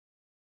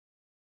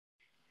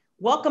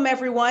Welcome,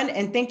 everyone,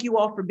 and thank you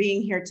all for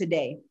being here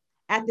today.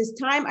 At this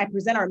time, I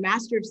present our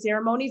Master of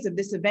Ceremonies of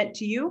this event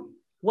to you.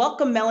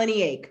 Welcome,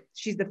 Melanie Ake.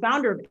 She's the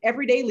founder of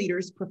Everyday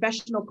Leaders,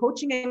 professional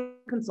coaching and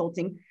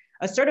consulting,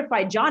 a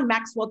certified John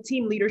Maxwell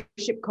team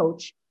leadership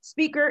coach,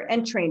 speaker,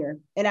 and trainer.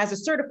 And as a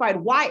certified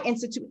Why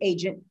Institute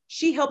agent,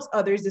 she helps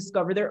others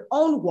discover their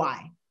own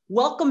why.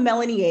 Welcome,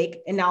 Melanie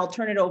Ake, and now I'll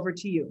turn it over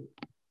to you.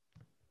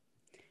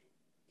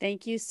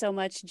 Thank you so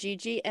much,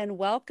 Gigi, and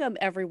welcome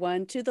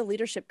everyone to the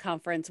Leadership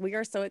Conference. We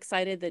are so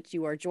excited that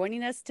you are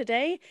joining us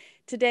today.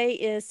 Today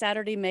is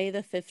Saturday, May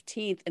the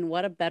 15th, and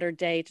what a better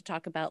day to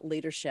talk about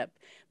leadership.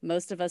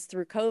 Most of us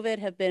through COVID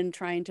have been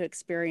trying to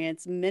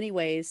experience many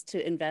ways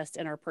to invest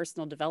in our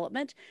personal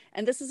development,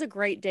 and this is a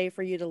great day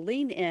for you to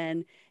lean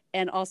in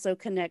and also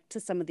connect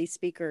to some of these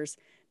speakers.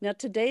 Now,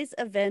 today's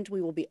event,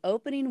 we will be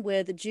opening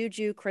with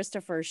Juju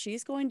Christopher.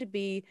 She's going to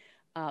be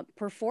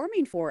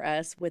performing for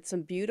us with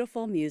some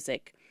beautiful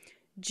music.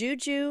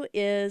 Juju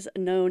is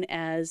known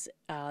as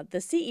the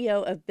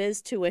CEO of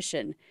Biz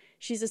Tuition.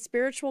 She's a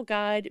spiritual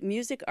guide,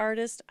 music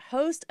artist,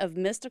 host of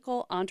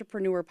Mystical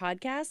Entrepreneur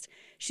Podcast.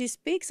 She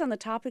speaks on the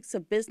topics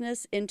of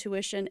business,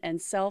 intuition,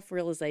 and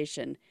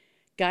self-realization,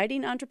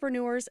 guiding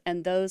entrepreneurs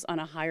and those on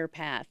a higher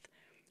path.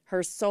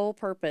 Her sole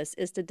purpose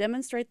is to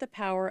demonstrate the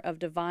power of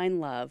divine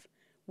love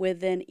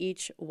within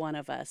each one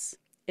of us.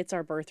 It's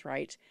our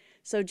birthright.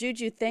 So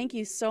Juju, thank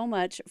you so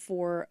much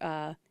for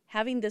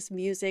having this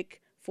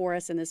music for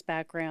us in this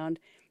background.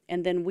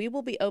 And then we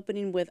will be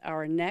opening with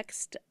our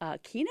next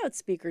keynote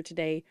speaker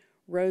today,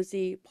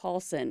 Rosie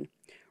Paulson.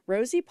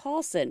 Rosie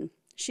Paulson,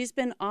 she's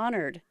been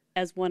honored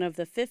as one of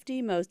the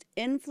 50 most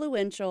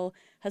influential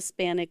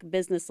Hispanic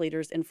business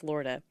leaders in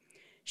Florida.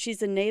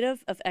 She's a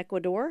native of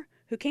Ecuador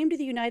who came to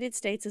the United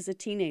States as a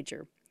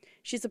teenager.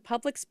 She's a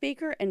public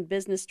speaker and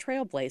business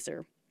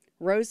trailblazer.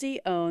 Rosie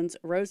owns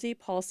Rosie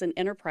Paulson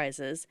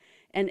Enterprises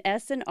and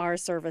S&R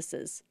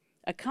Services,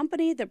 a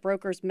company that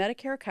brokers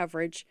Medicare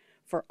coverage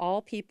for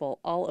all people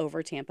all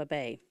over Tampa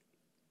Bay.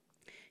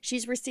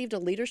 She's received a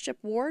leadership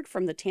award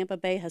from the Tampa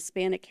Bay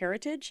Hispanic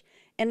Heritage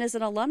and is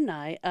an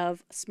alumni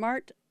of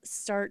Smart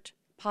Start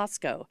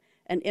POSCO,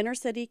 an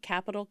inner-city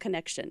capital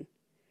connection.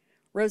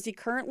 Rosie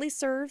currently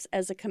serves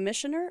as a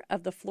commissioner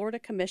of the Florida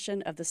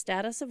Commission of the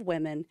Status of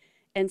Women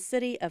and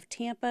City of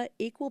Tampa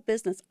Equal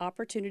Business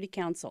Opportunity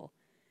Council.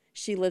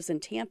 She lives in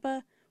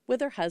Tampa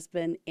with her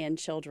husband and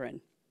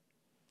children.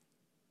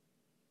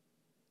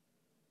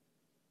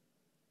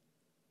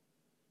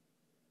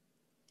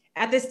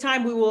 At this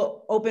time, we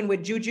will open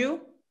with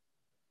Juju.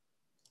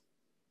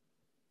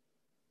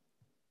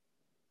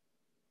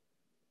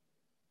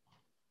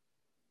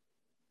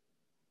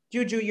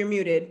 Juju, you're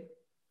muted.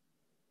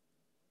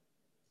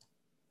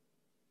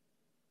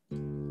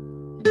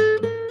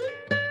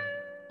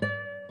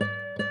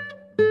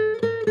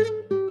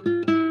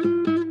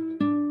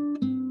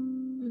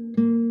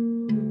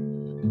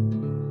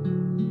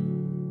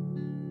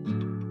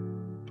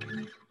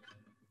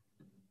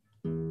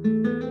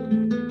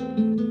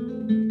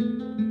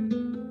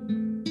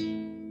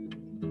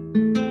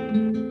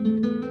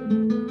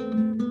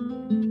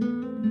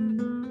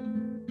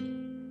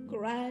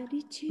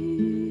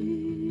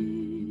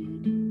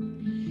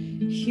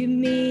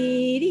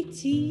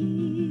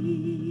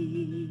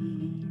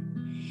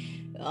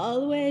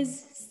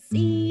 Always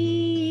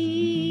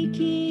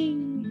seeking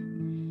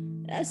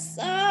a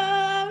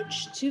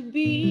search to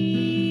be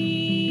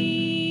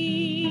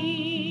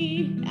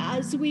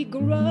as we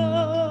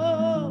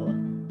grow,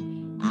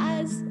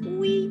 as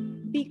we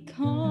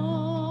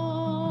become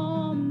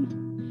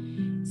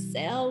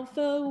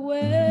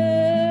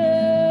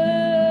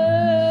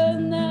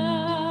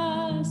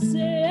self-awareness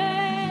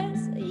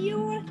is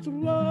your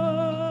throne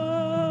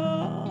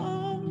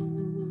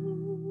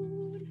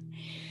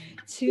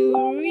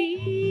to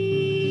reach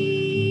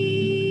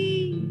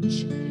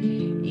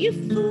your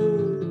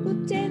full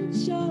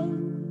potential.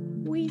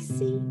 We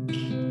seek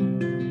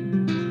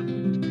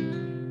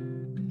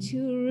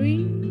to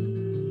reach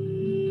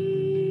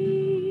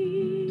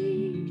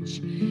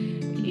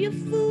your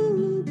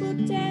full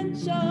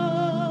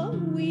potential.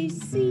 We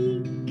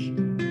seek.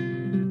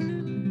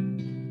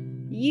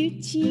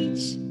 You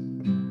teach,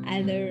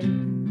 I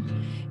learn.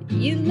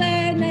 You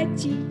learn, I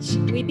teach.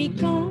 We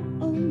become.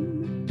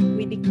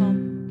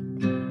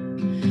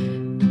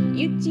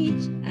 You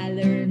teach, I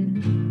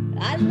learn.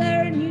 I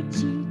learn, you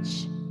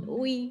teach.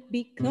 We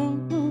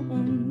become.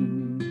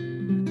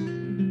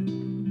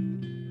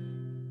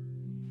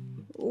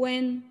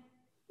 When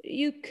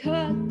you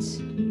cut,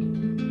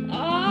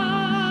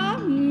 I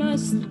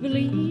must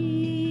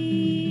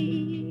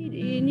bleed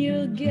in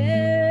your gaze.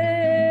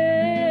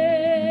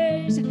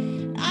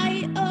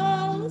 I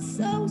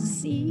also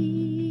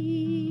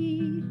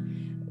see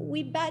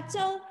we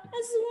battle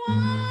as one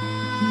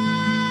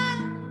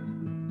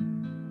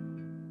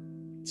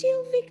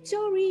till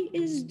victory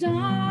is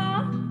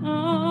done.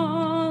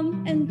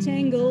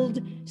 Entangled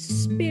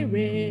spirits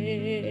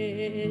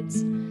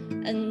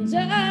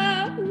under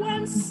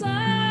one sun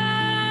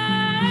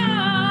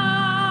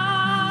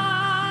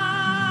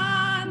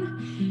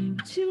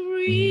to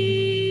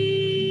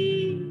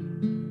reach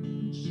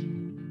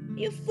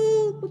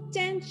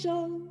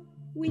potential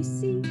we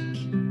seek.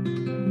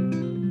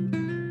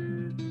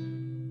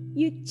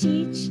 You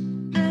teach,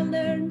 I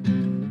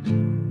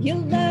learn. You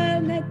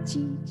learn, I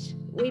teach,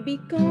 we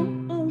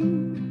become.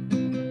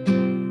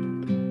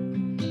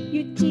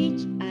 You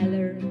teach,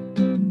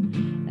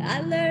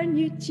 I learn,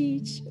 you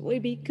teach, we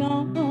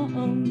become.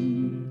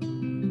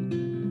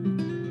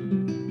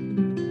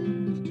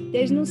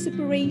 There's no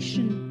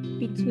separation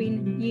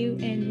between you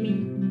and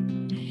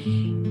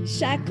me.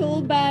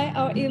 Shackled by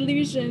our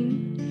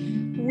illusion,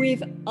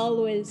 we've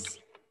always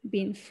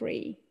been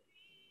free.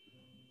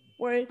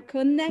 We're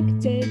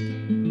connected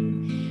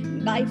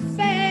by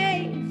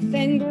faith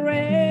and grace,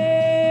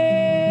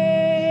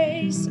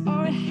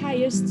 our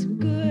highest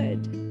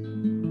good.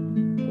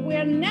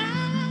 We're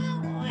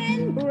now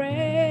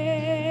embraced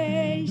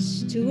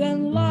to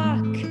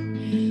unlock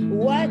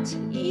what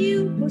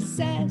you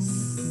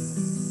possess.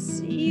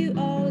 You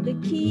are the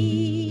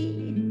key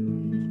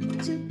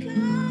to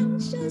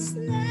consciousness,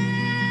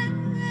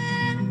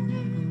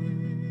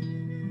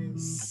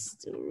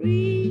 to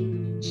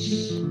reach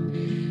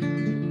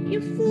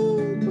your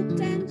full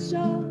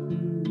potential.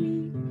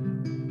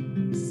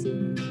 We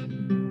seek.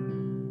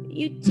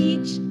 You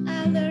teach,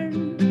 I learn.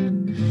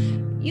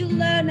 You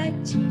learn, I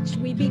teach,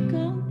 we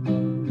become.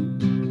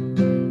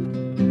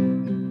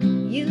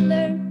 You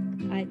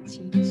learn, I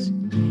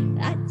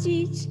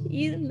teach,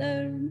 you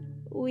learn,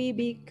 we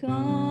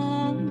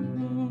become.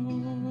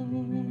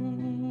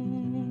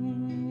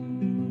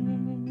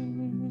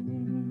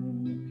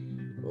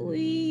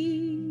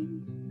 We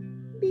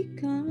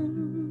become.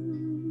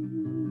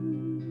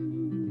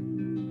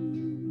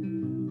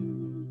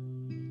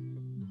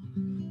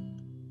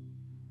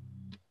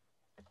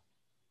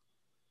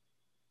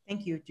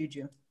 Thank you,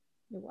 Juju.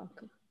 You're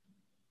welcome.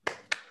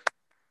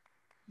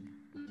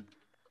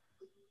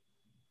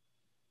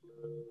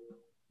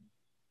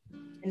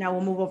 And now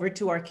we'll move over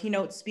to our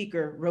keynote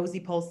speaker, Rosie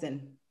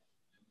Paulson.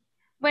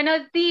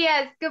 Buenos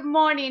dias, good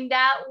morning.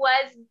 That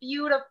was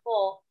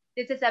beautiful.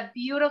 This is a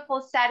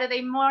beautiful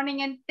Saturday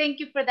morning, and thank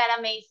you for that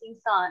amazing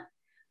song.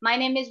 My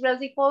name is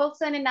Rosie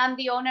Paulson, and I'm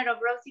the owner of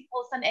Rosie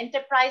Paulson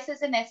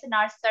Enterprises and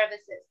SNR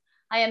Services.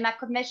 I am a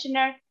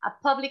commissioner, a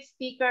public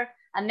speaker,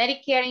 a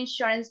Medicare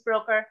insurance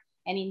broker,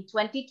 and in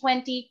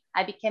 2020,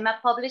 I became a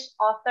published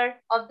author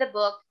of the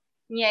book,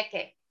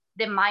 Ñeque,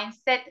 The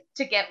Mindset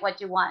to Get What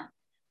You Want.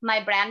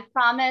 My brand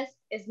promise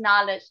is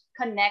knowledge,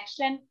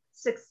 connection,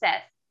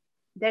 success.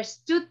 There's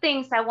two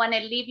things I want to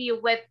leave you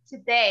with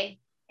today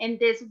in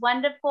this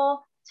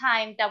wonderful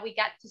time that we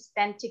got to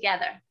spend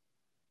together.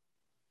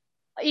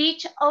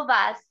 Each of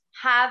us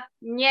have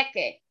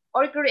ñeque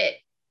or grit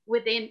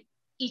within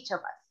each of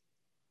us.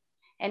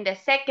 And the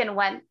second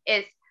one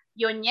is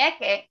your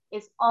ñeque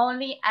is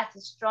only as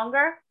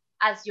stronger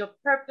as your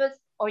purpose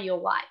or your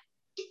why.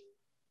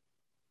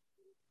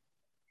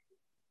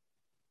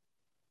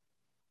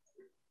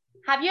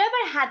 Have you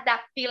ever had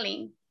that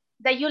feeling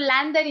that you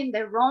landed in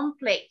the wrong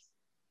place,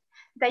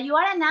 that you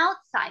are an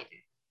outsider,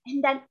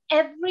 and that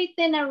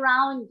everything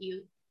around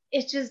you,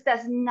 it just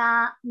does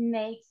not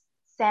make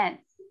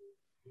sense?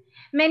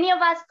 Many of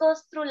us go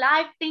through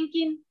life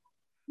thinking,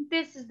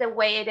 this is the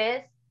way it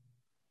is.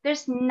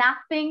 There's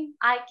nothing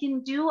I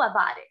can do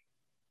about it.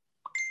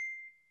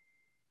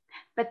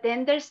 But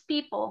then there's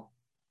people,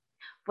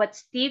 what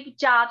Steve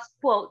Jobs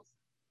quotes,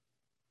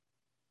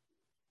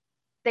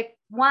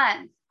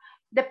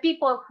 the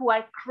people who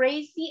are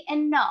crazy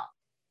enough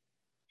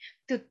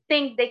to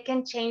think they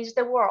can change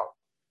the world.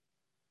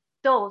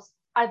 Those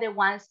are the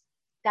ones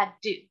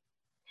that do.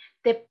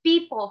 The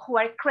people who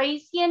are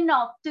crazy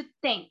enough to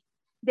think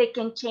they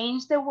can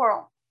change the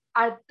world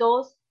are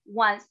those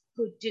ones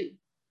who do.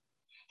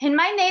 In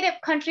my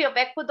native country of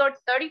Ecuador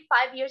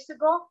 35 years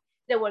ago,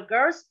 there were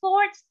girls'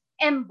 sports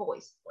and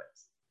boys'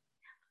 sports.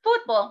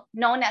 Football,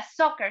 known as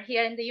soccer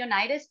here in the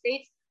United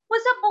States,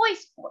 was a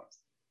boys' sport.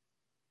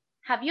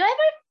 Have you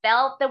ever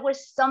felt there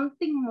was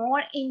something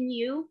more in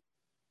you?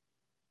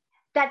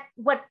 That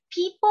what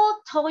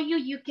people told you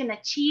you can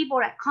achieve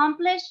or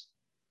accomplish,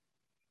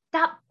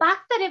 that box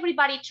that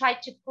everybody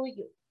tried to put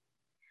you.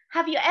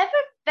 Have you ever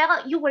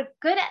felt you were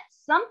good at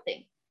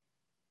something?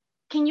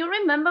 Can you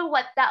remember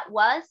what that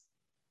was?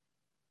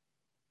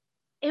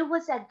 I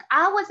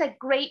was a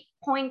great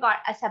point guard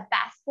as a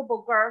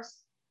basketball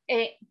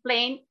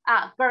playing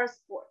girls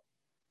sport,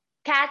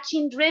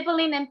 catching,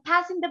 dribbling, and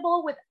passing the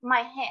ball with my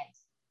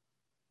hands.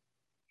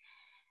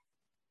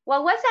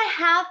 What was I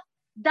have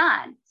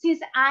done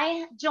since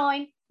I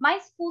joined my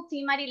school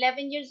team at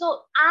 11 years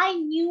old? I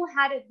knew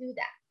how to do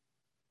that.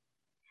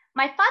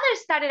 My father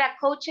started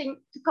to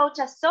coach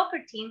a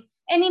soccer team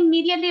and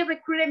immediately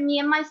recruited me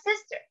and my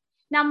sister.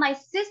 Now, my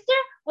sister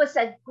was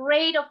a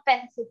great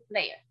offensive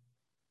player,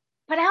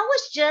 but I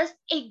was just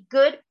a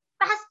good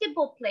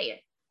basketball player,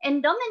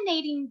 and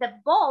dominating the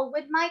ball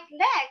with my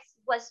legs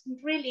was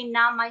really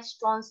not my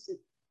strong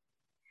suit.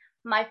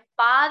 My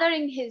father,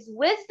 in his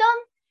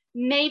wisdom,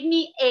 made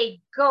me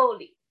a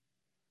goalie.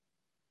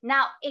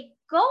 Now, a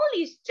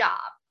goalie's job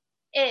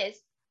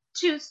is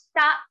to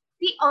stop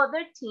the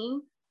other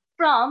team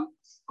from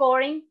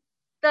scoring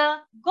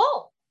the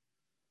goal.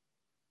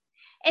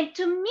 And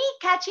to me,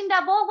 catching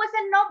that ball was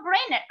a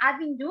no-brainer. I've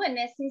been doing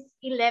it since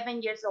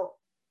 11 years old.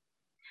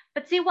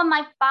 But see, what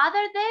my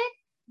father did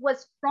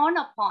was frowned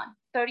upon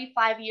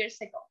 35 years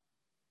ago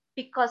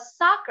because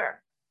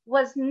soccer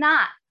was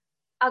not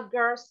a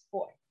girl's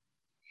sport.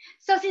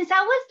 So since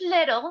I was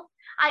little,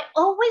 I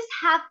always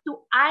have to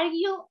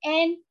argue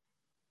and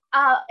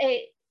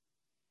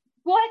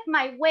work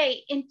my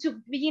way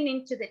into being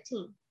into the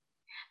team.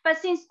 But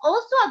since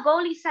also a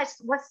goalie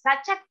was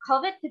such a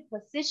coveted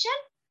position,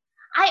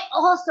 I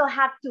also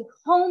have to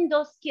hone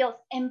those skills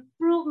and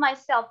prove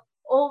myself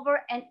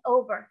over and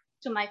over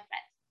to my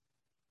friends.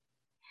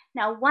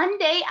 Now, one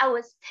day I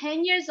was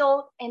 10 years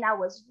old and I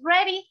was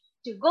ready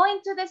to go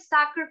into the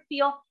soccer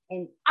field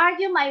and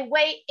argue my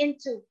way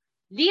into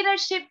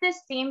leadership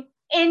this team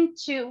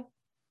into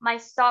my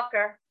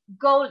soccer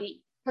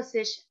goalie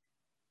position.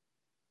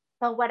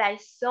 But what I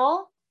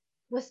saw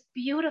was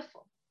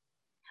beautiful.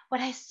 What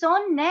I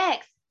saw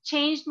next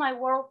changed my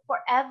world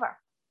forever.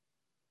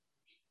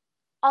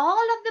 All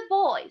of the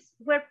boys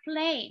were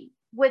playing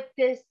with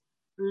this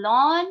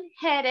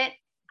blonde-headed,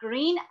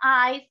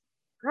 green-eyed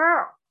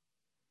girl.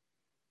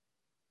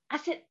 I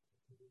said,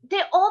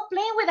 they're all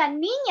playing with a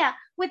niña,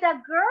 with a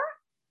girl?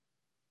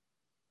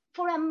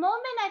 For a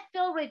moment, I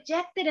felt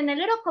rejected and a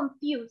little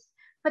confused,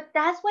 but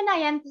that's when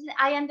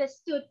I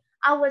understood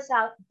I was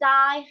a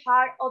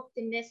die-hard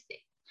optimistic.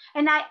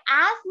 And I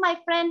asked my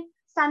friend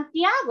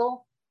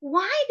Santiago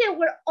why they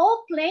were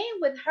all playing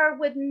with her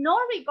with no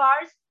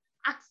regards,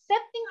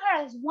 accepting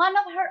her as one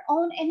of her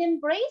own and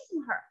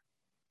embracing her.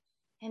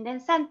 And then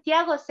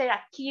Santiago said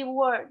a key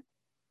word.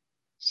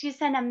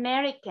 She's an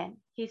American,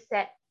 he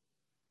said.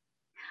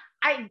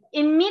 I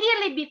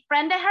immediately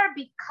befriended her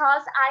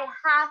because I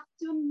have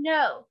to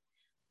know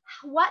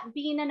what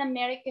being an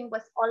American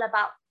was all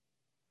about.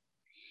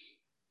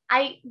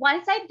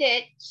 Once I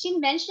did, she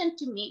mentioned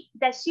to me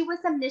that she was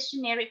a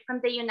missionary from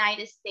the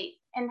United States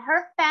and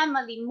her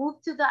family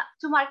moved to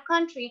our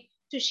country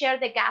to share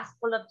the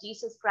gospel of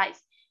Jesus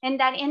Christ. And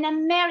that in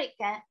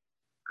America,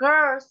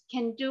 girls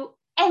can do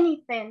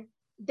anything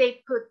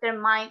they put their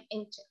mind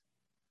into.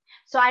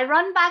 So I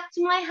run back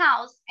to my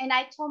house and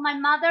I told my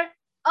mother,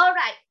 all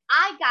right,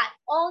 I got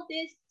all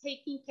this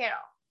taken care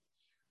of.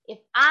 If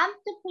I'm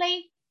to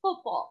play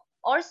football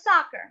or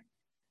soccer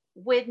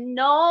with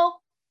no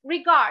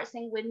regards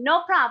and with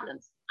no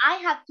problems, I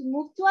have to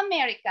move to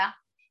America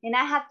and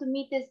I have to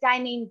meet this guy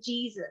named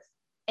Jesus.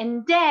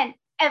 And then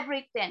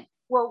everything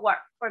will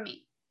work for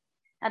me.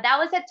 Now that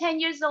was at 10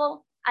 years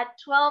old. At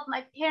 12,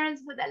 my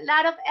parents, with a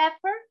lot of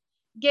effort,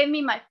 gave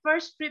me my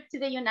first trip to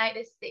the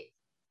United States.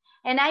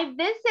 And I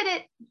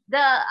visited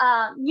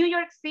the New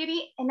York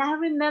City, and I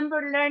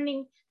remember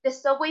learning the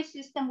subway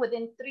system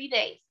within 3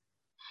 days.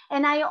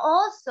 And I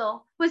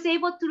also was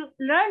able to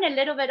learn a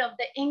little bit of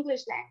the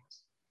English language.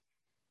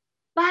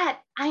 But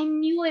I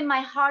knew in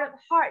my heart of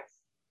hearts,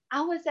 I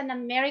was an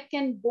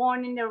American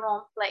born in the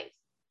wrong place.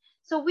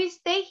 So we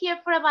stayed here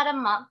for about a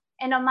month.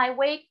 And on my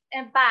way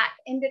back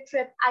in the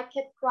trip, I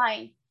kept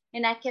crying.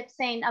 And I kept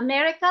saying,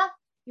 America,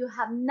 you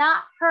have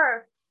not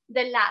heard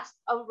the last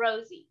of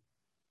Rosie.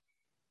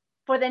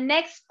 For the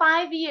next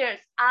 5 years,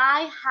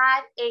 I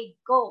had a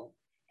goal.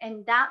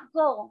 And that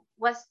goal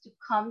was to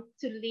come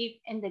to live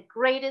in the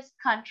greatest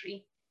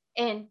country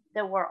in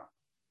the world.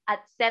 At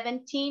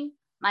 17,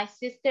 my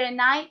sister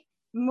and I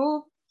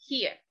moved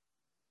here.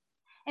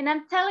 And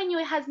I'm telling you,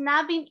 it has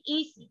not been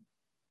easy.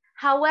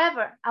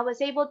 However, I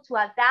was able to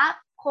adapt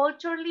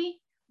culturally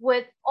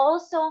with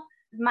also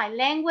my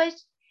language.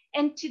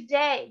 And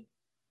today,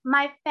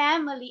 my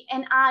family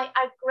and I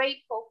are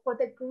grateful for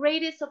the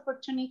greatest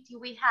opportunity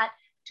we had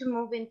to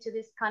move into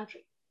this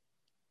country.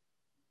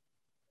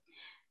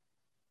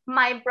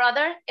 My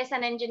brother is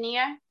an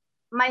engineer.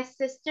 My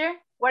sister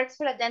works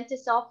for a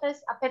dentist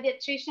office, a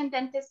pediatrician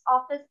dentist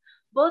office.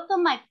 Both of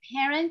my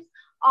parents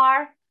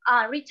are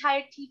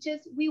retired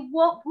teachers. We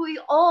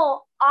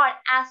all are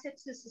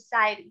assets to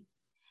society.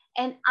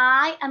 And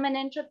I am an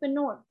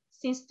entrepreneur.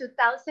 Since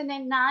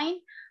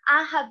 2009,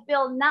 I have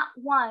built not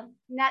one,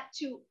 not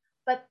two,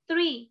 but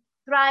 3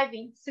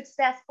 thriving,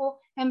 successful,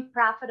 and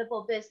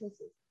profitable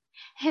businesses.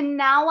 And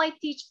now I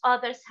teach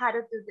others how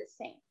to do the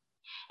same.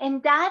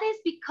 And that is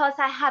because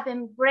I have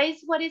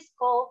embraced what is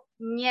called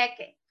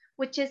ñeque,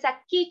 which is a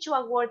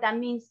Quechua word that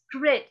means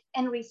grit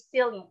and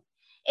resilience.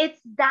 It's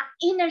that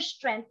inner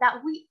strength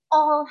that we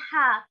all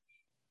have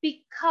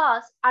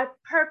because our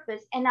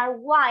purpose and our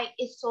why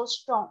is so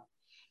strong.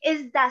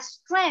 It's that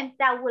strength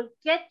that will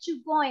get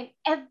you going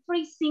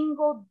every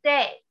single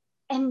day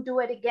and do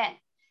it again.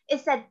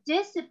 It's a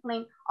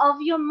discipline of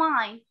your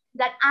mind,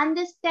 that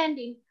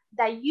understanding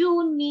that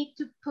you need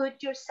to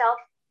put yourself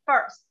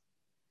first,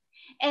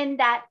 and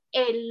that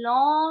a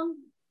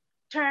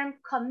long-term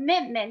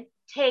commitment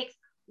takes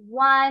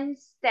one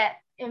step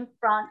in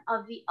front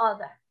of the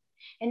other.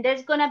 And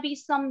there's gonna be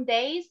some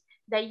days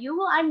that you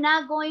are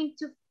not going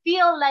to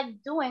feel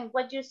like doing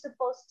what you're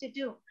supposed to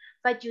do,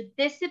 but your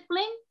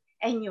discipline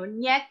and your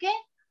ñeque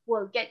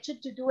will get you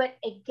to do it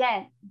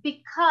again,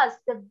 because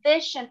the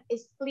vision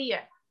is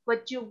clear,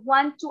 what you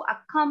want to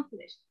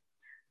accomplish.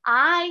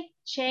 I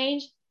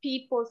change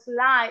people's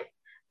lives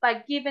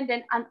by giving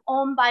them an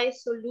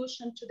unbiased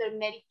solution to their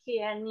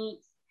Medicare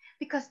needs,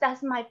 because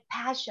that's my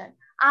passion.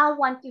 I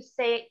want to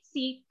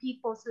see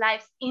people's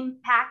lives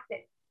impacted.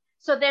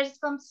 So there's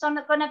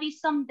gonna be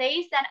some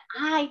days that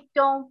I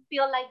don't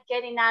feel like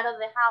getting out of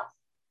the house.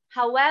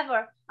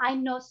 However, I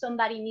know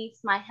somebody needs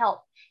my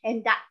help,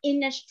 and that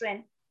inner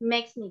strength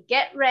makes me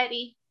get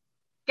ready,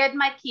 get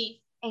my keys,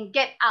 and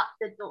get out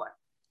the door.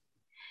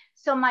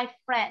 So my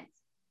friends,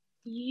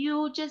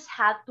 you just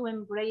have to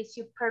embrace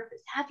your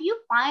purpose. Have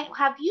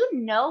you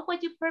know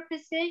what your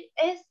purpose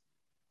is?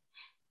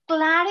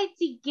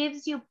 Clarity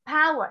gives you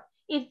power.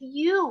 If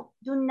you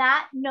do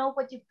not know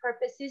what your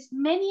purpose is,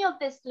 many of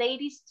these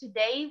ladies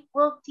today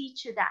will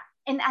teach you that.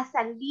 And as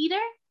a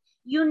leader,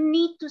 you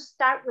need to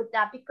start with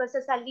that, because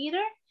as a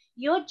leader,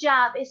 your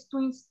job is to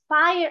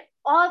inspire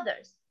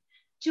others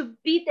to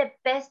be the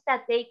best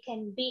that they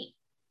can be.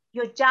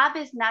 Your job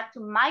is not to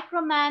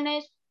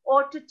micromanage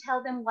or to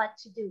tell them what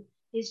to do.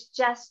 It's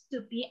just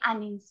to be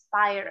an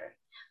inspirer.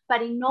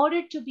 But in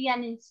order to be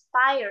an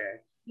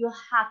inspirer, you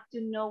have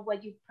to know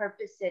what your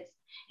purpose is,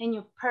 and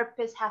your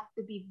purpose has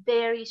to be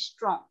very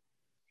strong.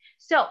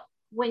 So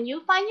when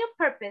you find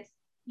your purpose,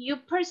 you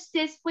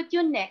persist with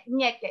your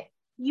ñeque.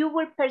 You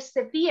will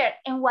persevere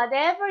in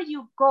whatever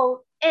your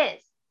goal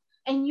is,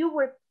 and you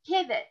will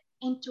pivot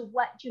into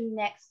what your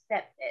next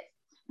step is.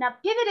 Now,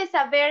 pivot is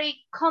a very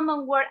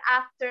common word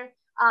after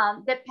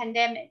the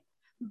pandemic,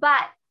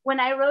 but when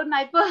I wrote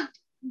my book,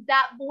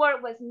 that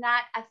word was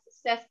not as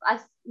successful,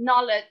 as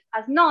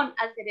known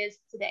as it is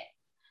today.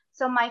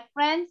 So my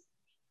friends,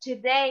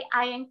 today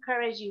I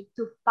encourage you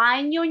to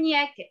find your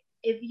ñeque.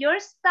 If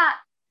you're stuck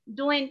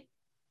doing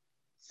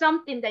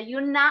something that you're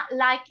not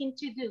liking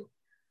to do,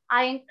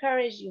 I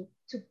encourage you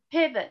to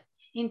pivot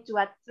into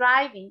a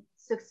thriving,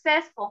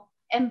 successful,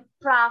 and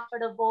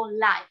profitable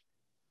life.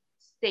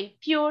 Stay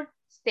pure,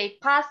 stay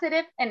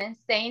positive, and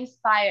stay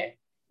inspired.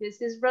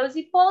 This is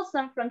Rosie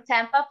Paulson from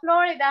Tampa,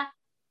 Florida.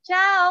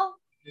 Ciao.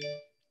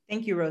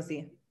 Thank you,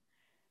 Rosie.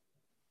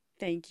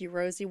 Thank you,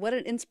 Rosie. What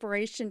an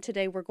inspiration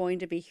today. We're going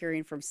to be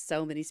hearing from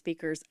so many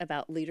speakers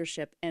about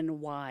leadership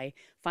and why,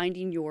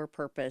 finding your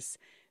purpose.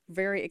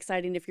 Very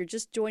exciting. If you're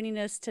just joining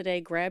us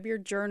today, grab your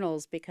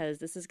journals, because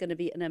this is going to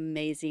be an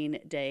amazing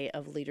day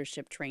of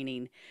leadership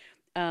training.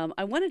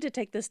 I wanted to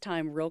take this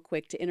time real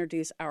quick to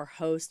introduce our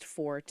host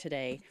for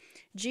today,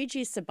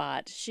 Gigi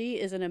Sabat.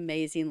 She is an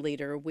amazing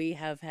leader. We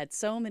have had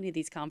so many of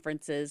these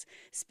conferences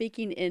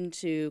speaking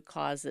into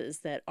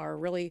causes that are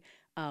really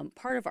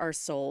part of our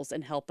souls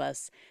and help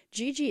us.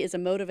 Gigi is a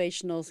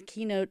motivational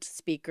keynote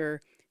speaker,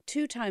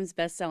 2 times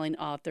best-selling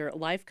author,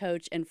 life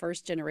coach, and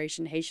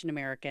first-generation Haitian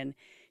American.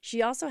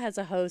 She also has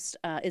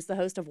is the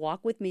host of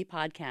Walk With Me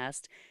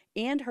podcast,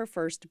 and her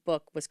first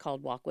book was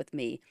called Walk With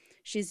Me.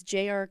 She's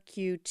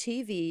JRQ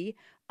TV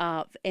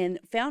and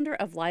founder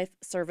of Life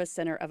Service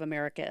Center of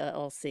America,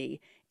 LLC,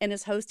 and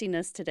is hosting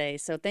us today.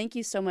 So thank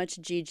you so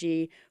much,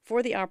 Gigi,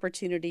 for the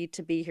opportunity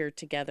to be here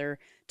together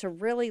to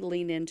really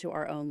lean into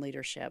our own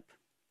leadership.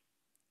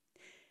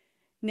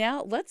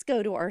 Now, let's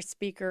go to our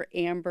speaker,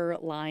 Amber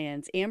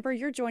Lyons. Amber,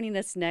 you're joining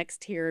us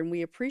next here, and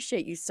we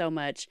appreciate you so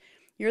much.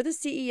 You're the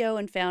CEO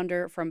and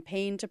founder from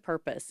Pain to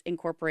Purpose,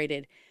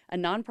 Incorporated, a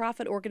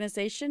nonprofit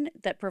organization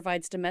that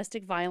provides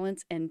domestic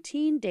violence and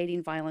teen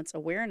dating violence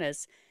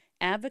awareness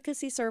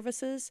advocacy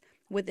services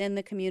within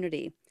the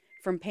community.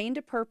 From Pain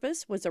to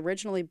Purpose was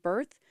originally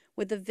birthed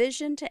with a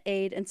vision to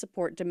aid and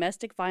support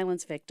domestic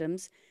violence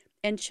victims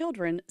and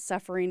children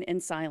suffering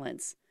in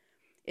silence.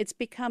 It's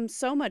become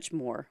so much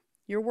more.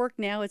 Your work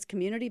now is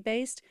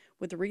community-based,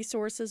 with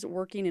resources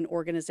working in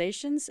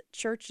organizations,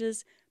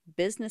 churches,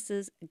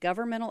 businesses,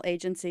 governmental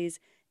agencies,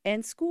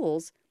 and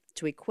schools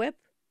to equip,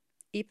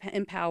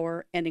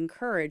 empower, and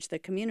encourage the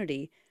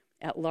community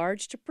at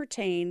large to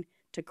pertain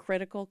to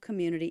critical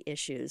community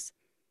issues.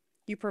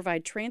 You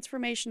provide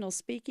transformational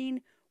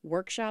speaking,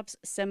 workshops,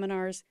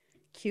 seminars,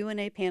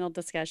 Q&A panel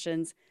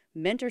discussions,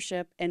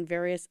 mentorship, and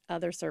various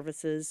other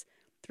services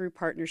through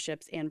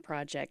partnerships and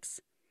projects.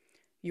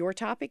 Your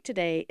topic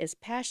today is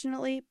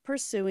passionately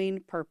pursuing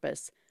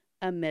purpose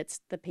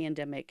amidst the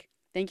pandemic.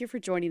 Thank you for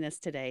joining us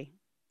today.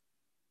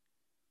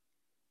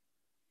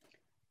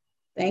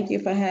 Thank you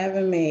for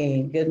having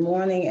me. Good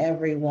morning,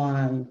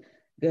 everyone.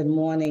 Good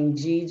morning,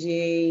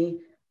 Gigi.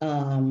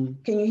 Can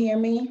you hear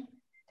me?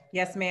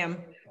 Yes, ma'am.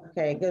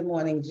 Okay, good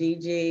morning,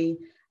 Gigi.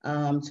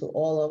 To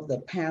all of the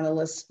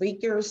panelist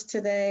speakers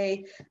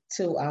today,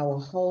 to our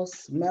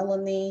host,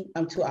 Melanie,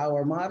 to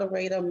our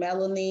moderator,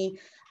 Melanie,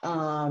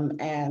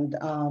 and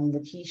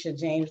Lakeisha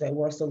James that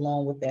works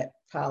along with that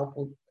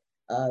powerful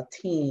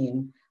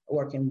team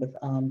working with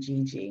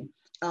Gigi.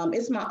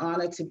 It's my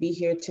honor to be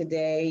here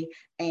today,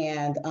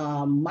 and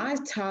my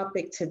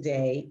topic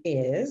today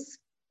is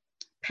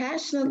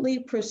passionately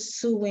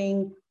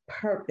pursuing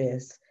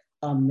purpose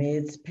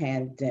amidst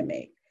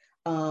pandemic.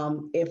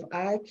 If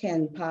I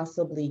can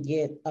possibly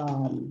get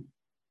the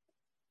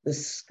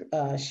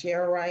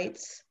share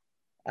rights,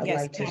 I'd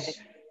like to.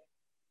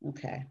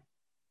 Okay.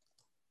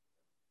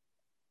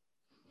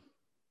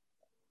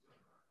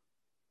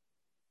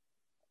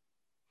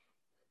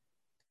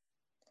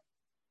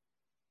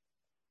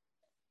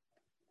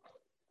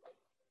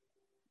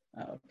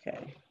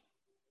 Okay.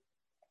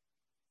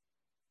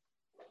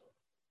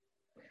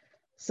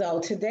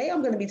 So today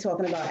I'm going to be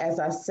talking about, as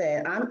I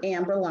said, I'm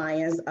Amber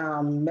Lyons.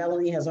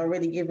 Melanie has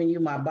already given you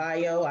my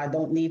bio. I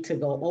don't need to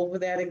go over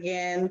that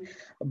again,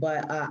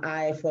 but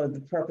for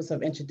the purpose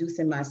of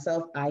introducing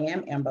myself, I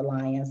am Amber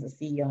Lyons, the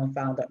CEO and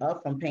founder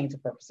of From Pain to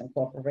Purpose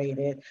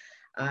Incorporated.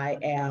 I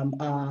am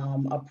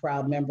a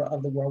proud member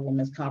of the World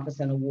Women's Conference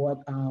and Award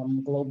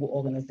global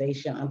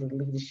organization under the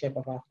leadership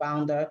of our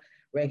founder,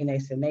 Regine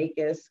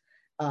Sinakis.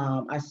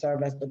 I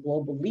serve as the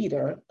global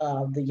leader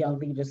of the Young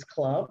Leaders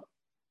Club.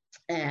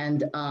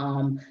 And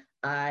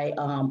I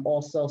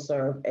also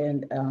serve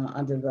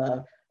under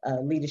the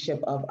leadership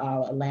of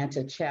our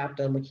Atlanta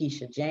chapter,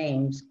 Lakeisha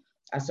James.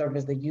 I serve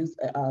as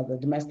the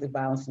domestic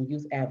violence and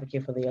youth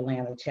advocate for the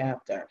Atlanta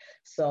chapter.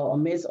 So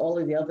amidst all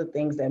of the other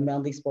things that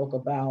Melody spoke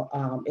about,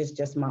 it's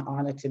just my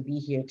honor to be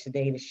here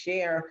today to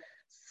share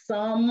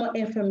some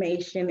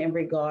information in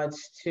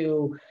regards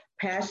to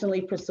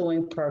passionately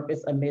pursuing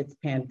purpose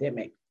amidst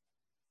pandemic.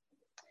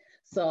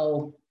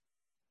 So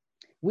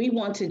we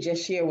want to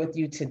just share with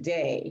you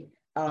today,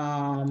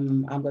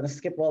 I'm going to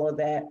skip all of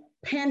that,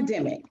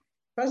 pandemic.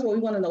 First of all, we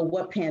want to know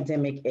what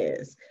pandemic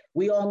is.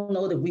 We all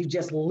know that we've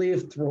just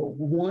lived through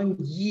 1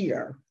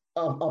 year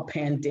of a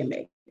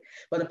pandemic,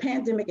 but a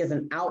pandemic is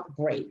an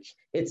outbreak.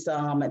 It's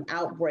an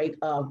outbreak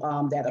of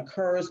that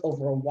occurs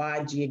over a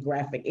wide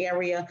geographic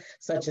area,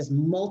 such as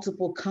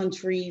multiple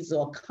countries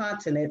or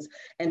continents,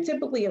 and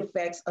typically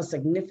affects a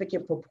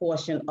significant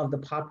proportion of the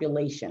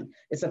population.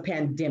 It's a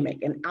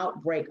pandemic, an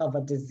outbreak of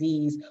a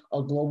disease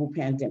or global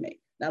pandemic.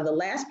 Now, the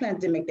last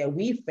pandemic that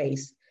we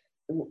faced,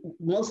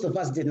 most of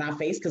us did not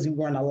face because we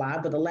weren't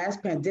alive, but the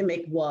last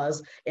pandemic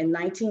was in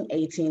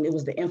 1918. It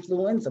was the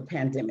influenza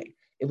pandemic.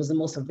 It was the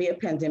most severe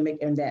pandemic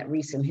in that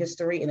recent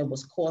history, and it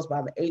was caused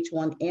by the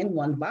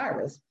H1N1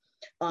 virus,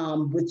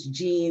 with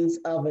genes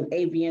of an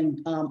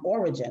avian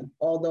origin.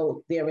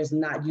 Although there is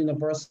not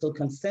universal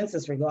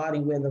consensus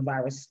regarding where the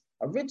virus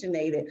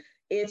originated,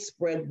 it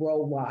spread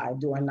worldwide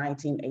during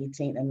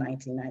 1918 and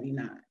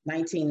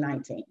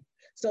 1919.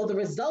 So the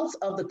results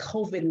of the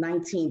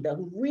COVID-19, the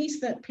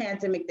recent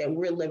pandemic that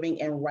we're living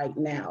in right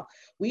now,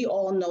 we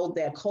all know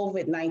that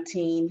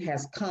COVID-19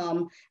 has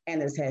come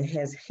and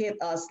has hit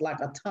us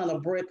like a ton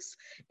of bricks.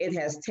 It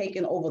has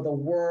taken over the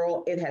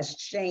world. It has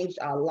changed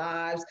our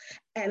lives.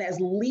 And as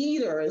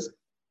leaders,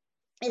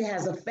 it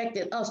has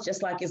affected us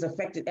just like it's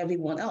affected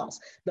everyone else.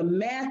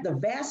 The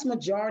vast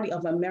majority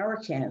of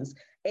Americans,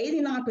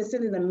 89%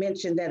 of them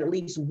mentioned that at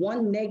least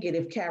one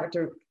negative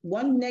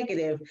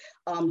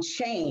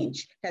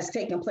change has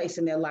taken place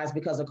in their lives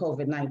because of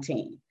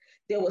COVID-19.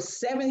 There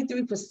was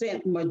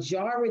 73%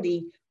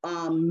 majority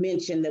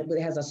mentioned that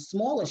it has a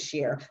smaller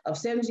share of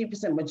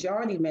 73%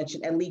 majority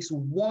mentioned at least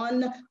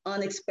one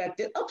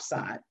unexpected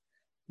upside.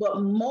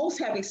 But most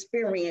have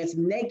experienced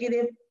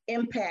negative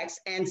impacts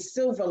and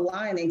silver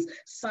linings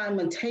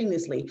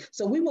simultaneously.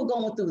 So we were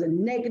going through the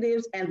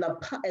negatives and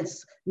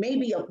it's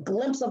maybe a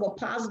glimpse of a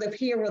positive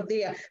here or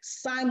there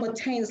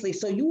simultaneously.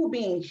 So you were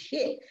being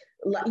hit,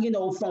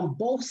 from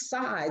both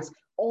sides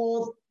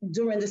all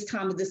during this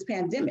time of this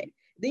pandemic.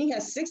 Then you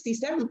have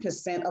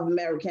 67% of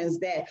Americans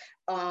that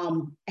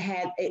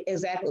had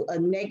exactly a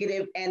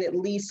negative and at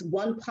least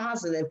one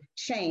positive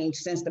change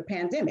since the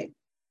pandemic.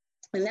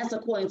 And that's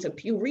according to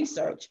Pew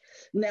Research.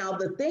 Now,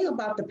 the thing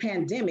about the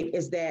pandemic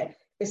is that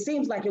it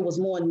seems like it was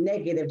more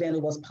negative than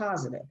it was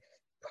positive.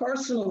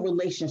 Personal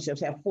relationships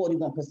have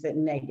 41%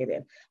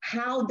 negative.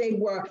 How they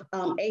were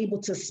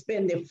able to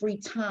spend their free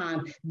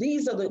time.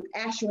 These are the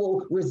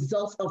actual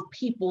results of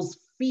people's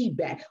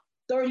feedback.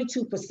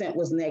 32%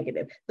 was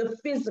negative. The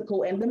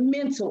physical and the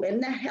mental and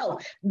the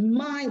health,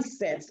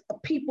 mindsets,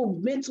 people,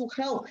 mental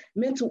health,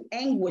 mental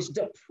anguish,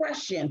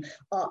 depression,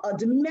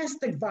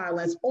 domestic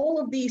violence, all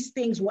of these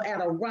things were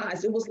at a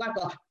rise. It was like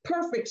a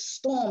perfect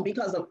storm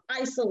because of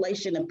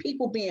isolation and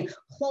people being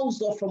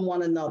closed off from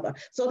one another.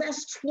 So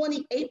that's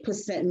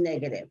 28%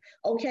 negative,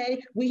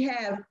 okay? We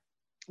have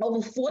over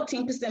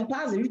 14%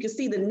 positive. You can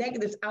see the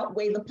negatives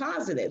outweigh the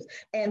positives.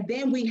 And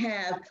then we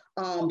have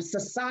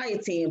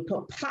society and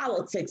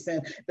politics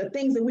and the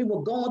things that we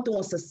were going through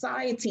in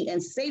society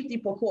and safety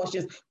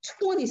precautions,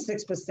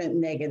 26%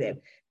 negative.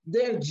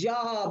 Their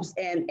jobs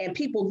and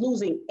people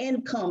losing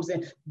incomes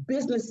and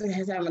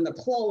businesses having to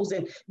close.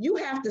 And you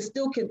have to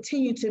still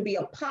continue to be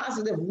a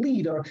positive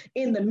leader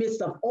in the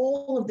midst of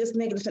all of this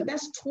negative stuff.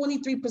 That's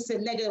 23%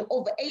 negative,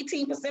 over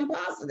 18%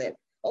 positive.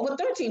 Over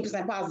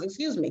 13%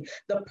 positive,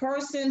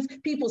 The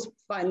people's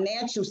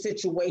financial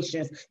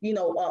situations,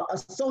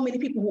 so many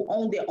people who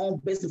own their own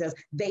businesses,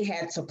 they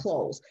had to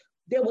close.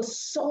 There was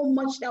so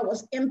much that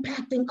was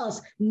impacting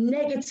us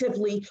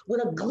negatively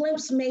with a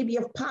glimpse maybe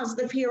of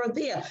positive here or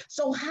there.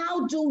 So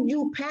how do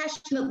you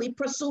passionately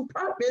pursue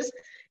purpose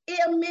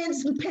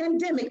amidst the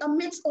pandemic,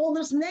 amidst all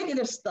this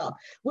negative stuff,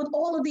 with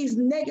all of these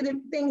negative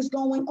things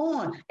going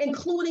on,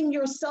 including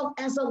yourself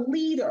as a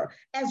leader,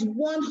 as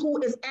one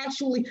who is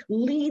actually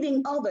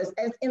leading others,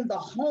 as in the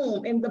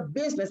home, in the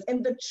business,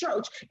 in the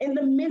church, in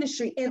the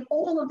ministry, in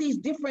all of these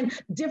different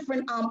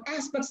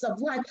aspects of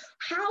life?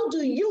 How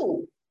do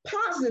you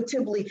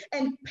positively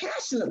and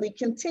passionately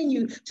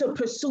continue to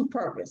pursue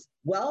purpose?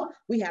 Well,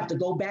 we have to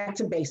go back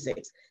to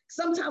basics.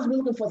 Sometimes we're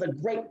looking for the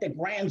great, the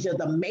grandeur,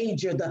 the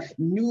major, the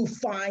new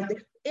find.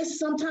 It's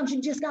sometimes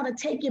you just got to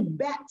take it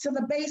back to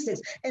the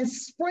basics and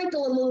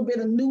sprinkle a little bit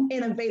of new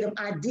innovative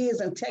ideas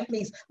and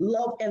techniques,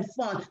 love and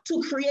fun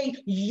to create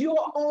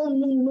your own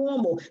new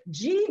normal.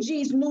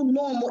 Gigi's new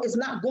normal is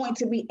not going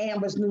to be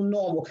Amber's new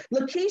normal.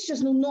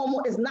 Lakeisha's new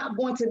normal is not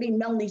going to be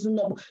Melanie's new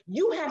normal.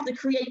 You have to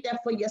create that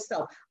for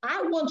yourself.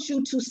 I want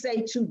you to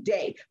say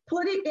today,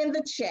 put it in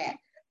the chat,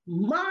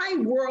 my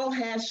world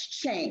has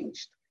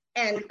changed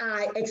and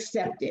I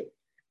accept it.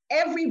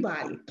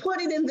 Everybody,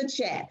 put it in the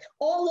chat,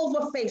 all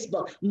over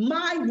Facebook.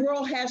 My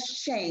world has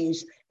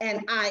changed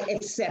and I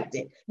accept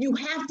it. You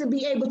have to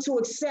be able to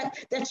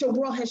accept that your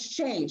world has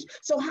changed.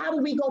 So how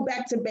do we go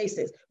back to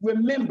basics?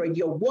 Remember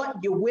your what,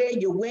 your where,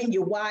 your when,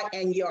 your why,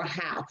 and your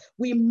how.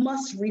 We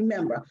must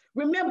remember.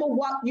 Remember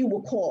what you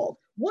were called.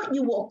 What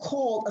you were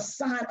called,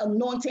 assigned,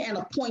 anointed, and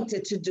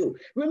appointed to do.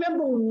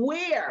 Remember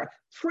where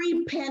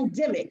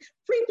pre-pandemic,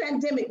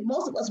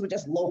 most of us were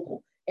just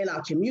local in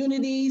our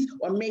communities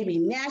or maybe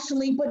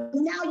nationally, but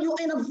now you're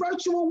in a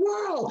virtual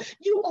world.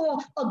 You are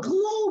a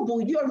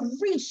global, your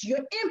reach, your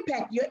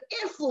impact, your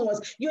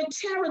influence, your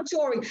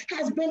territory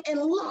has been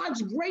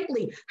enlarged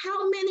greatly.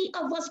 How many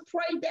of us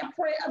prayed that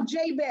prayer of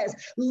Jabez?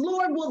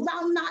 Lord, will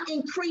thou not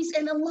increase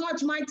and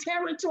enlarge my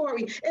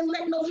territory and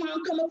let no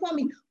harm come upon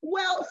me?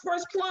 Well, 1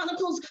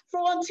 Chronicles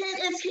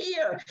 4:10 is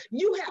here.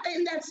 You have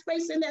in that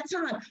space, in that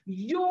time,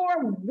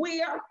 your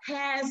where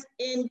has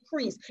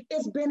increased.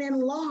 It's been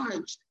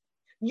enlarged.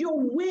 Your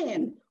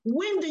when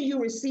did you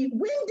receive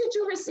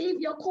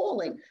your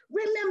calling?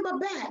 Remember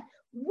back.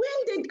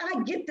 When did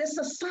I get this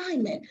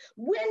assignment?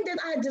 When did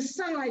I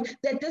decide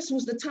that this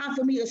was the time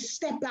for me to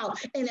step out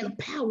and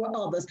empower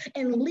others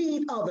and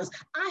lead others?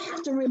 I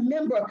have to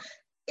remember,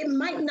 it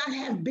might not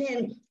have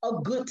been a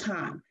good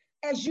time.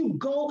 As you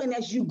go and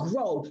as you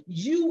grow,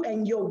 you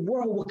and your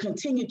world will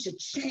continue to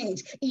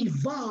change,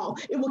 evolve.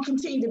 It will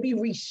continue to be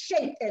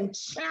reshaped and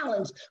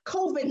challenged.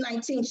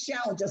 COVID-19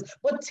 challenges,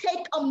 but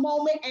take a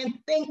moment and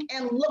think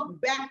and look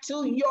back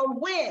to your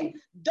win.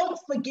 Don't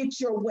forget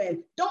your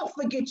win. Don't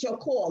forget your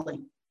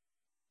calling.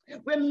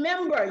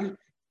 Remember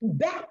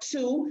back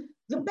to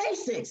the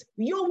basics,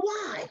 your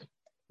why.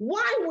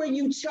 Why were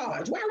you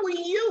charged? Why were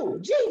you,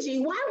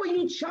 Gigi, why were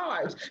you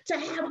charged to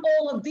have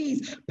all of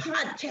these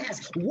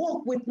podcasts,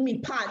 Walk With Me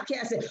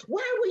podcasts?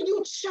 Why were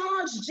you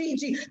charged,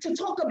 Gigi, to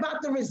talk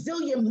about the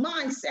resilient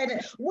mindset? And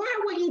why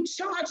were you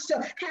charged to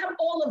have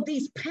all of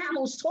these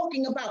panels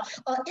talking about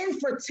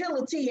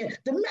infertility and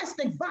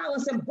domestic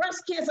violence and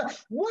breast cancer?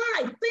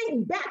 Why?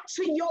 Think back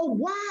to your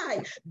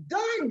why.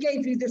 God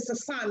gave you this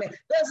assignment.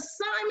 The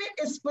assignment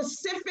is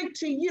specific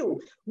to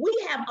you. We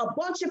have a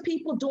bunch of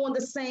people doing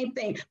the same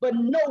thing, but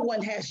no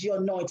one has your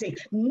anointing.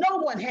 No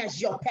one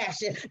has your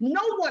passion. No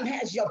one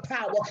has your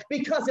power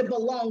because it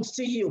belongs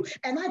to you.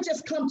 And I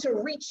just come to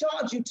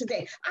recharge you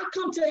today. I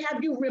come to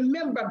have you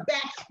remember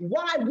back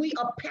why we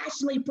are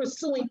passionately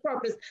pursuing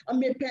purpose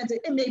amid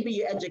pandemic. It may be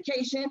your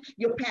education,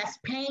 your past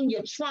pain,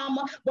 your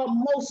trauma, but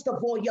most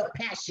of all, your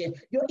passion,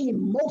 your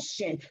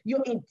emotion,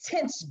 your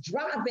intense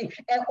driving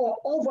or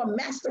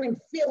overmastering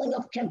feeling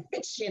of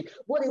conviction,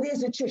 what it is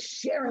that you're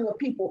sharing with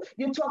people.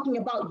 You're talking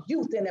about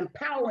youth and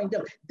empowering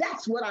them.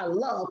 That's what I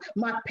love.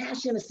 My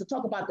passion is to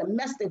talk about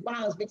domestic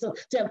violence victims,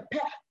 to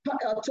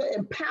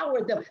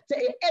empower them,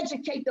 to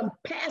educate them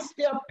past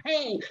their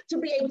pain, to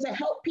be able to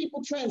help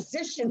people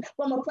transition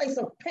from a place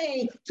of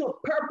pain to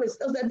purpose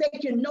so that they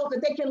can know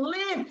that they can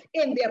live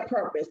in their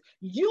purpose.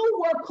 You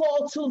were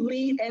called to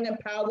lead and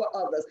empower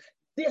others.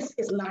 This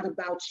is not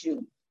about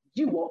you.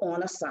 You were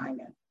on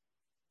assignment.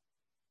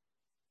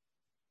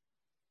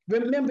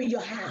 Remember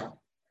your how.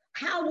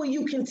 How will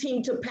you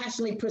continue to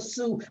passionately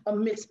pursue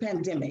amidst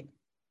pandemic?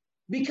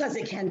 Because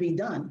it can be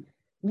done.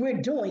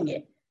 We're doing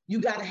it. You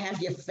got to have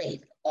your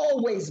faith.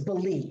 Always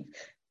believe.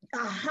 A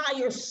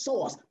higher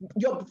source,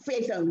 your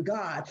faith in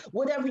God,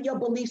 whatever your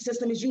belief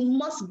system is, you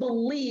must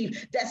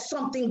believe that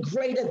something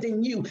greater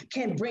than you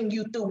can bring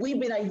you through. We've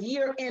been a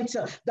year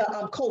into the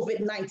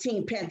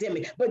COVID-19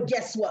 pandemic, but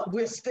guess what?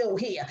 We're still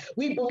here.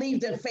 We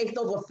believed in faith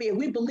over fear.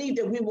 We believed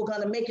that we were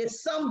going to make it.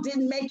 Some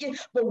didn't make it,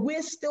 but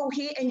we're still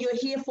here, and you're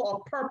here for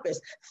a purpose.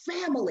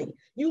 Family,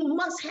 you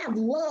must have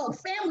love.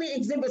 Family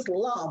exhibits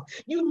love.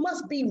 You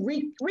must be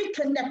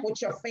reconnect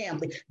with your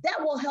family.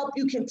 That will help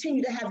you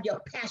continue to have your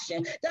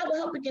passion. That will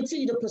help you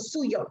continue to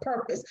pursue your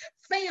purpose.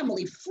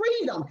 Family,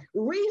 freedom,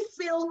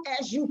 refill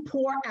as you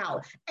pour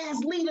out. As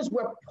leaders,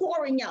 we're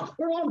pouring out.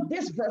 We're on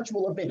this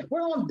virtual event.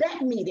 We're on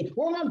that meeting.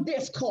 We're on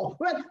this call.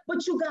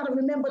 But you got to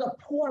remember to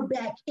pour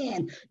back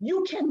in.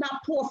 You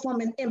cannot pour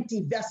from an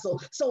empty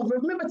vessel. So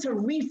remember to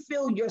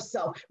refill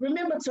yourself.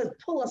 Remember to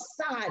pull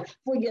aside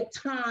for your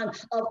time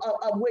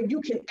of where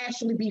you can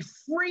actually be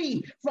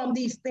free from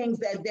these things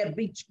that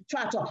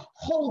try to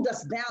hold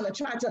us down and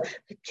try to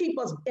keep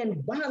us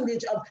in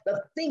bondage of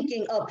the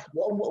thinking of of,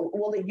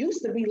 well, it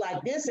used to be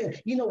like this. And,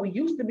 we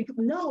used to be.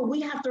 No,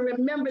 we have to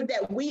remember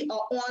that we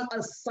are on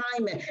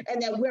assignment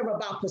and that we're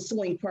about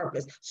pursuing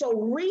purpose. So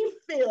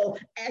refill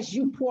as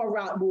you pour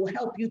out will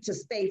help you to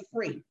stay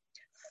free.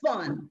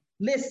 Fun.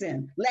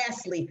 Listen,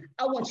 lastly,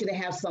 I want you to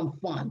have some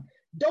fun.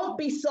 Don't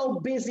be so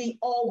busy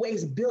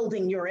always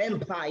building your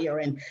empire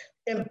and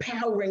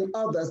empowering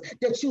others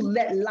that you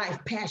let life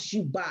pass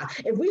you by.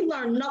 If we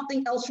learn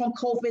nothing else from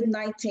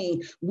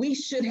COVID-19, we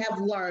should have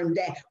learned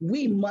that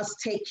we must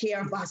take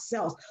care of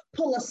ourselves.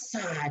 Pull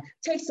aside,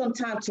 take some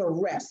time to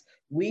rest.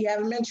 We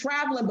haven't been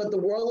traveling, but the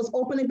world is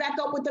opening back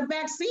up with the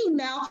vaccine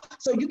now.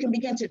 So you can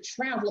begin to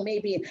travel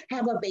maybe and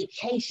have a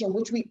vacation,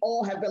 which we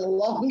all have been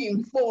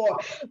longing for.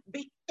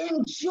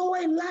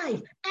 Enjoy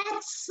life,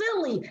 act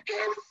silly,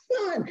 have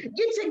fun,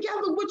 get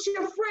together with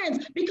your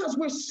friends because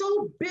we're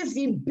so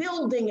busy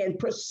building and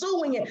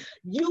pursuing it.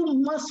 You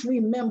must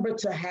remember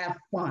to have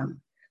fun.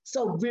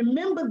 So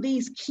remember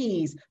these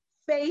keys: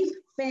 faith,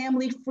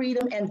 family,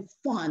 freedom, and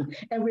fun.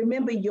 And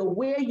remember your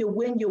where, your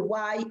when, your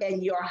why,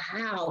 and your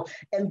how.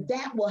 And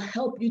that will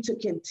help you to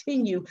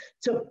continue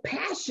to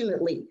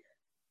passionately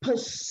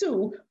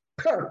pursue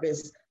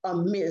purpose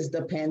amidst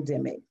the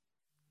pandemic.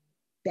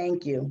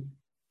 Thank you.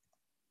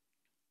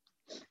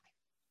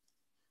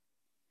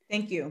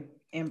 Thank you,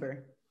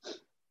 Amber.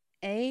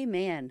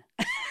 Amen.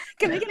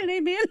 Can I get an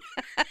amen?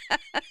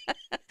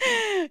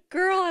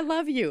 Girl, I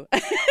love you.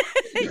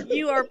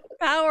 You are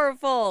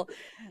powerful.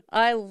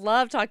 I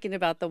love talking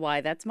about the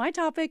why. That's my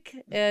topic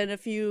in a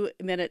few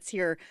minutes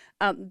here.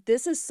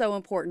 This is so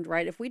important,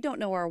 right? If we don't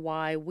know our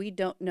why, we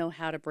don't know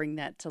how to bring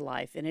that to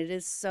life. And it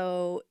is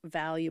so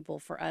valuable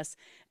for us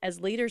as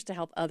leaders to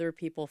help other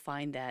people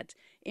find that.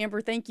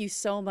 Amber, thank you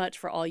so much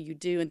for all you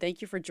do. And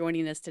thank you for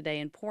joining us today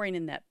and pouring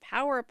in that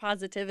power of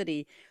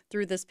positivity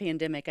through this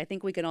pandemic. I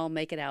think we can all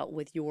make it out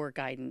with your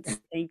guidance.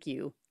 Thank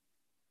you.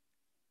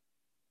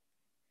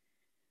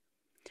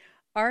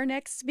 Our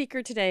next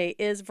speaker today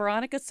is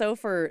Veronica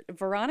Soffer.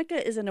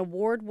 Veronica is an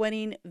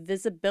award-winning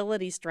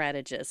visibility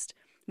strategist.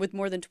 With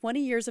more than 20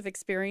 years of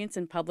experience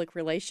in public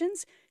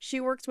relations,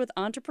 she works with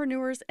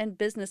entrepreneurs and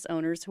business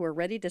owners who are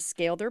ready to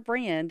scale their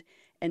brand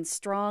and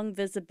strong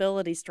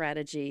visibility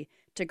strategy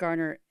to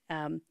garner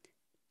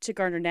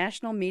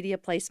national media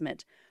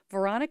placement.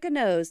 Veronica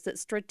knows that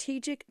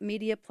strategic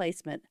media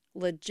placement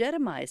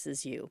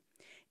legitimizes you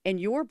and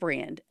your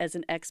brand as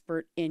an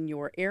expert in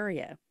your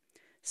area.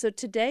 So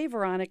today,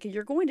 Veronica,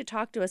 you're going to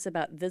talk to us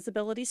about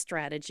visibility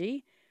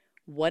strategy,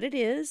 what it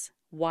is,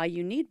 why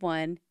you need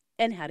one,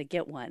 and how to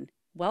get one.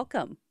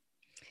 Welcome.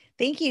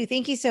 Thank you.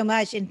 Thank you so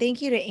much. And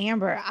thank you to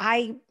Amber.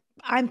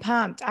 I'm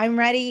pumped. I'm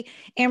ready.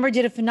 Amber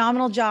did a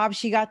phenomenal job.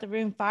 She got the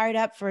room fired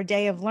up for a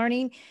day of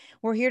learning.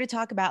 We're here to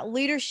talk about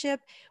leadership.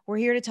 We're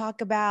here to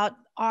talk about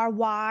our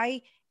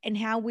why and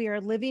how we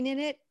are living in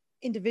it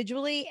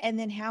individually, and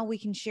then how we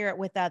can share it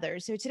with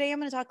others. So today I'm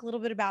going to talk a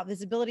little bit about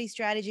visibility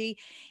strategy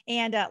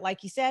and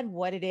like you said,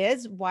 what it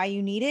is, why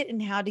you need it,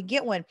 and how to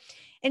get one.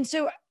 And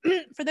so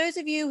for those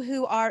of you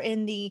who are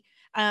in the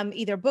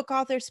either book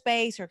author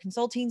space or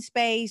consulting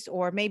space,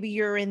 or maybe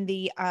you're in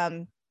the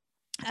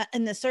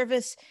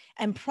service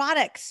and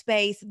product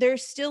space,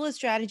 there's still a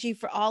strategy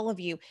for all of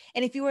you.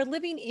 And if you are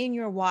living in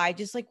your why,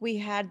 just like we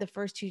had the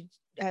first two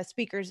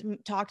speakers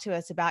talk to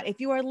us about, if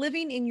you are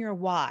living in your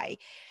why,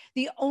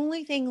 the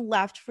only thing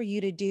left for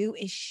you to do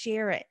is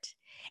share it.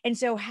 And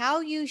so how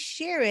you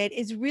share it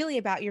is really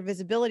about your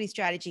visibility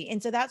strategy.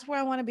 And so that's where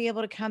I want to be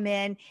able to come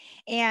in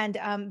and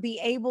be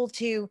able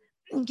to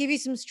give you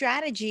some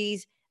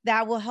strategies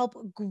that will help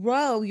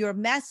grow your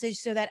message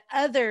so that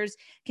others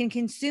can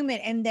consume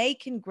it and they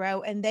can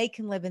grow and they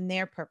can live in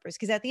their purpose.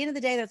 Because at the end of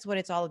the day, that's what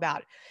it's all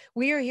about.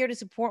 We are here to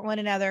support one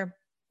another,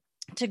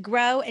 to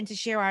grow and to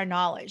share our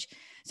knowledge.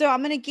 So I'm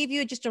going to give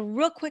you just a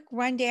real quick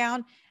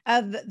rundown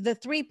of the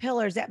three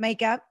pillars that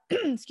make up,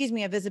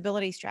 a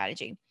visibility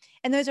strategy.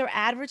 And those are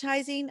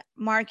advertising,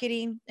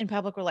 marketing, and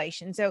public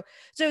relations. So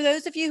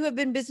those of you who have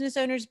been business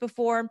owners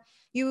before,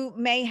 you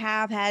may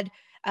have had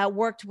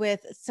worked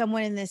with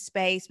someone in this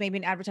space, maybe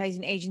an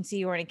advertising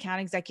agency or an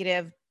account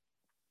executive.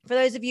 For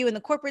those of you in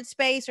the corporate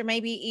space, or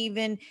maybe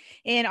even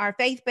in our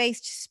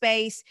faith-based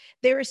space,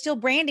 there is still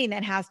branding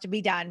that has to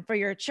be done for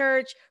your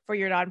church, for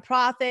your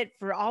nonprofit,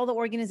 for all the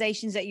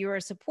organizations that you are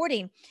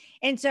supporting.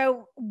 And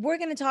so we're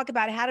going to talk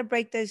about how to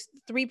break those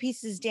three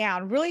pieces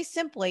down really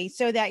simply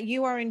so that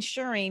you are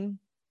ensuring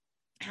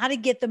how to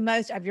get the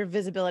most of your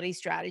visibility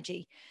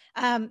strategy.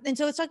 And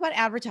so let's talk about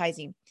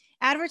advertising.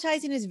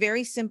 Advertising is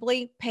very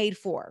simply paid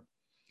for.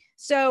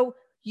 So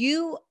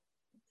you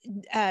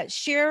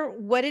share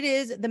what it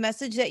is, the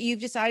message that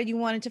you've decided you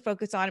wanted to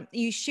focus on.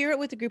 You share it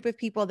with a group of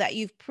people that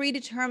you've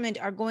predetermined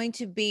are going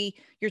to be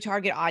your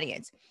target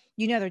audience.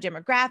 You know their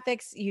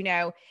demographics, you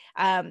know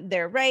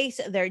their race,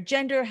 their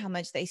gender, how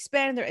much they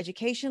spend, their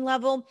education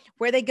level,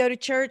 where they go to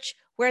church,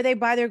 where they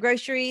buy their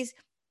groceries,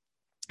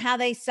 how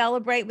they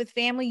celebrate with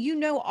family. You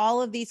know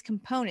all of these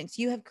components.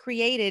 You have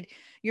created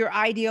your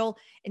ideal.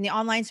 In the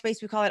online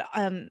space, we call it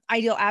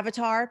ideal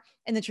avatar.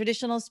 In the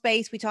traditional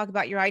space, we talk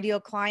about your ideal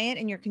client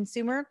and your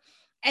consumer.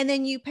 and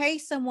then you pay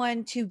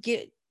someone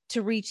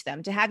to reach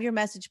them, to have your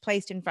message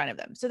placed in front of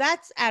them. So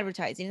that's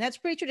advertising. And that's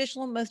pretty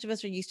traditional. Most of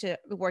us are used to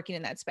working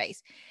in that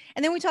space.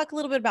 And then we talk a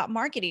little bit about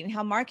marketing and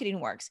how marketing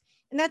works.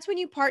 And that's when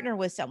you partner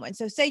with someone.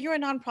 So say you're a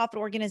nonprofit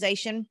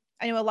organization.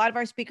 I know a lot of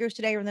our speakers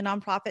today are in the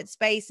nonprofit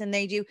space, and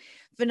they do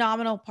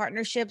phenomenal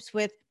partnerships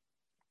with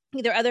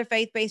either other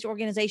faith-based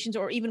organizations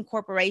or even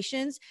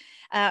corporations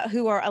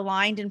who are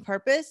aligned in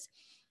purpose.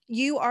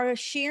 You are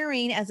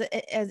sharing as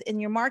in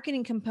your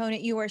marketing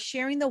component, you are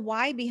sharing the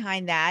why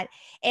behind that,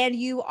 and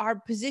you are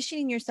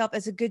positioning yourself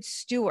as a good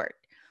steward,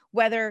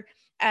 whether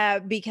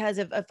because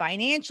of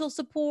financial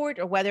support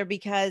or whether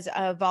because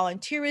of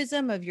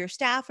volunteerism of your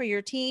staff or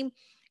your team.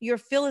 You're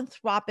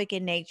philanthropic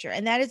in nature,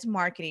 and that is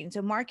marketing.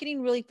 So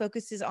marketing really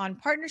focuses on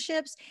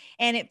partnerships,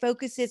 and it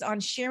focuses on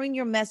sharing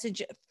your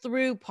message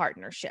through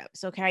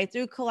partnerships, okay,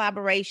 through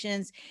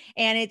collaborations,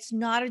 and it's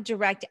not a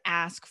direct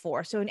ask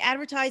for. So in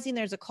advertising,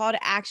 there's a call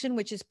to action,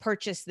 which is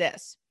purchase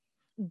this,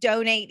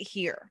 donate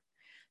here,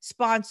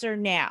 sponsor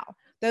now.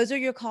 Those are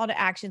your call to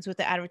actions with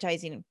the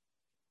advertising.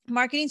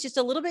 Marketing is just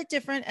a little bit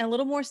different and a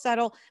little more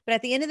subtle, but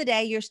at the end of the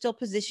day, you're still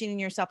positioning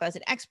yourself as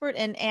an expert,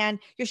 and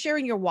you're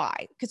sharing your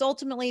why, because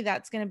ultimately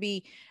that's going to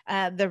be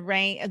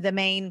the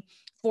main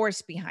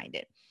force behind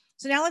it.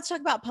 So now let's talk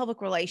about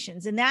public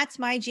relations, and that's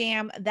my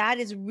jam. That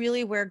is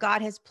really where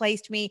God has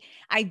placed me.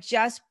 I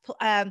just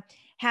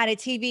had a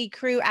TV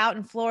crew out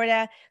in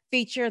Florida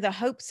feature the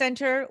Hope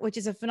Center, which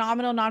is a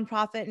phenomenal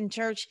nonprofit and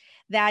church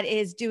that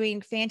is doing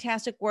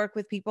fantastic work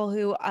with people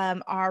who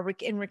are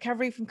in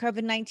recovery from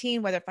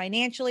COVID-19, whether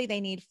financially,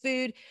 they need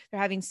food,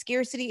 they're having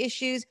scarcity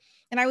issues.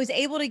 And I was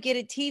able to get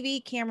a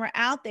TV camera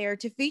out there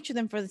to feature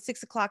them for the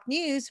 6 o'clock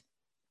news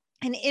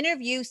and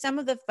interview some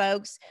of the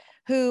folks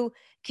who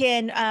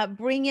can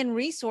bring in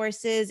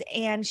resources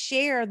and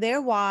share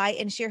their why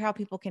and share how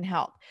people can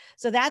help.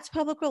 So that's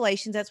public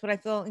relations. That's what I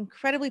feel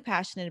incredibly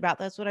passionate about.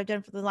 That's what I've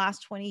done for the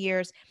last 20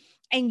 years.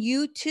 And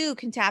you too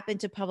can tap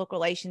into public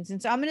relations.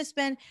 And so I'm going to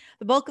spend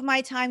the bulk of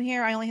my time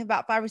here. I only have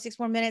about 5 or 6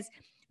 more minutes,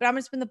 but I'm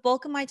going to spend the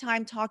bulk of my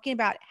time talking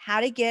about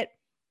how to get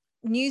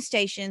news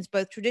stations,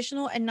 both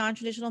traditional and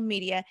non-traditional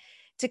media,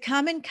 to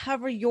come and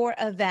cover your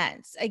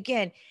events.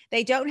 Again,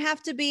 they don't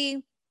have to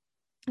be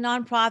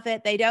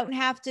nonprofit. They don't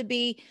have to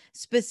be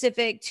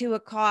specific to a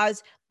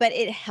cause, but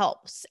it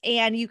helps.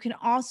 And you can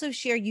also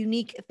share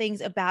unique things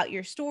about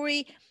your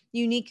story,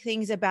 unique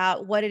things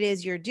about what it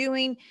is you're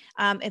doing.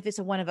 If it's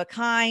a one of a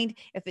kind,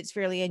 if it's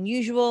fairly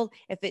unusual,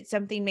 if it's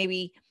something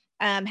maybe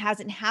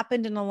hasn't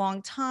happened in a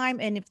long time,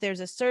 and if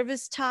there's a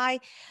service tie,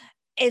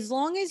 as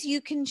long as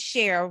you can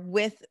share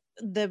with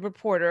the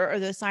reporter or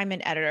the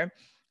assignment editor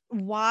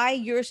why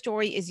your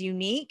story is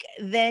unique,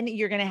 then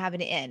you're going to have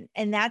an in.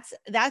 And that's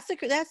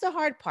the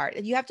hard part.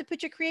 You have to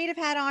put your creative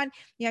hat on.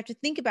 You have to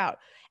think about,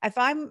 if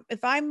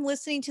I'm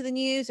listening to the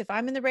news, if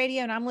I'm in the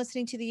radio and I'm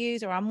listening to the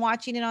news, or I'm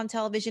watching it on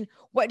television,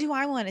 what do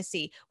I want to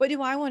see? What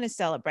do I want to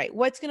celebrate?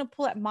 What's going to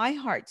pull at my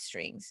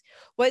heartstrings?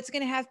 What's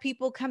going to have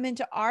people come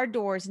into our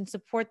doors and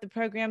support the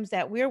programs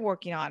that we're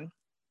working on?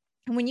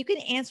 And when you can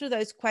answer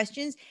those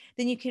questions,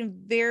 then you can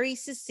very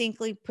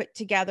succinctly put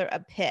together a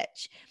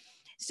pitch.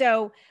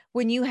 So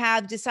when you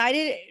have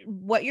decided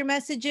what your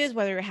message is,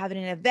 whether you're having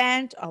an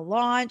event, a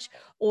launch,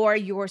 or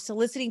you're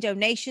soliciting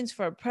donations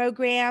for a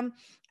program,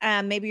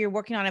 maybe you're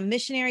working on a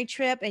missionary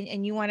trip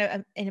and you want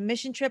to, in a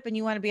mission trip, and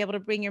you want to be able to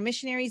bring your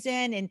missionaries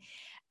in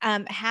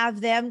and have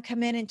them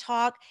come in and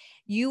talk,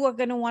 you are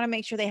going to want to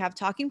make sure they have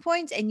talking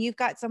points, and you've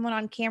got someone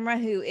on camera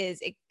who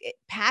is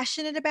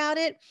passionate about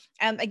it.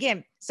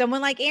 Again,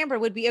 someone like Amber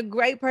would be a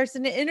great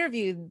person to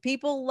interview.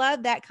 People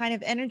love that kind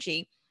of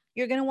energy.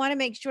 You're going to want to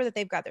make sure that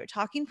they've got their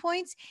talking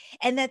points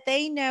and that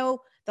they know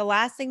the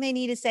last thing they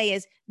need to say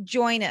is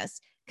join us,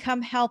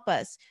 come help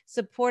us,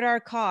 support our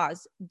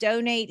cause,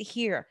 donate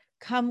here,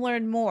 come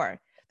learn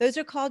more. Those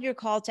are called your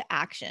call to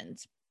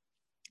actions.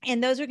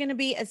 And those are going to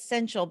be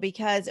essential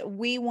because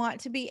we want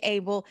to be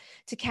able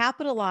to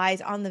capitalize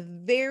on the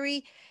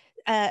very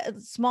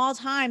small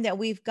time that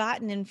we've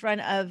gotten in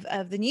front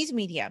of the news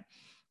media.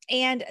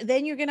 And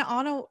then you're going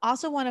to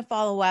also want to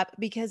follow up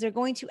because they're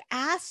going to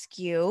ask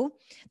you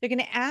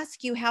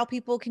how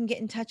people can get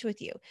in touch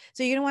with you.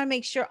 So you're going to want to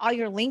make sure all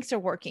your links are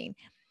working.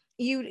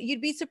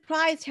 You'd be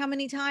surprised how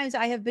many times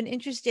I have been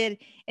interested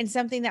in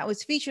something that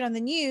was featured on the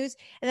news,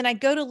 and then I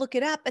go to look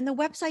it up and the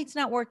website's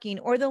not working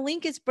or the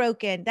link is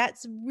broken.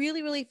 That's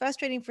really, really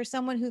frustrating for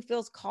someone who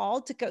feels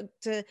called to go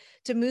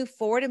to move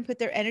forward and put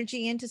their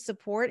energy into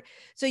support.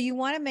 So you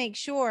want to make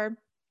sure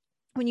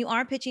when you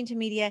are pitching to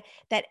media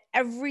that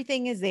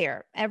everything is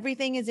there,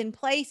 everything is in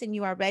place, and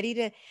you are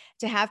ready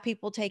to have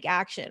people take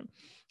action.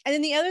 And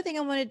then the other thing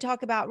I want to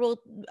talk about real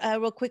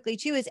quickly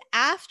too is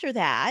after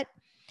that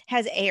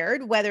has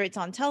aired, whether it's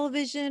on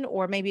television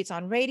or maybe it's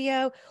on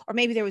radio, or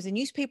maybe there was a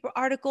newspaper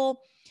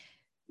article,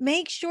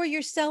 make sure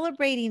you're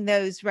celebrating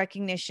those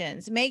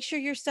recognitions. Make sure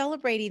you're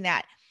celebrating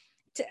that.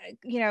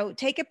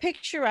 take a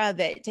picture of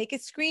it, take a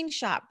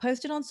screenshot,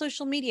 post it on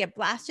social media,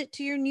 blast it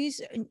to your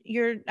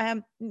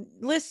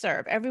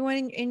listserv,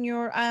 everyone in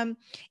your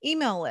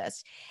email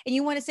list. And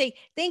you want to say,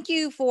 thank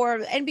you for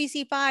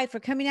NBC5 for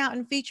coming out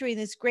and featuring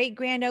this great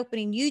grand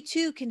opening. You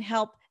too can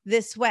help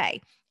this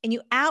way. And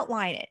you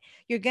outline it.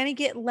 You're going to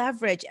get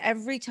leverage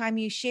every time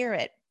you share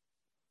it.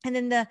 And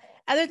then the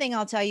other thing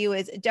I'll tell you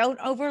is don't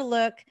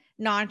overlook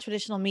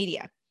non-traditional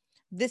media.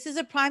 This is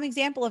a prime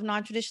example of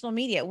non-traditional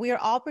media. We are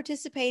all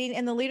participating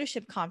in the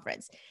leadership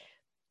conference.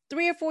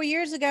 3 or 4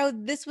 years ago,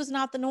 this was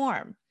not the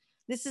norm.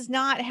 This is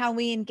not how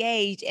we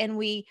engaged and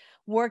we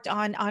worked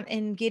on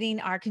in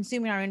getting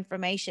consuming our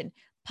information.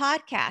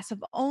 Podcasts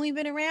have only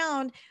been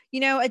around,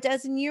 a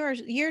dozen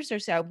years or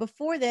so.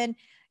 Before then,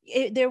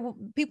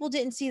 people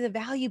didn't see the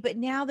value, but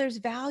now there's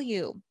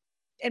value.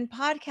 And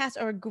podcasts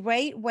are a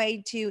great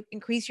way to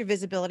increase your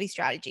visibility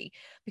strategy,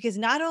 because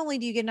not only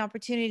do you get an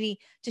opportunity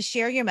to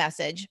share your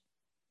message,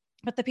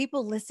 but the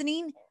people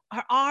listening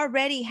are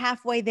already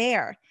halfway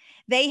there.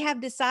 They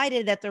have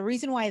decided that the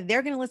reason why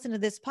they're going to listen to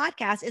this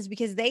podcast is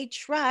because they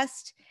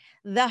trust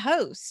the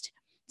host.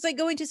 It's like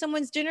going to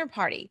someone's dinner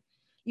party.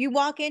 You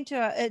walk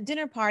into a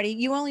dinner party,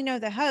 you only know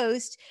the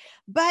host,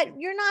 but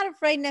you're not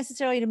afraid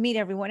necessarily to meet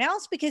everyone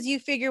else, because you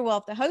figure, well,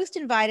 if the host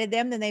invited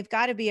them, then they've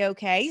got to be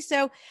okay.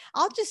 So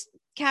I'll just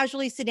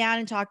casually sit down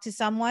and talk to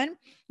someone.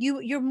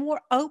 You're more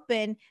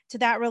open to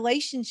that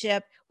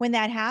relationship when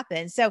that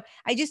happens. So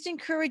I just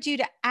encourage you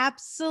to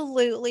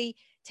absolutely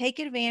take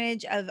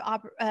advantage of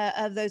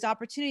those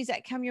opportunities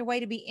that come your way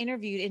to be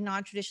interviewed in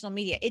non-traditional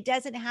media. It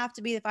doesn't have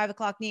to be the 5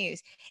 o'clock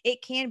news.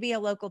 It can be a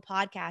local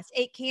podcast.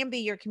 It can be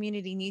your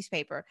community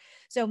newspaper.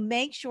 So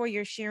make sure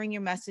you're sharing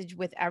your message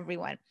with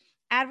everyone.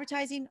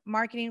 Advertising,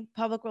 marketing,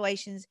 public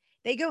relations,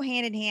 they go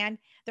hand in hand.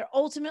 They're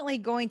ultimately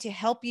going to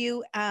help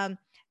you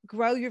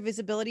grow your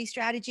visibility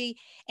strategy.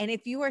 And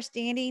if you are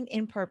standing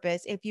in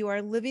purpose, if you are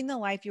living the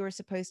life you are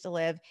supposed to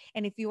live,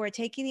 and if you are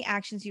taking the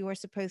actions you are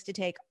supposed to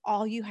take,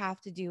 all you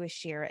have to do is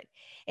share it.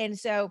 And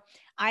so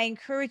I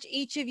encourage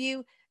each of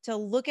you to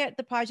look at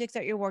the projects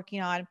that you're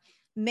working on.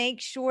 Make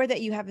sure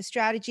that you have a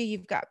strategy.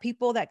 You've got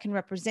people that can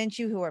represent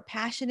you, who are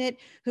passionate,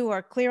 who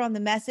are clear on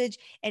the message,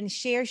 and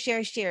share.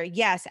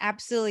 Yes,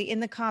 absolutely. In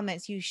the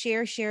comments, you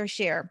share.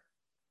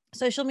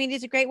 Social media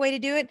is a great way to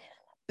do it,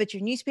 but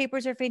your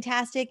newspapers are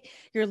fantastic.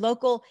 Your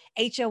local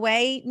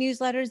HOA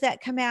newsletters that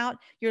come out,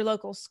 your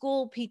local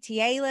school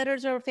PTA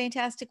letters are a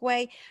fantastic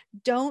way.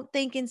 Don't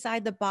think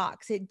inside the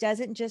box. It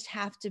doesn't just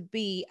have to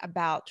be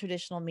about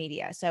traditional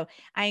media. So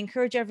I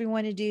encourage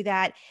everyone to do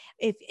that.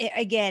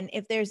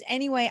 If there's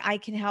any way I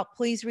can help,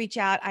 please reach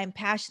out. I'm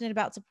passionate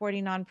about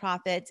supporting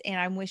nonprofits, and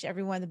I wish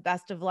everyone the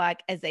best of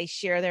luck as they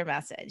share their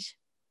message.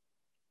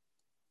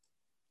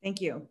 Thank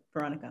you,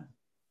 Veronica.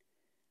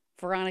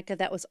 Veronica,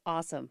 that was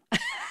awesome.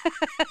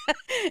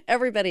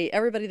 Everybody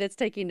that's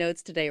taking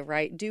notes today,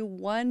 right? Do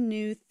one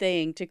new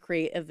thing to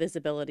create a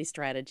visibility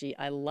strategy.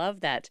 I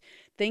love that.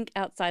 Think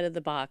outside of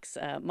the box.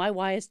 My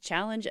why is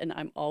challenge, and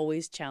I'm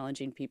always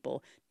challenging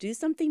people. Do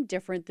something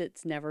different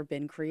that's never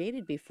been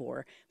created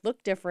before.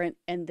 Look different,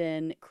 and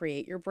then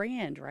create your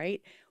brand,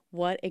 right?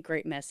 What a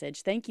great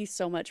message. Thank you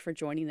so much for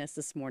joining us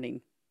this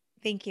morning.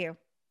 Thank you.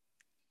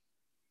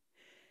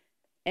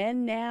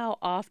 And now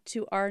off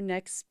to our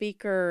next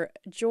speaker,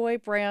 Joy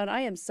Brown.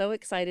 I am so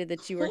excited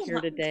that you are here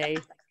today.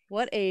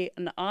 What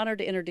an honor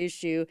to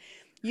introduce you.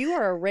 You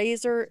are a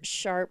razor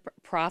sharp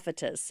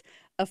prophetess,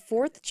 a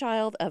fourth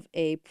child of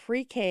a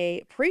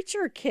pre-K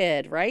preacher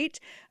kid, right?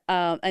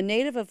 A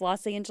native of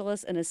Los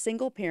Angeles and a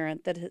single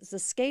parent that has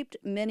escaped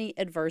many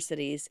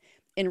adversities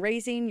in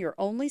raising your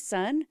only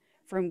son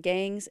from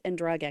gangs and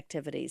drug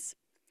activities.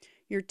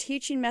 Your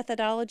teaching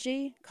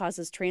methodology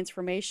causes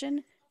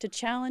transformation to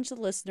challenge the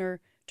listener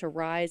to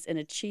rise in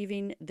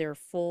achieving their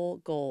full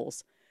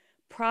goals.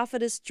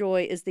 Prophetess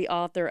Joy is the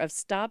author of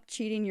Stop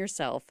Cheating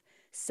Yourself,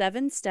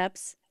 7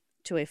 Steps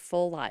to a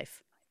Full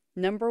Life.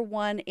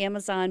 #1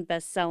 Amazon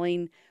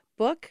best-selling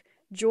book.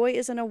 Joy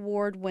is an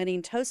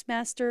award-winning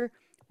Toastmaster,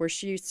 where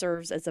she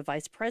serves as a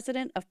Vice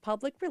President of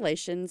Public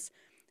Relations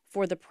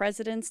for the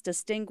President's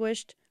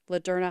Distinguished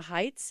Ladera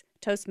Heights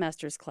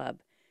Toastmasters Club.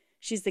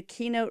 She's the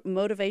keynote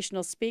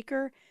motivational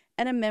speaker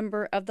and a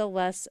member of the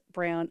Les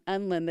Brown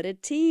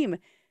Unlimited team.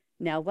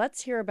 Now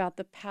let's hear about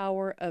the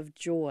power of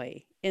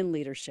joy in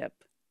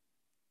leadership.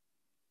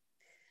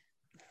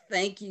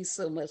 Thank you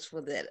so much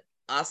for that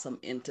awesome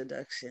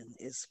introduction.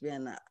 It's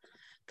been a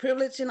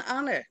privilege and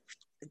honor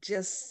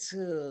just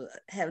to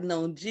have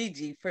known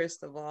Gigi,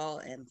 first of all,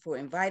 and for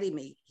inviting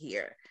me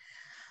here.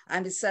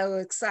 I'm so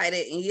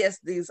excited. And yes,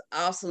 these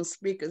awesome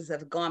speakers that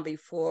have gone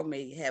before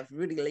me have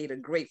really laid a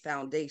great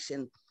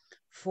foundation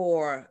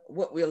for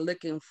what we're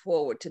looking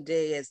forward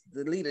today as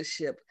the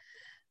leadership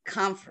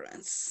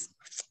conference.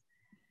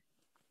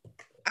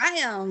 I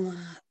am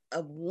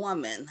a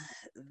woman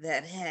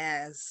that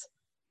has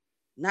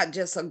not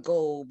just a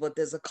goal, but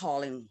there's a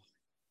calling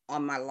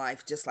on my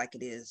life, just like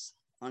it is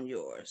on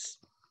yours.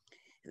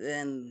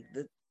 Then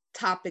the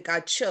topic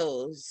I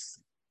chose,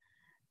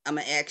 I'm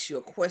gonna ask you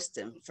a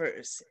question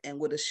first, and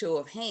with a show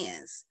of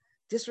hands,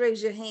 Just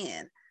raise your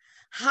hand.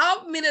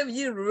 How many of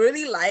you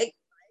really like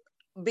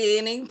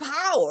being in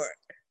power?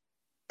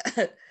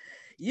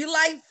 You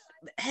like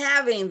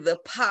having the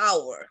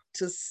power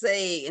to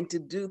say and to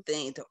do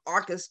things, to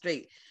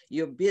orchestrate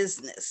your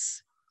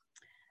business.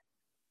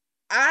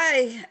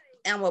 I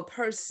am a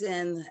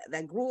person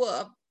that grew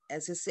up,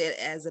 as I said,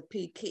 as a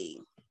PK.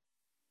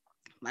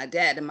 My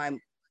dad and my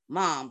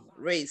mom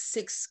raised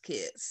 6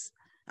 kids.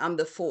 I'm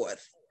the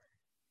 4th.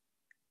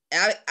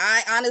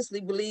 I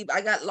honestly believe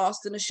I got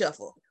lost in the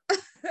shuffle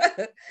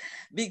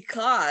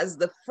because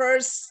the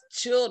first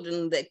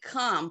children that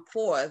come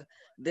forth,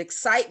 the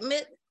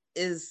excitement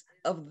is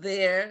of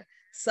there.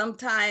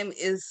 Sometimes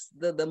is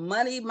the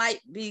money might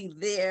be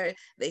there.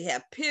 They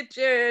have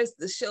pictures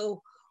to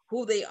show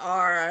who they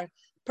are,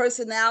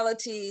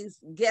 personalities.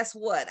 Guess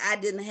what? I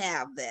didn't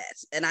have that.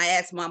 And I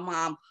asked my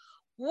mom,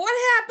 what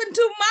happened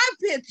to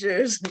my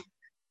pictures?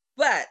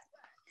 But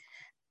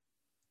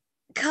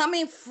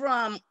coming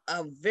from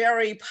a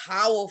very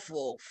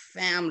powerful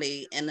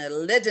family and a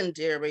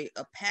legendary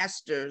of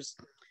pastors,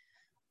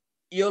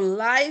 your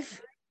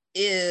life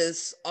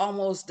is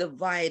almost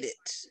divided.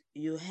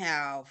 You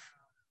have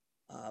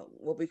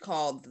what we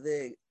call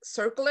the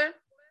circular,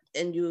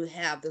 and you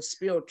have the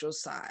spiritual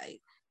side,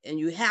 and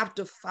you have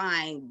to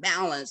find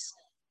balance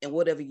in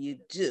whatever you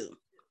do.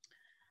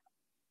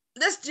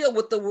 Let's deal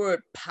with the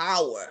word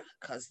power,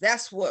 because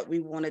that's what we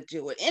want to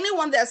deal with.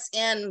 Anyone that's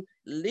in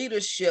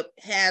leadership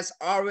has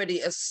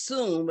already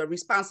assumed a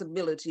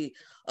responsibility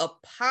of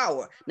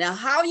power. Now,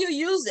 how you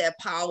use that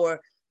power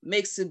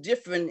makes a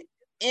difference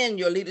in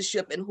your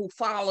leadership and who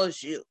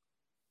follows you.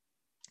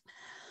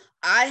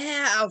 I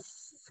have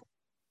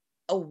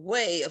a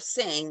way of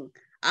saying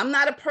I'm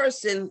not a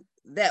person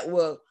that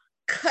will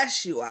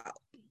cuss you out.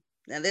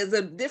 Now, there's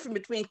a difference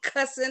between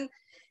cussing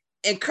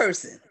and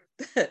cursing.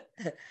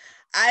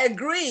 I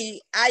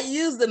agree. I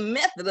use the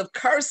method of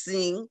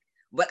cursing,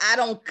 but I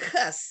don't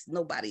cuss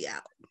nobody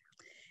out.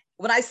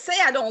 When I say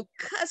I don't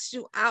cuss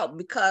you out,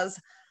 because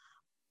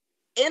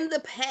in the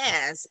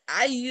past,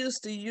 I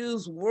used to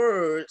use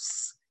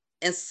words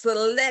and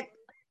select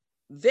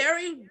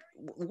very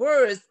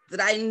words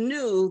that I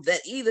knew that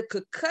either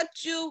could cut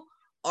you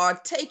or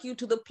take you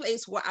to the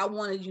place where I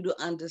wanted you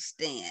to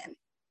understand.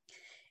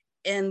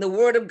 In the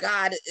word of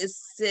God, it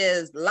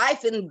says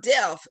life and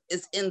death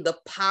is in the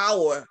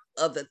power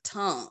of the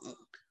tongue.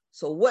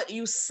 So what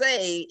you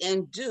say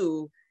and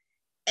do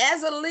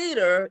as a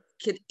leader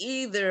could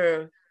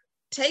either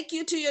take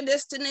you to your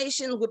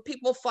destination with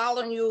people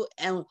following you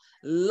and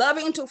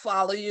loving to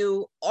follow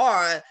you,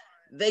 or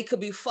they could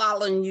be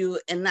following you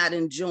and not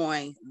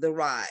enjoying the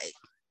ride.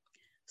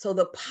 So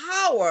the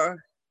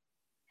power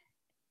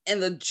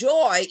and the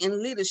joy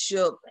in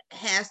leadership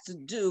has to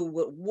do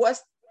with what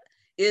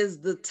is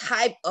the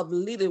type of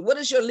leader. What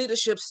is your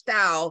leadership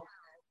style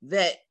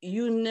that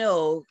you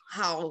know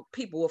how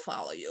people will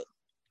follow you?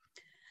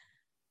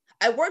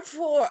 I worked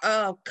for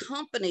a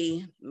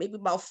company maybe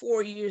about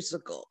 4 years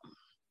ago.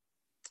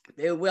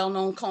 Very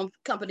well-known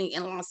company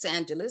in Los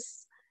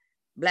Angeles,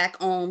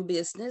 Black-owned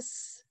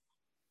business.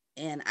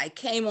 And I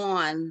came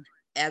on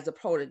as a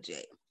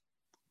protege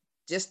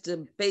just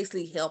to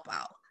basically help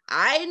out.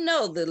 I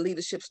know the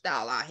leadership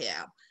style I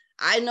have.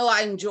 I know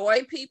I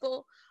enjoy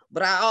people,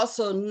 but I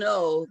also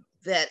know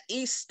that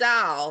each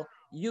style,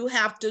 you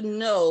have to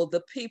know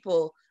the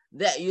people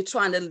that you're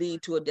trying to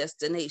lead to a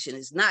destination.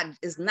 It's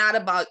not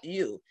about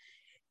you.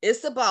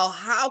 It's about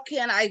how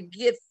can I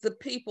get the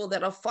people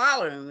that are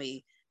following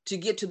me to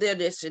get to their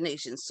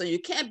destination. So you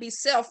can't be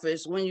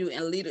selfish when you're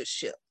in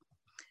leadership.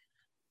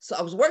 So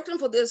I was working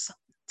for this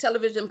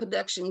television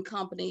production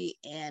company,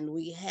 and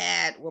we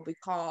had what we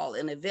call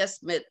an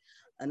investment,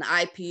 an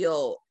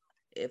IPO.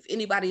 If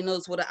anybody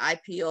knows what an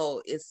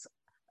IPO is,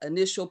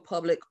 initial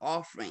public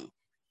offering.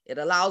 It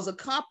allows a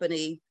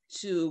company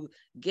to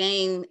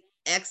gain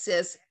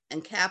access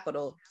and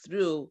capital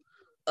through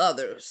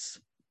others,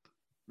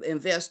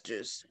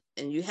 investors,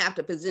 and you have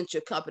to present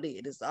your company.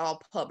 It is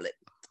all public.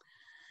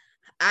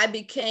 I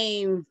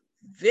became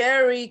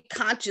very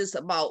conscious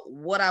about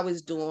what I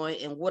was doing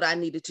and what I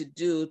needed to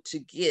do to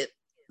get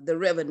the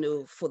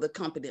revenue for the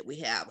company that we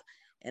have.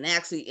 And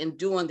actually, in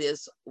doing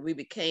this, we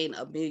became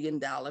 $1 million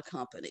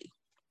company.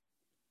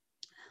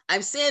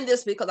 I'm saying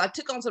this because I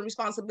took on some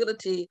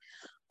responsibility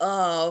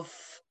of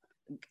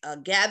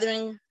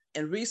gathering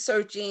and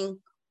researching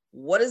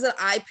what is an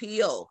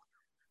IPO?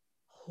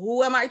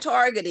 Who am I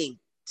targeting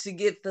to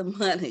get the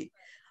money?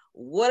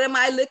 What am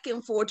I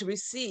looking for to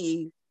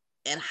receive?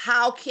 And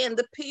how can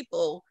the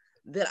people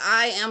that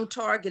I am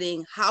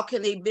targeting, how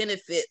can they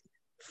benefit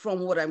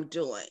from what I'm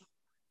doing?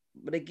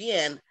 But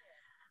again,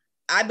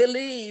 I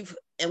believe,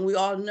 and we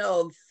all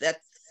know that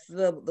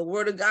the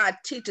word of God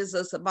teaches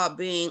us about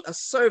being a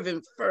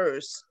servant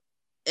first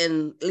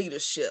in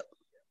leadership.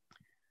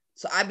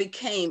 So I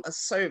became a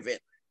servant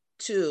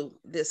to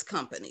this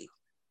company.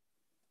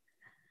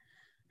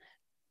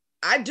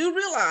 I do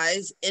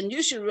realize, and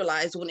you should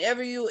realize,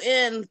 whenever you're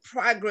in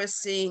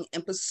progressing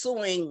and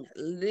pursuing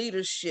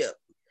leadership,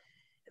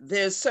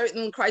 there's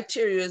certain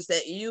criteria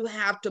that you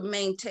have to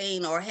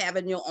maintain or have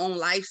in your own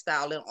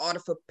lifestyle in order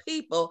for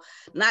people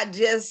not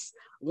just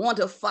want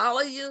to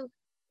follow you,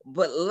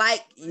 but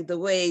like the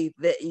way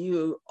that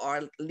you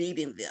are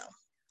leading them.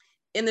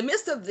 In the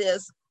midst of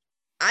this,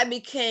 I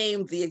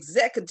became the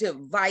executive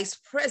vice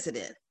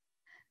president.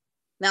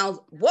 Now,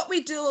 what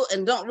we do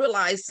and don't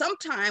realize,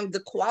 sometimes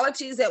the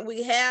qualities that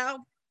we have,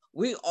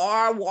 we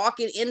are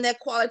walking in that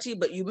quality,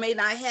 but you may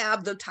not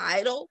have the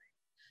title,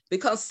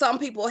 because some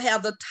people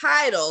have the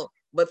title,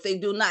 but they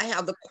do not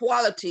have the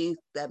quality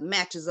that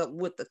matches up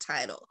with the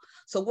title.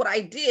 So what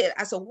I did,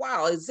 I said,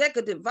 wow,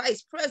 executive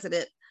vice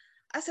president.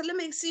 I said, let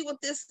me see what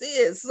this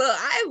is. So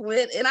I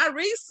went and I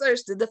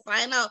researched it to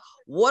find out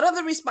what are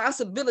the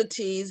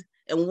responsibilities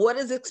and what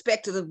is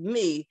expected of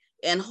me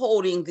in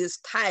holding this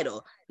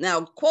title.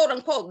 Now, quote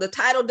unquote, the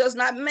title does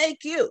not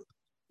make you,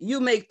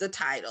 you make the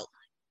title.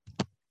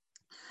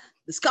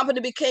 This company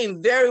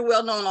became very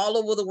well known all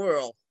over the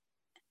world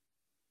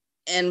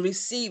and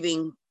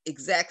receiving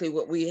exactly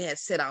what we had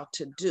set out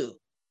to do.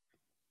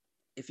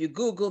 If you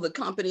Google the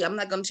company, I'm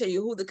not going to tell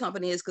you who the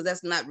company is because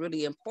that's not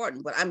really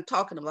important, but I'm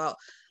talking about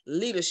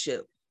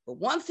leadership. But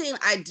one thing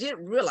I did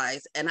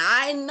realize, and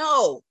I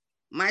know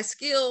my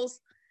skills,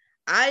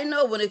 I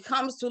know when it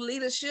comes to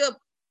leadership,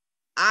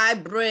 I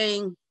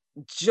bring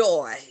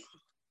joy.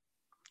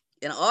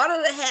 In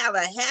order to have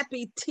a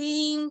happy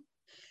team,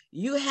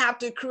 you have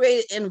to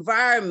create an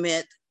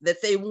environment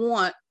that they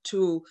want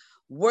to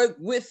work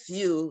with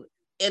you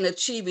in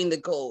achieving the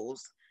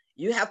goals.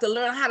 You have to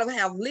learn how to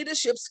have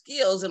leadership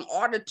skills in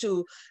order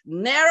to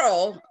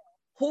narrow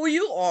who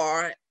you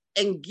are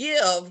and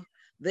give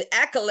the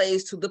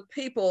accolades to the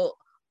people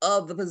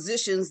of the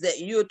positions that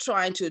you're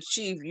trying to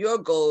achieve your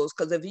goals.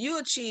 Because if you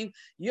achieve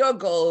your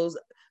goals,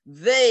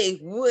 they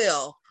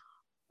will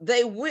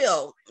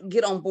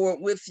get on board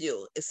with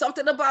you. It's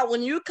something about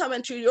when you come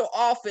into your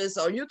office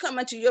or you come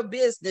into your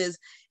business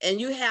and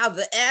you have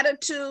the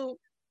attitude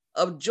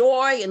of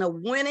joy and of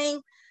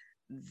winning,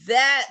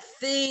 that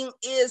thing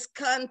is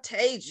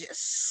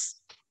contagious.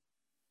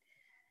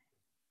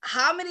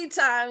 How many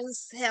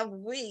times have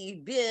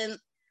we been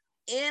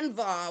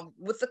involved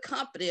with the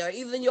company or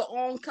even your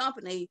own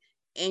company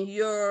and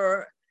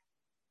your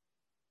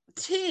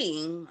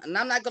team, and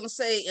I'm not going to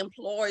say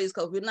employees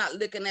because we're not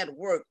looking at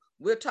work.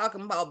 We're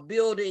talking about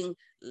building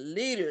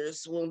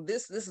leaders. Well,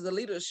 this is a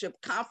leadership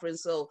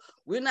conference, so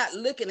we're not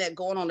looking at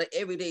going on an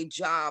everyday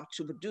job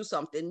to do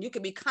something. You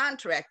can be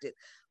contracted,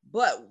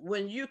 but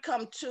when you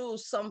come to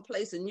some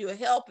place and you're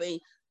helping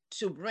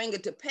to bring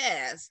it to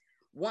pass,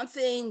 one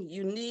thing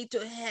you need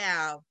to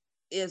have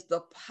is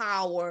the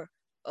power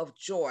of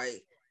joy.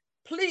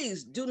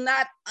 Please do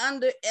not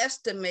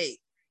underestimate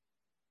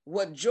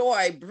what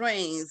joy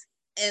brings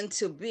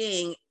into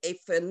being a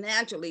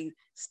financially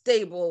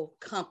stable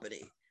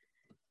company.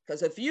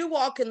 Because if you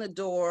walk in the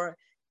door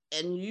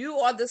and you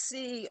are the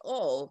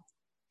CEO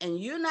and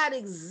you're not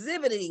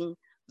exhibiting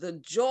the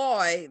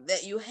joy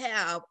that you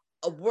have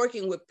of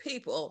working with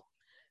people,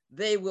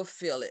 they will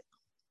feel it.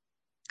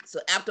 So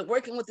after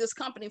working with this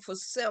company for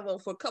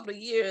a couple of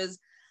years,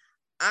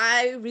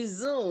 I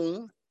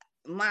resumed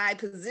my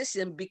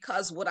position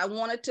because what I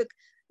wanted to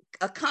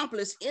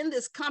accomplish in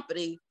this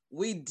company,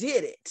 we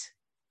did it,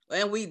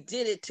 and we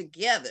did it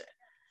together.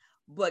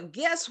 But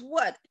guess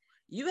what?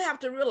 You have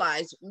to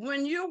realize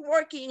when you're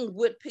working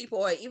with people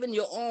or even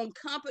your own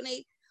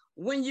company,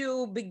 when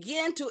you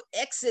begin to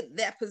exit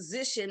that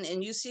position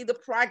and you see the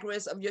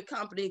progress of your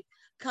company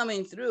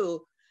coming through,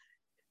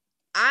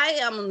 I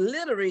am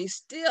literally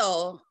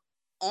still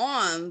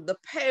on the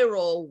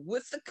payroll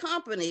with the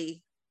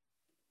company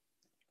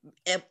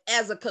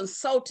as a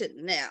consultant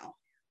now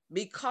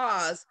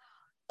because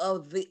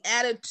of the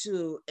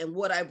attitude and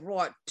what I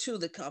brought to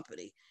the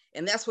company.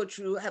 And that's what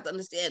you have to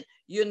understand.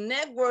 You're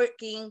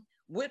networking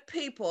with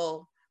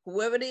people,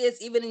 whoever it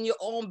is, even in your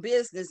own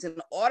business, in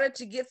order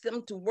to get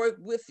them to work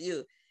with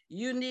you,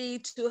 you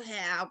need to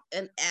have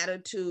an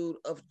attitude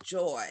of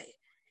joy.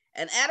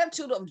 An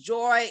attitude of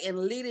joy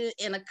in leading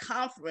in a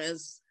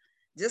conference,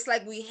 just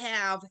like we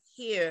have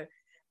here,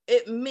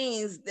 it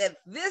means that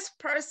this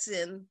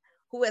person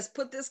who has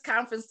put this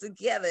conference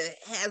together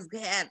has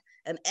had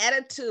an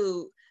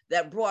attitude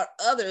that brought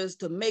others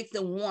to make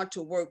them want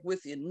to work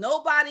with you.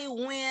 Nobody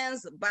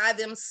wins by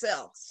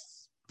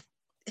themselves.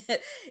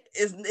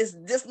 It's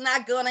just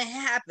not going to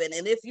happen.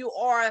 And if you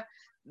are,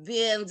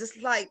 then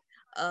just like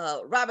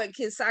Robert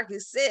Kiyosaki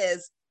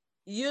says,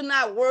 you're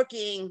not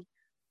working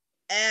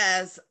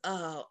as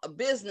a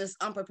business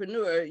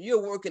entrepreneur,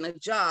 you're working a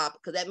job,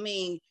 because that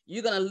means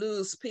you're going to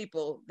lose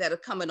people that are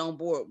coming on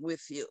board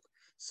with you.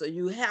 So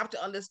you have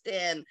to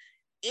understand,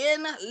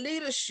 in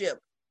leadership,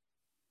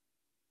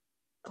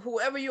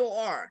 whoever you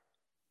are,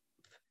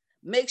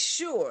 make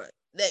sure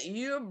that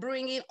you're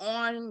bringing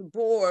on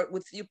board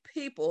with you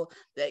people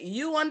that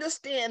you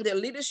understand their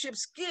leadership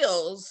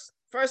skills,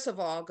 first of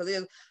all, because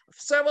there's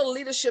several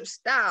leadership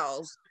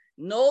styles.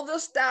 Know the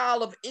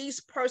style of each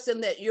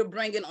person that you're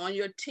bringing on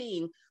your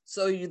team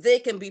so they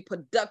can be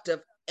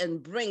productive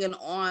and bringing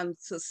on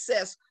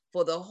success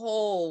for the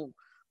whole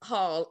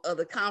hall of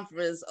the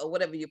conference or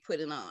whatever you're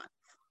putting on.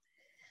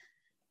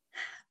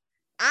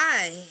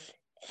 I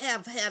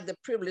have had the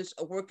privilege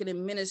of working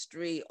in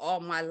ministry all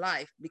my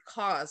life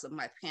because of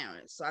my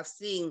parents. So I've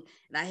seen,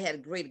 and I had a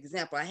great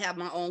example. I have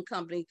my own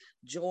company,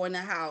 Joy in the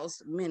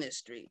House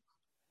Ministry.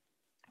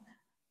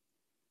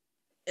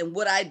 And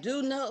what I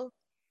do know,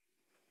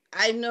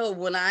 I know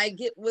when I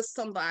get with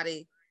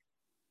somebody,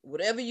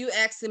 whatever you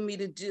asking me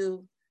to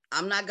do,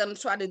 I'm not going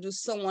to try to do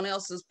someone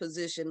else's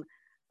position,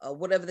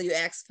 whatever you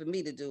ask for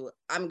me to do.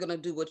 I'm going to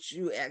do what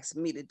you ask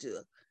me to do.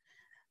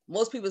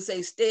 Most people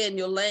say stay in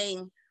your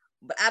lane,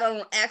 but I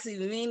don't actually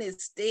mean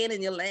it staying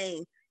in your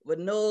lane, but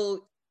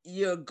know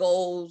your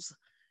goals,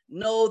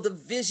 know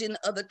the vision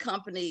of the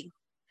company,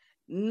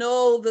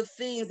 know the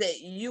things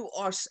that you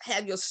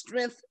have your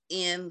strength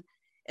in,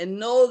 and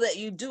know that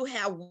you do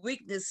have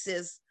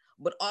weaknesses,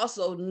 but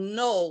also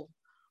know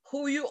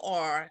who you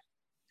are,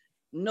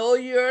 know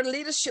your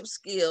leadership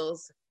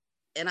skills,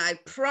 and I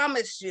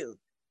promise you,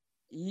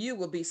 you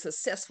will be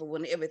successful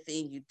in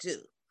everything you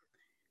do.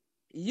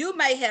 You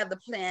may have the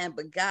plan,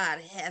 but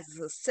God has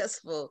a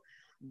successful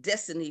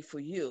destiny for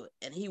you,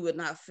 and he will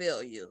not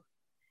fail you.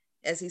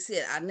 As he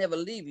said, I never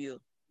leave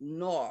you,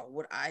 nor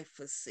would I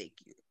forsake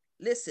you.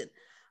 Listen,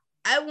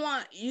 I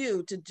want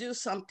you to do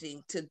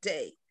something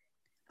today.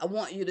 I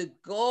want you to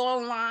go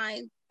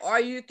online, or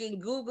you can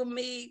Google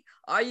me,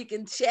 or you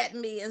can chat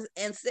me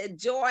and say,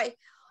 Joy,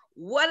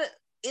 what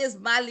is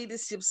my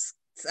leadership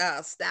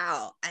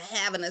style? I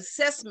have an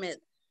assessment,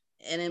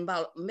 and in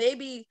about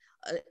maybe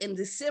in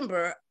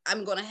December,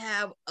 I'm going to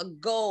have a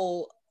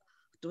goal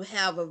to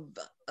have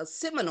a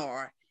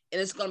seminar,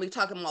 and it's going to be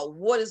talking about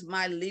what is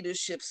my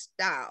leadership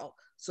style,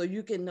 so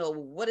you can know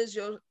what is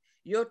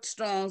your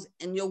strengths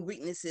and your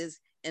weaknesses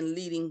in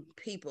leading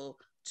people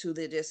to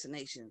their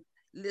destination.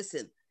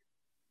 Listen,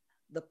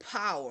 the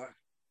power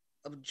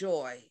of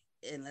joy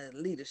in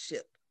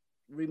leadership.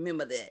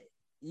 Remember that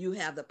you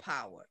have the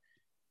power,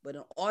 but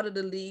in order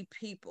to lead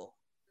people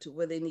to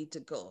where they need to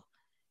go,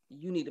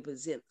 you need to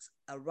present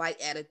a right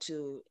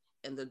attitude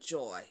and the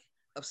joy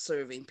of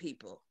serving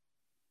people.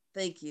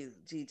 Thank you,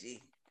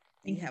 Gigi.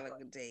 You have a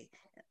good day.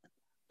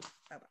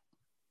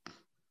 Bye-bye.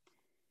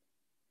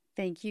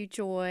 Thank you,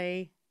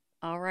 Joy.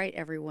 All right,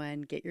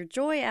 everyone, get your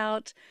joy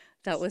out.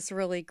 That was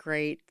really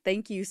great.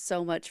 Thank you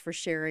so much for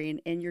sharing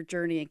in your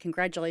journey, and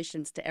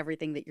congratulations to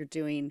everything that you're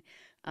doing.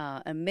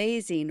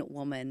 Amazing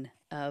woman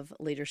of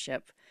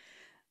leadership.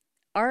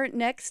 Our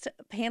next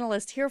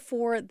panelist here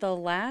for the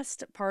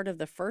last part of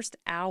the first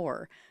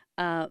hour,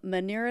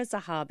 Manira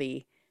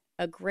Zahabi,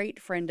 a great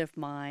friend of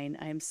mine.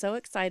 I am so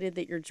excited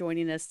that you're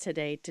joining us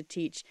today to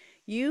teach.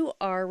 You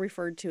are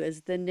referred to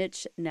as the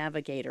niche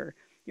navigator.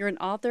 You're an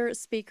author,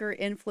 speaker,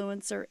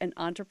 influencer, and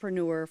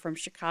entrepreneur from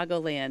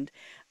Chicagoland.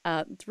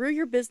 Through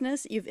your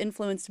business, you've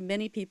influenced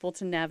many people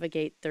to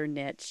navigate their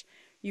niche.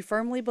 You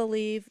firmly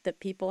believe that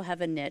people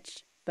have a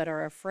niche, but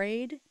are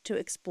afraid to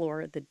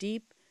explore the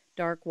deep,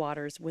 dark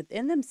waters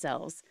within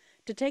themselves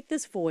to take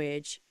this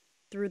voyage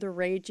through the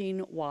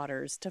raging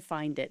waters to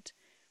find it.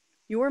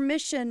 Your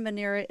mission,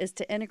 Manira, is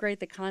to integrate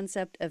the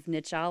concept of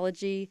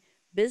nicheology,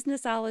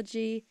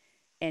 businessology,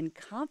 and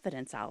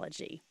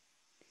confidenceology.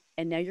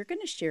 And now you're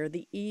going to share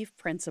the Eve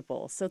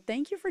principle. So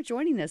thank you for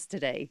joining us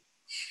today.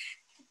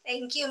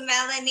 Thank you,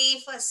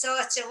 Melanie, for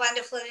such a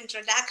wonderful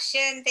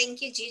introduction.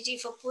 Thank you, Gigi,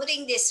 for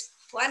putting this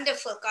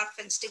wonderful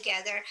conference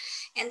together.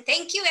 And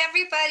thank you,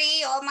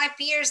 everybody, all my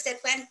peers that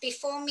went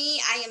before me.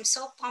 I am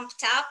so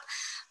pumped up.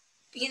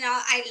 You know,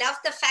 I love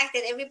the fact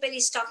that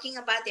everybody's talking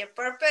about their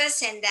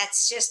purpose, and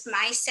that's just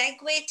my segue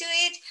to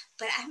it.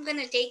 But I'm going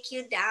to take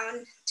you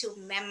down to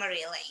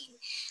memory lane.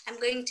 I'm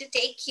going to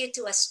take you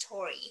to a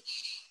story.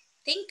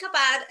 Think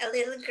about a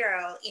little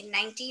girl in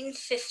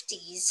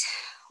 1950s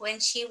when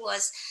she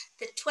was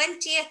the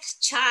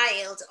 20th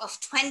child of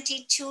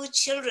 22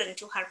 children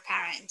to her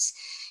parents.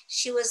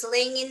 She was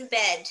laying in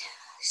bed,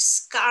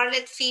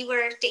 scarlet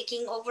fever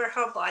taking over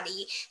her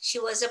body. She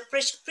was a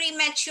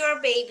premature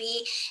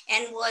baby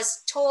and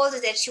was told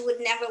that she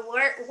would never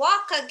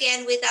walk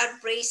again without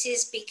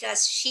braces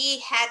because she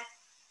had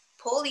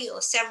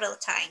polio several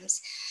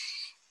times.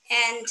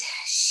 And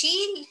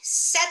she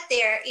sat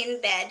there in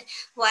bed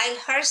while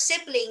her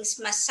siblings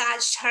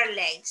massaged her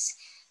legs.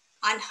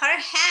 On her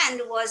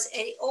hand was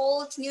an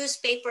old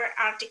newspaper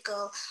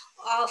article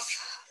of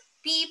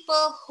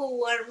people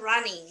who were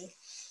running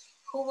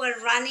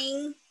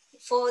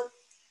for,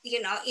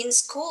 in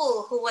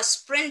school, who were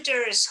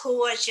sprinters,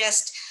 who were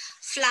just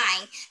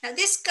flying. Now,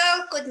 this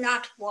girl could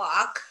not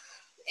walk.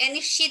 And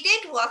if she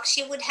did walk,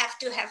 she would have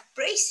to have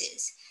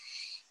braces.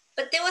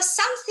 But there was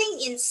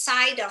something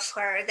inside of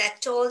her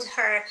that told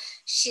her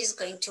she's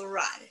going to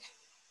run.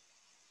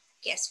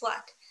 Guess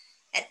what?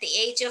 At the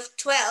age of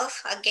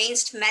 12,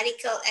 against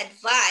medical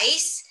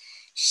advice,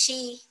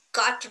 she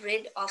got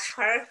rid of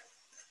her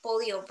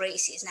polio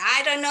braces. Now,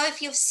 I don't know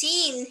if you've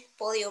seen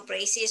polio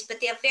braces,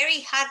 but they're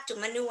very hard to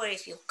maneuver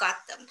if you've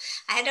got them.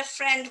 I had a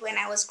friend when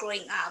I was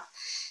growing up.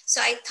 So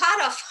I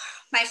thought of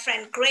my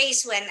friend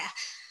Grace when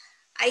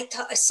I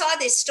saw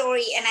this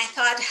story and I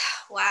thought,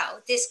 wow,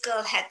 this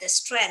girl had the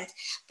strength.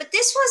 But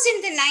this was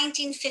in the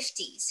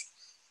 1950s.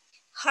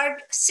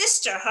 Her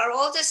sister, her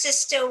older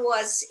sister,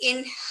 was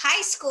in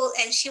high school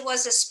and she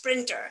was a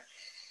sprinter.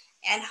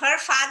 And her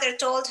father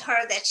told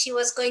her that she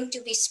was going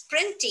to be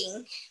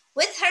sprinting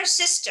with her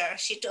sister.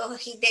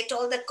 They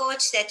told the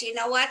coach that, you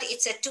know what,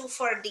 it's a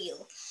 2-for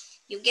deal.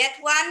 You get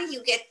one,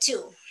 you get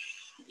two.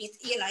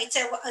 It's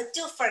a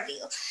 2-for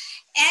deal.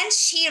 And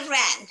she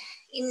ran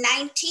in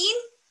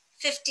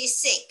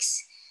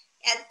 1956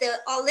 at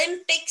the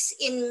Olympics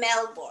in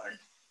Melbourne.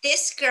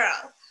 This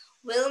girl,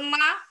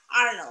 Wilma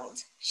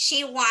Arnold,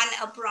 she won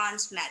a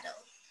bronze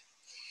medal.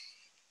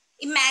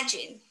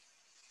 Imagine,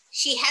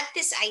 she had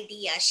this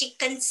idea, she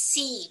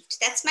conceived.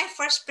 That's my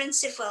first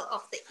principle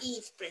of the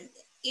Eve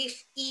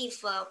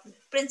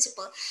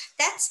principle.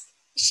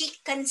 She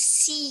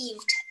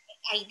conceived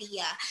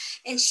idea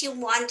and she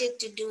wanted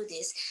to do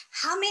this.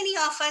 How many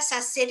of us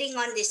are sitting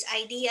on this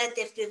idea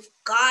that we've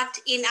got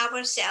in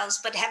ourselves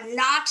but have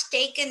not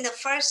taken the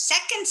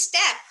second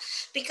step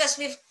because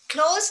we've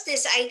closed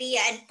this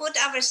idea and put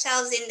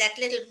ourselves in that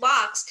little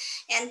box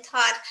and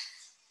thought,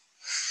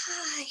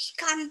 I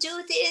can't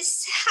do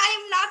this.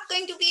 I'm not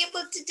going to be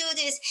able to do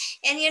this.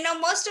 And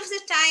most of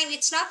the time,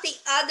 it's not the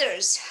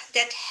others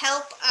that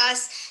help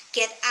us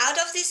get out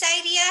of this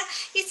idea.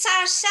 It's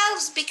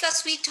ourselves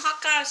because we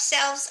talk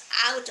ourselves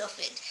out of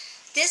it.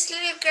 This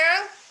little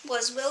girl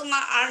was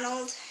Wilma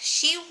Arnold.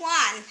 She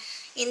won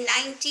in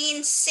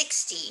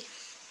 1960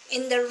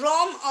 in the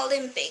Rome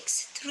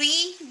Olympics,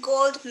 3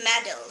 gold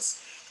medals.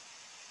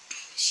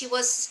 She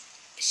was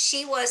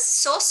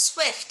so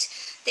swift.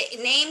 They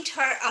named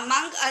her,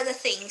 among other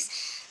things,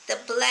 the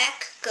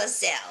Black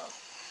Gazelle,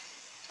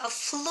 a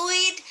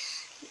fluid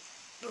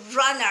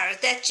runner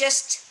that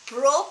just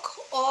broke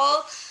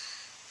all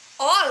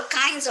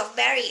kinds of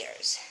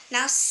barriers.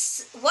 Now,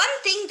 one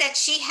thing that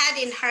she had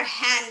in her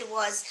hand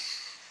was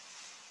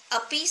a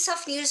piece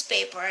of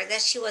newspaper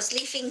that she was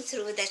leafing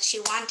through that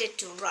she wanted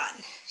to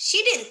run.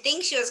 She didn't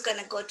think she was going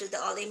to go to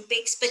the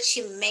Olympics, but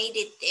she made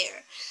it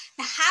there.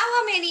 Now,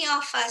 how many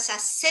of us are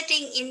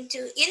sitting in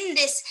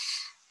this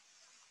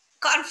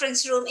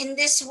conference room in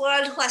this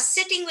world who are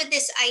sitting with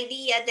this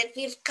idea that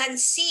we've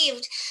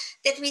conceived,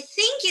 that we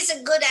think is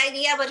a good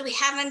idea, but we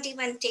haven't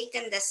even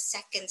taken the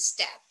second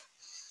step?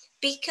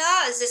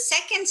 Because the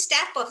second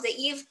step of the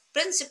Eve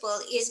principle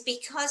is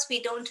because we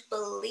don't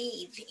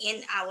believe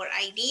in our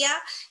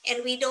idea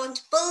and we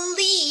don't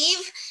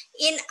believe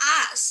in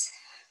us.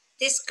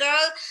 This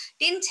girl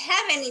didn't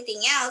have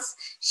anything else.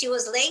 She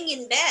was laying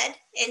in bed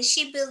and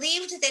she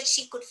believed that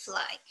she could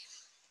fly.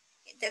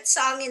 That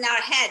song in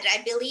our head,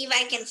 I believe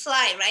I can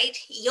fly, right?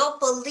 Your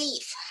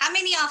belief. How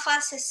many of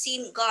us have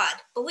seen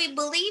God? But we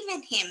believe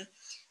in him.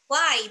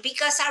 Why?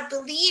 Because our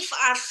belief,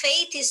 our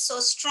faith is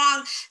so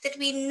strong that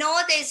we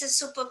know there's a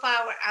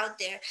superpower out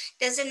there.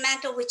 Doesn't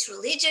matter which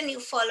religion you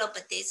follow,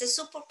 but there's a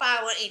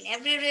superpower in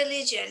every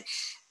religion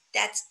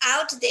that's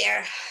out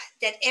there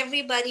that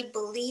everybody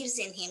believes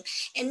in him.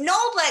 And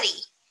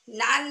nobody,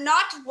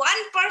 not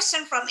one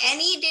person from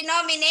any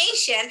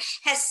denomination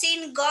has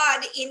seen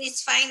God in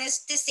his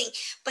finest thing,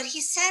 but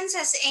he sends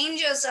us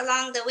angels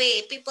along the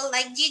way, people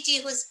like Gigi,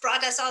 who's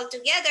brought us all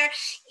together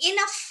in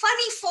a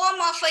funny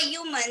form of a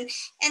human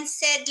and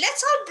said,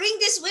 let's all bring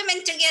these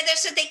women together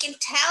so they can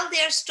tell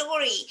their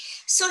story.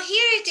 So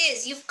here it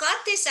is. You've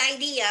got this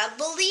idea,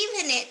 believe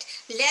in it,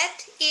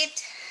 let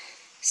it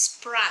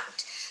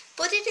sprout,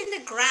 put it in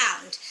the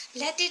ground,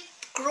 let it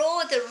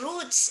grow the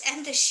roots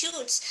and the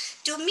shoots.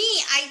 To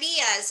me,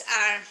 ideas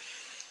are,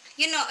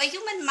 a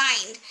human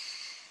mind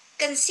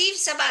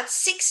conceives about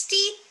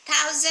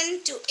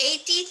 60,000 to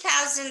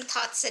 80,000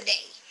 thoughts a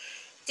day.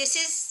 This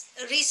is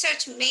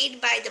research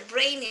made by the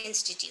Brain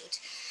Institute.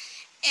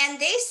 And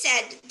they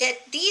said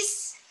that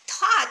these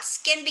thoughts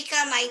can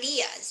become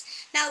ideas.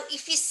 Now,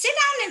 if we sit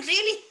down and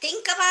really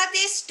think about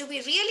this, do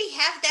we really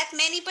have that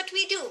many? But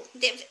we do.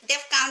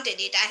 They've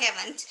counted it. I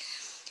haven't.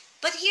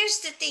 But here's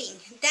the thing,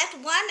 that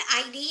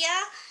one idea,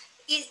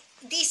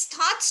 these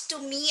thoughts to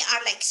me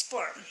are like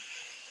sperm.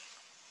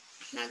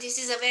 Now, this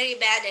is a very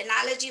bad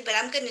analogy, but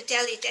I'm going to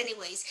tell it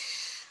anyways.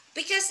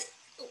 Because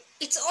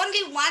it's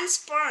only one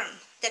sperm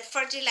that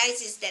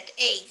fertilizes that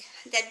egg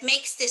that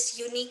makes this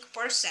unique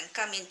person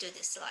come into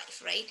this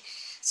life, right?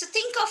 So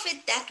think of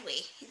it that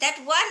way. That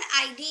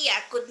one idea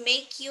could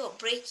make you or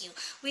break you.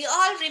 We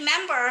all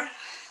remember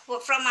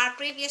from our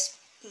previous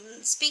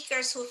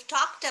speakers who've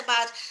talked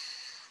about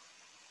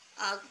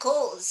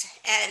goals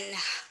and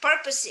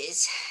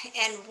purposes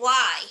and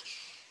why.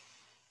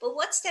 But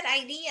what's that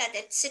idea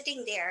that's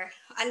sitting there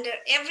under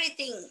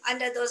everything,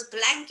 under those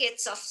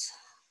blankets of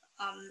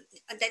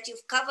that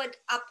you've covered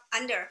up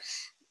under?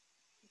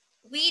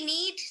 We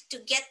need to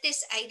get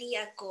this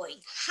idea going.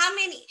 How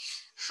many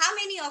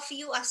of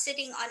you are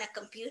sitting on a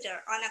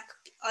computer,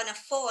 on a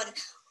phone,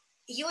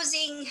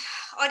 using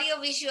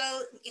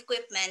audiovisual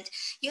equipment,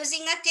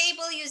 using a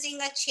table, using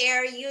a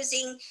chair,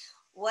 using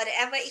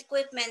whatever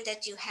equipment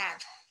that you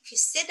have? If you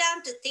sit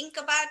down to think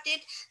about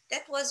it,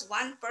 that was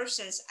one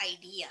person's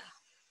idea.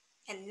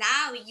 And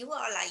now you all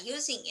are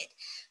using it.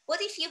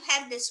 What if you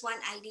had this one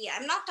idea?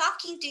 I'm not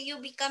talking to you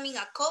becoming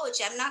a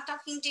coach. I'm not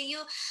talking to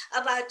you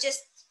about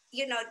just,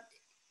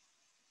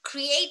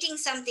 creating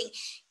something.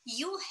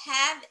 You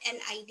have an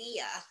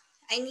idea.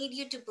 I need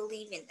you to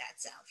believe in that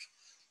self.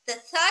 The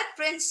third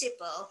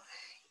principle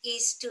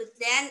is to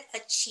then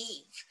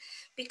achieve.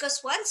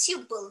 Because once you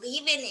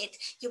believe in it,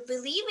 you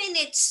believe in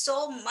it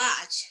so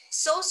much,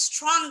 so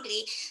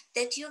strongly,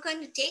 that you're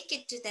going to take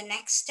it to the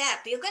next step.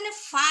 You're going to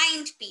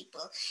find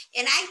people.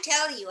 And I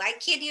tell you, I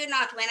kid you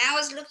not, when I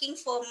was looking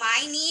for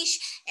my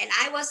niche and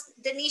I was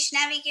the niche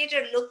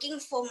navigator looking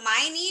for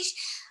my niche,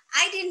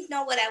 I didn't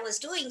know what I was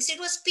doing. So it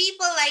was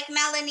people like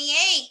Melanie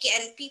Ake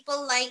and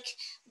people like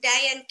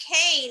Diane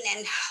Kane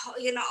and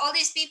all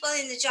these people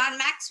in the John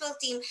Maxwell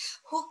team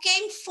who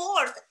came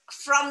forth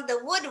from the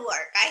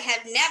woodwork. I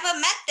had never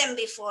met them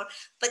before,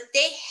 but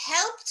they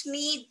helped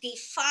me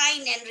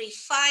define and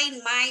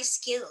refine my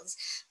skills,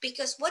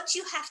 because what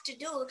you have to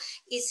do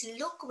is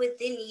look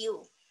within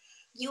you.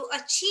 You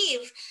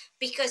achieve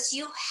because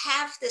you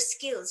have the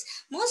skills.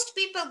 Most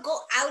people go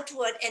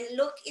outward and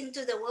look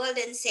into the world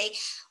and say,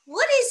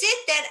 what is it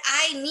that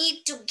I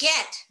need to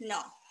get?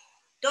 No,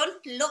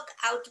 don't look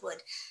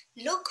outward.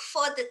 Look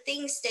for the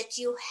things that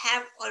you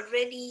have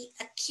already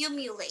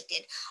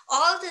accumulated,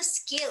 all the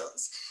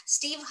skills.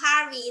 Steve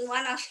Harvey, in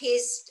one of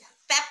his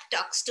pep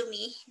talks to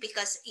me,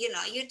 because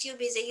YouTube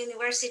is a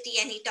university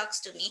and he talks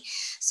to me,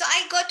 so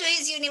I go to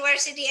his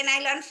university and I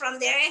learn from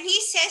there, and he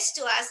says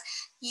to us,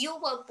 you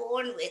were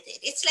born with it.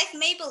 It's like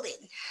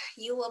Maybelline,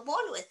 you were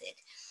born with it.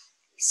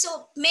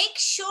 So make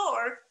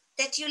sure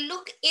that you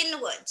look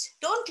inwards,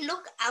 don't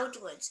look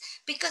outwards,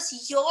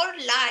 because your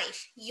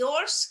life,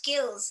 your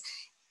skills,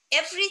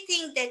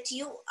 everything that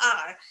you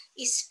are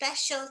is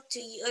special to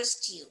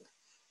just you.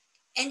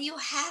 And you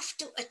have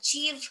to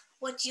achieve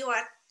what you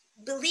are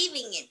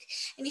believing in.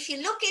 And if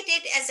you look at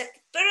it as a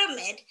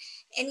pyramid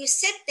and you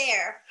sit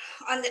there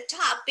on the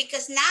top,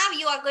 because now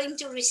you are going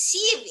to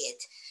receive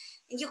it,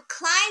 and you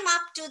climb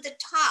up to the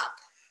top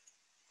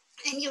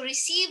and you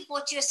receive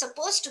what you're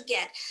supposed to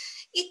get,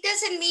 it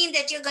doesn't mean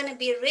that you're going to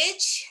be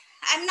rich.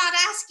 I'm not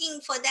asking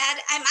for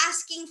that. I'm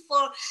asking for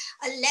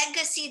a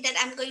legacy that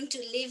I'm going to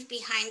leave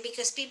behind,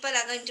 because people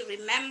are going to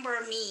remember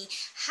me,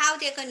 how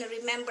they're going to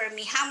remember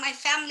me, how my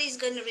family is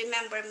going to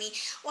remember me,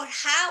 or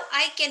how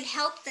I can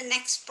help the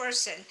next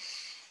person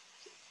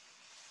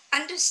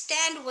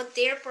understand what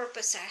their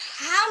purpose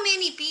are. How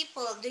many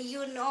people do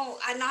you know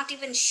are not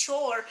even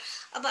sure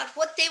about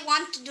what they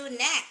want to do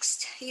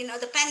next?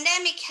 The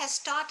pandemic has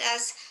taught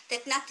us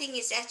that nothing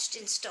is etched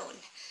in stone.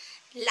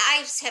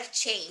 Lives have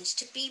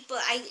changed.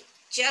 I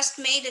just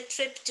made a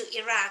trip to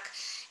Iraq,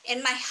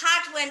 and my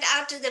heart went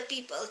out to the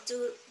people,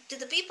 to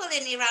the people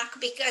in Iraq,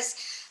 because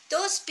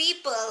those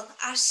people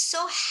are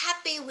so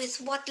happy with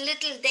what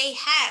little they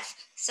have.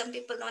 Some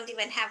people don't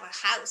even have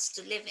a house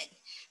to live in,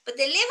 but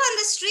they live on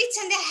the streets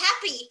and they're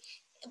happy.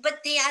 But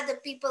they are the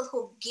people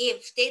who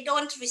give. They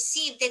don't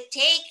receive,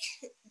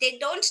 they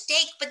don't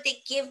take, but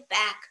they give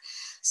back.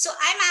 So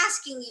I'm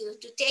asking you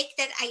to take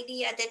that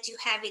idea that you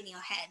have in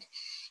your head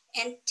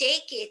and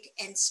take it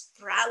and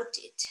sprout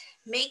it.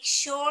 Make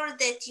sure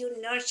that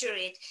you nurture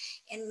it,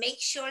 and make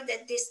sure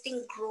that this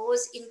thing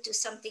grows into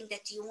something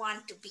that you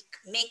want to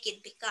make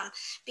it become.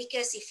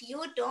 Because if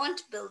you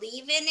don't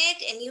believe in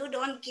it and you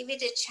don't give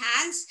it a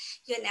chance,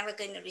 you're never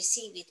going to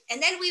receive it.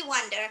 And then we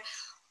wonder,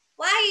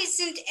 why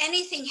isn't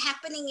anything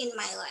happening in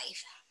my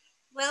life?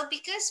 Well,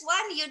 because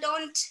one, you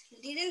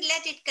didn't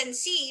let it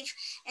conceive,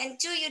 and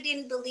two, you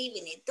didn't believe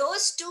in it.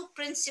 Those two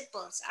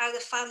principles are the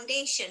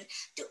foundation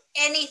to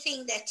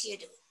anything that you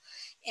do.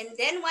 And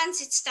then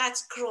once it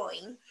starts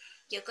growing,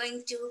 you're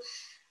going to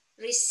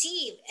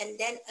receive and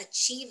then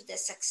achieve the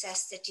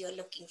success that you're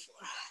looking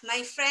for.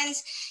 My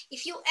friends,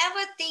 if you ever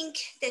think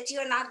that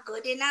you're not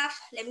good enough,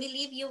 let me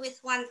leave you with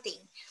one thing.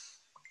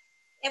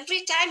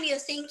 Every time you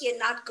think you're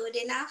not good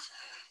enough,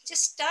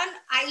 just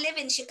I live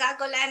in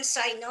Chicagoland,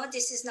 so I know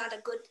this is not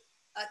a good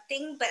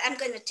thing, but I'm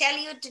going to tell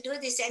you to do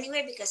this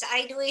anyway, because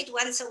I do it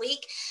once a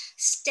week.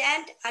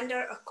 Stand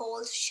under a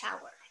cold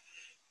shower.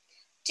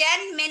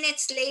 10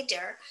 minutes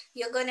later,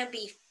 you're going to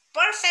be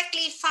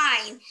perfectly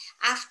fine.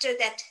 After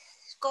that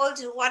cold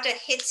water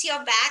hits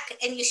your back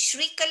and you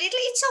shriek a little,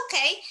 it's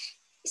okay.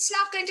 It's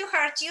not going to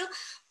hurt you.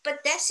 But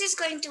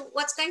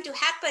what's going to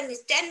happen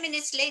is 10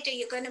 minutes later,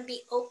 you're going to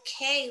be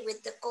okay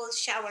with the cold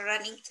shower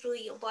running through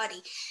your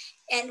body.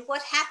 And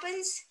what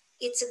happens?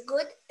 It's a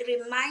good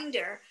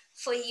reminder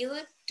for you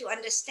to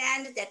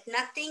understand that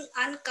nothing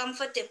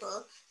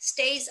uncomfortable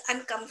stays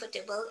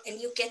uncomfortable, and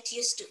you get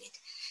used to it.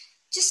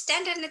 Just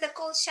stand under the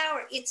cold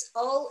shower.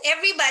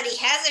 Everybody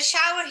has a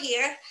shower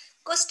here.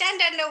 Go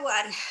stand under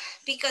one,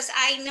 because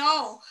I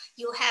know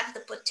you have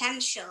the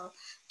potential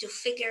to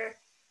figure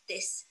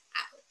this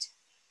out.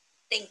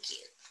 Thank you.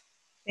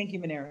 Thank you,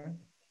 Manira.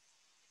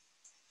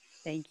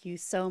 Thank you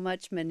so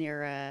much,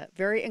 Manira.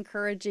 Very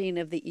encouraging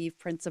of the Eve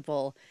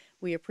principle.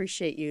 We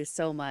appreciate you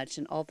so much,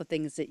 and all the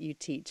things that you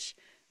teach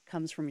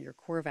comes from your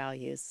core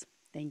values.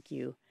 Thank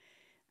you.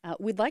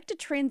 We'd like to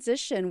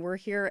transition. We're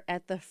here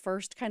at the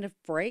first kind of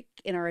break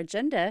in our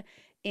agenda,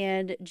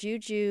 and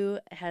Juju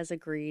has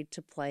agreed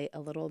to play a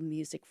little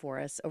music for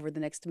us over the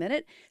next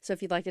minute. So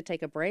if you'd like to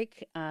take a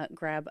break,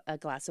 grab a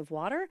glass of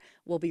water.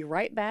 We'll be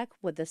right back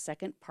with the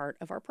second part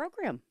of our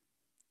program.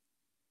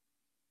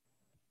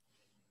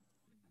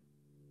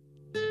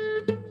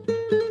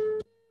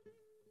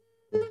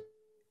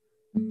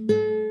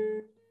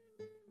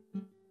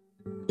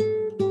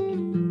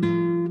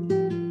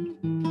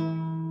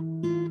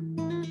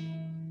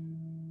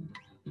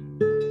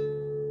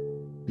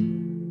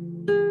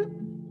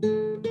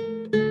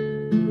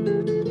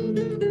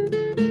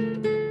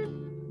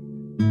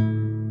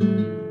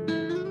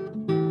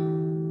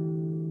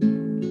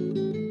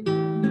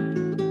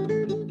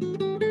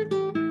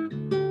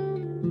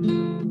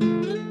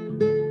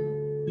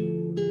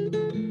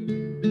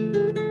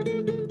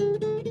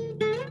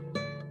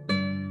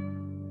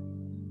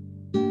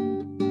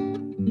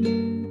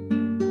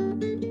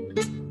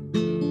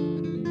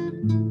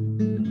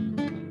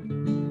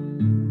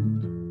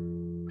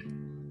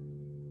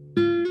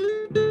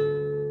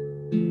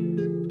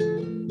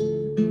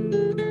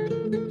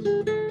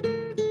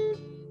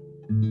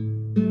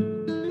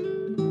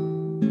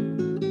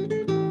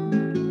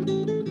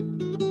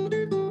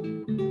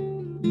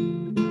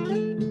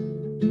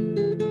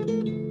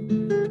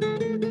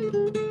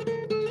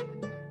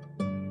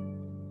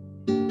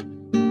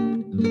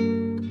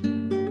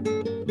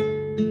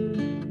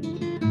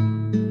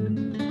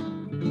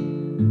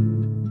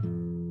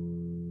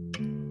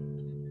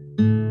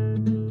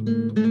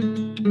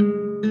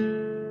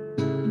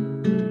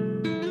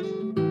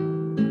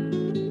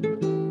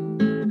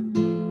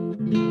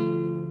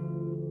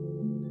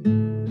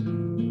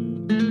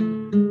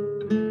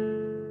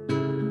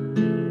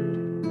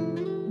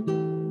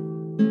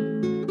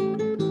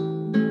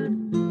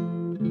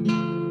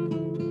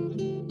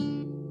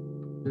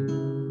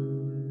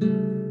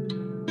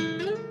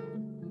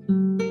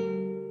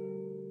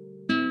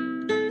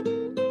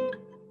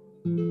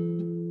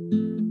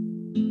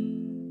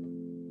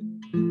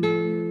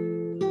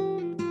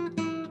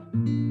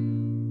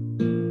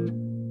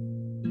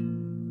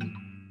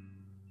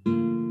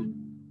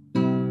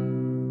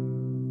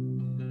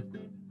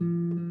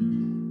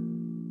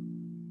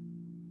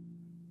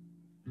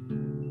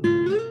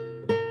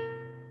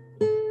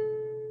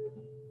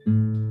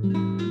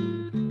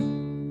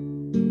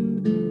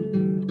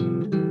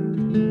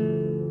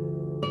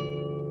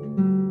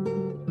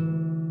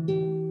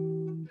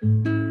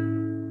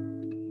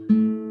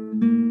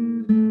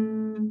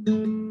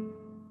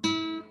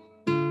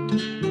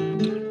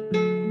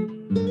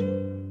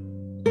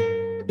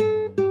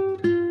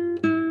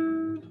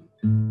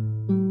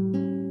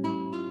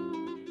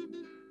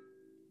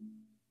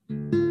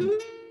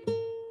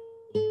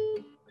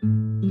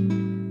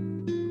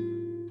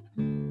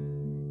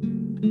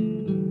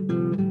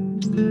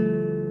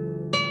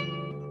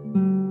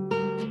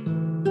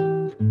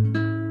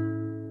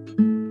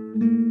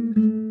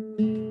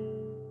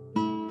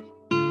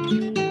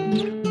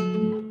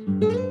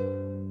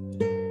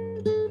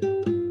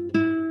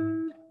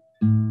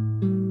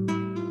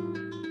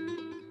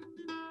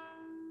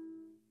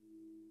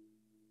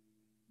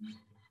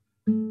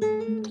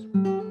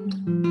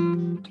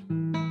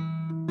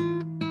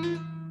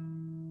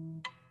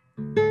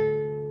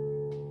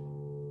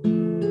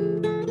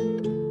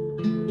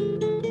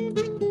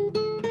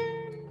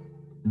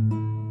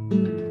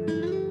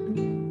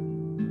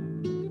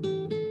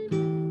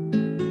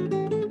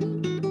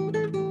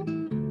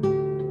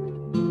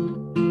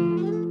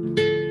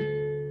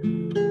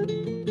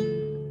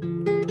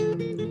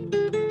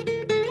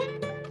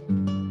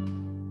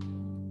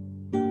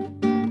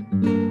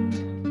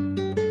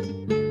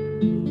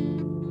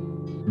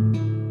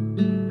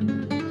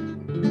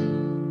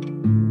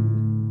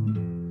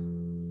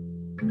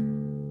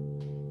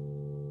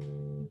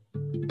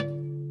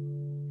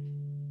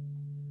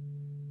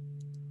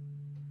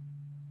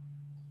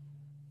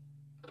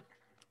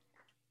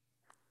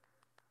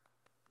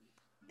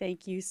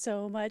 Thank you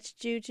so much,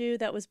 Juju.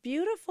 That was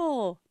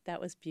beautiful.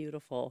 That was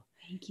beautiful.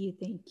 Thank you.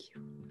 Thank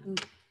you.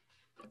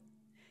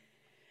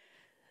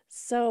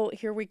 So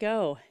here we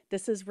go.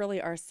 This is really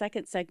our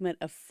second segment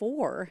of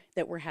 4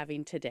 that we're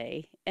having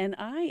today. And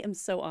I am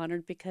so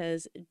honored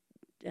because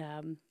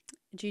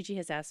Gigi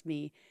has asked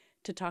me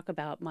to talk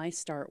about my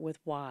start with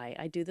why.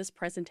 I do this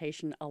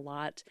presentation a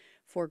lot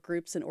for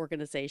groups and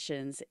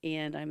organizations,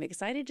 and I'm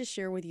excited to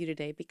share with you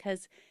today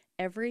because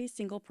every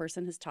single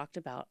person has talked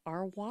about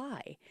our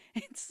why.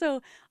 And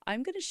so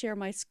I'm going to share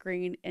my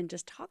screen and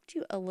just talk to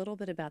you a little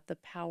bit about the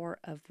power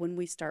of when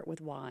we start with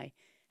why,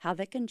 how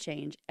that can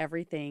change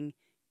everything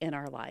in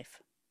our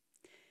life.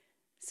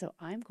 So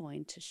I'm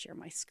going to share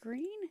my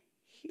screen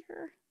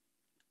here.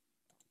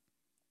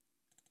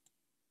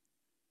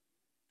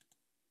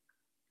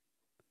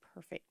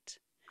 Perfect.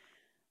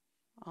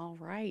 All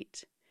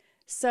right.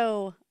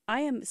 So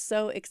I am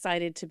so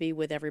excited to be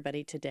with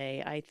everybody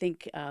today. I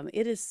think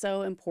it is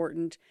so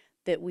important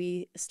that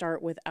we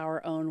start with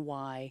our own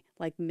why.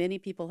 Like many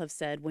people have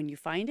said, when you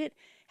find it,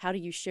 how do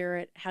you share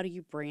it? How do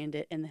you brand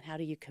it? And then how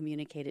do you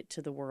communicate it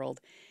to the world?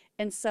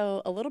 And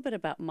so, a little bit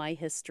about my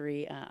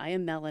history. I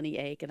am Melanie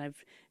Ake, and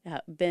I've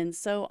been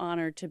so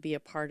honored to be a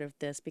part of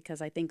this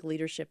because I think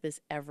leadership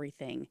is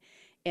everything.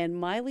 And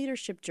my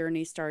leadership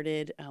journey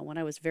started when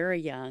I was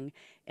very young,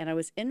 and I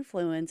was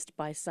influenced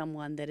by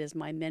someone that is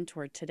my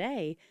mentor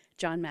today,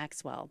 John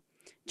Maxwell.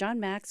 John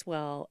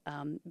Maxwell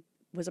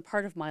was a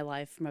part of my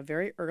life from a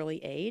very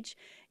early age.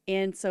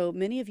 And so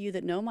many of you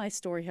that know my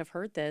story have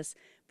heard this,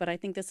 but I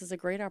think this is a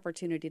great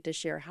opportunity to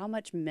share how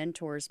much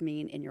mentors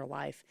mean in your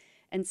life.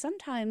 And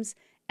sometimes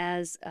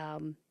as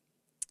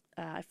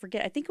I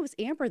forget, I think it was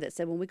Amber that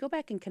said, when we go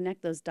back and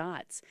connect those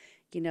dots,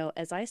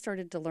 as I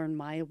started to learn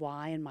my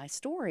why and my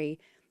story,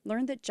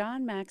 learned that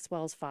John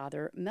Maxwell's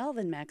father,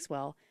 Melvin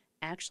Maxwell,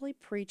 actually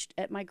preached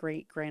at my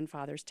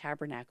great-grandfather's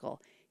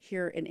tabernacle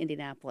here in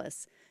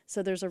Indianapolis.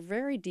 So there's a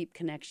very deep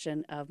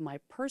connection of my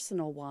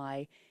personal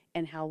why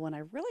and how when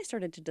I really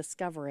started to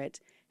discover it,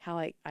 how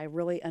I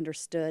really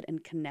understood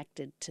and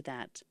connected to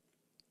that.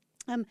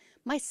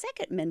 My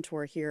second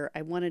mentor here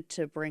I wanted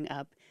to bring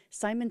up,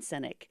 Simon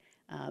Sinek.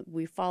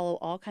 We follow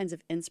all kinds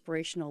of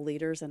inspirational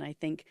leaders, and I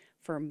think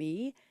for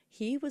me,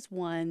 he was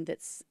one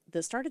that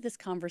started this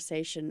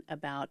conversation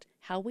about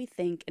how we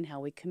think and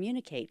how we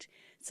communicate.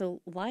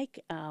 So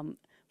like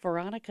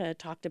Veronica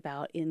talked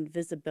about in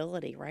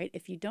visibility, right?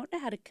 If you don't know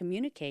how to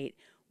communicate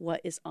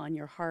what is on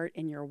your heart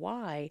and your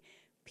why,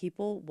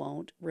 people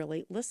won't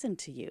really listen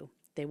to you.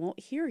 They won't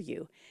hear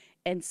you.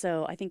 And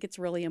so I think it's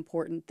really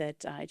important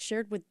that I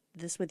shared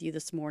this with you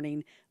this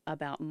morning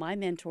about my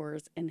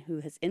mentors and who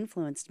has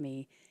influenced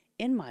me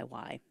in my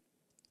why.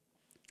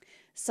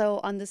 So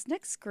on this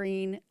next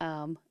screen,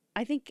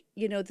 I think,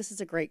 this is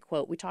a great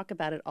quote. We talk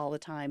about it all the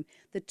time.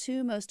 The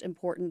two most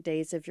important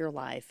days of your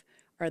life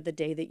are the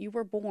day that you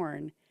were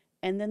born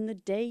and then the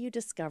day you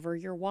discover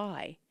your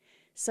why.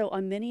 So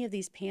on many of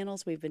these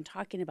panels, we've been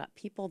talking about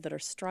people that are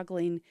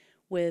struggling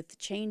with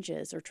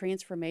changes or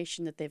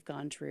transformation that they've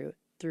gone through.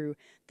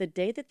 The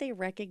day that they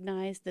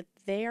recognize that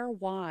their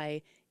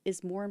why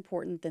is more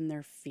important than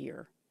their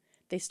fear.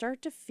 They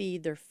start to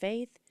feed their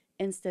faith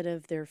instead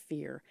of their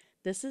fear.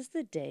 This is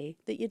the day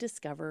that you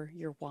discover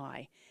your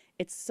why.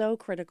 It's so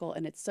critical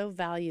and it's so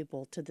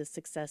valuable to the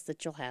success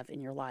that you'll have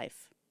in your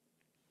life.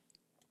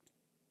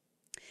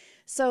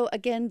 So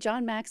again,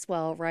 John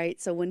Maxwell,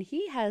 right? So when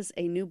he has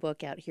a new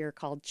book out here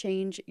called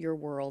Change Your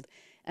World,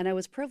 and I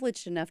was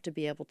privileged enough to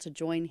be able to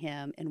join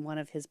him in one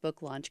of his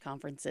book launch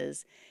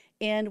conferences.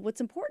 And what's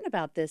important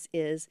about this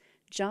is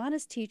John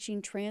is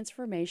teaching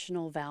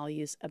transformational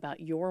values about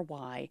your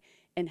why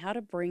and how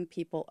to bring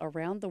people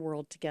around the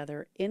world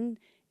together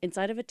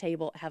inside of a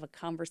table, have a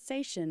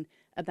conversation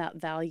about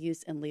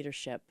values and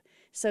leadership.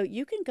 So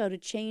you can go to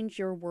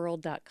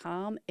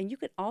changeyourworld.com and you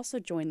can also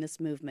join this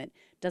movement.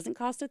 Doesn't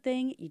cost a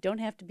thing. You don't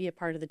have to be a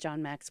part of the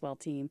John Maxwell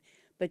team,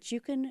 but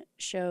you can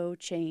show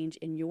change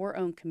in your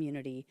own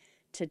community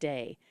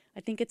today. I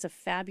think it's a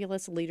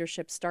fabulous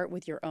leadership. Start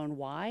with your own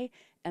why,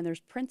 and there's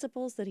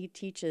principles that he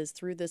teaches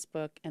through this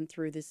book and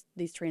through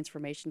these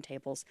transformation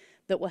tables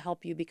that will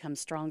help you become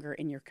stronger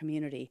in your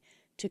community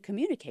to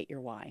communicate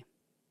your why.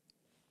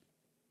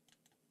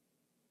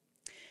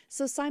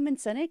 So Simon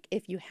Sinek,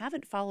 if you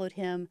haven't followed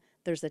him,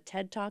 there's a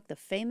TED Talk, the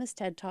famous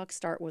TED Talk,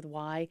 Start With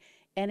Why,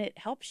 and it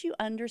helps you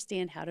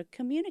understand how to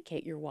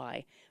communicate your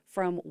why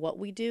from what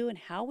we do and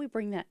how we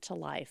bring that to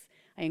life.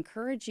 I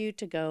encourage you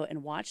to go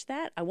and watch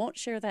that. I won't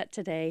share that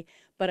today,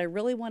 but I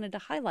really wanted to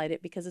highlight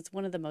it because it's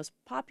one of the most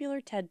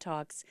popular TED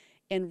Talks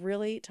and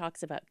really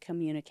talks about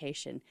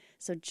communication.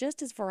 So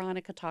just as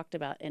Veronica talked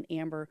about and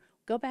Amber,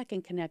 go back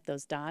and connect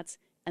those dots,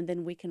 and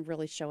then we can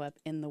really show up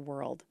in the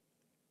world.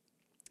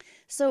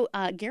 So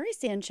Gary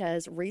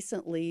Sanchez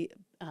recently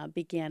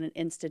began an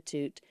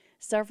institute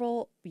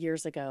several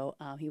years ago.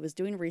 He was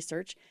doing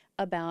research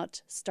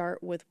about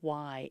Start With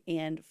Why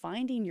and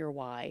finding your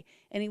why.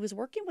 And he was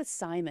working with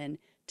Simon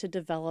to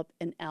develop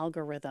an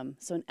algorithm.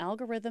 So an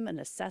algorithm, an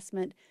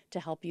assessment to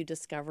help you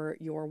discover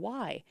your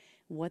why.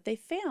 What they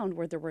found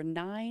were there were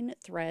 9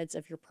 threads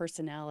of your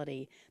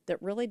personality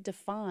that really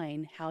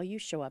define how you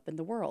show up in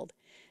the world.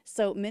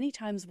 So many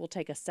times we'll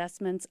take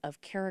assessments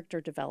of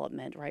character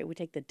development, right? We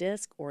take the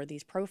DISC or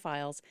these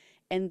profiles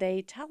and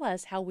they tell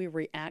us how we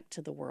react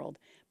to the world.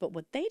 But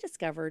what they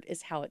discovered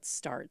is how it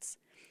starts.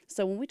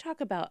 So when we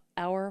talk about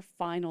our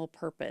final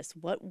purpose,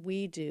 what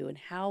we do and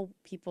how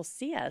people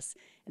see us,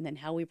 and then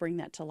how we bring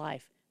that to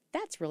life,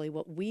 that's really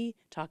what we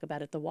talk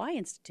about at the Why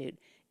Institute,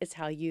 is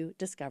how you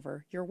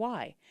discover your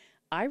why.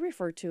 I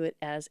refer to it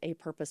as a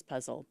purpose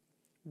puzzle.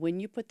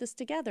 When you put this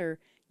together,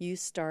 you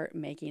start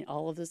making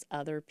all of those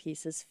other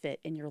pieces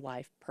fit in your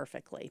life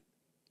perfectly.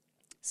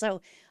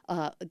 So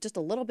just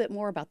a little bit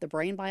more about the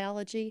brain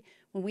biology.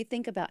 When we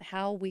think about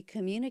how we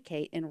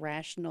communicate in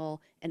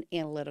rational and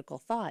analytical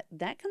thought,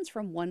 that comes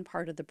from one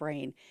part of the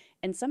brain,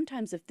 And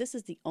sometimes if this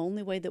is the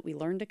only way that we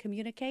learn to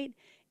communicate,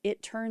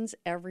 it turns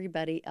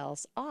everybody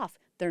else off.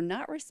 They're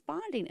not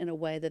responding in a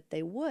way that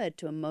they would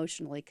to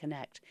emotionally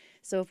connect.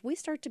 So if we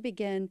start to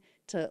begin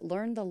to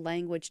learn the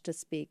language to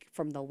speak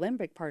from the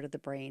limbic part of the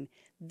brain,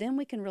 then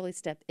we can really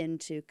step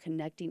into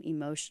connecting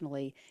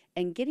emotionally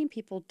and getting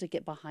people to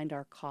get behind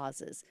our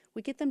causes.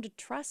 We get them to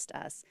trust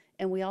us,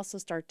 and we also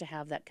start to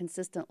have that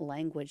consistent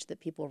language that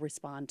people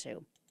respond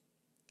to.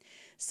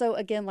 So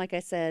again, like I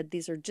said,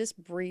 these are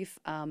just brief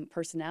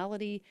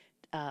personality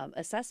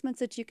assessments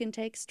that you can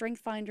take: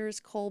 Strength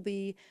Finders,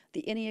 Kolbe,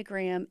 the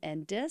Enneagram,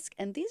 and DISC.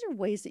 And these are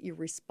ways that you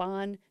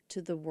respond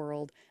to the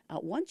world.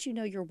 Once you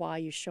know your why,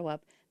 you show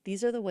up.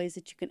 These are the ways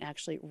that you can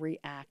actually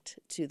react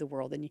to the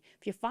world. And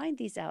if you find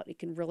these out, it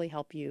can really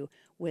help you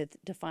with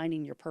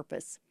defining your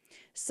purpose.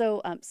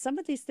 So some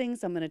of these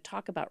things I'm going to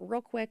talk about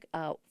real quick.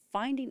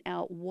 Finding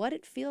out what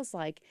it feels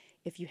like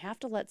if you have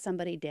to let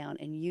somebody down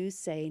and you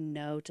say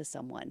no to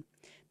someone.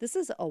 This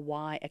is a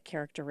why, a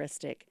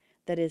characteristic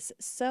that is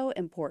so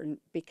important,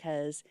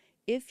 because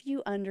if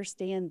you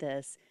understand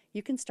this,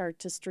 you can start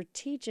to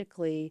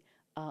strategically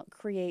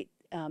create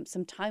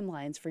some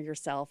timelines for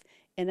yourself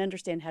and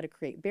understand how to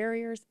create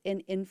barriers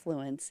and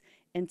influence.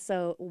 And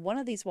so one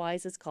of these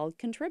whys is called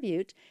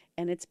contribute,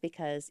 and it's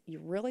because you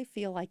really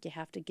feel like you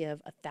have to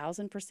give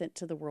 1,000%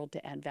 to the world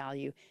to add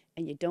value,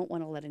 and you don't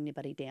want to let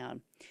anybody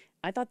down.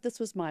 I thought this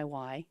was my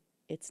why.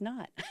 It's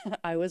not.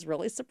 I was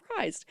really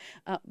surprised.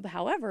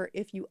 However,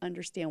 if you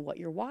understand what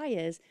your why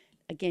is,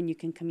 again, you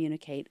can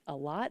communicate a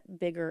lot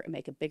bigger and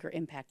make a bigger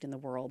impact in the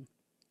world.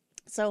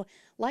 So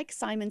like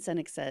Simon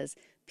Sinek says,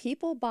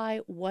 people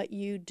buy what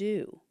you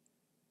do.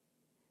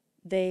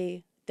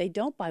 They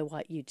don't buy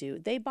what you do.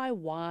 They buy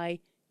why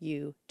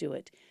you do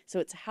it. So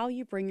it's how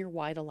you bring your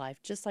why to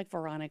life, just like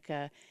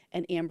Veronica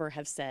and Amber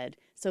have said.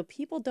 So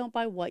people don't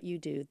buy what you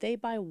do. They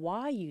buy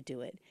why you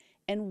do it.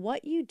 And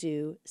what you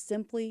do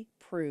simply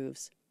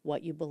proves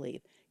what you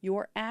believe.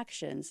 Your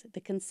actions, the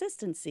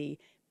consistency,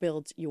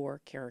 builds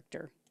your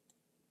character.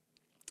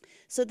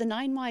 So the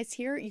 9 whys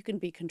here, you can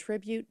be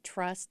contribute,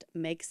 trust,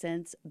 make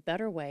sense,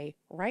 better way,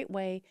 right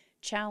way,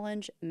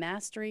 challenge,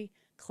 mastery,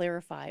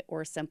 clarify,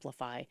 or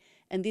simplify.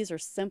 And these are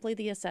simply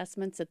the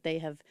assessments that they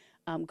have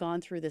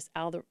gone through this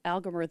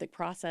algorithmic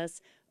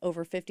process,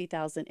 over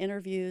 50,000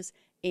 interviews,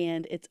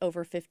 and it's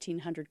over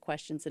 1,500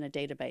 questions in a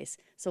database.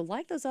 So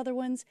like those other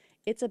ones,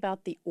 it's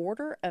about the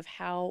order of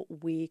how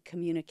we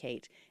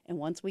communicate. And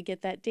once we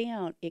get that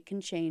down, it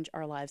can change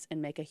our lives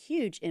and make a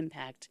huge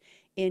impact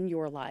in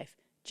your life.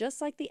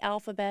 Just like the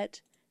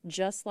alphabet,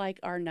 just like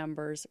our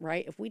numbers,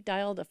 right? If we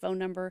dialed a phone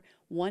number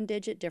 1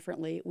 digit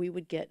differently, we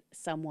would get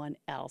someone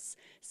else.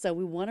 So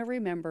we want to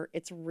remember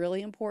it's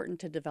really important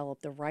to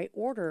develop the right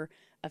order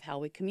of how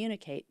we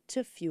communicate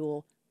to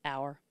fuel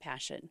our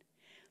passion.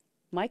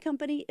 My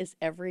company is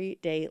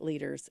Everyday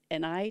Leaders,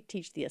 and I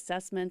teach the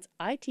assessments,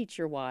 I teach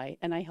your why,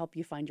 and I help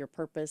you find your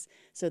purpose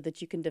so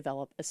that you can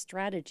develop a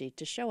strategy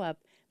to show up,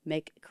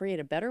 create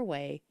a better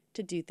way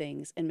to do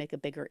things, and make a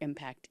bigger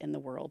impact in the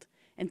world.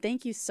 And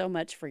thank you so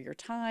much for your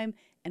time,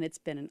 and it's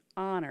been an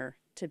honor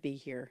to be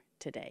here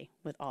today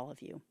with all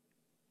of you.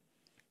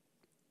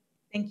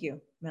 Thank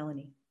you,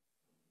 Melanie.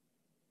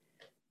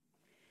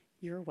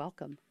 You're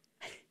welcome.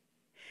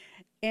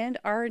 And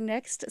our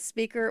next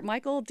speaker,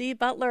 Michael D.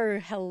 Butler,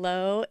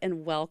 hello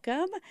and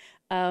welcome.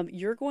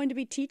 You're going to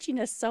be teaching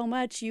us so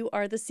much. You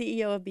are the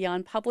CEO of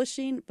Beyond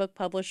Publishing, book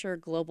publisher,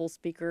 global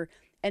speaker,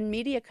 and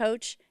media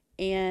coach,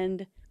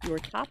 and your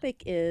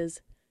topic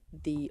is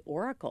the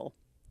Oracle.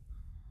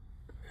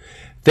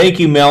 Thank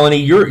you,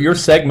 Melanie. Your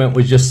segment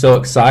was just so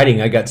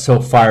exciting. I got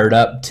so fired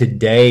up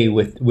today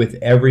with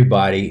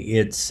everybody.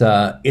 It's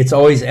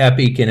always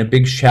epic, and a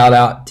big shout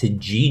out to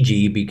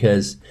Gigi,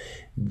 because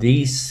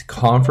these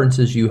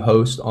conferences you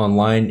host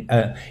online,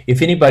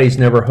 if anybody's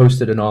never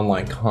hosted an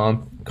online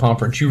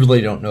conference, you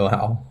really don't know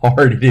how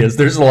hard it is.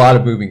 There's a lot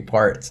of moving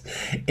parts,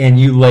 and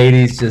you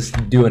ladies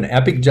just do an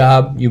epic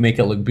job. You make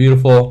it look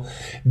beautiful.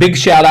 Big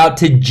shout out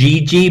to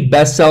Gigi,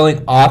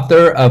 best-selling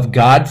author of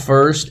God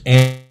First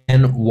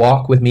and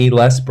Walk With Me,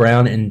 Les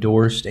Brown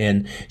endorsed,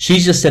 and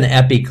she's just an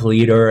epic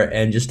leader.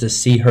 And just to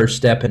see her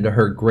step into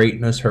her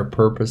greatness, her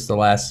purpose the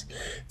last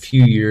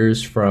few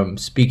years, from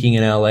speaking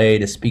in LA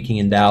to speaking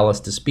in Dallas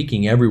to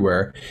speaking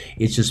everywhere,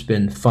 it's just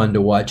been fun to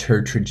watch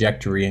her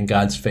trajectory and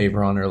God's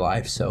favor on her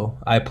life. So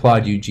I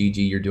applaud you,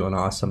 Gigi. You're doing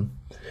awesome.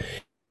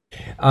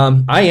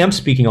 I am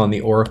speaking on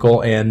the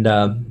Oracle, and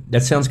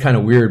that sounds kind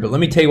of weird, but let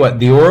me tell you what.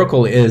 The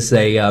Oracle is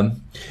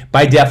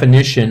by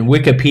definition,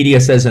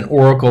 Wikipedia says an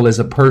oracle is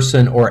a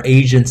person or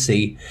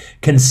agency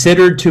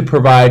considered to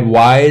provide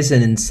wise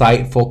and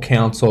insightful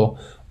counsel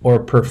or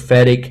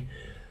prophetic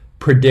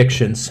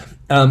predictions.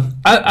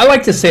 I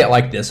like to say it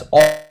like this.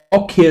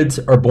 All kids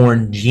are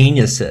born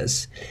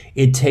geniuses.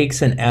 It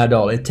takes an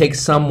adult, it takes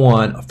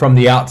someone from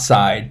the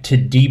outside to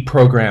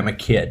deprogram a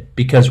kid,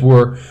 because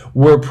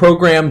we're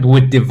programmed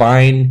with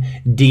divine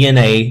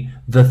DNA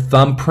the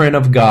thumbprint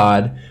of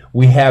God.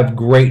 We have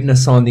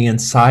greatness on the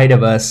inside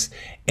of us,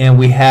 and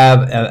we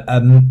have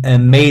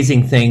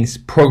amazing things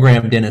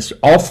programmed in us.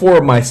 All 4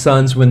 of my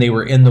sons, when they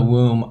were in the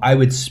womb, I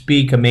would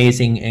speak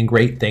amazing and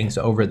great things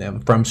over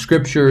them, from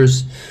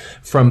scriptures,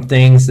 from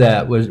things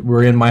that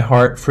were in my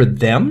heart for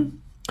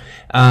them,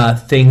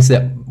 things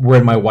that were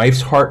in my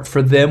wife's heart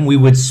for them. We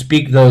would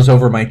speak those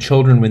over my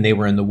children when they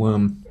were in the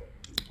womb.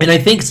 And I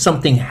think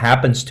something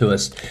happens to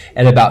us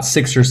at about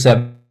 6 or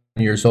 7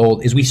 years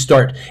old is we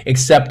start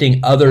accepting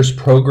others'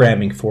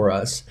 programming for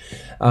us.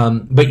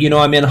 But you know,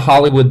 I'm in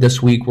Hollywood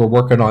this week. We're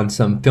working on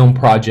some film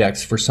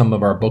projects for some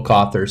of our book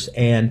authors,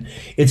 and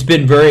it's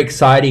been very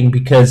exciting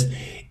because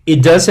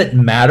it doesn't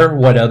matter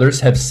what others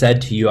have said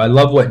to you. I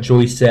love what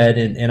Joy said,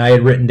 and I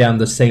had written down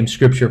the same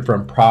scripture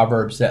from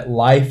Proverbs, that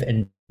life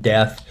and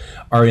death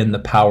are in the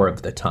power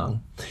of the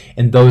tongue,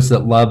 and those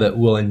that love it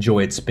will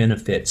enjoy its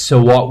benefits.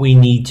 So what we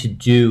need to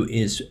do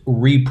is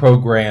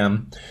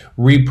reprogram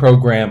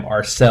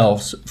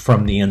ourselves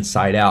from the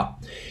inside out.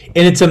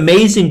 And it's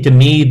amazing to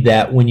me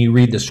that when you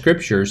read the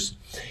scriptures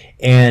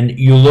and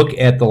you look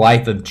at the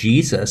life of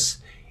Jesus,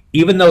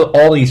 even though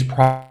all these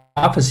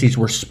prophecies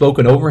were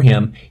spoken over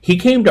him, he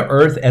came to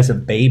earth as a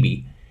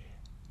baby.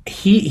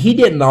 He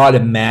didn't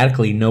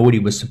automatically know what he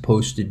was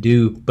supposed to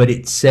do, but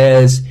it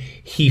says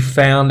he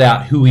found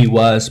out who he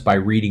was by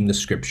reading the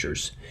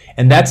scriptures.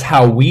 And that's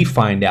how we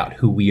find out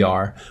who we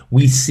are.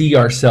 We see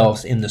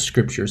ourselves in the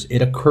scriptures.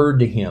 It occurred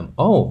to him,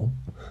 oh,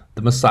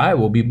 the Messiah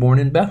will be born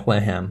in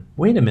Bethlehem.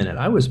 Wait a minute,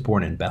 I was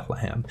born in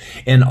Bethlehem.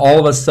 And all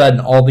of a sudden,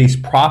 all these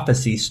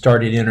prophecies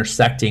started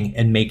intersecting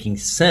and making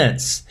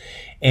sense.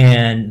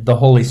 And the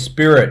Holy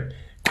Spirit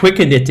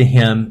quickened it to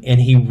him,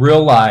 and he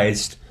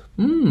realized,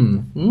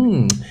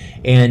 And,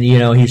 you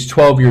know, he's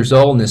 12 years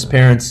old, and his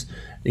parents,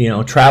 you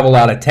know, travel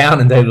out of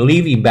town, and they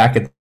leave him back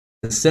at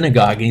the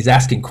synagogue, and he's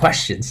asking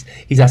questions.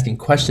 He's asking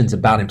questions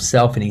about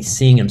himself, and he's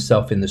seeing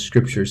himself in the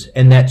scriptures,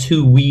 and that's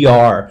who we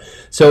are.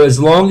 So as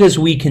long as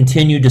we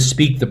continue to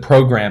speak the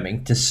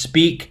programming, to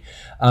speak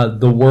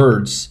the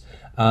words,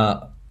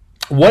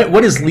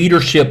 what does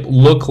leadership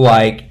look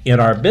like in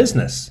our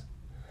business?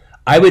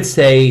 I would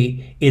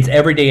say it's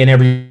every day and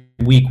every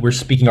week we're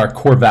speaking our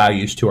core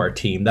values to our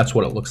team. That's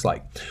what it looks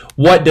like.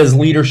 What does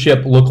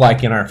leadership look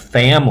like in our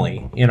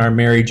family, in our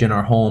marriage, in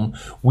our home?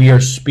 We are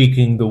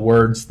speaking the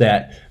words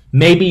that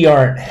maybe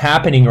aren't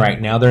happening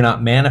right now. They're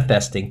not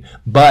manifesting.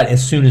 But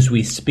as soon as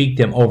we speak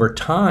them over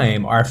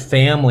time, our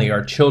family,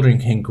 our children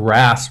can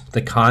grasp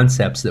the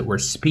concepts that we're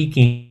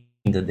speaking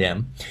to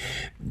them.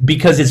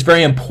 Because it's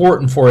very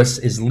important for us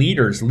as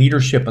leaders.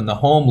 Leadership in the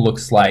home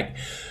looks like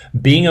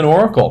being an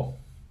oracle.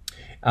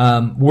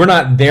 We're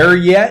not there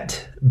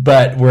yet,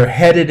 but we're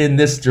headed in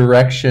this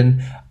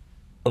direction.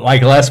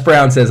 Like Les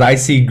Brown says, I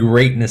see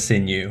greatness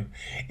in you.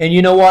 And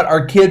you know what?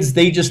 Our kids,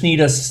 they just need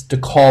us to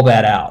call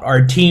that out.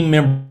 Our team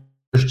members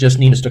just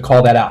need us to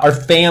call that out. Our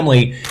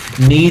family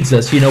needs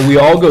us. You know, we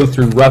all go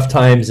through rough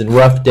times and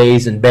rough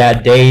days and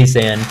bad days,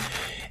 and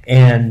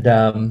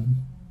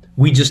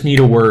we just need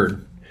a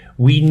word.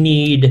 We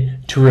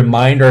need to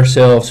remind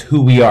ourselves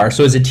who we are.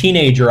 So as a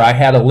teenager, I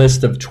had a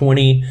list of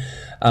 20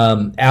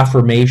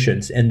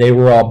 affirmations, and they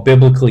were all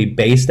biblically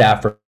based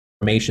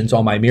affirmations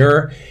on my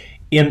mirror.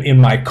 In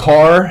my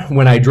car,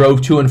 when I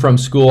drove to and from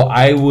school,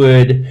 I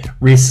would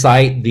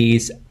recite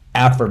these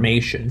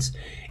affirmations.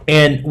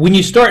 And when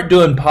you start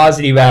doing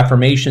positive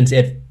affirmations,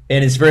 and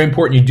it's very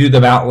important you do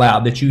them out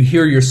loud, that you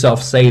hear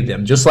yourself say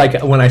them. Just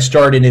like when I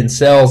started in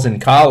sales in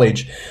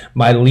college,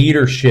 my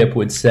leadership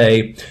would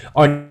say,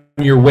 on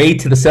your way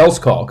to the sales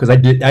call, because I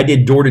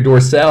did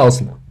door-to-door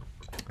sales.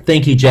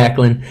 Thank you,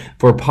 Jacqueline,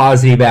 for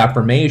positive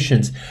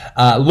affirmations.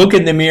 Look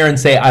in the mirror and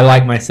say, I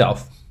like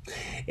myself.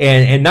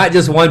 And not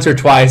just once or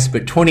twice,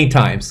 but 20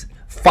 times,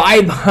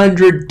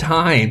 500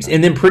 times.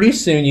 And then pretty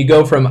soon you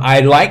go from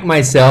I like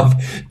myself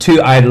to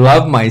I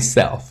love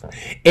myself.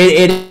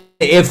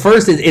 At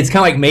first, it's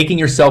kind of like making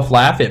yourself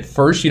laugh. At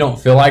first, you don't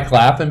feel like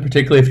laughing,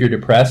 particularly if you're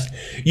depressed.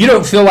 You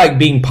don't feel like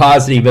being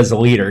positive as a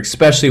leader,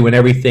 especially when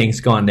everything's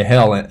gone to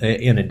hell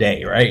in a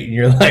day, right? And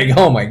you're like,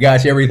 oh my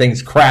gosh,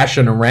 everything's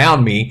crashing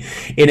around me.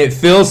 And it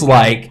feels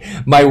like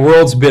my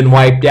world's been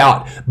wiped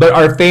out. But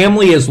our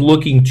family is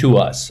looking to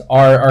us.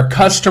 Our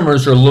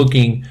customers are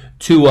looking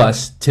to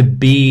us to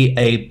be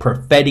a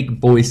prophetic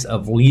voice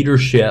of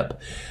leadership.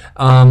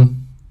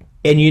 And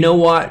you know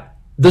what?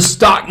 The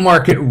stock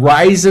market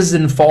rises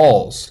and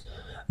falls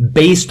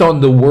based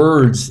on the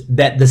words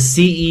that the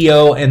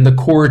CEO and the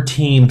core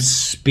team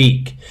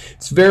speak.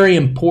 It's very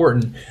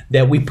important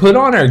that we put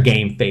on our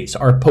game face,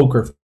 our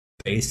poker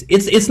face.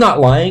 It's not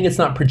lying. It's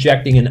not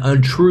projecting an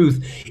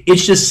untruth.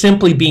 It's just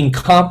simply being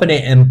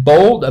confident and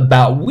bold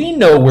about, we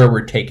know where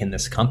we're taking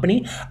this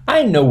company.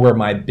 I know where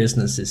my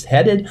business is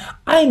headed.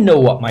 I know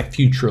what my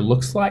future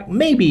looks like.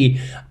 Maybe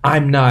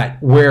I'm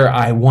not where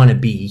I want to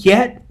be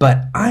yet,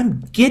 but I'm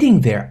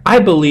getting there. I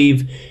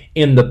believe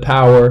in the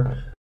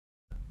power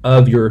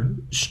of your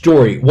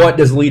story. What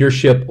does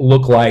leadership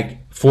look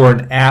like for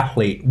an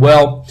athlete?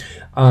 Well,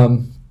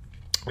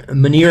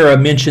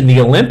 Manira mentioned the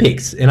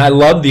Olympics, and I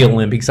love the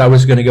Olympics. I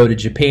was going to go to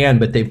Japan,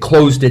 but they've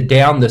closed it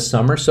down this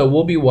summer, so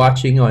we'll be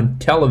watching on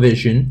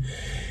television.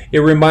 It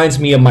reminds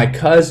me of my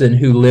cousin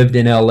who lived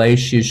in LA.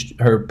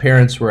 Her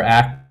parents were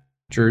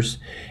actors,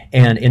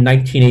 and in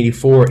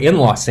 1984 in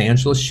Los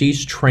Angeles,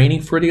 she's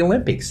training for the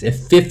Olympics. At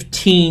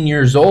 15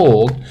 years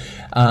old,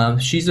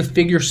 she's a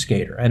figure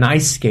skater, an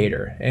ice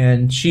skater,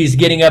 and she's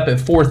getting up at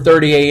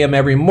 4:30 a.m.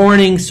 every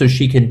morning so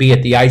she can be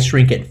at the ice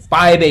rink at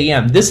 5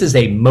 a.m. This is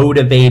a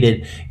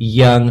motivated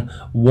young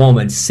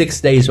woman.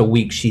 6 days a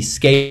week she's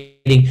skating.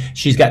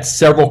 She's got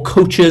several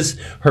coaches.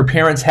 Her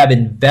parents have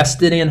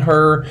invested in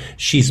her.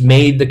 She's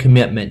made the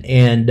commitment,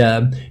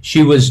 and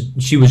she was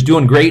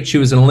doing great. She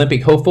was an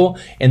Olympic hopeful,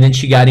 and then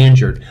she got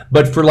injured.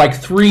 But for like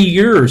 3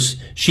 years,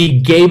 she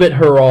gave it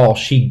her all.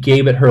 She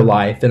gave it her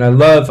life. And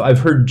I've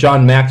heard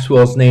John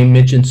Maxwell's name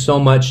mentioned so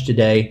much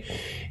today,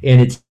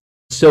 and it's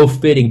so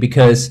fitting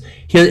because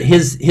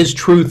his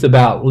truth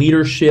about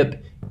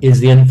leadership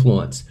is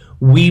influence.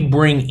 We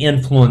bring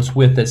influence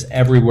with us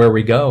everywhere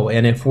we go,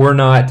 and if we're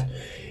not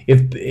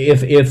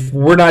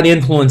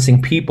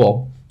influencing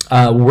people,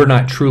 we're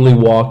not truly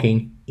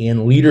walking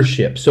in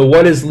leadership. So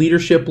what does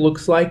leadership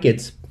looks like?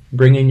 It's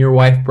bringing your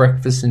wife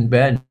breakfast in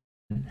bed.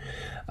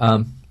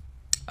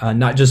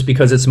 Not just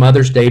because it's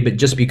Mother's Day, but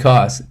just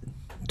because.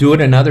 Do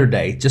it another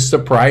day. Just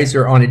surprise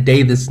her on a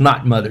day that's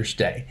not Mother's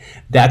Day.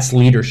 That's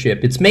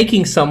leadership. It's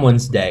making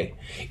someone's day.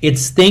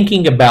 It's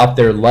thinking about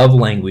their love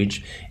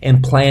language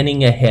and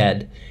planning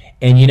ahead.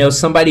 And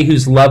somebody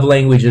whose love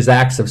language is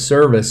acts of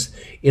service,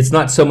 it's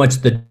not so much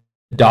the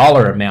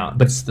dollar amount,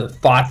 but it's the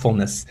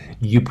thoughtfulness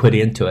you put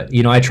into it.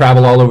 I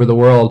travel all over the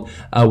world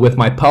with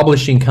my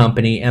publishing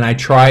company, and I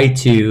try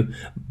to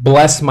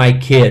bless my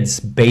kids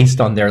based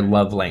on their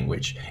love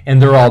language,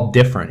 and they're all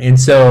different. And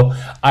so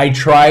I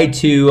try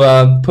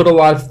to put a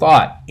lot of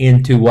thought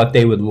into what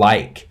they would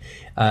like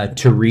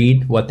to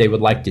read, what they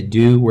would like to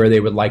do, where they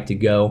would like to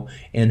go,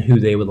 and who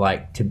they would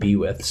like to be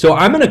with. So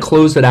I'm going to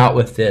close it out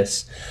with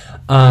this.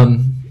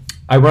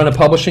 I run a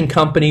publishing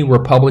company.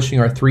 We're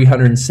publishing our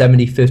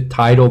 375th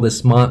title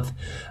this month.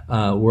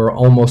 We're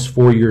almost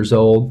 4 years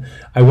old.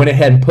 I went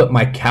ahead and put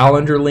my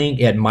calendar link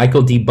at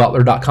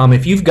michaeldbutler.com.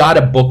 If you've got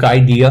a book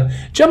idea,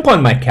 jump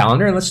on my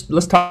calendar and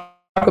let's talk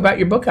about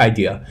your book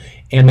idea,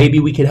 and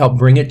maybe we could help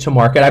bring it to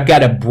market. I've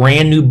got a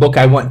brand new book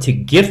I want to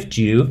gift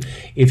you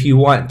if you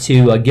want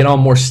to get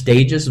on more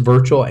stages,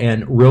 virtual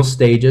and real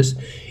stages.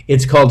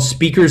 It's called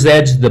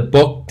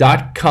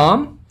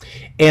speakersedgethebook.com.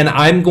 And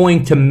I'm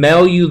going to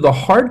mail you the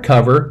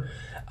hardcover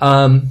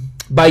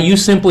by you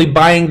simply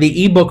buying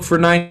the ebook for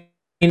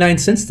 99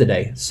 cents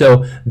today.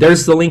 So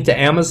there's the link to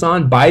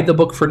Amazon. Buy the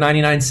book for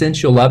 99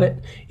 cents. You'll love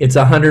it. It's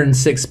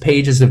 106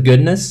 pages of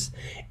goodness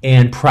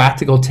and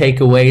practical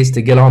takeaways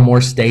to get on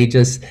more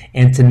stages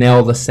and to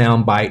nail the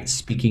soundbite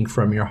speaking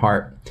from your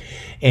heart.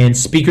 And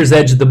Speaker's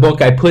Edge of the book,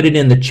 I put it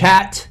in the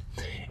chat.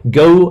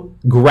 Go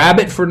grab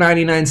it for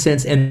 99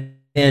 cents and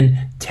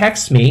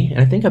text me, and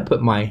I think I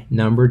put my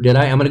number, did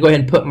I? I'm going to go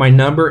ahead and put my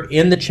number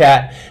in the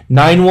chat,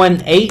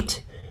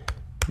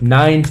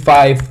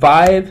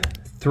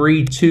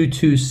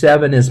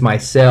 918-955-3227 is my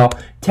cell.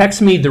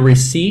 Text me the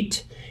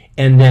receipt,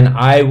 and then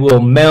I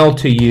will mail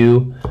to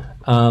you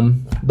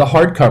the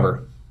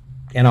hardcover,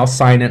 and I'll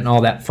sign it and all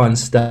that fun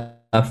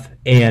stuff,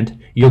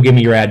 and you'll give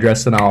me your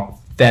address, and I'll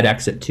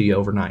FedEx it to you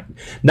overnight.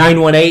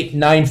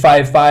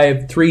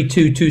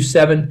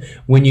 918-955-3227.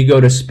 When you go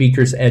to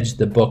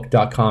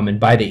speakersedgethebook.com and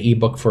buy the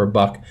ebook for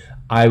 $1,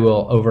 I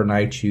will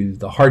overnight you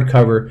the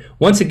hardcover.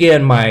 Once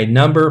again, my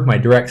number, my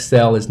direct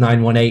cell is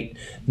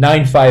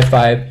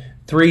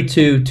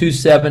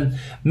 918-955-3227.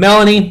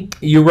 Melanie,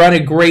 you run a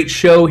great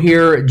show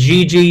here.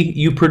 Gigi,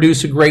 you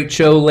produce a great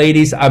show.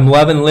 Ladies, I'm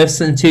loving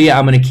listening to you.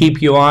 I'm going to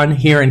keep you on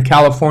here in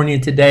California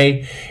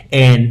today.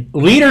 And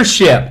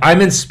leadership,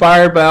 I'm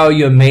inspired by all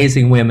you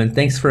amazing women.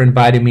 Thanks for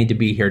inviting me to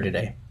be here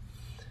today.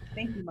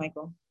 Thank you,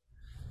 Michael.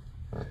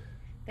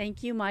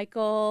 Thank you,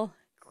 Michael.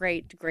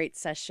 Great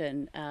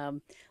session.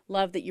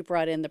 Love that you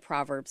brought in the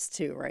Proverbs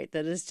too, right?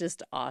 That is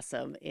just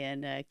awesome.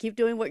 And keep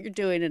doing what you're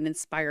doing and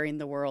inspiring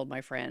the world, my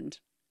friend.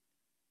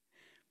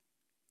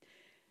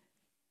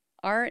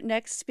 Our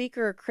next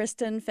speaker,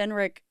 Kristen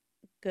Fenrick,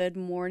 good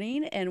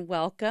morning and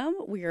welcome.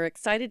 We are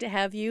excited to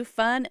have you,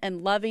 fun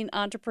and loving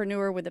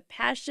entrepreneur with a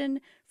passion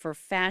for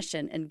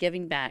fashion and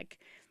giving back.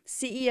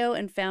 CEO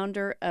and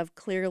founder of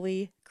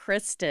Clearly,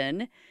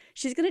 Kristen.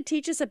 She's going to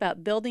teach us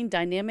about building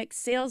dynamic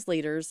sales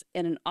leaders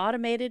in an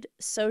automated,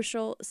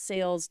 social,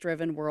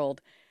 sales-driven world.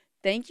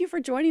 Thank you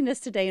for joining us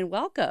today and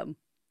welcome.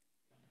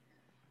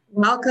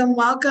 Welcome.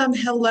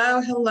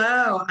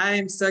 Hello. I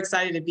am so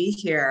excited to be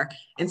here.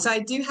 And so I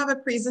do have a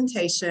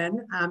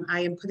presentation.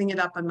 I am putting it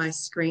up on my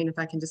screen. If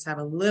I can just have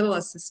a little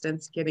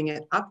assistance getting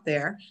it up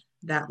there,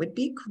 that would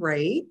be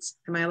great.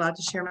 Am I allowed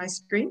to share my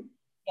screen?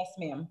 Yes,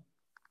 ma'am.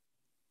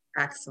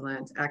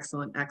 Excellent.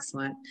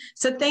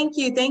 So thank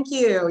you.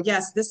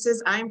 Yes,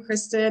 I'm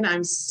Kristen.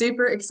 I'm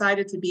super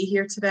excited to be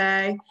here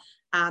today.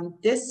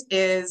 This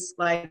is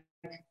like,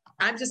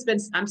 I'm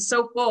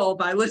so full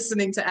by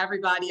listening to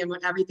everybody and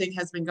when everything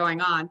has been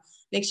going on.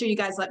 Make sure you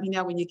guys let me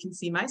know when you can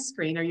see my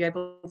screen. Are you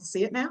able to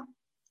see it now?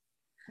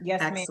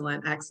 Yes, ma'am.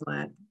 Excellent,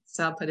 excellent.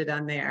 So I'll put it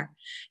on there.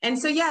 And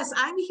so, yes,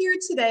 I'm here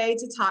today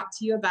to talk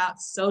to you about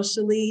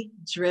socially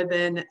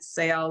driven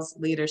sales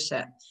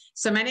leadership.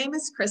 So my name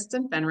is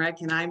Kristen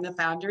Fenrick, and I'm the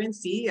founder and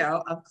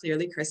CEO of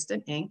Clearly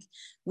Kristen, Inc.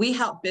 We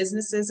help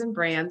businesses and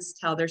brands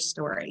tell their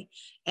story.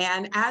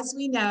 And as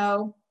we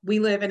know, we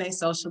live in a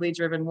socially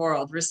driven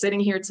world. We're sitting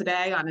here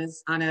today on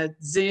a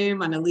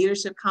Zoom, on a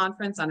leadership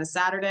conference on a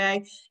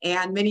Saturday,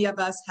 and many of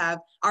us have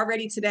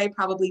already today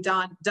probably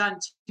done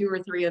 2 or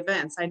 3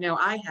 events. I know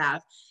I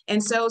have.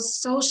 And so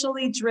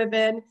socially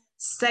driven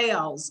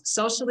sales,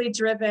 socially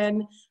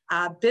driven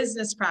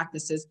business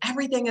practices,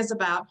 everything is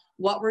about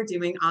what we're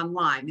doing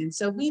online. And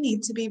so we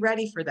need to be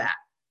ready for that.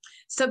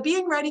 So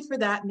being ready for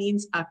that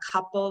means a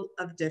couple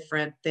of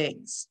different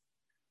things.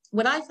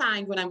 What I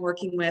find when I'm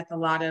working with a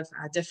lot of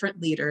different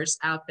leaders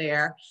out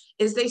there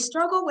is they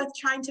struggle with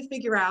trying to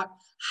figure out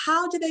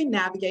how do they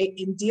navigate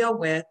and deal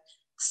with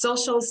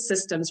social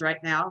systems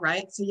right now,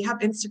 right? So you have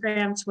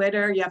Instagram,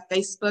 Twitter, you have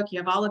Facebook, you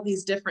have all of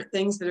these different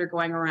things that are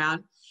going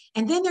around,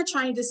 and then they're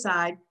trying to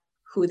decide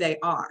who they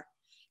are.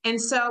 And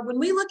so when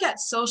we look at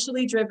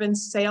socially driven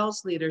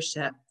sales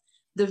leadership,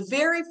 the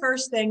very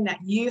first thing that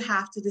you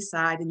have to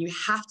decide and you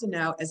have to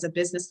know as a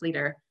business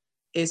leader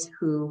is,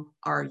 who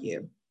are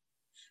you?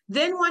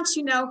 Then once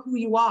you know who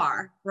you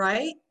are,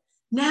 right,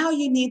 now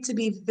you need to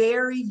be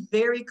very,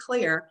 very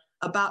clear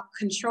about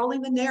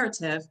controlling the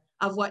narrative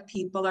of what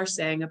people are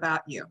saying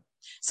about you.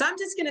 So I'm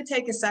just going to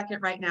take a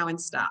second right now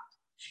and stop.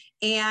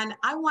 And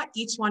I want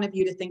each one of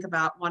you to think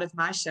about one of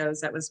my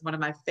shows that was one of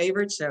my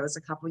favorite shows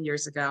a couple of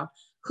years ago.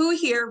 Who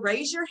here,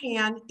 raise your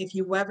hand if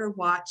you ever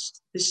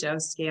watched the show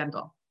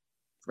Scandal.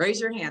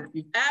 Raise your hand if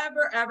you've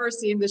ever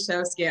seen the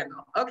show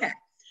Scandal. Okay,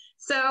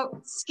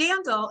 so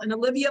Scandal and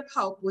Olivia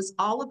Pope was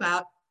all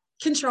about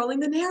controlling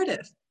the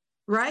narrative,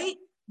 right?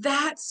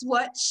 That's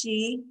what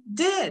she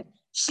did.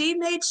 She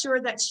made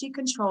sure that she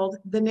controlled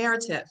the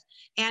narrative.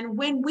 And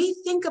when we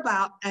think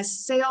about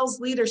as sales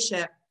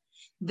leadership,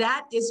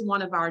 that is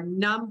one of our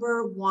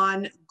number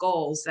one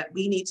goals that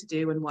we need to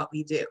do in what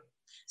we do.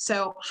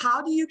 So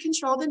how do you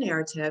control the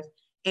narrative,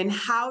 and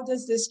how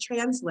does this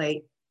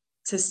translate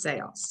to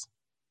sales?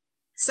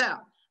 So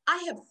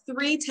I have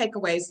 3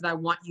 takeaways that I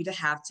want you to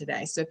have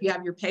today. So if you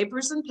have your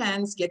papers and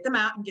pens, get them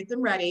out and get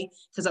them ready,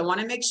 because I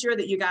want to make sure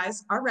that you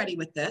guys are ready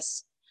with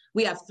this.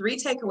 We have 3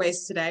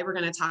 takeaways today. We're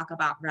going to talk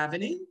about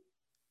revenue.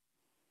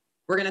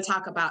 We're going to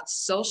talk about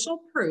social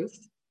proof,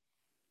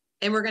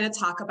 and we're going to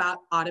talk about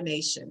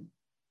automation.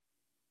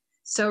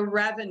 So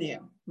revenue.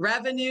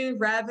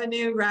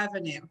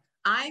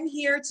 I'm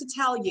here to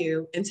tell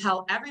you and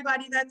tell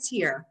everybody that's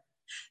here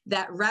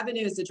that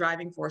revenue is the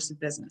driving force of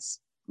business.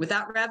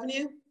 Without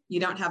revenue, you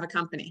don't have a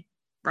company,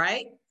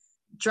 right?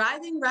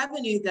 Driving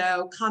revenue,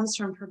 though, comes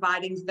from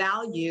providing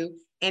value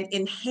and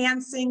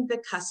enhancing the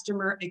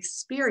customer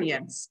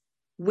experience,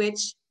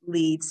 which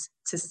leads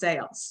to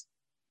sales,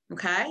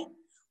 okay?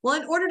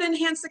 Well, in order to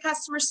enhance the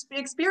customer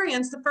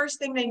experience, the first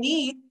thing they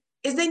need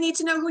is they need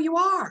to know who you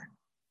are,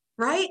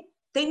 right?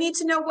 They need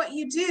to know what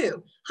you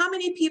do. How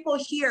many people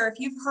here, if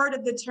you've heard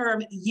of the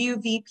term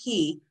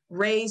UVP,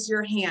 raise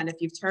your hand if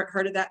you've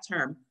heard of that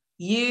term,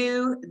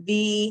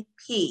 UVP.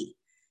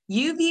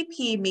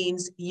 UVP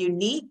means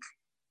unique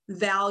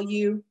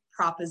value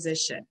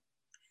proposition.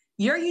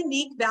 Your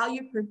unique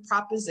value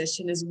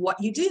proposition is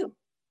what you do,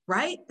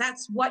 right?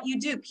 That's what you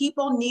do.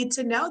 People need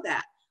to know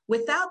that.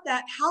 Without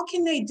that, how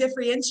can they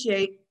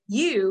differentiate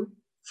you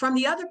from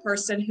the other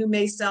person who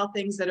may sell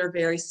things that are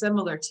very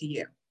similar to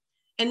you?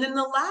 And then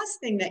the last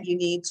thing that you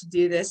need to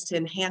do this to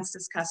enhance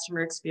this customer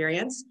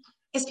experience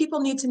is people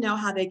need to know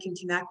how they can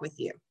connect with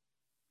you.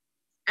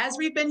 As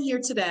we've been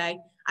here today,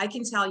 I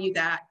can tell you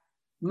that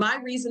my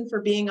reason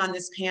for being on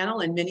this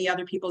panel and many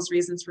other people's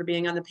reasons for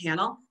being on the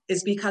panel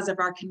is because of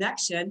our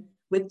connection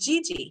with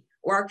Gigi,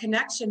 or our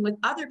connection with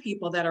other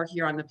people that are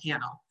here on the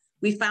panel.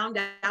 We found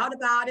out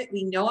about it.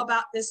 We know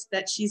about this,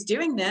 that she's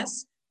doing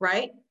this,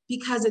 right?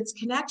 Because it's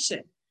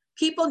connection.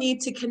 People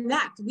need to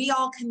connect. We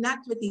all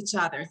connect with each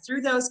other.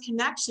 Through those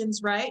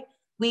connections, right?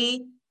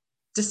 We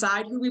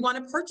decide who we want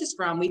to purchase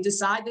from. We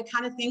decide the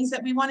kind of things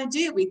that we want to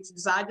do. We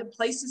decide the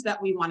places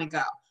that we want to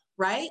go,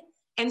 right?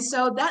 And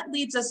so that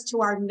leads us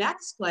to our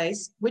next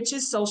place, which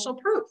is social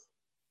proof.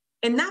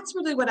 And that's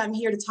really what I'm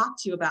here to talk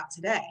to you about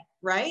today,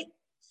 right?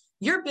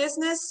 Your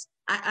business,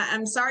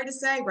 I'm sorry to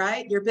say,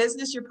 right? Your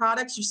business, your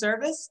products, your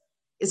service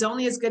is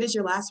only as good as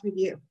your last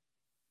review.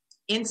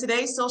 In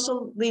today's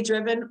socially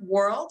driven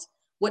world,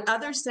 what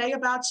others say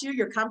about you,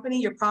 your company,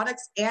 your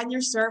products, and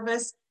your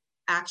service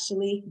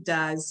actually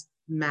does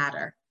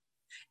matter.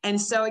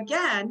 And so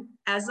again,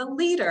 as a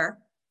leader,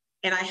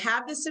 and I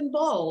have this in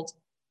bold,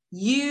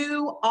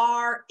 you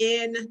are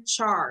in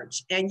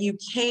charge, and you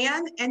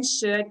can and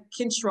should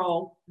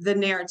control the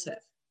narrative.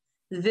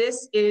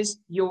 This is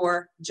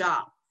your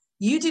job.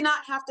 You do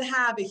not have to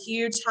have a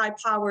huge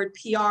high-powered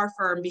PR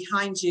firm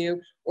behind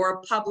you, or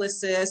a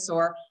publicist,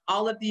 or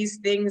all of these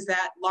things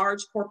that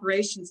large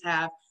corporations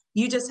have.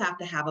 You just have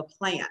to have a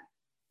plan,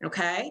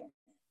 okay?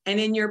 And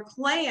in your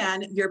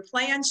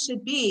plan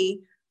should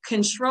be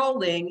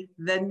controlling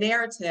the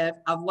narrative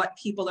of what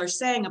people are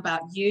saying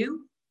about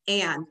you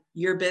and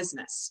your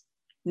business.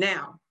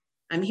 Now,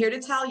 I'm here to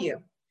tell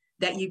you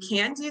that you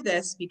can do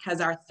this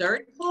because our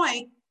third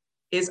point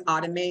is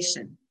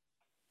automation.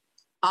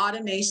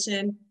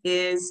 Automation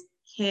is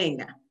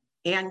king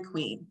and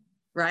queen,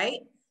 right?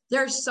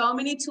 There are so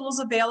many tools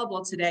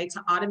available today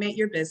to automate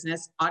your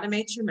business,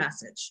 automate your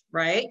message,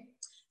 right?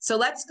 So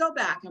let's go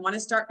back. I want to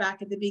start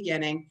back at the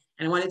beginning,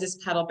 and I want to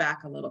just pedal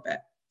back a little bit.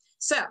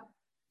 So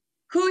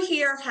who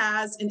here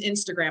has an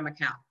Instagram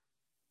account?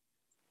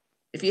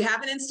 If you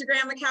have an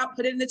Instagram account,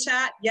 put it in the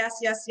chat. Yes,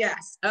 yes,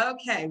 yes.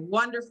 Okay,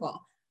 wonderful.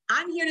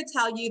 I'm here to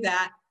tell you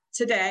that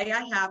today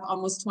I have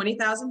almost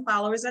 20,000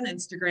 followers on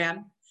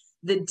Instagram.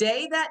 The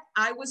day that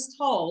I was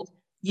told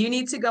you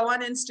need to go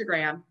on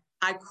Instagram,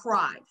 I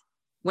cried.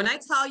 When I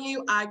tell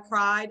you I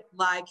cried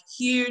like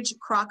huge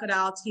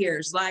crocodile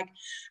tears, like,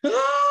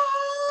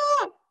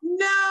 ah,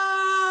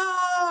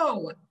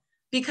 no,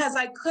 because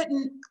I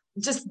couldn't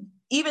just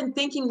even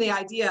thinking the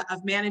idea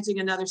of managing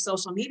another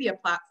social media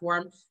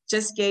platform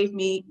just gave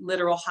me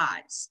literal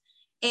hives.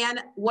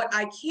 And what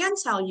I can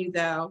tell you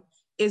though,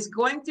 is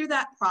going through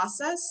that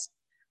process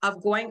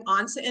of going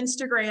onto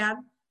Instagram,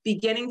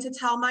 beginning to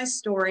tell my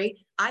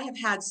story. I have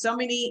had so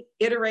many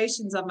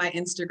iterations of my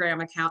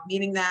Instagram account,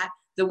 meaning that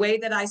the way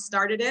that I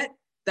started it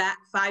back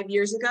 5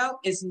 years ago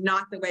is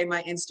not the way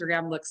my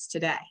Instagram looks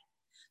today.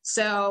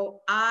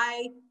 So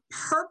I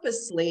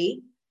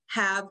purposely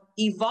have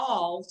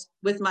evolved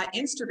with my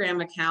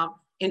Instagram account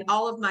in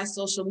all of my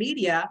social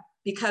media,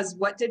 because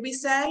what did we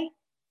say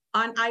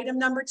on item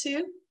number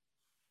 2?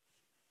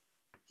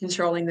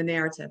 Controlling the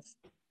narrative,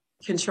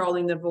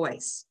 controlling the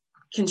voice,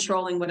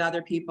 controlling what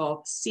other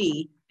people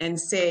see and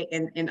say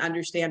and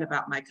understand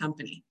about my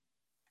company.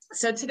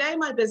 So today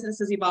my business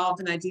has evolved,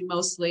 and I do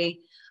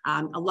mostly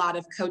a lot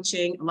of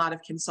coaching, a lot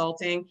of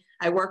consulting.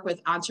 I work with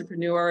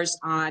entrepreneurs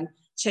on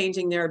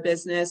changing their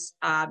business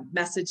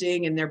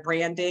messaging and their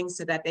branding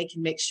so that they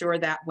can make sure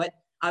that what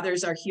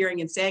others are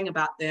hearing and saying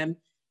about them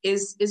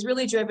is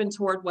really driven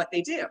toward what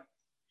they do.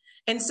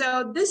 And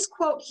so this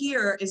quote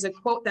here is a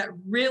quote that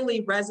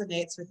really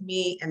resonates with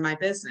me and my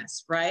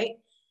business, right?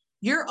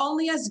 You're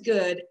only as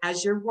good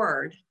as your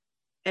word,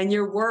 and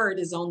your word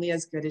is only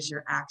as good as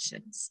your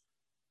actions,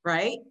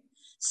 right?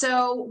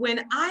 So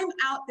when I'm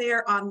out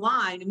there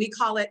online, and we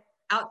call it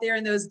out there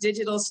in those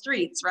digital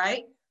streets,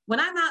 right? When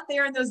I'm out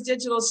there in those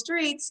digital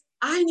streets,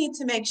 I need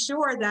to make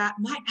sure that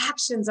my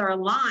actions are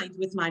aligned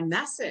with my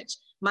message,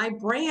 my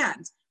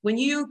brand. When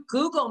you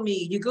Google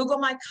me, you Google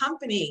my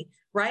company,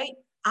 right?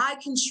 I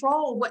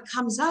control what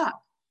comes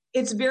up.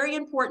 It's very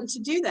important to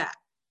do that,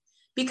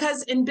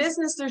 because in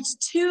business, there's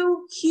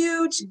 2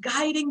 huge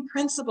guiding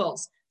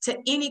principles to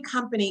any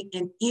company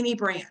and any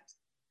brand: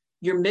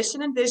 your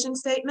mission and vision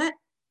statement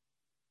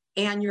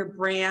and your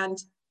brand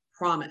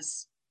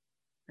promise,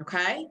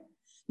 okay?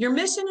 Your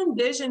mission and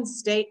vision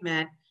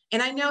statement,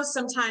 and I know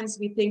sometimes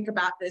we think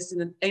about this,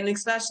 and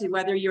especially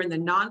whether you're in the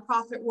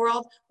nonprofit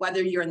world,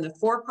 whether you're in the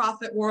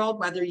for-profit world,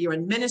 whether you're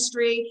in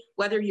ministry,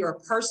 whether you're a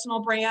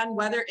personal brand,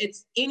 whether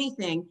it's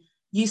anything,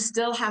 you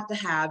still have to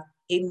have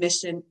a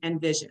mission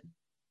and vision.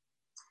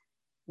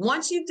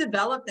 Once you've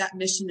developed that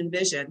mission and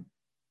vision,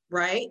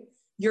 right,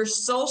 your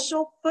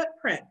social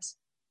footprint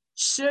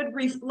should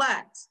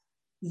reflect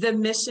the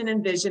mission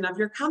and vision of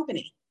your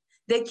company.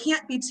 They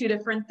can't be 2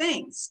 different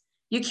things.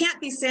 You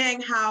can't be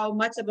saying how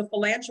much of a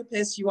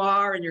philanthropist you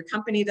are and your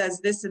company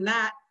does this and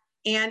that,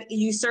 and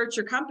you search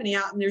your company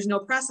out and there's no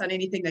press on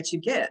anything that you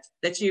give,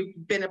 that you've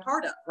been a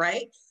part of,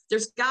 right?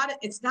 It's got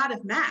to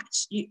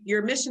match.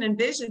 Your mission and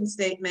vision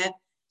statement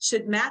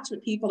should match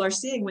what people are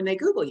seeing when they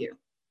Google you,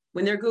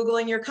 when they're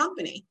Googling your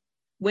company,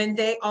 when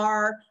they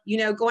are,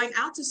 going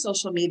out to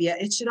social media.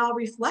 It should all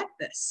reflect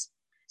this.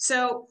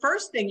 So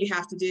first thing you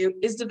have to do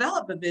is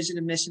develop a vision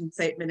and mission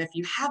statement if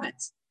you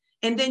haven't,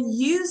 and then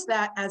use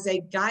that as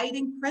a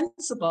guiding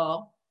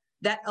principle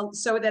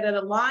so that it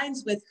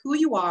aligns with who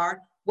you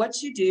are,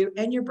 what you do,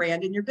 and your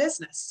brand and your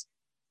business.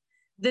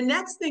 The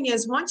next thing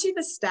is, once you've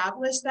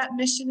established that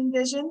mission and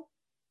vision,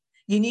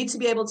 you need to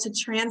be able to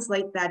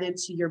translate that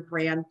into your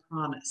brand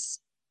promise,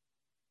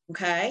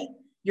 okay?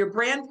 Your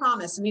brand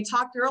promise, and we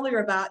talked earlier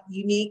about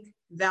unique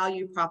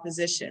value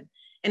proposition.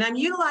 And I'm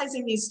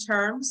utilizing these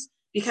terms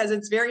because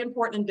it's very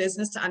important in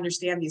business to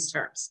understand these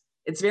terms.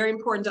 It's very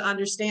important to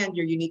understand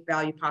your unique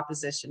value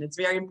proposition. It's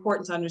very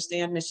important to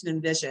understand mission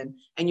and vision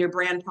and your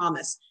brand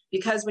promise.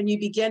 Because when you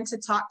begin to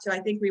talk to, I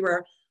think we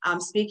were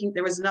speaking,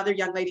 there was another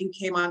young lady who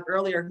came on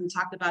earlier who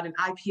talked about an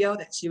IPO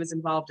that she was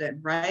involved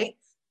in, right?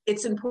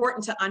 It's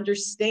important to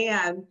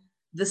understand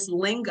this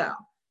lingo.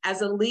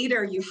 As a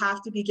leader, you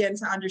have to begin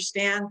to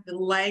understand the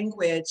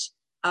language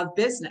of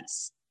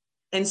business.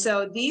 And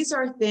so these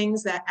are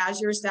things that, as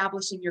you're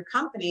establishing your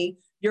company,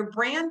 your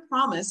brand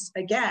promise,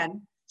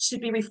 again,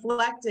 should be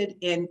reflected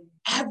in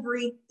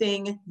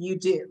everything you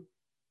do.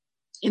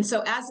 And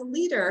so as a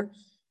leader,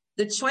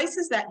 the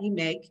choices that you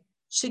make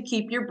should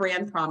keep your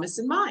brand promise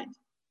in mind.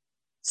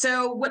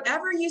 So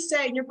whatever you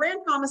say, your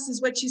brand promise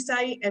is what you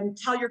say and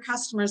tell your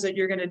customers that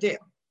you're going to do,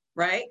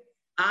 right?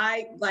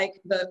 I like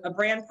a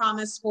brand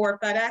promise for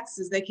FedEx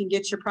is they can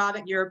get your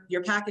product,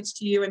 your package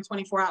to you in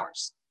 24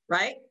 hours,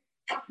 right?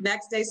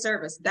 Next day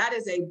service. That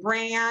is a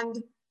brand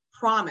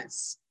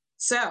promise.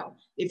 So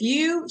if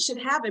you should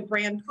have a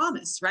brand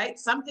promise, right?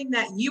 Something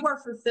that you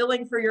are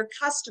fulfilling for your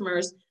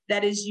customers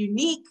that is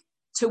unique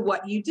to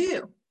what you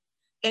do.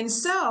 And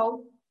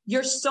so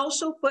your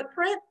social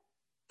footprint,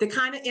 the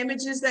kind of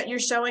images that you're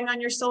showing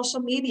on your social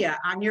media,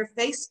 on your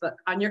Facebook,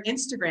 on your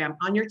Instagram,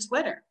 on your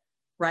Twitter,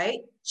 right?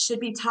 Should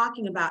be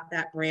talking about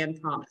that brand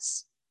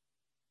promise.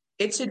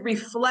 It should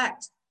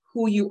reflect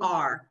who you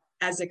are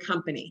as a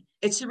company.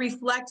 It should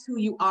reflect who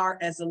you are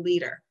as a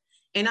leader.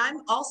 And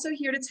I'm also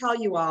here to tell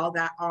you all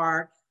that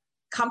are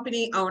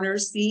company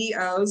owners,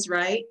 CEOs,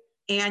 right?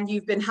 And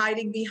you've been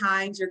hiding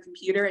behind your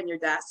computer and your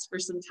desk for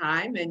some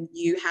time and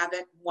you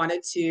haven't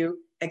wanted to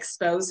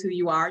expose who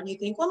you are. And you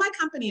think, well, my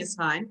company is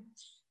fine.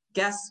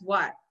 Guess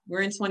what?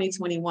 We're in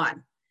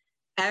 2021.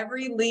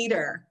 Every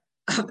leader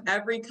of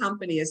every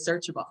company is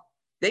searchable.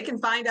 They can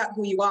find out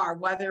who you are,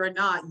 whether or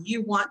not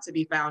you want to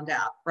be found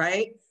out,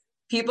 right?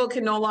 People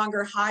can no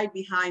longer hide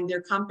behind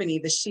their company,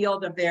 the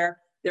shield of their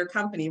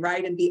company,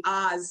 right? And be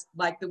Oz,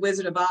 like the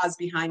Wizard of Oz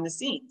behind the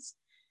scenes.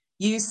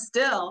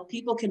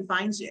 People can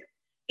find you.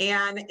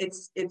 And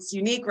it's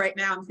unique right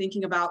now. I'm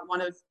thinking about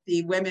one of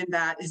the women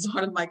that is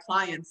one of my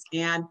clients.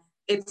 And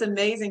it's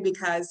amazing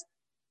because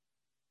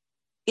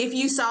if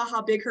you saw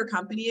how big her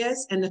company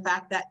is and the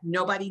fact that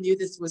nobody knew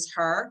this was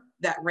her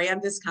that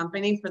ran this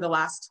company for the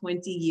last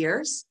 20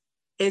 years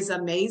is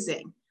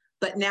amazing.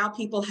 But now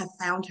people have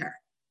found her,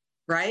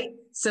 right?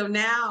 So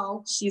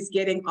now she's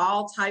getting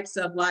all types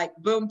of like,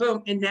 boom,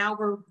 boom. And now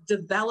we're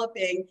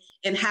developing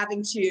and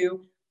having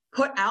to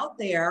put out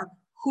there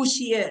who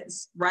she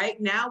is,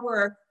 right? Now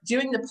we're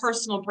doing the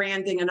personal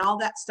branding and all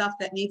that stuff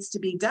that needs to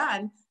be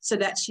done so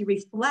that she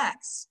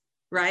reflects,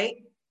 right?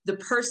 The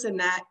person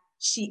that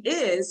she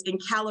is in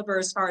caliber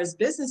as far as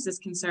business is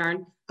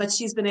concerned, but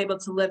she's been able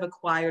to live a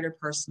quieter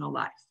personal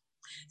life.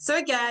 So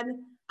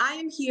again, I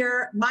am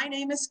here. My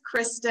name is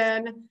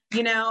Kristen.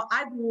 You know,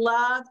 I'd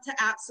love to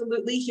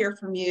absolutely hear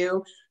from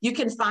you. You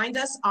can find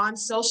us on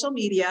social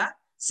media.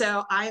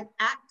 So I'm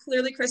at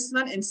Clearly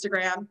Kristen on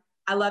Instagram.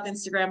 I love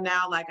Instagram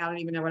now. Like, I don't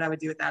even know what I would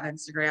do without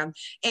Instagram.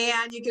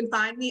 And you can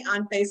find me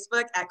on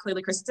Facebook at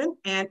Clearly Kristen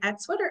and at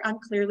Twitter on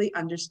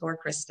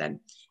Clearly_Kristen.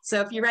 So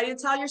if you're ready to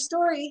tell your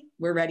story,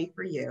 we're ready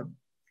for you.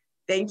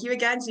 Thank you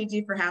again,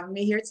 Gigi, for having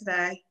me here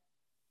today.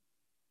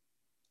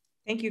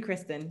 Thank you,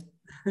 Kristen.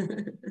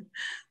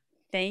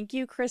 Thank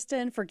you,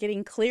 Kristen, for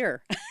getting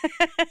clear.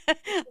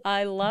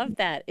 I love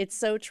that. It's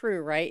so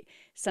true, right?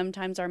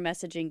 Sometimes our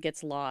messaging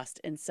gets lost,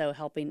 and so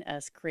helping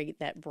us create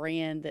that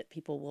brand that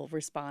people will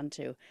respond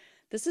to.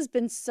 This has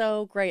been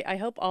so great. I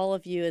hope all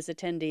of you as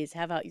attendees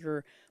have out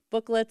your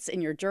booklets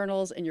and your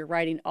journals and you're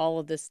writing all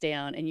of this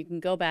down, and you can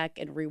go back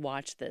and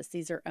rewatch this.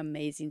 These are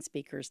amazing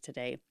speakers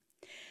today.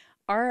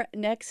 Our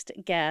next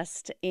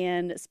guest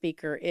and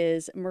speaker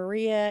is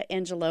Maria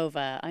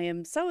Angelova. I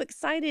am so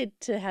excited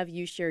to have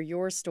you share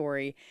your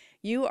story.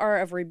 You are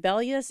of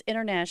Rebellious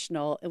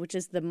International, which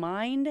is the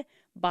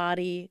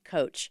mind-body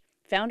coach,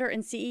 founder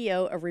and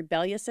CEO of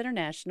Rebellious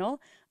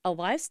International, a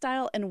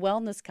lifestyle and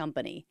wellness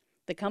company.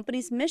 The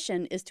company's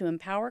mission is to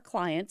empower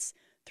clients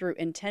through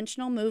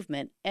intentional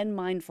movement and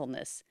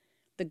mindfulness.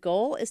 The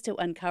goal is to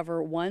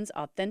uncover one's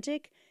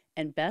authentic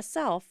and best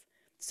self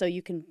so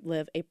you can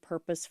live a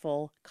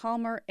purposeful,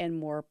 calmer, and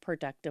more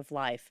productive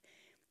life.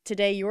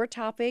 Today, your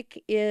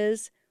topic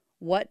is,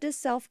 what does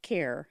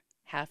self-care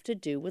have to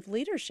do with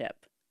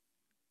leadership?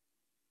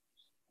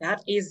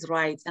 That is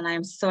right. And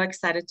I'm so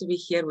excited to be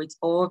here with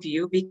all of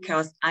you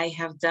because I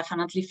have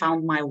definitely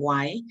found my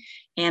why.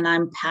 And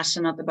I'm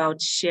passionate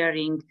about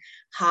sharing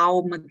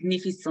how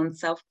magnificent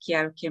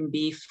self-care can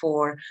be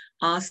for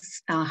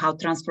us, how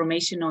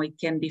transformational it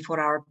can be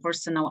for our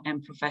personal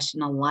and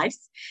professional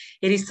lives.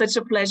 It is such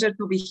a pleasure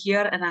to be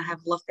here, and I have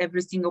loved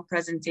every single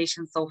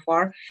presentation so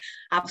far.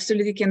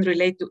 Absolutely can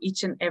relate to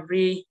each and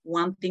every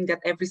one thing that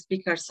every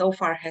speaker so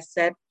far has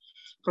said,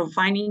 from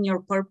finding your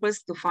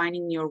purpose to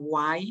finding your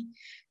why,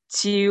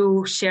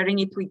 to sharing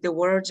it with the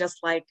world, just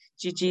like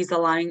Gigi is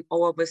allowing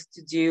all of us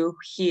to do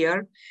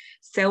here.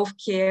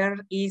 Self-care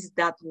is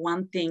that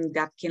one thing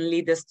that can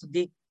lead us to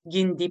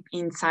digging deep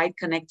inside,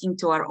 connecting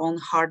to our own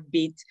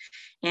heartbeat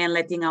and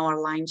letting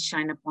our light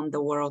shine upon the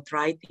world,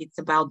 right? It's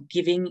about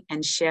giving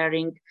and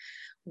sharing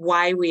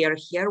why we are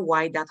here,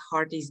 why that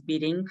heart is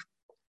beating.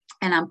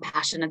 And I'm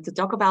passionate to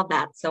talk about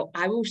that. So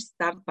I will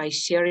start by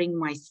sharing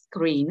my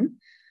screen.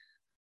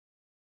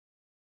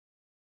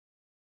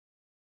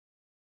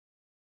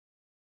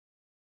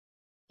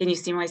 Can you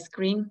see my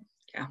screen?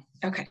 Yeah,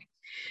 okay.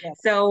 Yes.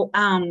 So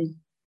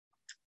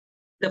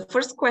the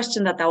first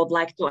question that I would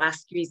like to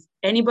ask you is,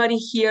 anybody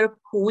here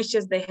who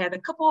wishes they had a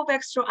couple of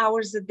extra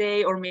hours a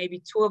day, or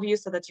maybe 2 of you,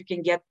 so that you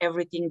can get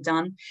everything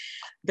done?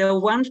 The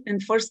one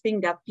and first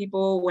thing that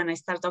people, when I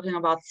start talking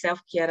about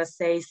self-care,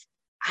 says,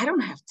 I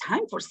don't have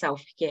time for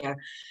self-care.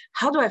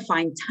 How do I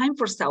find time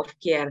for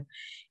self-care?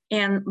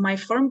 And my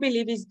firm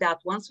belief is that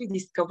once we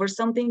discover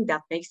something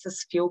that makes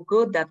us feel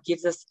good, that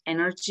gives us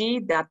energy,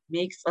 that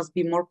makes us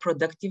be more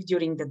productive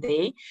during the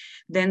day,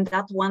 then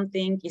that one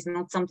thing is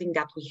not something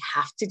that we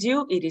have to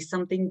do. It is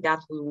something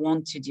that we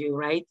want to do,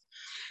 right?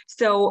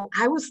 So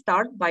I will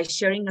start by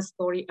sharing a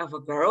story of a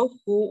girl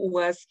who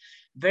was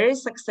very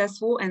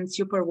successful and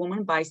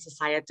superwoman by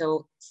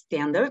societal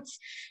standards.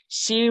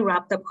 She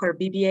wrapped up her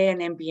BBA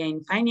and MBA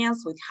in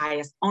finance with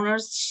highest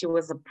honors. She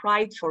was a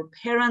pride for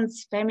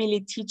parents,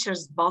 family,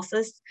 teachers,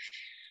 bosses.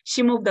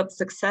 She moved up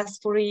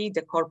successfully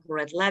the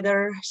corporate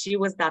ladder. She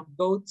was that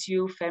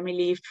go-to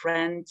family,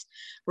 friend,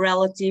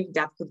 relative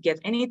that could get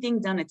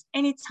anything done at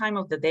any time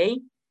of the day.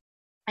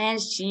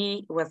 And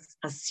she was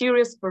a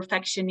serious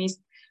perfectionist,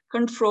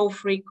 control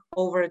freak,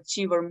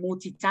 overachiever,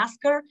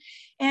 multitasker.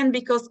 And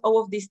because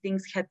all of these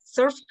things had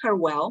served her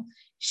well,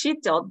 she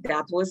thought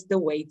that was the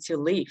way to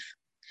live.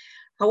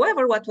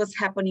 However, what was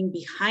happening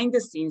behind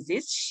the scenes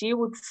is she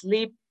would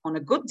sleep on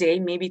a good day,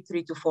 maybe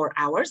 3 to 4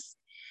 hours.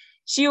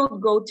 She would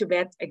go to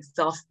bed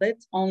exhausted,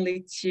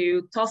 only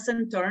to toss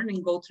and turn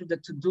and go through the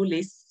to-do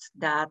lists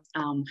that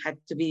had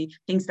to be,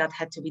 things that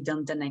had to be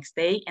done the next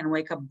day, and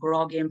wake up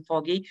groggy and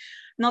foggy,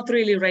 not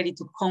really ready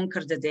to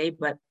conquer the day,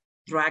 but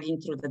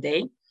dragging through the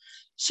day.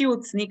 She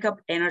would sneak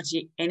up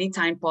energy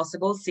anytime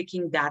possible,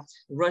 seeking that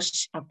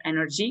rush of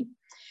energy.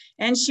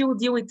 And she would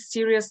deal with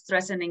serious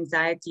stress and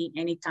anxiety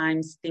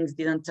anytime things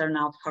didn't turn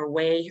out her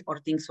way or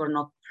things were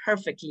not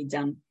perfectly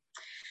done.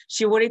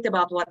 She worried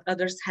about what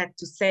others had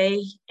to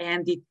say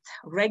and did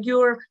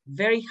regular,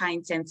 very high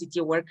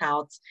intensity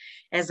workouts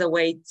as a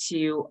way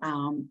to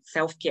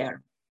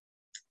self-care.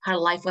 Her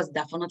life was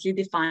definitely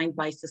defined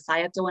by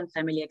societal and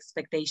family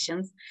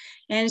expectations,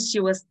 and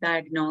she was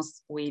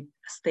diagnosed with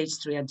stage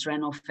 3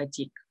 adrenal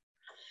fatigue.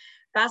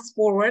 Fast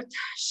forward,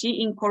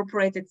 she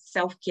incorporated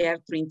self-care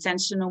through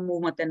intentional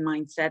movement and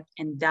mindset,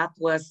 and that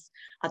was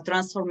a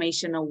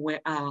transformational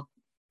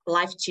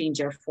life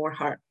changer for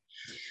her.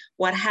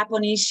 What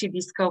happened is she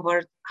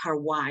discovered her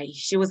why.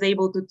 She was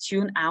able to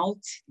tune out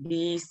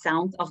the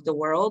sound of the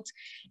world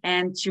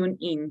and tune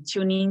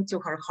in to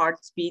her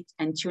heart's beat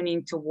and tune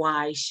into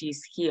why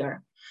she's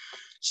here.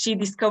 She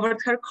discovered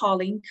her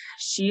calling.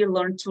 She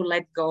learned to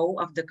let go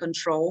of the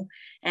control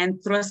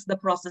and trust the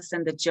process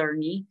and the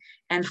journey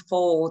and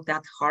follow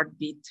that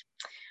heartbeat.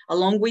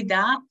 Along with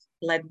that,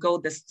 let go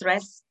the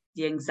stress,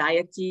 the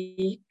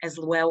anxiety, as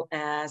well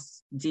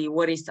as the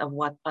worries of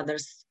what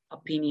others'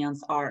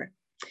 opinions are.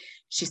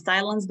 She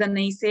silenced the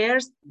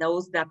naysayers,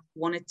 those that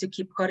wanted to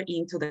keep her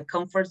into the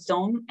comfort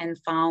zone, and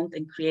found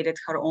and created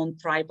her own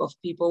tribe of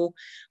people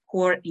who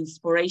were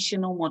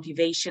inspirational,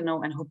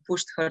 motivational, and who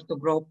pushed her to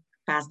grow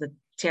past the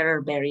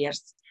terror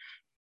barriers.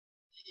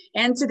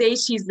 And today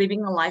she's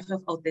living a life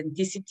of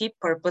authenticity,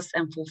 purpose,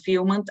 and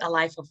fulfillment, a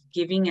life of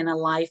giving and a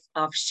life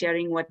of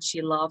sharing what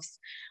she loves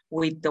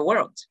with the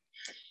world.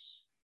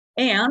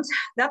 And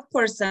that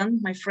person,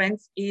 my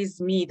friends, is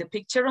me. The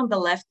picture on the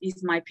left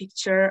is my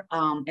picture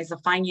as a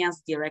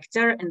finance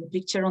director, and the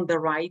picture on the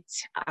right,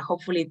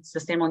 hopefully it's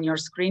the same on your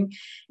screen,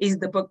 is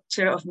the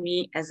picture of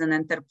me as an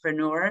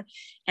entrepreneur.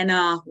 And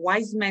a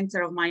wise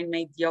mentor of mine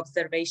made the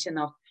observation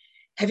of,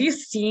 have you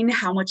seen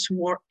how much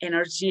more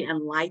energy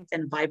and light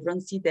and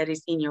vibrancy there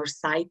is in your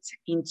sight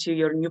into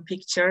your new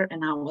picture?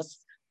 And I was,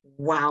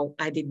 wow,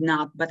 I did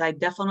not, but I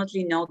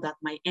definitely know that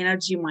my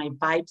energy, my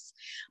vibes,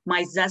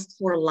 my zest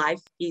for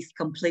life is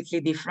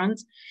completely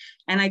different.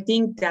 And I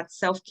think that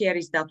self-care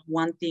is that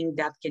one thing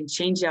that can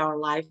change our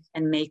life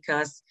and make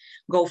us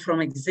go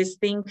from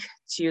existing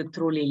to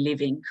truly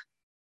living.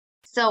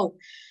 So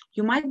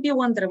you might be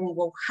wondering,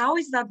 well, how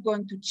is that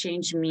going to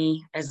change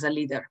me as a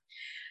leader?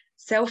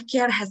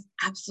 Self-care has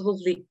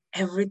absolutely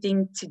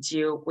everything to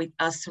do with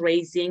us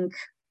raising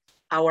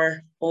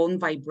our own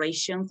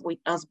vibrations, with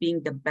us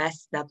being the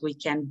best that we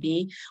can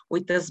be,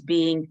 with us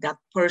being that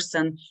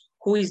person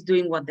who is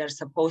doing what they're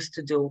supposed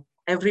to do.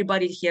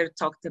 Everybody here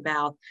talked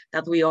about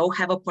that we all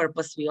have a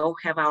purpose, we all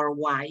have our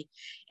why.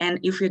 And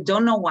if you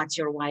don't know what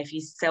your why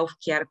is,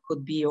 self-care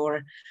could be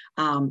your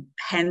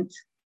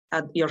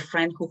your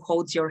friend who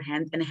holds your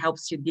hand and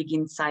helps you dig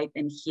inside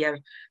and hear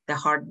the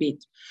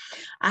heartbeat.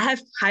 I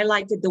have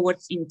highlighted the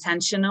words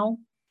intentional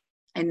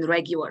and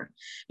regular,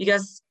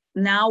 because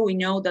now we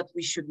know that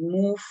we should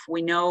move,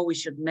 we know we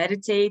should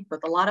meditate, but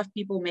a lot of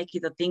people make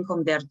it a thing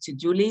on their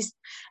to-do list,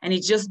 and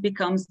it just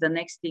becomes the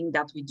next thing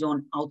that we do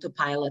on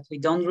autopilot. We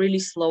don't really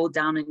slow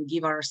down and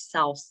give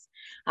ourselves,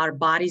 our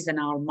bodies and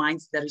our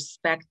minds the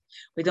respect.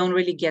 We don't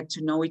really get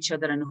to know each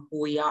other and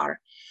who we are.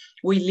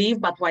 We live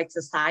by what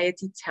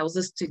society tells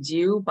us to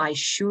do, by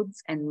shoulds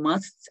and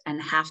musts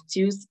and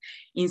have-tos,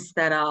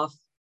 instead of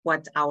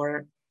what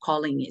our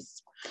calling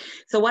is.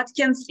 So what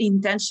can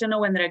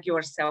intentional and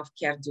regular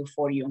self-care do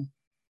for you?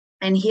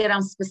 And here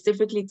I'm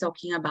specifically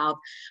talking about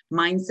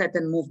mindset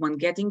and movement,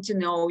 getting to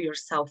know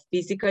yourself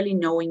physically,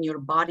 knowing your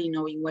body,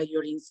 knowing where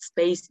you're in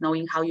space,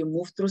 knowing how you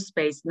move through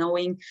space,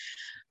 knowing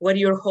where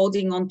you're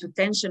holding on to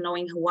tension,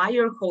 knowing why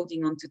you're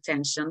holding on to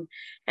tension,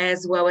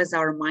 as well as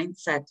our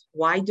mindset.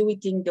 Why do we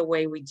think the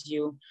way we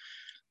do?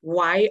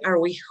 Why are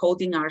we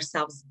holding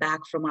ourselves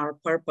back from our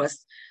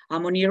purpose?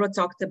 Moniro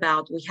talked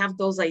about, we have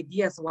those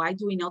ideas. Why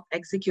do we not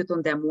execute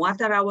on them?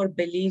 What are our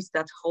beliefs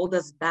that hold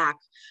us back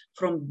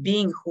from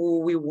being who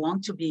we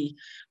want to be?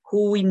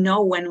 Who we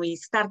know when we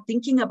start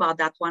thinking about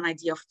that one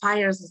idea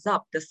fires us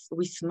up.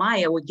 We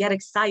smile, we get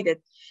excited,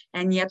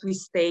 and yet we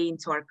stay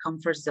into our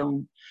comfort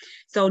zone.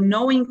 So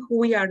knowing who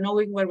we are,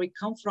 knowing where we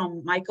come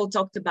from, Michael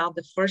talked about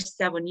the first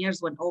 7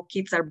 years when all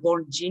kids are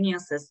born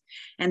geniuses,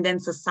 and then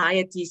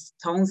society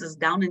tones us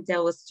down and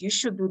tells us, you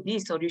should do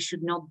this or you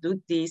should not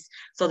do this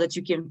so that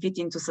you can fit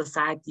into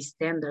society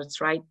standards,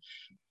 right?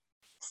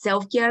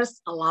 Self-care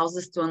allows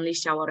us to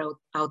unleash our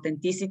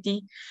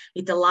authenticity.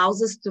 It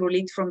allows us to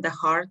lead from the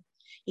heart.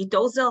 It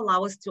also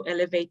allows us to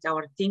elevate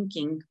our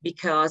thinking,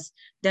 because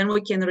then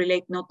we can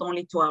relate not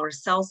only to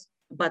ourselves,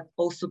 but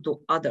also to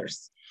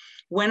others.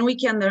 When we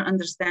can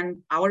understand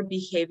our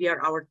behavior,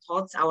 our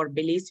thoughts, our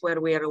beliefs, where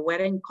we are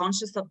aware and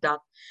conscious of that,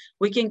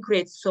 we can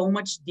create so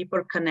much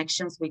deeper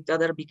connections with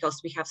others,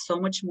 because we have so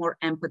much more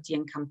empathy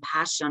and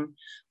compassion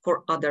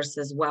for others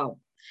as well.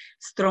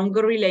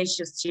 Stronger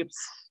relationships,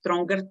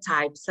 stronger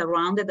ties,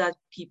 surrounded by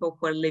people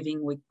who are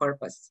living with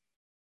purpose.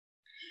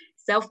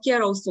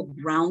 Self-care also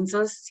grounds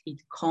us,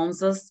 it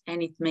calms us,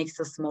 and it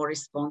makes us more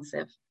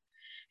responsive.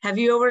 Have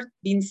you ever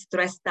been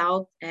stressed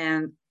out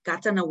and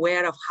gotten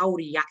aware of how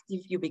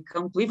reactive you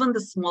become to even the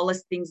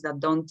smallest things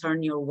that don't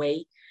turn your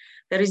way?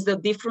 There is the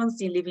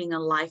difference in living a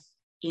life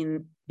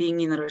in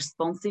being in a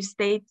responsive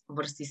state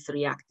versus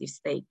reactive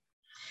state.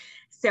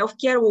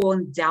 Self-care will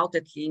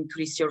undoubtedly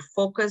increase your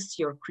focus,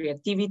 your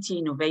creativity,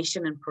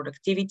 innovation, and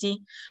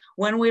productivity.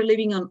 When we're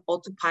living on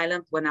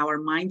autopilot, when our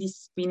mind is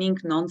spinning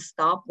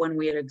nonstop, when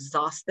we're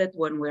exhausted,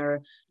 when we're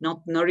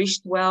not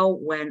nourished well,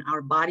 when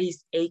our body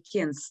is achy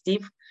and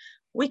stiff,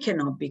 we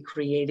cannot be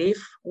creative.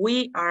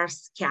 We are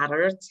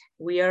scattered.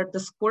 We are the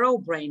squirrel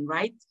brain,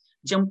 right?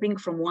 Jumping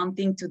from one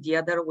thing to the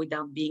other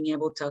without being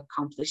able to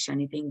accomplish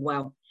anything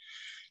well.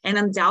 And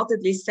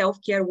undoubtedly,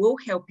 self-care will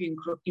help you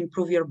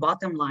improve your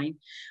bottom line,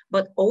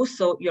 but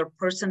also your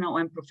personal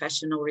and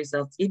professional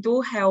results. It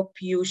will help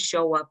you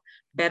show up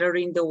better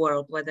in the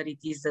world, whether it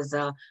is as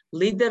a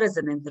leader, as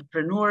an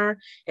entrepreneur,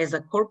 as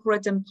a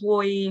corporate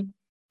employee,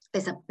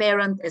 as a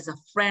parent, as a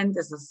friend,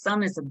 as a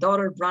son, as a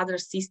daughter, brother,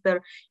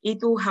 sister. It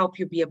will help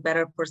you be a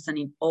better person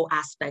in all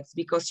aspects,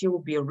 because you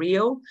will be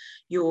real,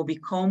 you will be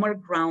calmer,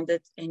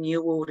 grounded, and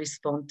you will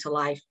respond to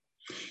life.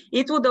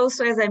 It would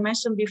also, as I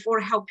mentioned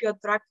before, help you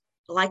attract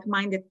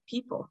like-minded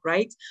people,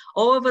 right?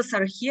 All of us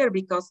are here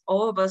because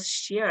all of us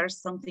share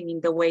something in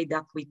the way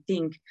that we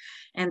think,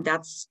 and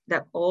that's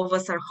that all of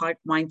us are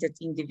heart-minded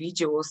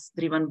individuals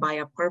driven by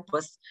a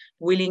purpose,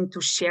 willing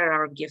to share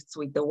our gifts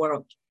with the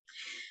world.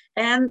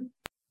 And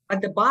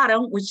at the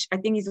bottom, which I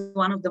think is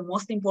one of the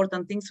most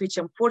important things, which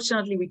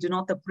unfortunately we do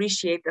not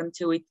appreciate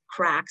until it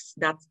cracks,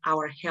 that's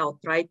our health,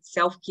 right?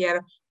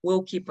 Self-care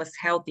will keep us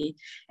healthy,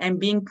 and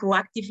being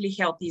proactively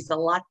healthy is a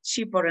lot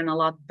cheaper and a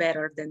lot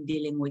better than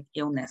dealing with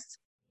illness.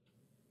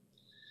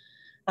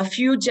 A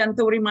few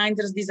gentle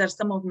reminders. These are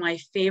some of my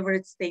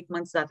favorite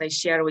statements that I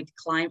share with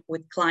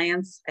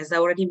clients. As I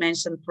already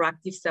mentioned,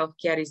 proactive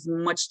self-care is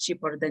much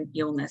cheaper than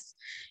illness.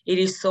 It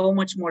is so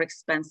much more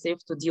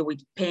expensive to deal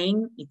with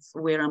pain.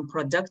 We're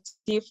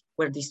unproductive,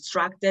 we're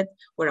distracted,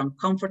 we're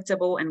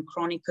uncomfortable, and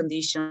chronic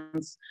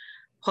conditions.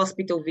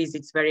 Hospital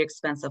visits, very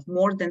expensive.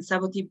 More than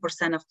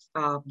 70%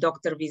 of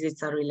doctor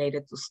visits are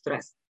related to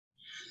stress.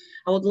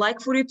 I would like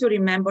for you to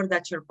remember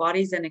that your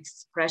body is an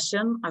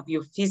expression of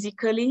you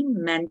physically,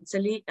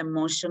 mentally,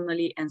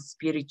 emotionally, and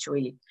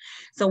spiritually.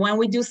 So when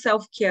we do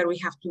self-care, we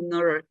have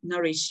to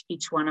nourish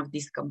each one of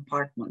these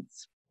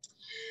compartments.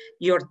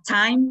 Your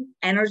time,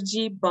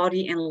 energy,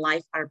 body, and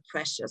life are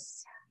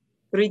precious.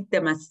 Treat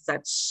them as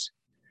such.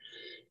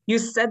 You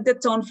set the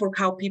tone for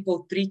how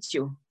people treat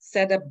you.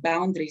 Set up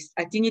boundaries.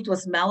 I think it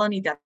was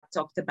Melanie that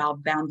talked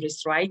about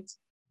boundaries, right?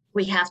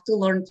 We have to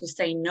learn to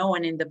say no,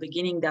 and in the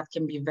beginning that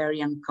can be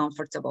very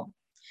uncomfortable.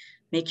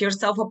 Make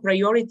yourself a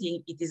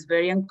priority. It is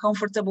very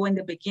uncomfortable in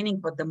the beginning,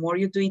 but the more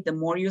you do it, the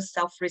more you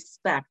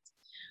self-respect,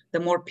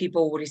 the more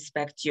people will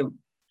respect you.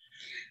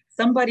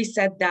 Somebody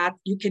said that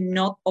you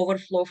cannot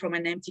overflow from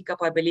an empty cup.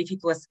 I believe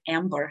it was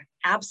Amber.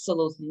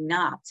 Absolutely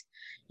not.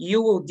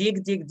 You will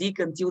dig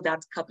until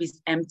that cup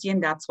is empty,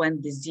 and that's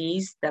when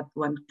disease,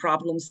 when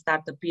problems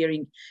start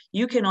appearing.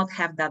 You cannot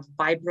have that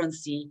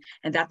vibrancy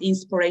and that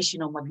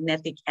inspirational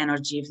magnetic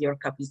energy if your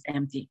cup is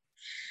empty.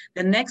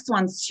 The next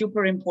one,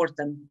 super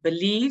important.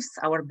 Beliefs.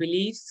 Our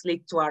beliefs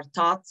lead to our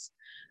thoughts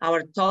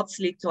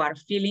lead to our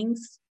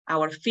feelings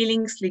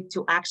lead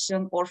to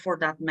action, or for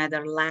that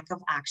matter, lack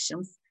of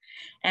actions.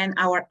 And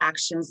our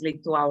actions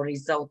lead to our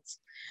results.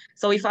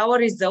 So if our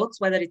results,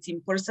 whether it's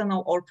in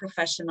personal or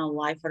professional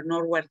life, are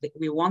not where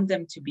we want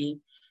them to be,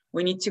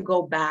 We need to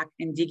go back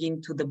and dig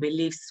into the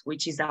beliefs,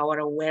 which is our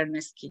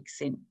awareness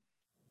kicks in.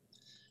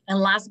 And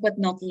last but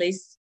not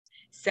least,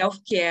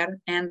 self-care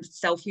and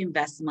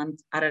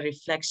self-investment are a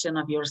reflection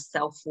of your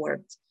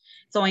self-worth.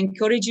 So I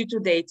encourage you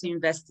today to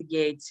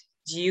investigate,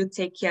 do you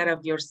take care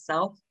of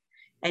yourself?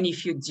 And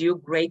if you do,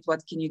 great,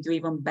 what can you do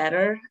even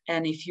better?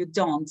 And if you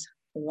don't,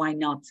 why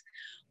not?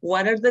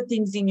 What are the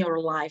things in your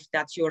life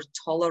that you're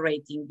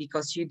tolerating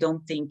because you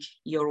don't think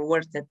you're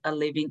worth it,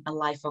 living a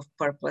life of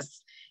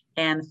purpose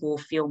and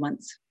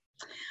fulfillment?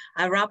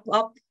 I wrap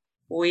up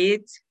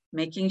with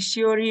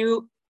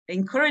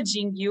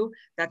encouraging you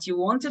that you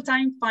want to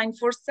find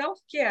for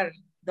self-care,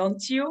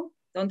 don't you?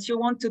 Don't you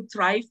want to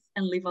thrive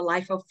and live a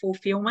life of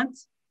fulfillment?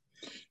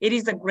 It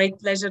is a great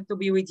pleasure to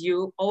be with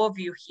you, all of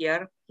you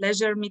here.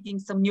 Pleasure meeting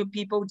some new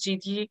people.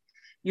 Gigi,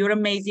 you're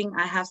amazing.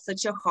 I have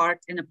such a heart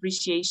and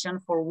appreciation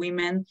for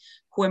women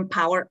who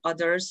empower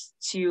others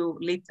to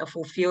lead a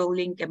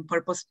fulfilling and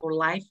purposeful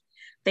life.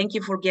 Thank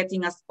you for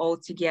getting us all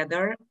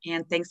together.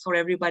 And thanks for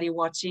everybody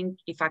watching.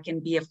 If I can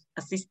be of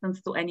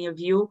assistance to any of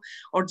you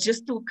or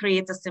just to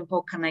create a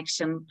simple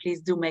connection,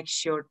 please do make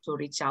sure to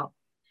reach out.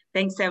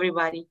 Thanks,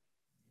 everybody.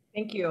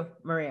 Thank you,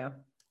 Maria.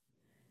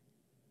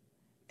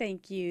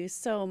 Thank you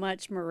so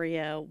much,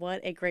 Maria.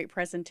 What a great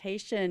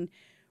presentation.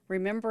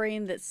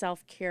 Remembering that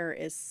self-care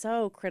is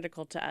so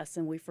critical to us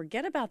and we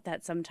forget about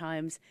that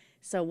sometimes.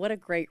 So what a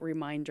great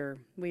reminder.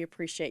 We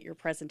appreciate your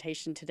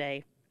presentation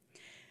today.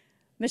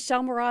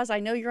 Michelle Meraz, I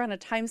know you're on a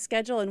time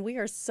schedule and we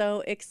are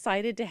so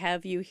excited to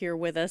have you here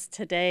with us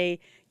today.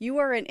 You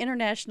are an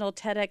international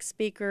TEDx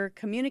speaker,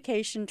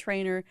 communication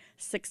trainer,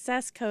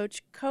 success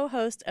coach,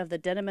 co-host of the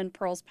Denim and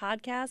Pearls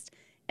podcast,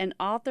 and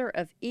author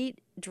of Eat,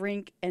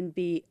 Drink, and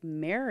Be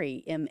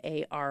Merry,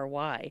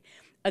 M-A-R-Y,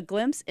 a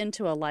glimpse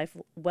into a life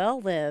well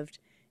lived,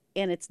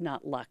 and it's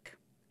not luck.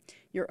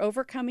 You're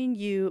Overcoming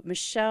You.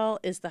 Michelle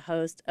is the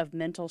host of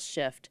Mental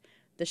Shift,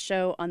 the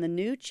show on the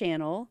new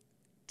channel,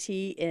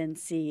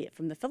 TNC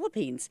from the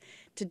Philippines.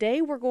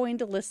 Today, we're going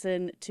to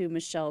listen to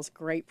Michelle's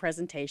great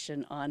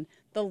presentation on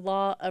the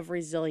law of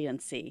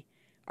resiliency.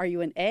 Are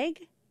you an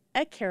egg,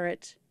 a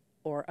carrot,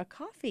 or a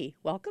coffee?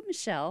 Welcome,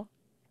 Michelle.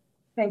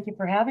 Thank you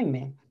for having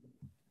me.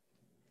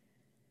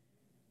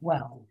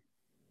 Well,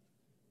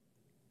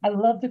 I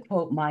love the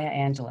quote Maya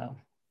Angelou.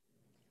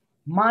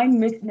 My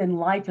mission in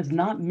life is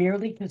not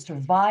merely to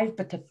survive,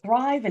 but to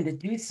thrive and to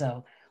do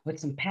so with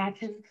some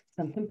passion,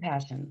 some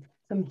compassion,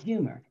 some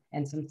humor,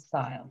 and some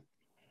style.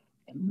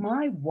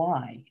 My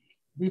why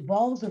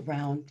revolves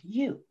around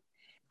you.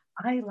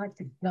 I like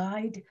to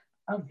guide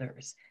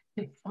others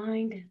to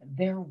find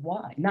their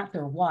why, not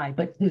their why,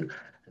 but to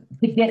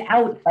get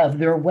out of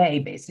their way,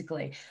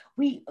 basically.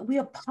 We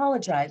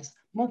apologize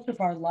most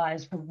of our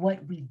lives for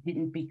what we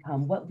didn't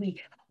become, what we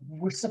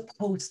were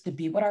supposed to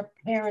be, what our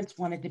parents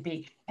wanted to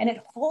be, and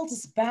it holds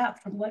us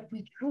back from what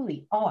we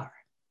truly are.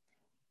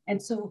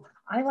 And so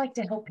I like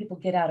to help people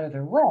get out of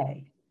their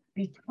way,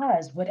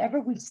 because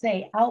whatever we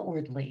say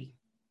outwardly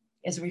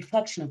is a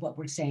reflection of what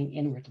we're saying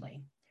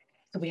inwardly.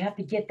 So we have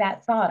to get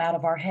that thought out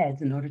of our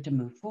heads in order to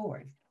move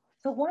forward.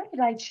 So why did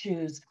I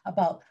choose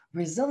about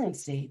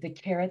resiliency, the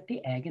carrot,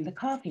 the egg, and the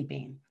coffee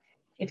bean?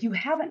 If you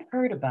haven't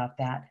heard about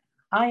that,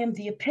 I am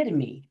the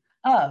epitome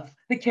of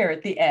the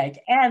carrot, the egg,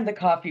 and the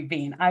coffee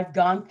bean. I've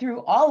gone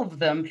through all of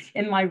them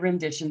in my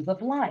renditions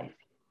of life.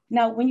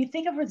 Now, when you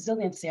think of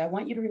resiliency, I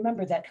want you to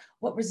remember that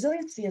what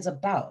resiliency is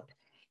about,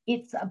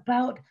 it's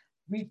about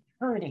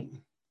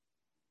returning.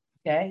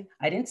 Okay,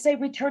 I didn't say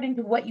returning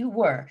to what you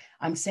were.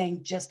 I'm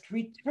saying just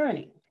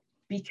returning,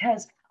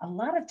 because a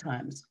lot of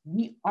times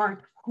we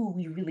aren't who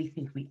we really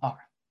think we are.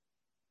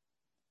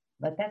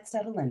 Let that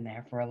settle in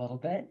there for a little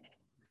bit,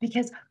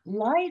 because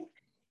life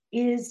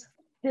is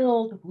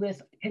filled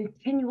with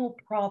continual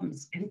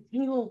problems,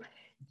 continual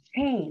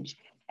change.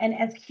 And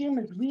as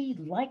humans, we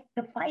like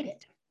to fight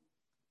it.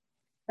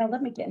 Now,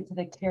 let me get into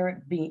the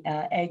carrot, bean,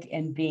 egg,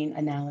 and bean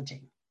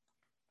analogy.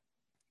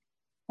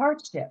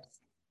 Hardships,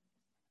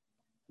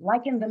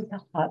 liken them to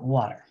hot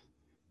water,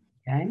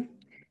 okay?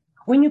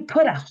 When you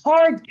put a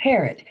hard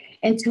carrot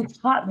into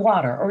hot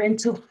water or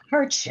into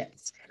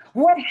hardships,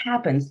 what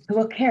happens to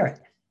a carrot?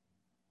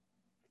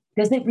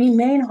 Does it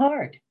remain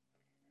hard?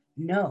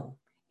 No,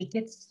 it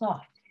gets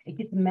soft, it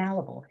gets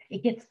malleable,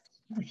 it gets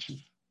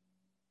squishy.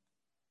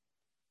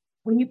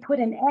 When you put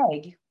an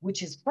egg,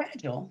 which is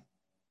fragile,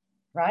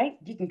 right?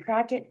 You can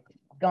crack it,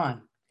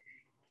 gone.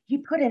 You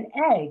put an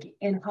egg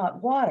in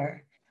hot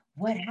water,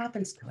 what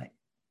happens to it?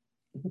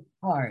 It's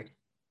hard.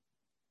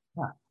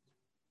 Tough.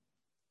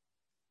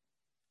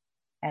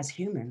 As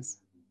humans,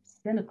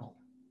 cynical,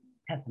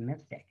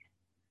 pessimistic,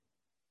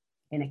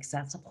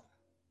 inaccessible.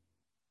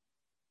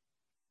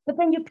 But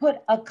then you put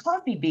a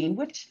coffee bean,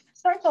 which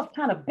starts off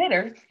kind of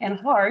bitter and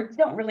hard,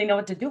 don't really know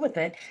what to do with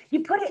it.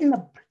 You put it in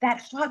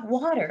that hot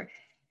water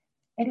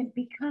and it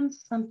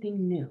becomes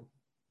something new.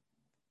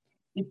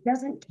 It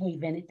doesn't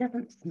cave in, it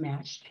doesn't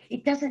smash,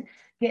 it doesn't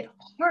get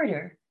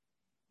harder.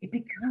 It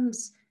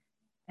becomes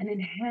an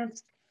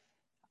enhanced,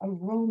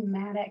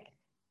 aromatic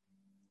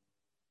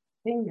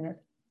thing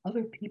that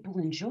other people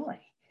enjoy.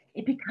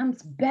 it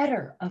becomes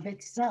better of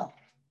itself.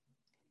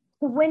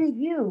 So when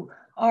you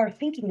are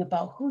thinking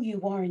about who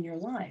you are in your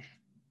life,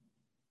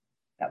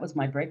 that was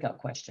my breakout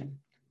question.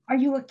 Are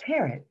you a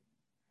carrot,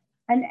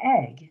 an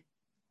egg,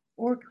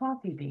 or a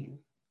coffee bean?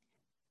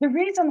 The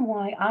reason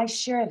why I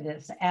share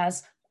this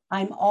as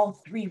I'm all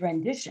three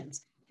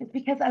renditions is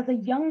because as a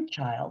young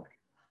child,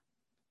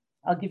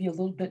 I'll give you a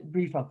little bit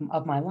brief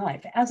of my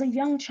life. As a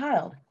young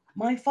child,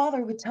 my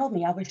father would tell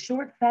me I was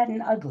short, fat,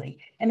 and ugly,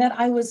 and that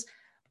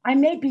I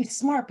may be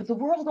smart, but the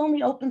world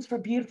only opens for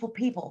beautiful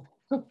people.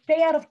 So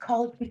stay out of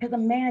college because a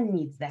man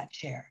needs that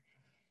chair.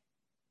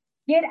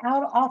 Get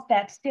out off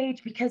that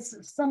stage because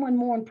someone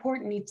more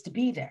important needs to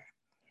be there.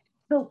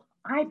 So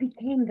I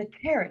became the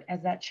carrot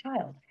as that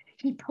child.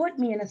 He put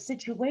me in a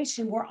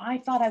situation where I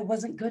thought I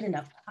wasn't good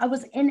enough. I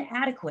was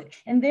inadequate,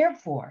 and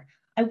therefore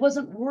I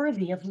wasn't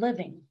worthy of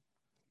living.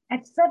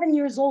 At 7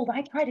 years old,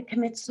 I tried to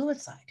commit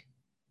suicide.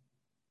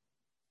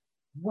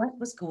 What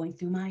was going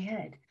through my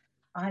head?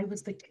 I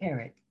was the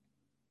carrot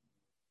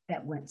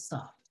that went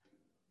soft.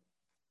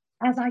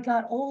 As I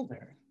got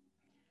older,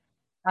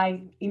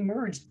 I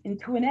emerged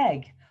into an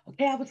egg.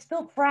 Okay, I was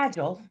still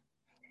fragile,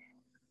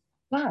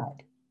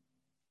 but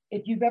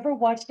if you've ever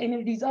watched any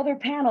of these other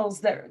panels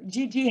that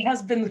Gigi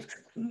has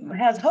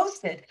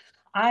hosted,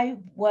 I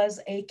was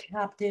a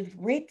captive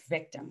rape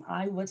victim.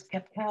 I was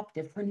kept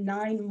captive for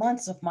 9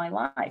 months of my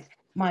life,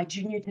 my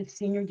junior to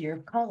senior year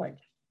of college.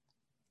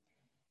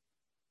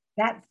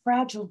 That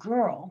fragile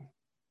girl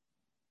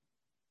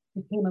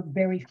became a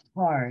very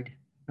hard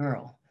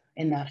girl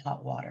in that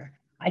hot water.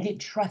 I didn't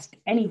trust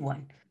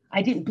anyone.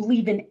 I didn't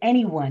believe in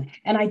anyone.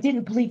 And I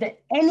didn't believe that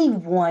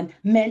anyone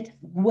meant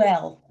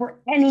well for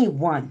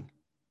anyone.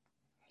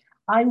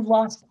 I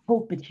lost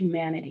hope in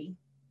humanity.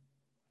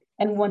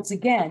 And once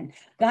again,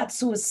 got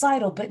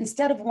suicidal, but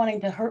instead of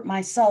wanting to hurt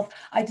myself,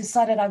 I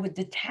decided I would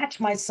detach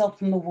myself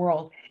from the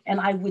world and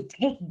I would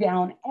take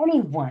down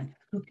anyone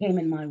who came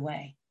in my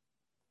way.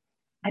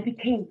 I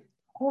became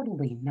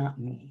totally not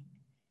me.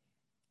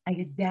 I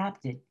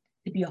adapted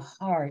to be a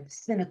hard,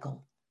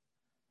 cynical,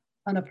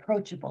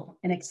 unapproachable,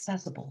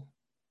 inaccessible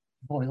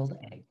boiled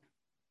egg.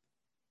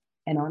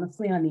 And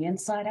honestly, on the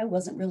inside, I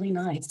wasn't really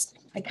nice.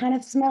 I kind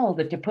of smelled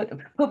it to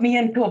put me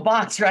into a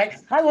box, right?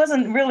 I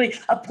wasn't really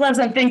a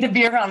pleasant thing to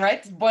be around,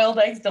 right? Boiled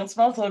eggs don't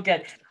smell so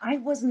good. I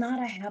was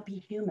not a happy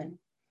human.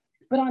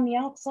 But on the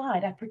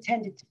outside, I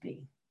pretended to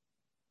be.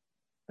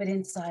 But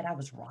inside, I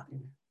was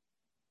rotten.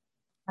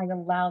 I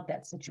allowed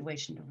that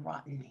situation to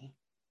rotten me.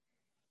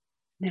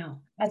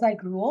 Now, as I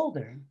grew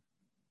older,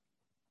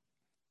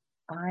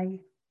 I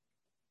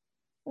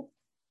was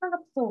not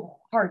so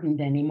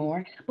hardened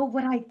anymore. But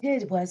what I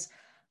did was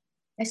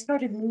I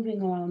started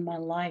moving around my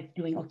life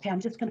doing, okay, I'm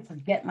just going to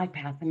forget my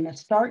past. I'm going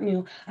to start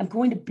new. I'm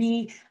going to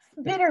be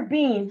bitter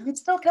bean.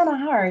 It's still kind of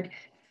hard.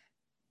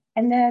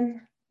 And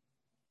then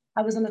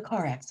I was in a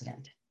car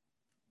accident.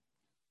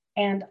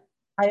 And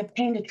I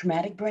obtained a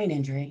traumatic brain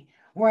injury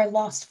where I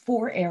lost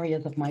 4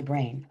 areas of my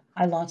brain.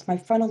 I lost my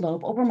frontal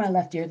lobe over my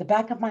left ear, the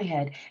back of my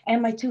head,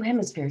 and my 2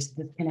 hemispheres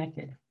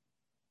disconnected.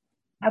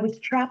 I was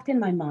trapped in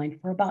my mind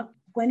for about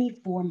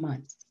 24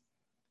 months.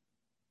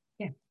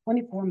 Yeah,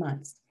 24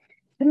 months.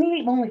 To me,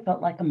 it only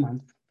felt like a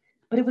month,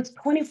 but it was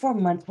 24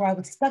 months where I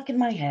was stuck in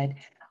my head,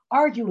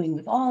 arguing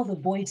with all the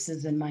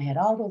voices in my head,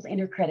 all those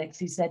inner critics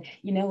who said,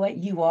 you know what,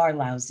 you are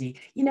lousy.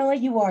 You know what,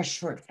 you are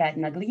short, fat,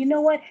 and ugly. You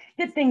know what,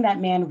 good thing that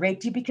man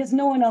raped you because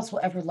no one else will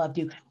ever love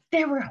you.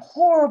 There were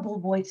horrible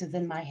voices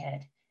in my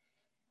head.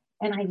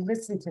 And I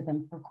listened to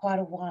them for quite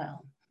a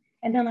while.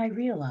 And then I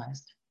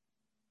realized,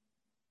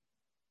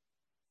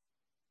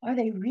 are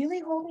they really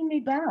holding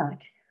me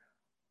back?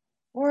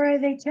 Or are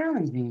they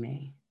challenging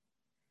me?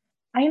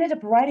 I ended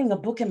up writing a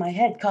book in my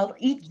head called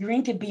Eat,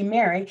 Drink, and Be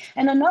Merry,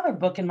 and another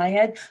book in my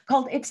head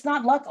called It's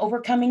Not Luck,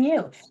 Overcoming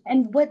You.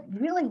 And what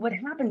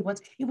happened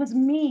was it was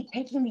me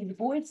taking these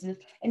voices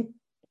and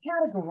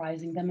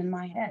categorizing them in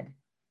my head.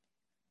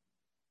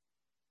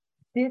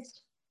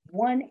 This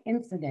one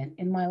incident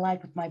in my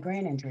life with my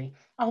brain injury,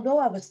 although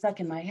I was stuck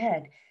in my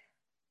head,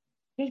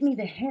 gave me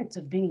the hint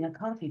of being a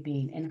coffee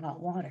bean in hot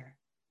water.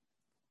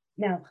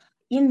 Now,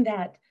 in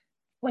that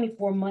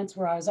 24 months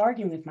where I was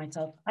arguing with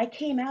myself, I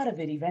came out of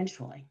it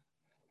eventually.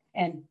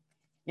 And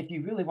if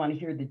you really want to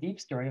hear the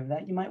deep story of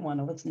that, you might want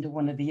to listen to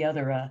one of the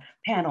other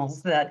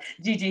panels that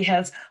Gigi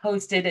has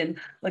hosted and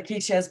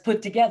Lakeisha has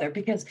put together,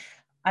 because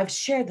I've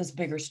shared this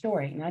bigger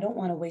story and I don't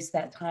want to waste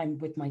that time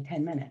with my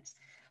 10 minutes.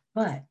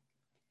 But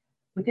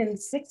within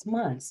 6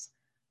 months,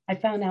 I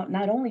found out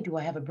not only do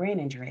I have a brain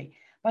injury,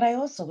 but I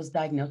also was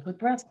diagnosed with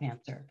breast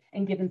cancer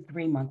and given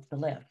 3 months to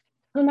live.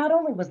 So not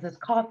only was this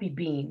coffee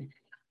bean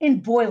in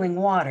boiling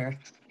water,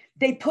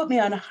 they put me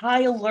on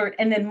high alert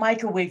and then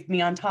microwaved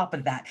me on top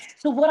of that.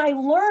 So what I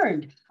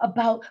learned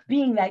about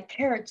being that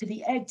carrot to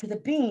the egg to the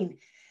bean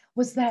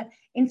was that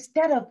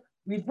instead of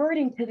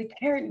reverting to the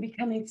carrot and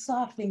becoming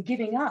soft and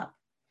giving up,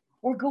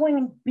 or going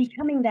and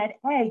becoming that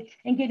egg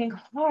and getting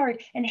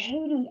hard and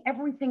hating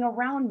everything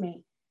around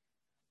me,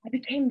 I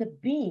became the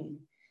bean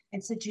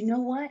and said, you know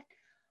what?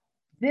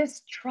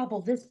 This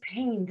trouble, this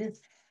pain,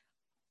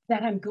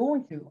 that I'm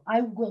going through,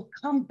 I will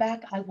come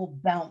back, I will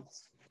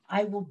bounce.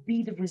 I will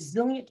be the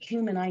resilient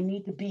human I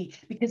need to be,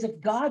 because if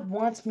God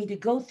wants me to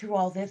go through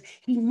all this,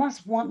 he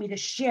must want me to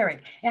share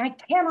it. And I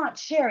cannot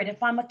share it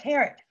if I'm a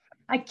carrot.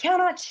 I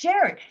cannot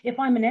share it if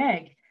I'm an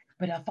egg.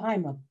 But if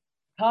I'm a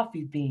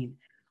coffee bean,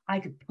 I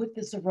could put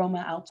this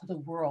aroma out to the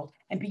world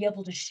and be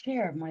able to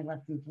share my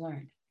lessons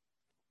learned.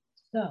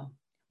 So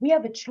we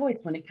have a choice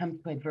when it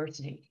comes to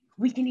adversity.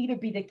 We can either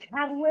be the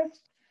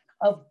catalyst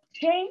of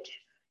change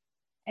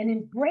and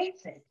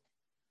embrace it,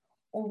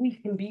 or we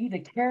can be the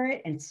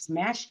carrot and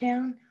smash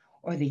down,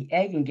 or the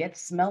egg and get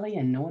smelly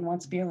and no one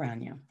wants to be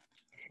around you.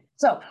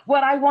 So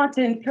what I want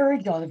to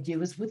encourage all of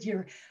you is with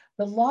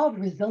the law of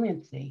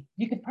resiliency.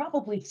 You could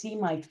probably see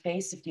my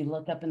face if you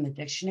look up in the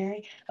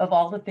dictionary of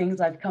all the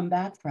things I've come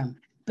back from.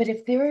 But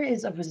if there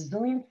is a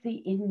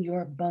resiliency in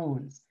your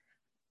bones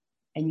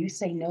and you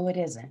say, no, it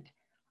isn't,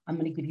 I'm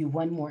going to give you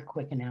one more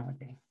quick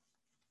analogy.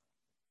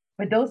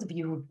 For those of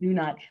you who do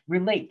not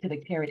relate to the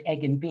carrot,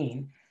 egg, and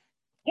bean,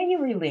 can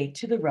you relate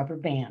to the rubber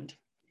band?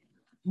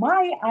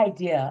 My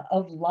idea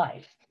of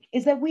life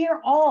is that we are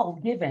all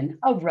given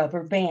a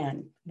rubber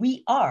band.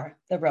 We are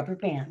the rubber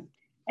band.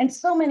 And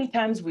so many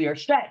times we are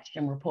stretched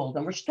and we're pulled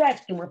and we're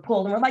stretched and we're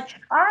pulled and we're like,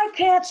 I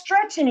can't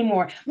stretch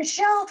anymore.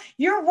 Michelle,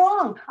 you're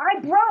wrong. I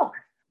broke.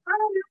 I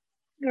don't know.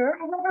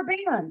 You're a rubber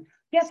band.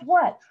 Guess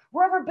what?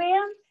 Rubber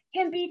bands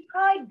can be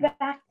tied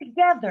back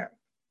together.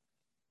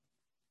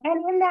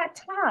 And in that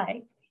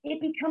tie,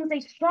 it becomes a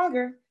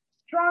stronger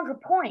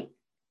point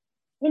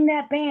in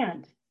that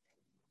band.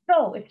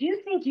 So if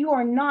you think you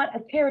are not a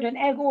carrot, an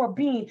egg, or a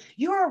bean,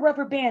 you're a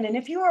rubber band. And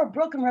if you are a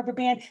broken rubber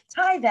band,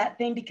 tie that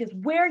thing, because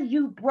where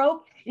you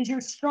broke is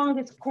your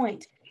strongest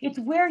point. It's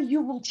where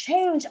you will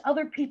change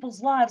other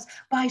people's lives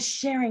by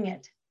sharing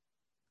it.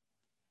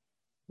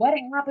 What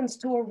happens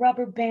to a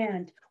rubber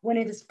band when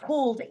it is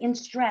pulled in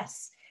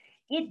stress?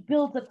 It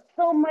builds up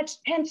so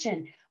much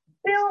tension.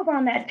 Build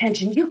on that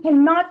tension. You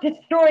cannot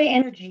destroy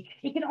energy.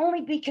 It can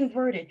only be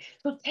converted.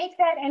 So take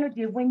that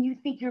energy when you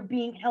think you're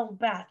being held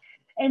back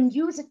and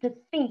use it to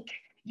think,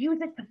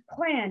 use it to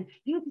plan,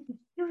 use it to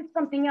do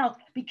something else.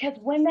 Because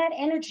when that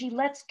energy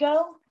lets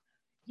go,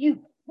 you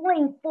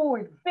fling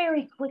forward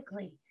very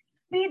quickly.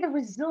 Be the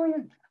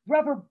resilient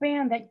rubber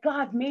band that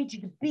God made you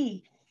to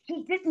be.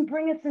 He didn't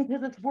bring us into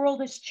this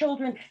world as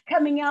children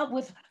coming out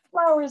with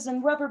flowers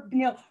and rubber,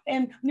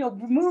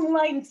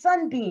 moonlight and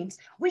sunbeams.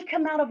 We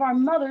come out of our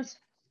mothers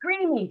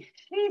screaming,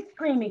 she's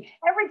screaming,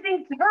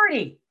 everything's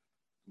hurting,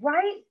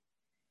 right?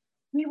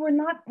 We were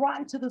not brought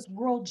into this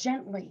world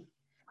gently.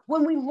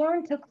 When we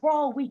learn to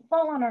crawl, we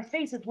fall on our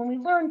faces. When we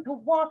learn to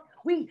walk,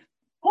 we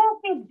pull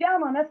things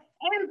down on us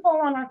and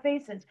fall on our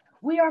faces.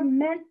 We are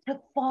meant to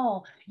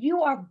fall.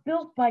 You are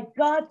built by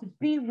God to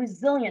be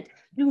resilient.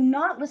 Do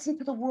not listen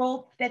to the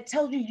world that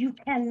tells you you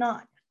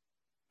cannot,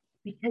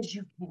 because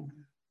you can.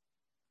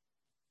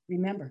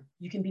 Remember,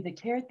 you can be the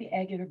carrot, the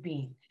egg, or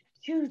bean.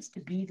 Choose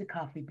to be the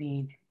coffee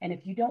bean. And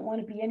if you don't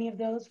want to be any of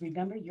those,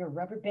 remember, you're a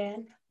rubber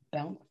band,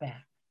 bounce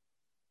back.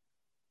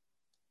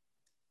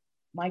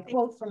 My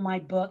quote from my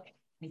book,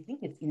 I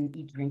think it's in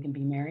Eat, Drink, and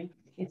Be Merry.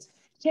 It's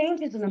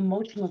change is an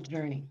emotional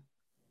journey.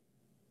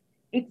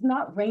 It's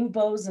not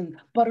rainbows and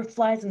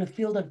butterflies in a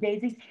field of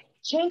daisies.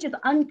 Change is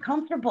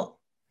uncomfortable,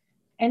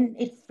 and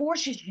it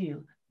forces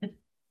you to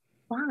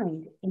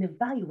find and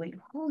evaluate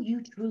who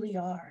you truly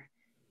are.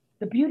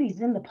 The beauty is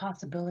in the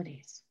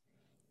possibilities.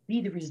 Be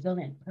the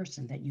resilient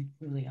person that you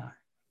truly are.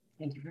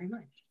 Thank you very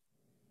much.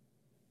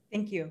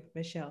 Thank you,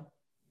 Michelle.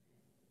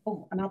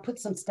 Oh, and I'll put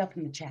some stuff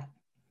in the chat.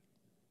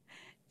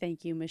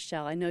 Thank you,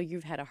 Michelle. I know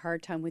you've had a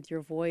hard time with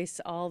your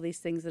voice, all these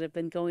things that have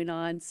been going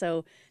on.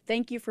 So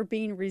thank you for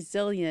being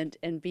resilient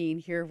and being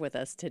here with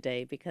us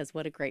today, because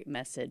what a great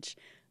message.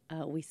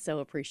 We so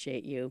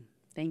appreciate you.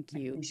 Thank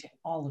you. I appreciate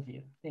all of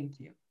you. Thank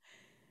you.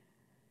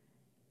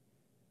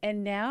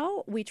 And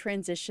now we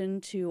transition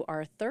to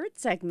our third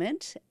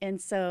segment. And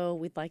so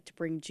we'd like to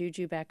bring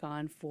Juju back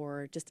on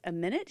for just a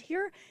minute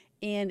here.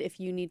 And if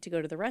you need to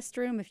go to the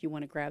restroom, if you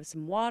want to grab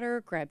some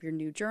water, grab your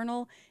new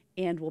journal,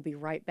 and we'll be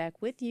right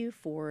back with you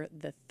for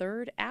the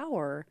third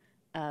hour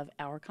of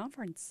our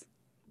conference.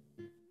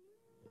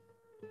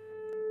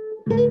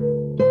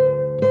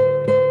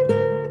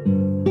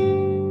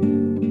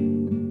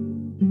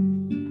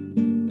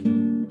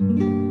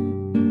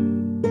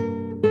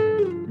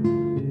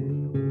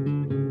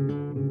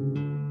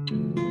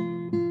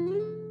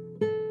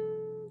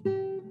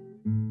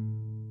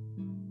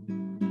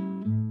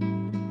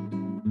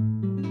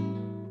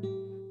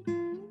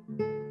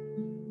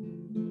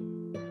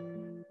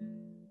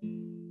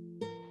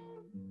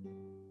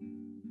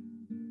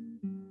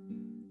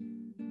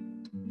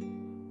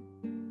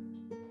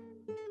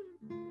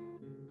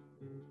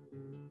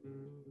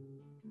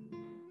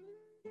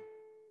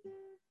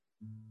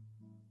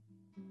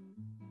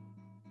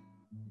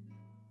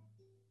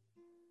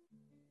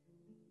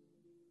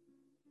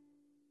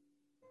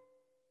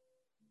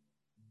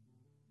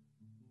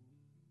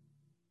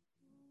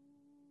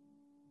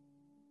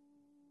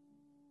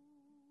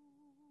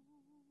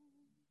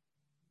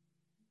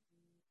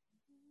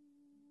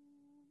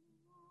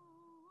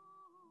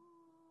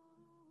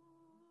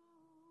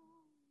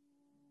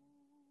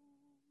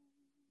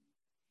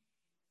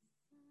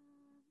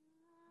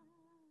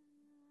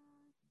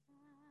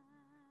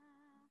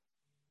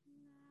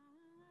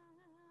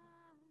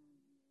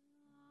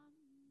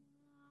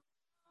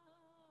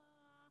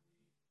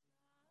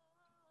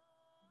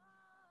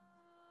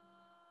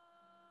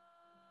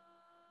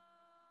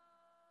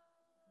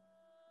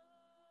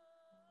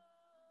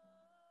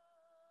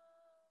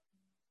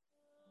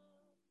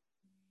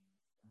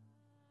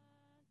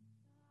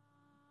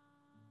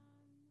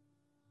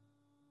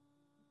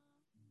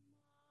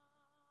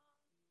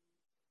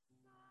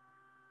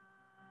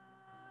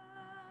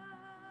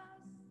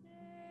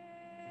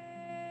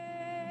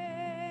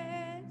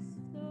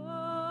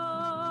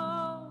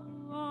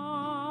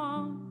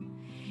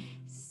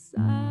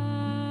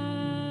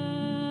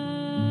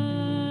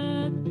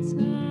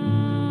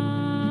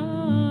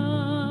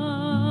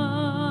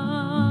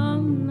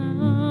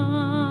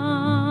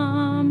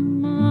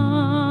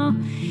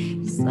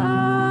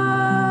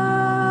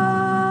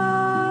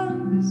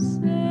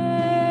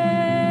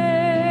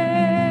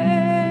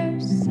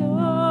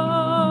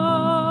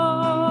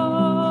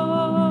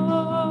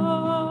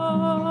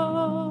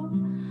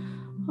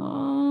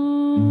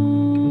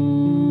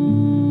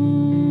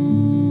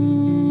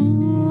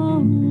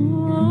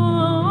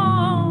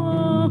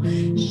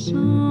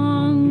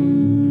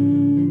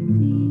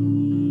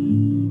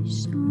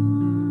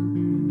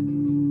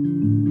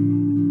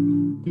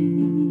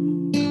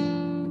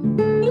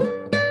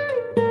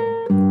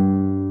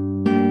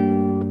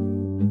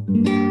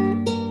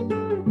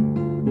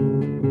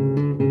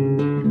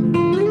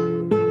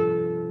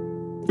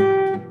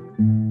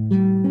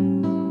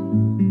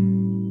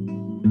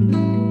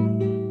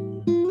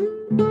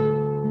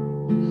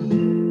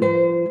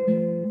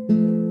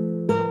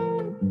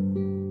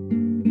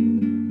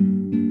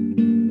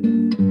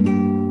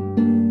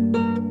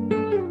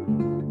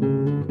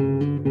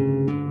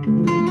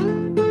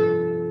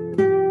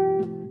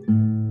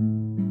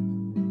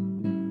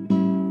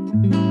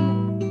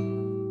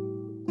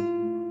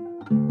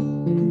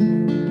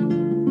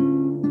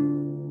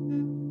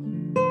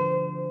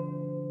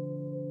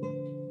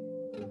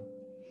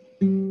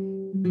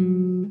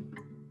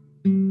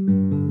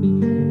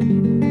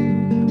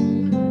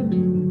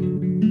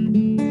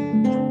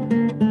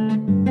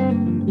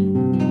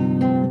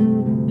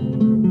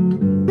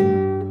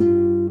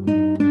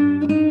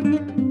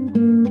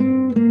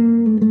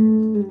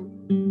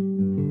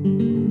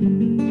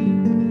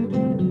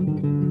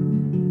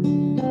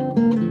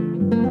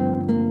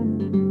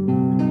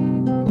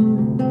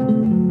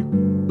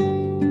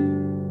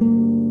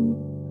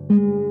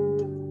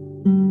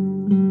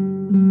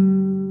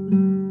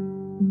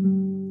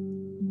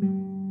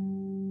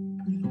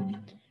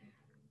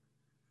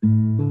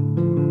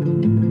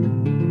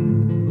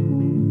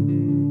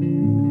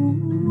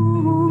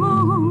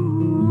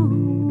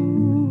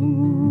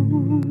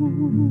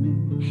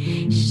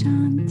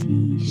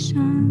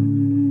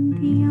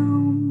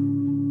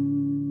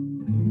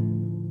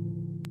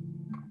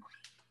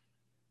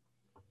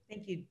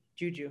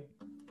 Juju.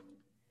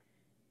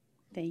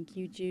 Thank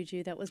you,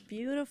 Juju. That was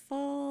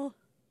beautiful.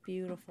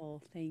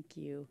 Beautiful. Thank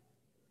you.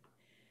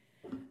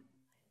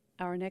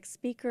 Our next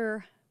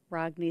speaker,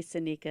 Ragni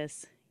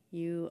Sinikas.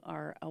 You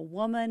are a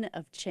woman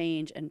of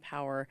change and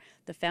power,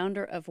 the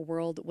founder of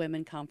World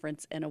Women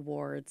Conference and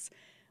Awards,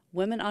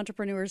 Women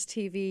Entrepreneurs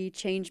TV,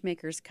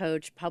 Changemakers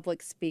Coach,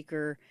 public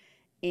speaker,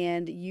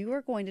 and you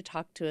are going to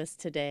talk to us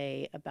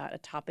today about a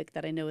topic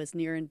that I know is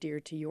near and dear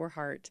to your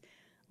heart.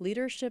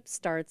 Leadership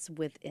starts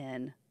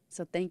within.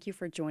 So thank you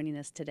for joining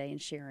us today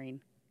and sharing.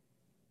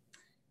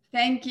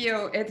 Thank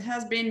you. It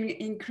has been an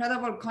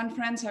incredible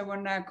conference. I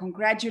want to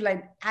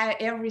congratulate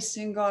every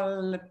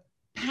single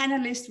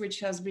panelist which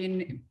has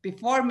been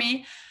before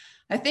me.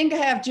 I think I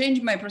have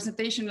changed my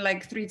presentation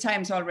like 3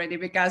 times already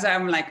because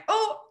I'm like,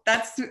 oh,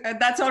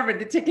 that's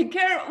already taken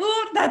care.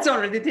 Oh, that's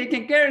already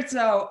taken care.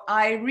 So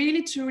I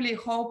really truly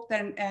hope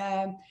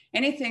that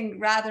anything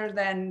rather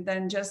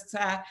than just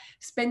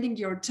spending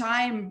your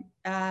time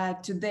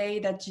today,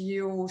 that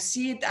you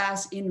see it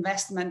as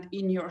investment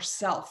in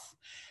yourself.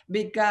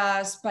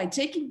 Because by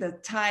taking the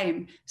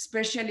time,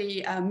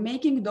 especially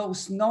making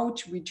those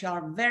notes, which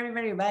are very,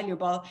 very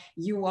valuable,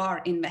 you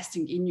are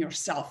investing in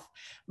yourself.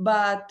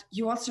 But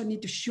you also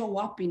need to show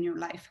up in your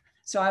life.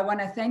 So I want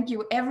to thank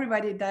you,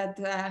 everybody that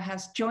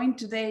has joined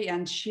today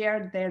and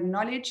shared their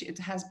knowledge. It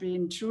has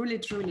been truly,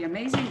 truly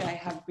amazing. I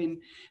have been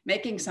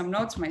making some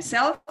notes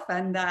myself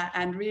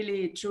and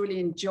really, truly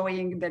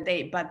enjoying the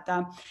day. But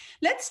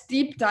let's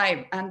deep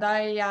dive. And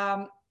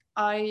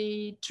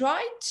I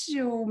tried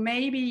to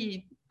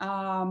maybe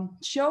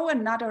show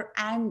another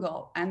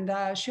angle,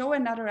 and show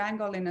another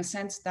angle in a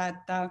sense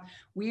that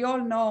we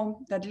all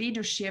know that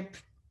leadership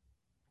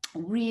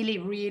really,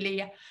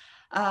 really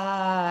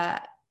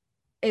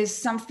is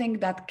something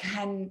that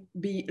can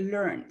be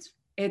learned.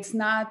 It's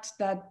not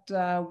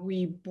that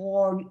we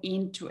born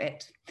into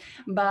it,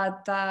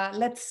 but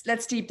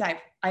let's deep dive.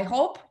 I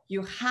hope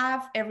you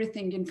have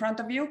everything in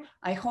front of you.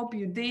 I hope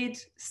you did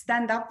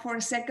stand up for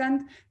a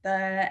second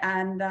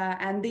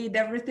and did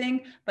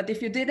everything. But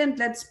if you didn't,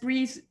 let's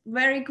breathe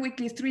very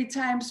quickly 3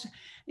 times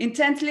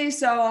intently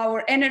so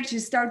our energy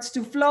starts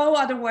to flow.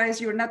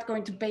 Otherwise, you're not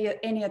going to pay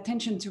any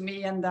attention to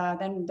me, and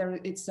then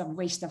it's a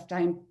waste of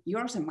time,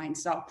 yours and mine.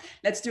 So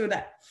let's do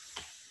that.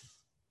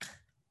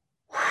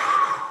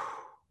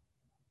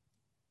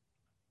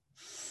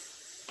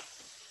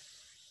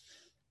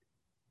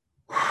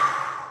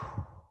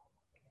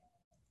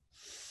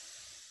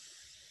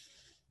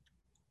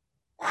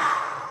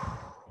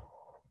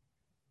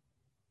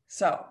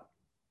 So,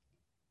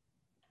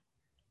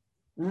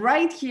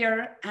 right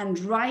here and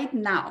right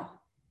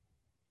now,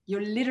 you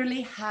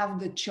literally have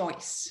the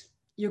choice.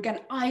 You can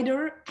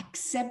either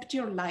accept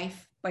your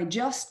life by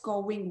just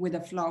going with the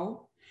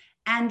flow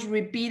and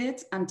repeat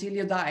it until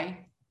you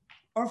die,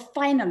 or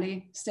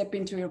finally step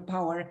into your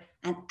power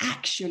and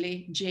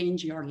actually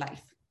change your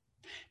life.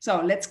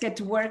 So let's get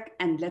to work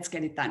and let's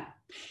get it done.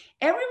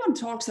 Everyone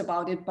talks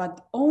about it,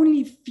 but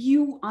only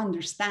few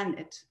understand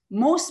it.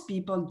 Most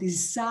people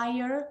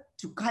desire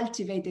to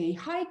cultivate a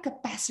high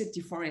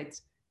capacity for it,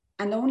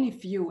 and only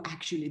few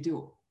actually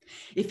do.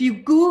 If you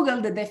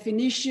Google the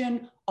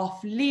definition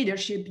of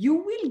leadership, you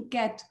will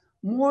get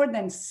more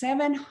than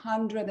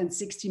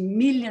 760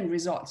 million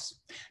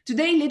results.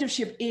 Today,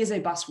 leadership is a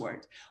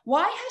buzzword.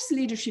 Why has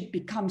leadership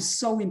become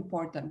so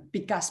important?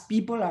 Because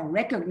people are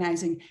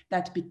recognizing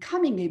that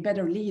becoming a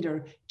better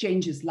leader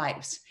changes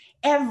lives.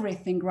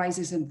 Everything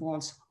rises and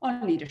falls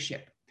on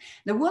leadership.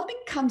 The world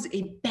becomes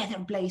a better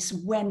place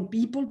when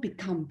people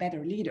become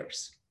better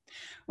leaders.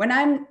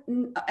 I'm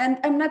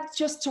not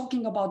just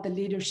talking about the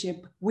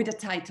leadership with a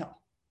title.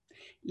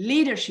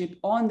 Leadership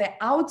on the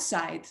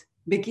outside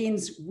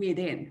begins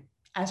within,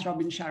 as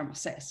Robin Sharma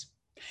says.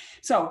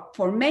 So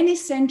for many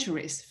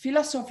centuries,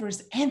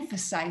 philosophers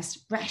emphasized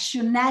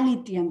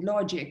rationality and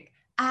logic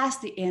as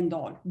the end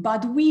all.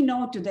 But we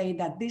know today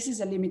that this is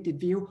a limited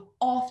view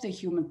of the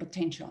human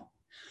potential.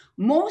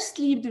 Most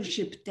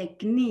leadership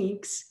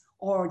techniques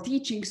or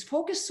teachings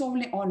focus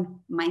solely on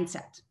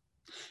mindset.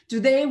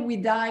 Today, we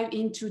dive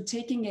into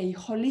taking a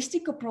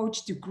holistic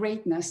approach to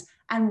greatness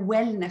and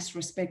wellness,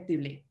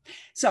 respectively.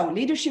 So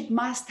leadership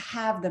must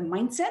have the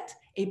mindset,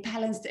 a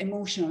balanced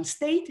emotional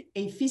state,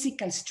 a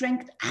physical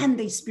strength, and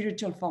a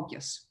spiritual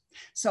focus.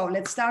 So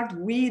let's start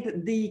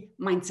with the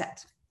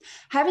mindset.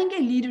 Having a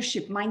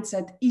leadership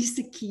mindset is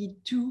the key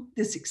to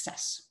the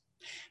success.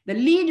 The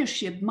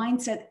leadership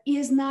mindset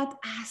is not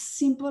as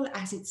simple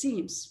as it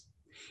seems.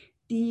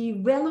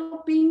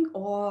 Developing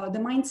or the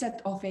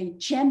mindset of a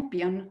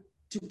champion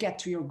to get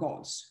to your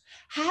goals.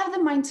 Have the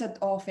mindset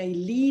of a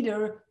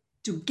leader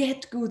to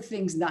get good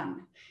things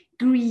done.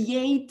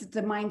 Create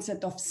the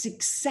mindset of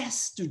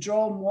success to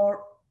draw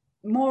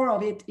more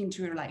of it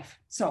into your life.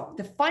 So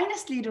the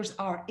finest leaders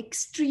are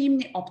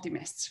extremely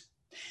optimists.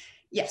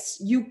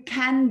 Yes, you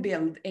can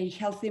build a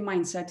healthy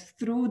mindset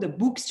through the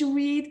books you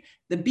read,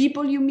 the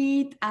people you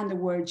meet, and the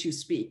words you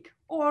speak,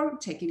 or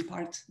taking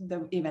part in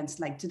the events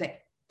like today.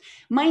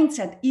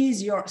 Mindset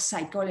is your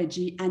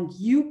psychology, and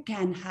you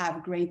can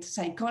have great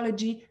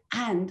psychology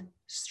and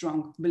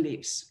strong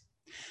beliefs.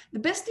 The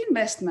best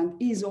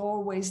investment is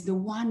always the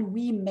one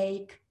we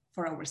make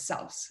for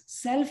ourselves.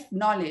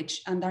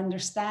 Self-knowledge and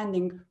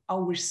understanding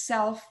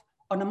ourselves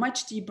on a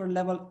much deeper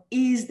level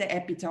is the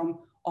epitome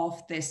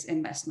of this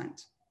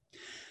investment.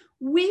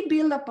 We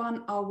build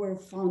upon our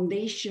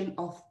foundation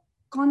of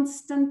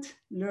constant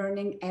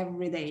learning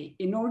every day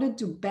in order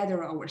to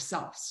better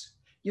ourselves.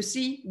 You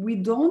see, we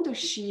don't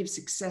achieve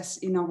success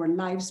in our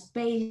lives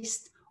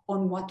based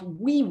on what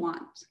we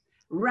want.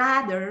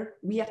 Rather,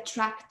 we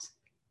attract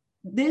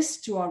this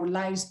to our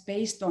lives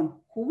based on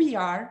who we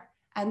are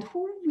and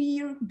who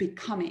we're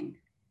becoming.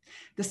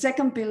 The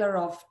second pillar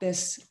of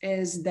this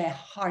is the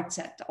heart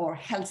set or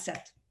health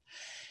set.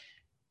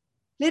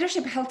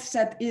 Leadership health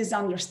set is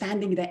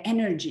understanding the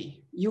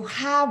energy you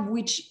have,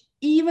 which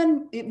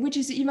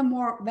is even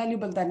more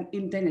valuable than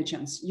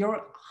intelligence.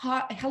 Your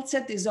health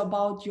set is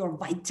about your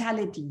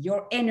vitality,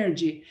 your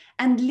energy,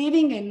 and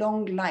living a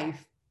long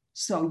life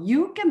so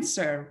you can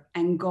serve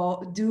and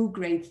go do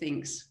great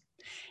things.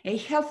 A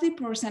healthy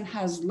person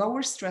has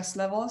lower stress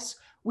levels,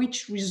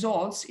 which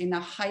results in a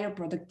higher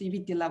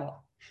productivity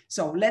level.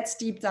 So let's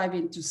deep dive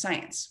into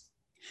science.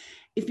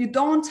 If you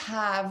don't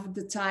have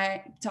the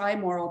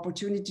time or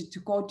opportunity to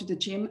go to the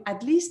gym,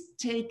 at least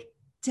take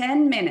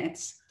 10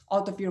 minutes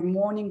out of your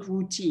morning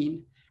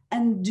routine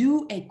and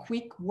do a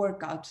quick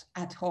workout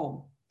at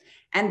home.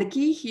 And the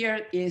key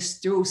here is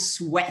to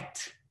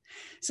sweat.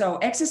 So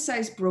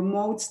exercise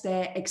promotes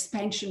the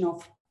expansion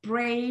of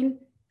brain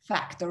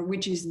factor,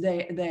 which is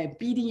the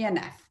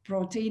BDNF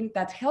protein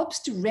that helps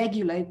to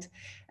regulate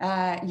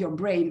your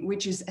brain,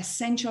 which is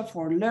essential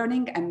for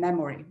learning and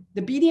memory.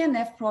 The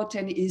BDNF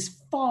protein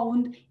is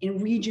found in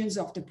regions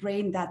of the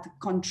brain that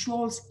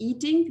controls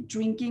eating,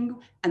 drinking,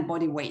 and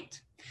body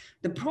weight.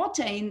 The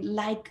protein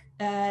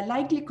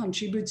likely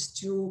contributes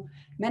to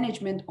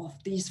management of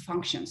these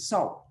functions.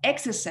 So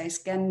exercise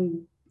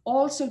can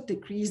also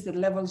decrease the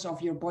levels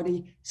of your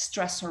body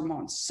stress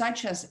hormones,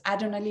 such as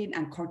adrenaline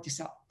and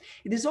cortisol.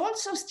 It is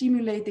also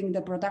stimulating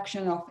the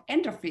production of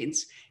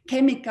endorphins,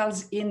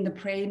 chemicals in the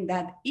brain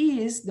that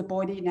is the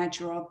body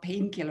natural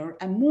painkiller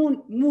and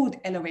mood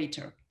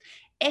elevator.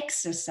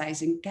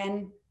 Exercising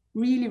can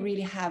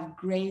really have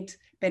great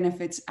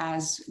benefits,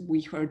 as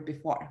we heard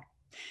before.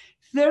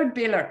 Third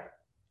pillar,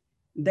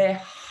 the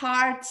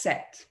heart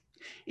set.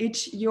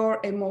 It's your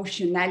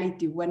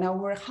emotionality, when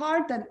our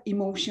heart and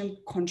emotion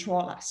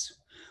control us.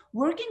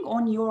 Working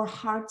on your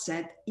heart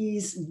set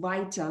is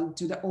vital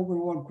to the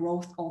overall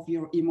growth of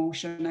your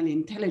emotional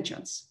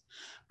intelligence.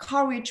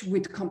 Courage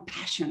with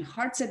compassion.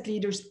 Heart set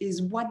leaders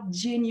is what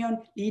genuine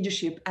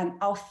leadership and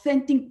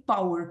authentic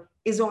power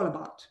is all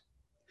about.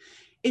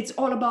 It's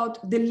all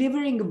about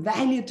delivering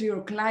value to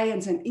your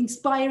clients and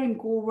inspiring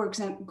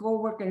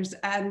co-workers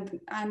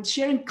and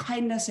sharing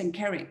kindness and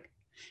caring.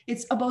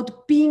 It's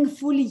about being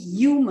fully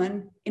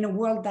human in a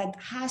world that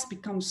has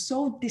become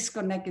so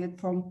disconnected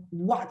from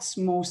what's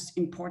most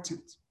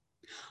important.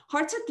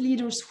 Heart set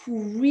leaders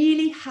who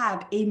really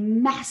have a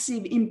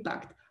massive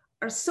impact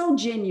are so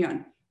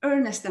genuine,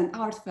 earnest, and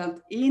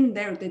heartfelt in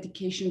their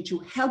dedication to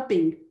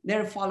helping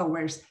their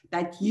followers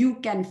that you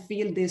can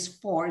feel this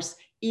force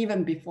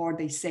even before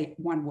they say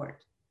one word.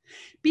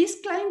 Please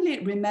kindly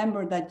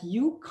remember that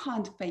you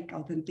can't fake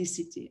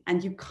authenticity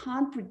and you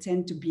can't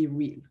pretend to be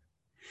real.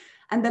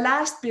 And the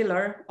last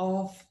pillar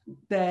of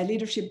the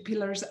leadership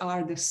pillars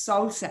are the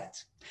soul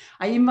set.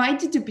 I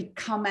invite you to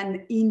become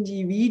an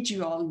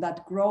individual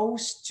that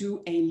grows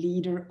to a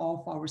leader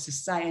of our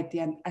society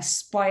and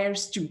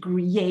aspires to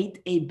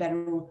create a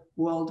better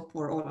world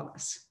for all of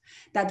us.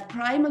 That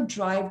primal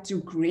drive to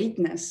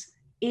greatness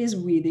is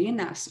within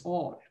us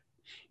all.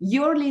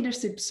 Your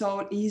leadership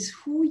soul is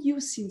who you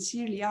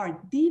sincerely are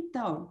deep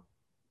down,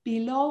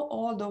 below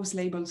all those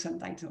labels and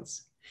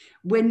titles.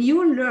 When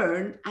you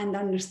learn and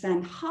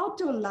understand how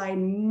to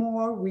align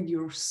more with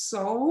your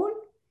soul,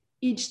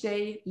 each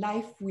day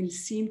life will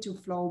seem to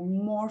flow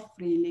more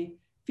freely,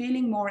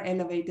 feeling more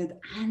elevated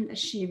and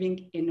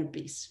achieving inner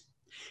peace.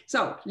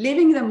 So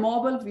living the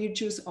mobile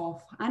virtues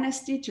of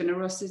honesty,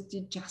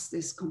 generosity,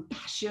 justice,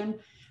 compassion,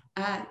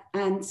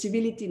 and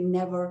civility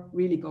never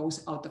really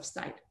goes out of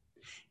style.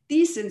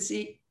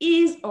 Decency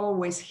is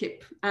always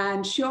hip,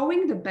 and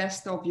showing the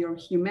best of your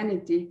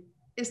humanity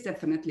is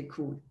definitely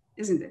cool,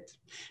 isn't it?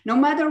 No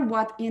matter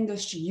what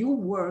industry you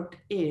work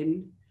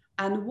in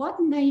and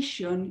what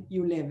nation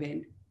you live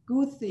in,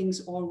 good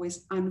things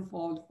always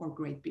unfold for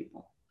great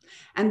people.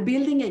 And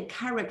building a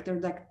character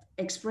that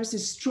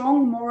expresses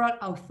strong moral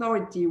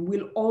authority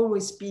will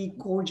always be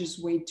a gorgeous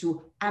way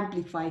to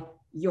amplify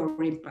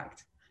your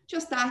impact.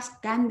 Just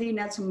ask Gandhi,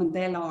 Nelson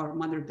Mandela, or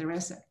Mother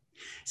Teresa.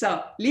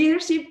 So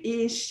leadership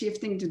is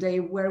shifting today,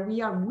 where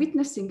we are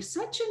witnessing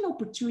such an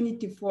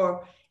opportunity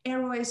for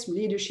heroism,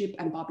 leadership,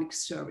 and public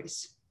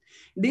service.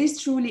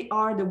 These truly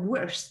are the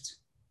worst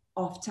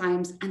of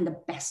times and the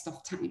best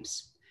of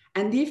times.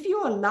 And if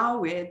you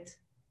allow it,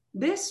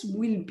 this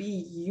will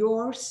be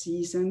your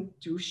season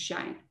to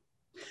shine.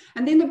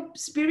 And in the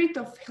spirit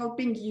of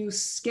helping you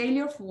scale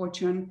your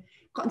fortune,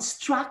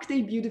 construct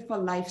a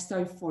beautiful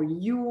lifestyle for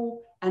you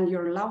and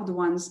your loved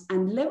ones,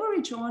 and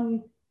leverage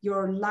on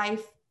your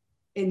life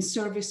in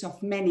service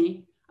of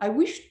many, I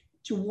wish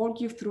to walk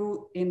you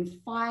through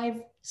in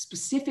 5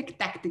 specific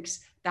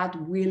tactics that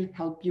will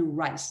help you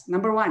rise.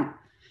 Number 1,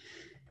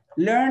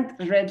 learn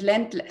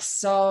relentless.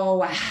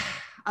 So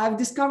I've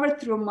discovered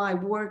through my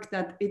work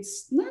that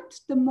it's not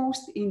the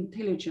most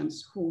intelligent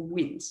who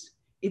wins,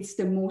 it's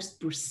the most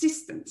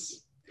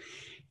persistence.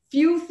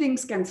 Few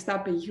things can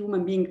stop a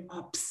human being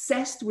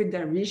obsessed with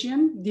their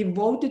vision,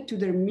 devoted to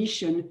their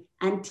mission,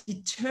 and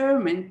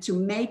determined to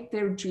make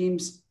their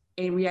dreams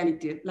a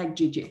reality, like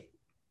Gigi.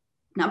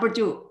 Number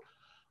 2,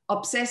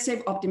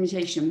 obsessive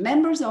optimization.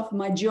 Members of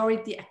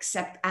majority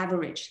accept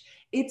average.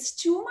 It's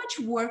too much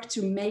work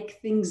to make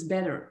things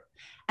better.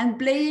 And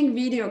playing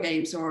video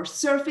games or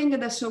surfing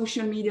the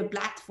social media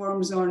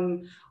platforms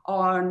on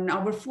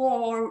our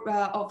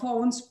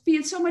phones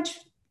feels so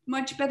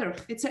much better.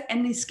 It's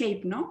an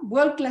escape, no?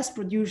 World-class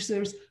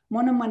producers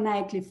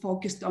monomaniacally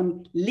focused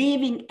on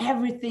leaving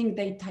everything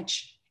they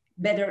touch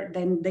better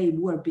than they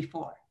were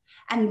before.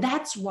 And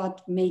that's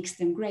what makes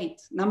them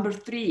great. Number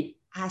 3,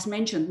 as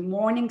mentioned,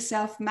 morning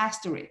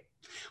self-mastery.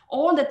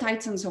 All the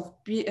titans of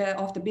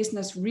the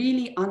business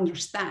really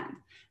understand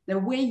the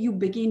way you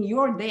begin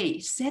your day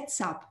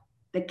sets up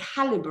the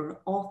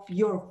caliber of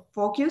your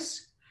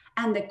focus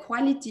and the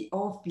quality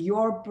of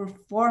your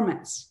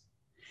performance.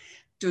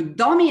 To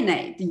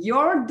dominate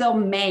your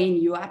domain,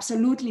 you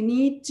absolutely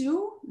need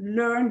to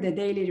learn the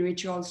daily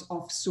rituals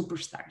of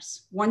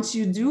superstars. Once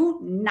you do,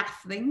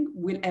 nothing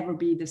will ever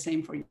be the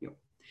same for you.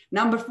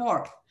 Number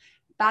 4,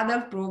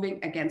 battle proving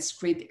against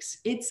critics.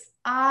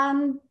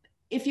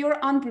 If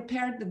you're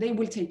unprepared, they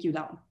will take you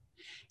down.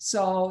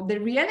 So the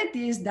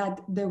reality is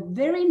that the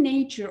very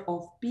nature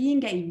of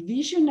being a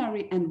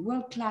visionary and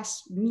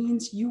world-class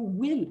means you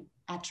will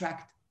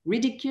attract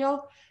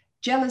ridicule,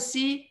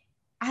 jealousy,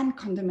 and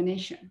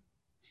condemnation.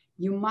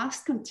 You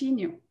must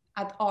continue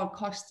at all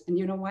costs. And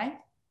you know why?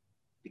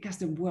 Because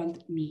the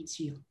world needs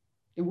you.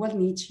 The world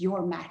needs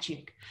your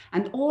magic.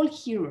 And all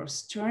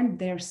heroes turn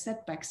their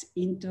setbacks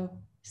into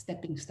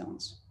stepping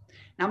stones.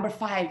 Number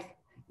 5,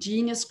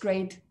 genius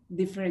grade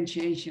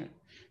differentiation.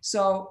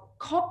 So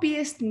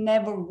copyists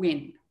never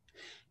win.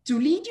 To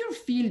lead your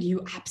field,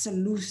 you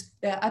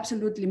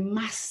absolutely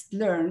must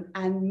learn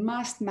and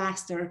must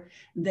master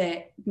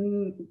the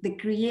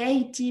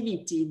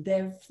creativity,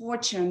 the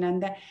fortune,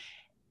 and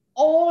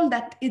all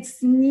that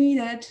it's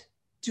needed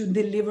to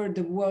deliver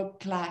the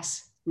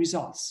world-class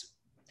results.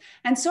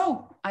 And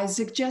so I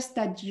suggest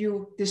that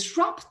you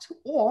disrupt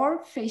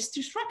or face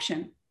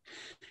disruption.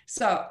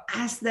 So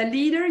as the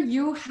leader,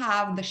 you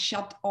have the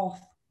shot of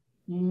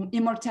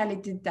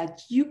immortality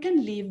that you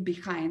can leave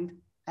behind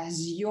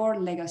as your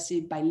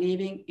legacy by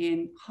living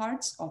in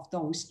hearts of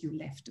those you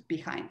left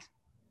behind.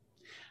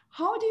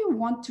 How do you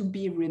want to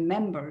be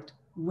remembered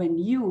when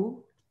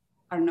you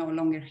are no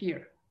longer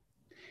here?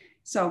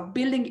 So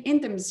building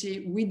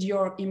intimacy with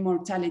your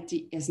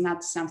immortality is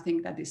not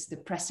something that is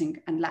depressing.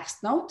 And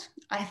last note,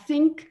 I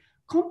think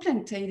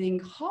contemplating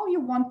how you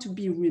want to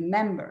be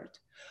remembered,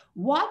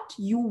 what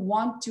you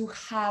want to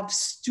have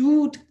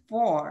stood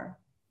for,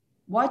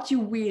 what you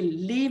will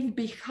leave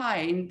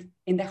behind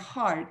in the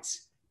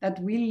hearts that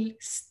will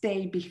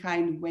stay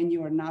behind when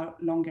you are no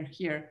longer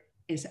here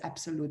is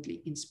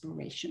absolutely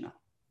inspirational.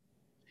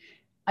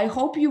 I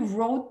hope you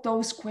wrote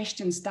those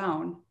questions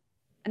down,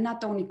 and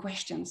not only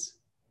questions,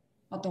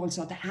 but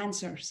also the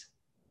answers.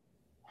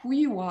 Who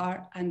you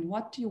are and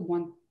what you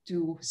want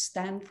to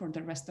stand for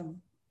the rest of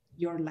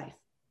your life.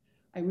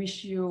 I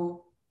wish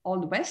you all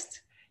the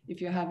best. If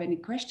you have any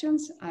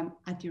questions, I'm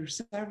at your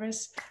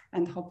service,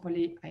 and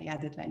hopefully I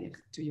added value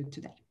to you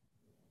today.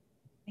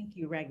 Thank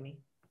you, Ragni.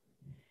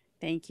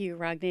 Thank you,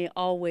 Ragni.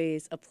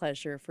 Always a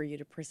pleasure for you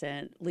to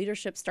present.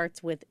 Leadership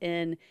starts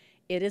within.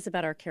 It is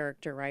about our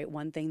character, right?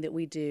 One thing that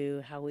we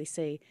do, how we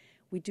say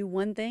we do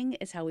one thing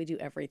is how we do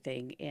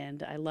everything.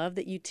 And I love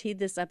that you teed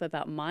this up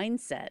about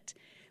mindset,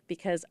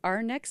 because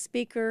our next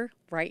speaker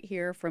right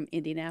here from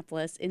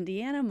Indianapolis,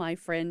 Indiana, my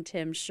friend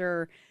Tim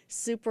Scher,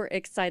 super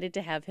excited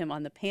to have him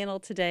on the panel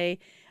today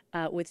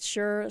with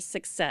Scher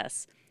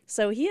Success.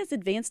 So he has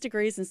advanced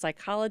degrees in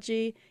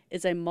psychology,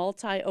 is a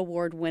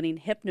multi-award winning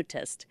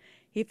hypnotist.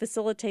 He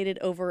facilitated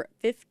over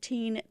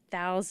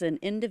 15,000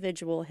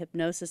 individual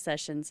hypnosis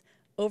sessions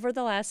over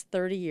the last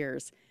 30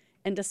 years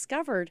and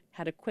discovered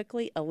how to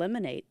quickly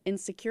eliminate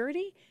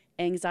insecurity,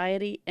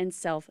 anxiety, and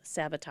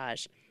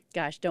self-sabotage.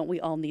 Gosh, don't we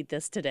all need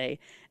this today?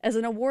 As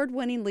an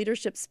award-winning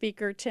leadership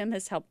speaker, Tim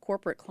has helped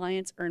corporate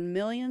clients earn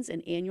millions in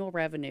annual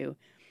revenue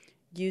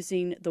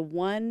using the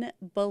One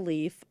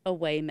Belief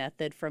Away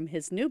method from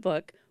his new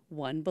book,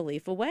 One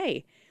Belief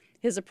Away.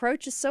 His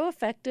approach is so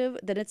effective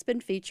that it's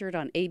been featured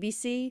on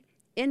ABC,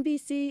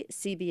 NBC,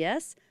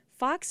 CBS,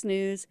 Fox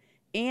News,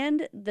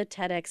 and the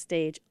TEDx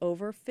stage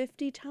over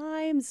 50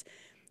 times.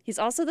 He's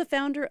also the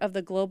founder of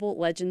the Global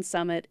Legends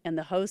Summit and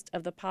the host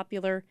of the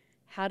popular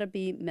How to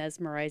Be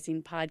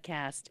Mesmerizing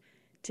podcast.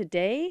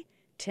 Today,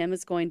 Tim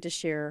is going to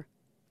share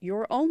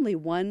you're only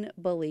one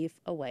belief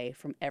away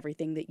from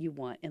everything that you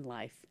want in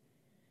life.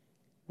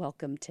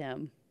 Welcome,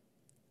 Tim.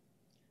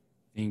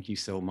 Thank you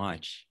so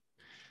much.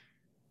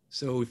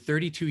 So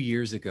 32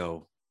 years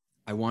ago,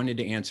 I wanted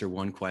to answer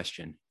one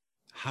question.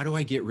 How do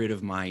I get rid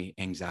of my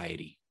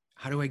anxiety?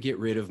 How do I get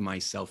rid of my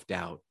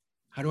self-doubt?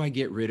 How do I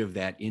get rid of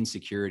that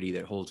insecurity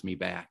that holds me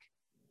back?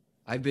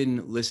 I've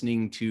been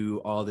listening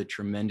to all the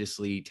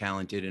tremendously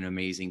talented and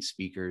amazing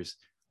speakers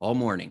all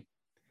morning.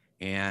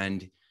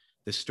 And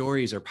the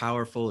stories are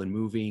powerful and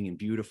moving and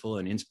beautiful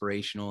and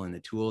inspirational, and the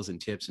tools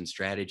and tips and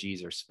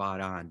strategies are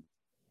spot on.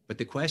 But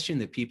the question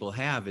that people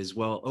have is,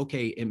 well,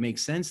 okay, it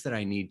makes sense that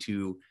I need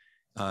to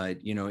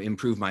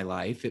improve my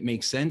life. It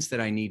makes sense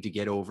that I need to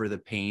get over the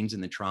pains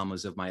and the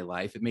traumas of my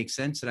life. It makes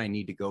sense that I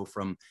need to go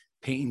from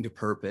pain to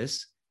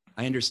purpose.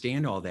 I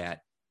understand all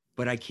that,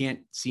 but I can't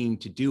seem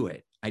to do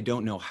it. I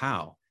don't know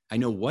how. I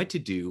know what to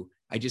do.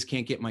 I just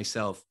can't get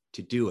myself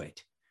to do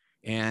it.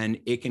 And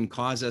it can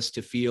cause us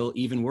to feel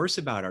even worse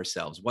about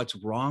ourselves. What's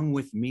wrong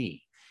with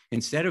me?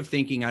 Instead of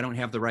thinking I don't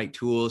have the right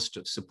tools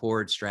to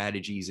support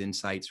strategies,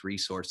 insights,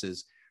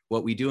 resources,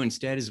 what we do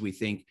instead is we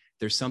think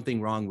there's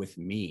something wrong with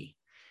me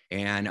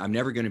and I'm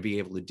never going to be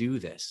able to do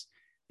this.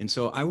 And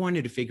so I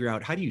wanted to figure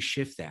out, how do you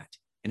shift that?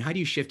 And how do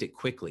you shift it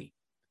quickly?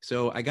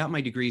 So I got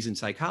my degrees in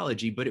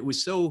psychology, but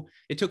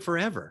it took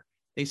forever.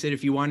 They said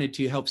if you wanted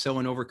to help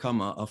someone overcome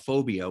a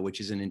phobia,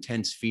 which is an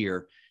intense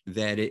fear,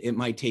 that it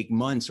might take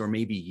months or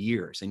maybe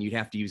years, and you'd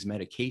have to use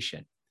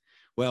medication.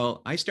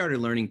 Well, I started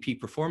learning peak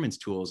performance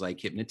tools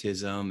like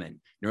hypnotism and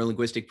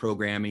neurolinguistic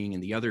programming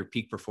and the other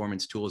peak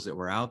performance tools that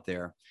were out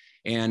there.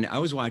 And I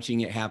was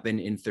watching it happen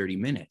in 30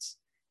 minutes.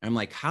 And I'm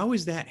like, how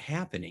is that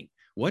happening?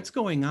 What's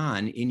going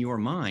on in your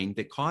mind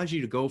that caused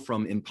you to go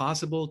from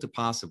impossible to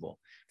possible?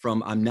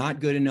 From I'm not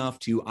good enough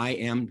to I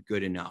am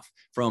good enough,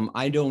 from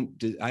I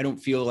don't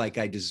feel like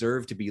I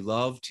deserve to be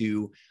loved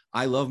to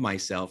I love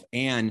myself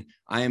and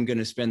I am going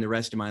to spend the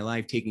rest of my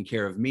life taking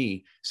care of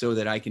me so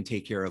that I can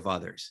take care of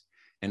others.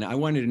 And I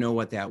wanted to know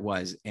what that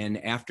was.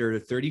 And after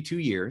 32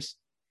 years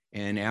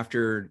and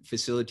after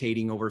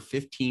facilitating over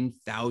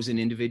 15,000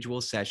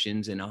 individual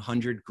sessions and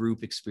 100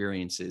 group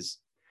experiences,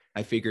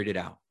 I figured it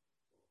out.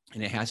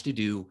 And it has to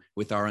do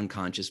with our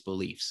unconscious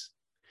beliefs.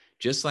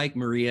 Just like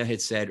Maria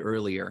had said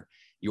earlier,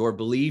 your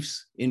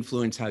beliefs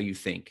influence how you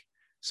think.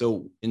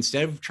 So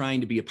instead of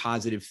trying to be a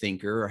positive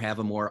thinker or have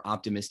a more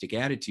optimistic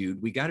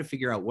attitude, we got to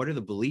figure out what are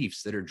the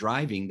beliefs that are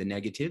driving the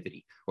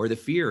negativity or the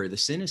fear or the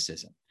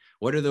cynicism.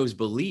 What are those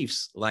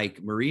beliefs?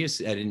 Like Maria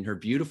said in her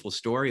beautiful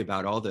story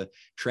about all the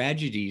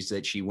tragedies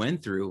that she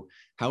went through,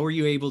 how are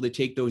you able to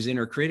take those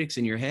inner critics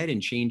in your head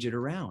and change it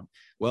around?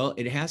 Well,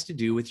 it has to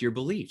do with your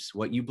beliefs,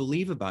 what you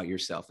believe about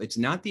yourself. It's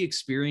not the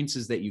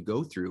experiences that you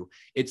go through.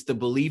 It's the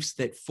beliefs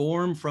that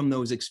form from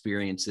those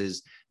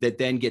experiences that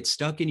then get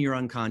stuck in your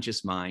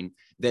unconscious mind,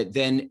 that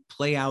then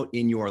play out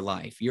in your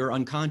life. Your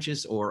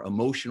unconscious or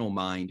emotional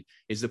mind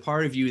is the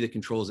part of you that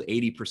controls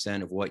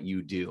 80% of what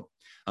you do.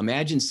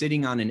 Imagine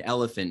sitting on an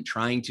elephant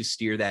trying to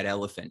steer that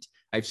elephant.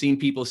 I've seen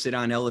people sit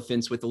on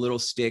elephants with a little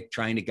stick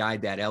trying to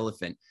guide that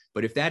elephant.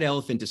 But if that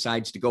elephant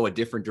decides to go a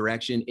different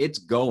direction, it's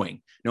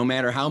going, no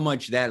matter how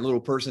much that little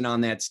person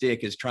on that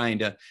stick is trying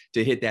to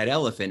hit that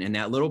elephant. And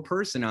that little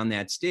person on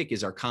that stick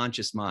is our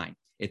conscious mind.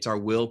 It's our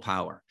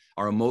willpower,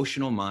 our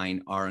emotional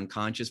mind, our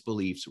unconscious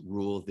beliefs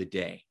rule the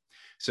day.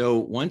 So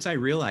once I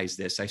realized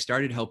this, I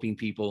started helping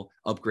people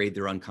upgrade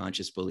their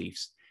unconscious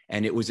beliefs.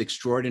 And it was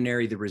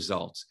extraordinary, the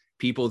results.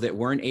 People that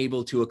weren't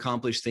able to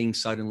accomplish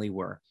things suddenly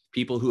were.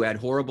 People who had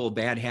horrible,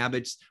 bad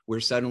habits were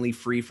suddenly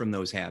free from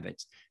those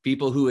habits.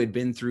 People who had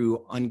been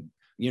through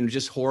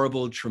just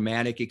horrible,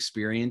 traumatic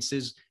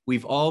experiences.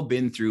 We've all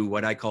been through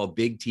what I call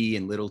big T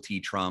and little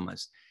t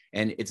traumas.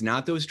 And it's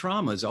not those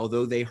traumas,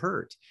 although they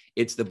hurt.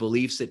 It's the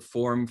beliefs that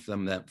form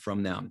from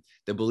them.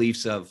 The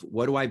beliefs of,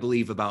 what do I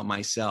believe about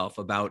myself,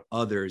 about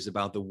others,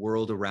 about the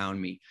world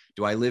around me?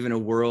 Do I live in a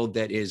world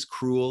that is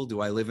cruel? Do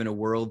I live in a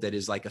world that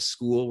is like a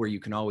school where you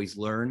can always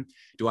learn?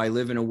 Do I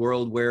live in a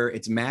world where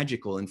it's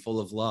magical and full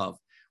of love?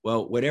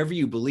 Well, whatever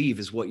you believe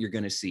is what you're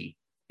going to see.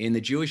 In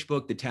the Jewish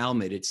book, the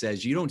Talmud, it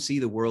says, you don't see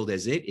the world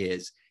as it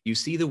is, you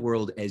see the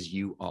world as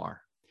you are.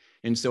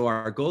 And so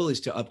our goal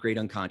is to upgrade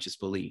unconscious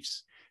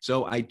beliefs.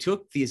 So I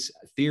took this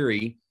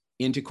theory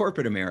into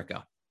corporate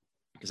America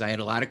because I had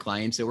a lot of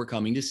clients that were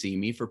coming to see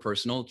me for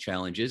personal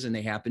challenges, and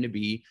they happened to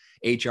be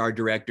HR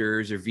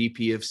directors or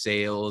VP of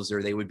sales,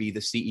 or they would be the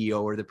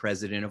CEO or the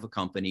president of a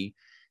company.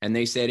 And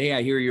they said, hey,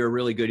 I hear you're a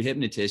really good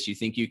hypnotist. You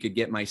think you could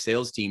get my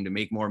sales team to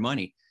make more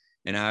money?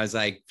 And I was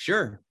like,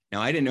 sure.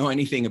 Now, I didn't know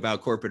anything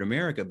about corporate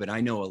America, but I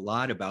know a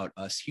lot about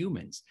us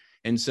humans.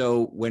 And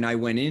so when I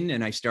went in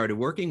and I started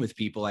working with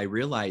people, I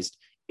realized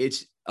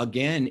it's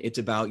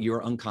about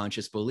your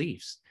unconscious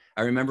beliefs.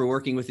 I remember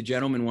working with a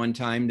gentleman one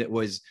time that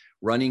was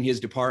running his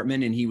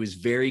department, and he was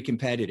very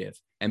competitive.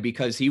 And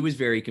because he was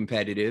very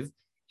competitive,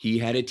 he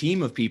had a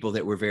team of people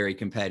that were very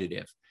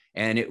competitive.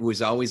 And it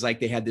was always like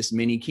they had this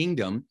mini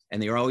kingdom,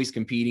 and they were always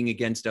competing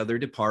against other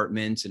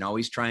departments and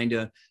always trying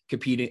to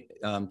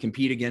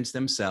compete against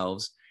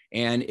themselves.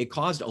 And it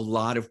caused a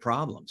lot of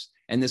problems.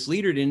 And this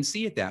leader didn't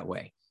see it that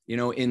way. You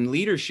know, in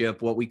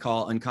leadership, what we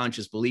call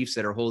unconscious beliefs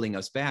that are holding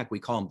us back, we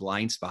call them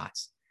blind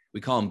spots.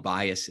 We call them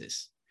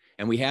biases.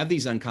 And we have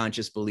these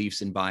unconscious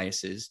beliefs and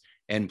biases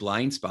and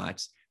blind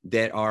spots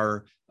that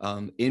are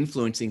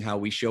influencing how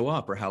we show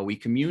up or how we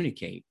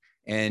communicate.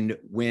 And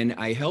when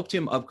I helped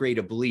him upgrade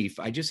a belief,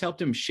 I just helped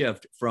him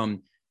shift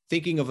from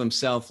thinking of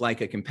himself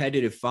like a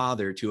competitive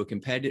father to a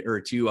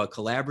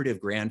collaborative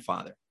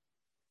grandfather.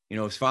 You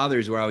know, his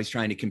fathers were always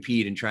trying to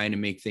compete and trying to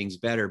make things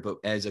better. But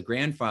as a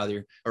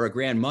grandfather or a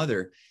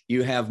grandmother,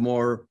 you have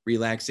more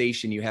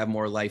relaxation, you have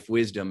more life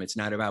wisdom. It's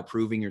not about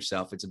proving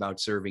yourself. It's about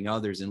serving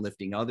others and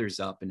lifting others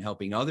up and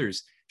helping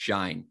others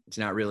shine. It's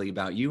not really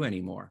about you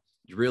anymore.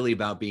 It's really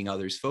about being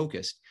others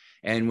focused.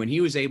 And when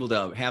he was able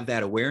to have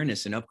that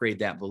awareness and upgrade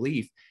that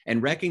belief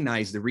and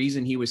recognize the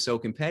reason he was so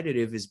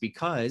competitive is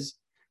because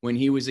when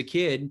he was a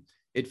kid,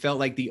 it felt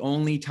like the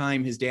only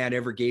time his dad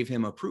ever gave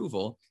him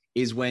approval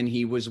is when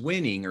he was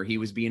winning or he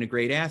was being a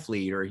great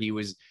athlete or he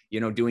was,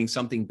 doing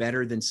something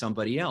better than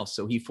somebody else.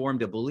 So he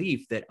formed a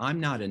belief that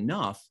I'm not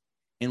enough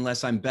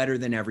unless I'm better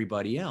than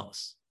everybody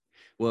else.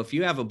 Well, if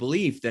you have a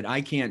belief that I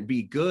can't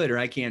be good or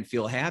I can't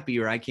feel happy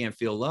or I can't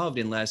feel loved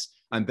unless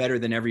I'm better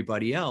than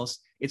everybody else,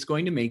 it's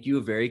going to make you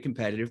a very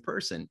competitive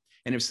person.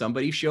 And if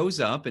somebody shows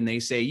up and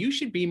they say, you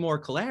should be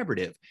more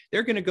collaborative,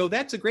 they're going to go,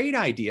 that's a great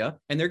idea.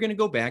 And they're going to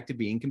go back to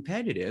being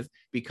competitive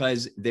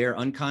because their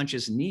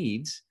unconscious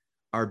needs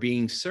are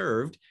being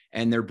served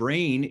and their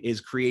brain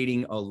is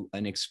creating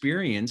an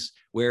experience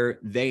where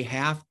they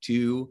have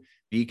to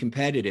be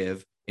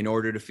competitive in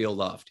order to feel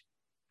loved.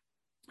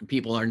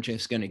 People aren't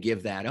just going to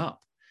give that up,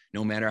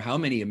 no matter how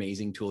many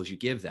amazing tools you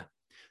give them.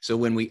 So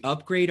when we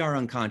upgrade our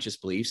unconscious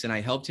beliefs, and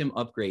I helped him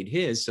upgrade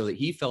his so that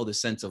he felt a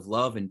sense of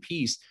love and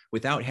peace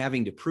without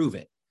having to prove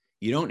it.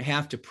 You don't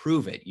have to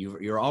prove it.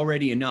 You're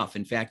already enough.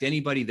 In fact,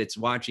 anybody that's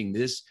watching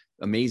this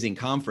amazing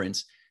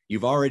conference,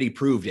 you've already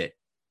proved it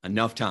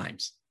enough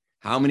times.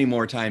 How many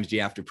more times do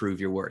you have to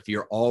prove your worth?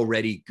 You're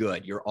already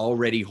good. You're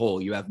already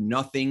whole. You have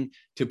nothing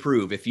to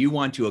prove. If you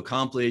want to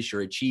accomplish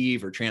or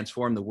achieve or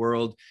transform the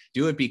world,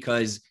 do it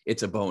because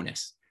it's a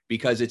bonus,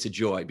 because it's a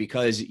joy,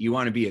 because you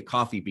want to be a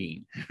coffee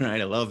bean,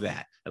 right? I love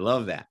that. I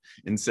love that.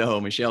 And so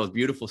Michelle's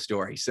beautiful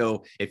story.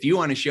 So if you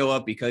want to show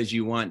up because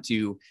you want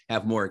to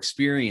have more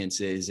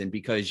experiences and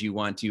because you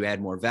want to add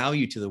more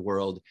value to the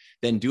world,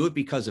 then do it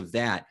because of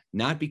that,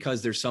 not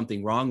because there's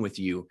something wrong with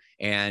you.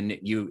 And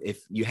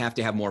if you have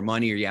to have more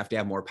money or you have to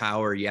have more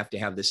power, or you have to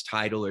have this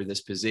title or this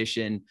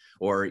position,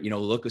 or,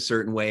 look a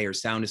certain way or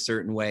sound a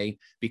certain way,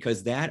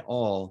 because that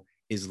all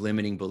is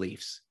limiting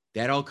beliefs.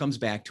 That all comes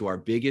back to our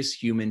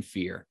biggest human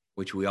fear,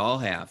 which we all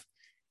have.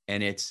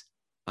 And it's,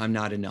 I'm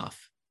not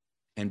enough.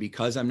 And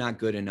because I'm not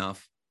good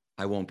enough,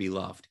 I won't be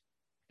loved.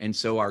 And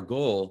so our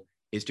goal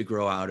is to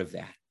grow out of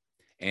that.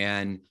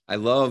 And I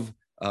love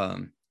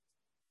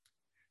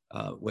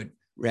what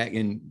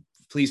and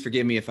please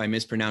forgive me if I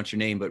mispronounce your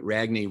name, but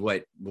Ragni,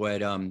 what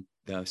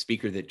the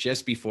speaker that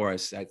just before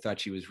us, I thought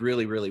she was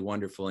really, really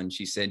wonderful. And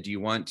she said, do you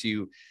want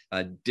to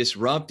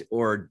disrupt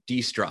or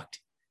destruct?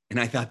 And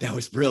I thought that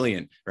was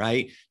brilliant,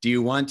 right? Do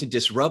you want to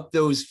disrupt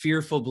those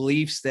fearful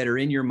beliefs that are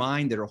in your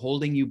mind that are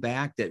holding you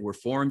back, that were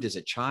formed as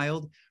a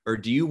child? Or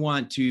do you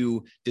want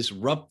to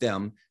disrupt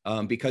them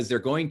because they're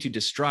going to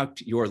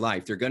destruct your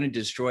life? They're going to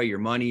destroy your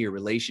money, your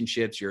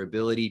relationships, your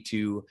ability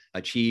to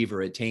achieve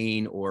or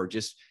attain, or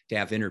just to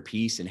have inner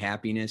peace and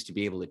happiness, to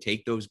be able to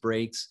take those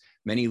breaks.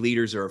 Many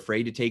leaders are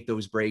afraid to take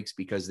those breaks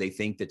because they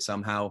think that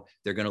somehow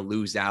they're going to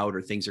lose out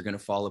or things are going to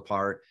fall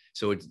apart.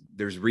 So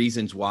there's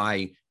reasons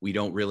why we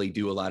don't really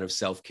do a lot of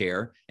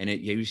self-care. And it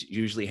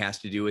usually has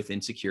to do with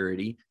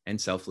insecurity and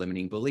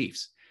self-limiting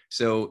beliefs.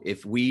 So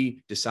if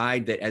we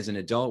decide that as an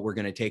adult, we're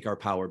going to take our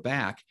power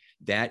back,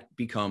 that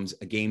becomes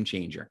a game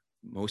changer.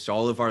 Most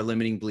all of our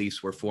limiting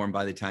beliefs were formed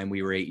by the time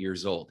we were 8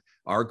 years old.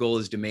 Our goal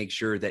is to make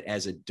sure that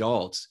as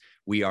adults,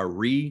 we are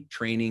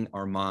retraining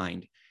our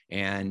mind.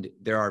 And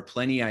I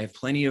have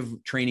plenty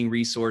of training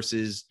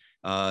resources,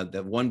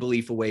 the One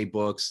Belief Away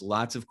books,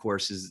 lots of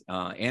courses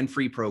and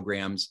free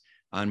programs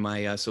on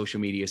my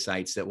social media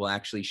sites that will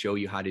actually show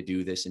you how to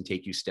do this and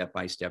take you step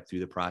by step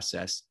through the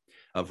process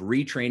of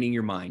retraining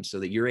your mind so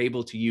that you're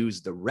able to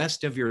use the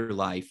rest of your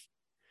life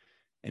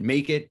and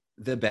make it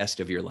the best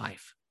of your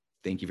life.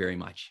 Thank you very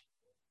much.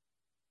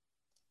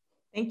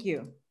 Thank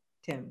you,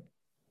 Tim.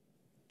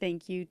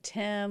 Thank you,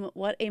 Tim.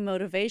 What a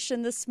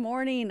motivation this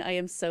morning. I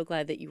am so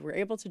glad that you were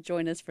able to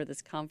join us for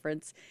this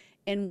conference.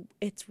 And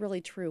it's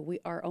really true. We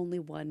are only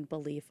one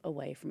belief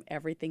away from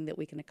everything that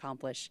we can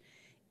accomplish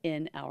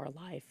in our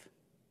life.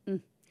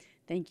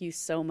 Thank you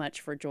so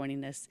much for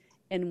joining us.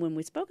 And when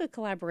we spoke of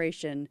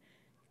collaboration,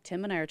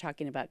 Tim and I are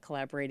talking about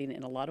collaborating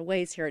in a lot of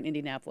ways here in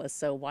Indianapolis,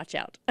 so watch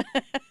out.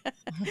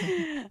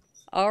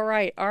 All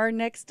right, our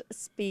next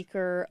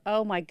speaker,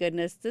 oh my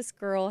goodness, this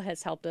girl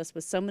has helped us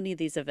with so many of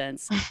these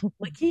events.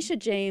 Lakeisha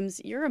James,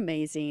 you're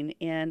amazing,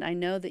 and I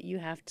know that you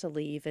have to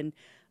leave. And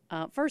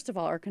first of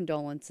all, our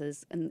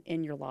condolences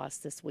in your loss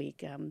this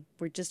week.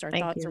 Our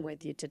thoughts are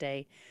with you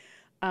today.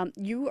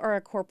 You are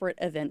a corporate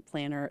event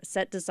planner,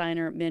 set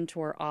designer,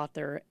 mentor,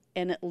 author,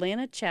 and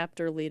Atlanta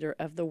chapter leader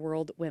of the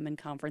World Women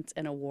Conference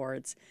and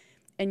Awards.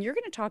 And you're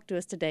going to talk to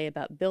us today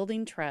about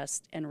building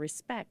trust and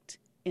respect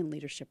in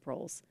leadership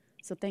roles.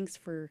 So thanks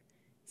for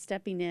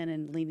stepping in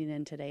and leaning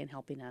in today and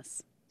helping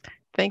us.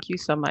 Thank you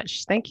so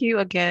much. Thank you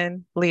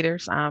again,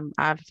 leaders.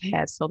 I've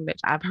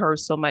heard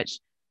so much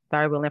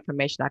valuable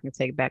information I can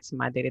take back to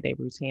my day-to-day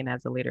routine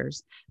as a leader.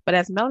 But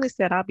as Melanie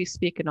said, I'll be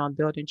speaking on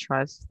building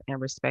trust and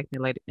respect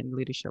in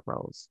leadership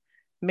roles.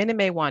 Many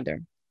may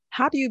wonder,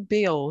 how do you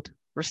build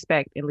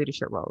respect in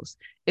leadership roles?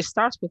 It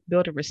starts with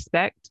building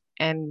respect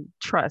and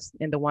trust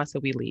in the ones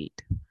that we lead.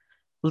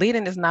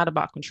 Leading is not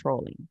about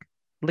controlling.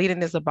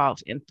 Leading is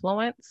about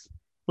influence.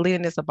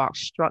 Leading is about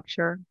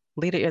structure.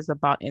 Leading is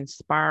about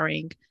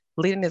inspiring.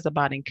 Leading is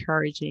about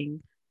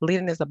encouraging.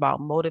 Leading is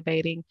about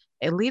motivating.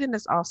 And leading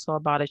is also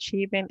about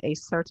achieving a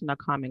certain or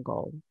common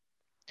goal.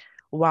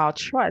 While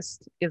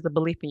trust is a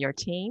belief in your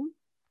team,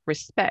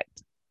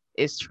 respect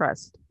is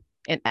trust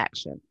in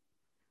action.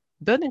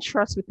 Building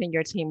trust within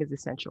your team is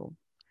essential.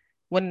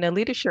 When in a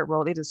leadership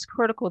role, it is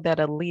critical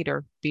that a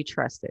leader be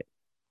trusted.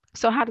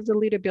 So how does a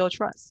leader build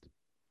trust?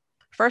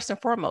 First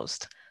and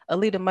foremost, a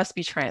leader must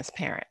be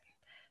transparent.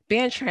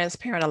 Being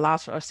transparent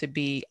allows for us to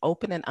be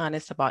open and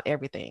honest about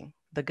everything,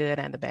 the good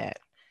and the bad.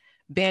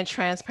 Being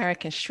transparent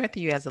can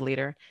strengthen you as a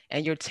leader,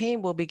 and your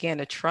team will begin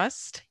to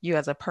trust you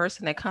as a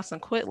person and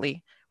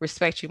consequently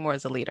respect you more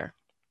as a leader.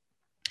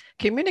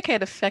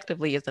 Communicate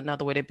effectively is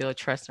another way to build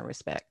trust and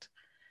respect.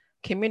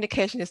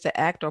 Communication is the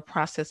act or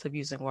process of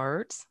using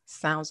words,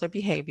 sounds, or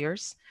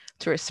behaviors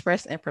to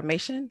express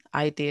information,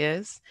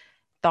 ideas,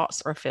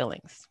 thoughts, or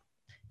feelings.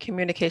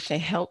 Communication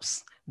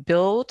helps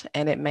build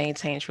and it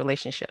maintains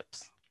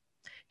relationships.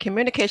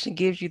 Communication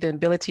gives you the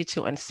ability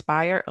to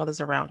inspire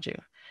others around you.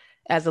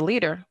 As a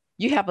leader,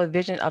 you have a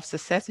vision of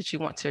success that you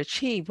want to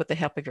achieve with the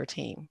help of your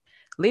team.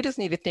 Leaders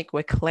need to think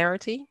with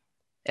clarity,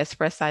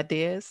 express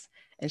ideas,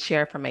 and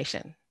share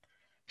information.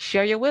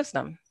 Share your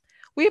wisdom.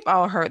 We've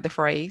all heard the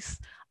phrase,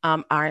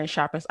 iron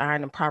sharpens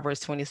iron in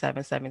Proverbs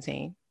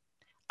 27:17.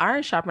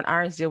 Iron sharpens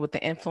iron deal with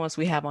the influence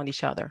we have on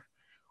each other,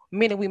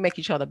 meaning we make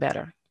each other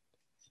better.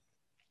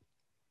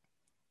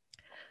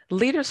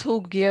 Leaders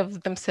who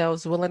give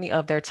themselves willingly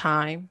of their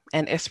time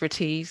and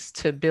expertise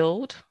to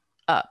build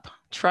up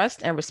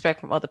trust and respect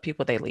from other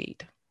people they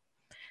lead.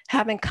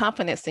 Having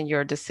confidence in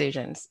your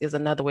decisions is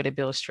another way to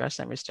build trust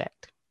and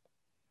respect.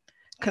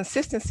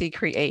 Consistency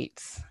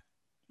creates,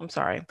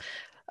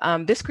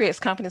 this creates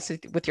confidence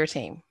with your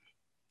team.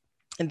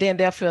 And then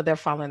they'll feel they're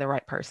following the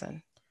right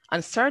person.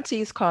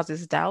 Uncertainties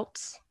causes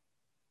doubts.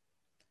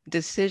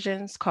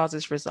 Decisions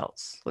causes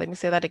results. Let me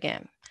say that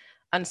again.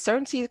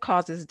 Uncertainty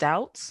causes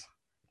doubts.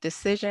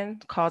 Decision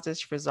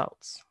causes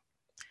results.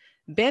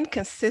 Being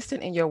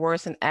consistent in your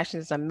words and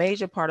actions is a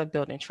major part of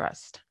building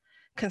trust.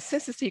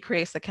 Consistency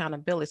creates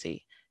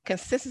accountability.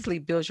 Consistency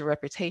builds your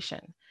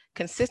reputation.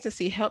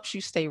 Consistency helps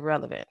you stay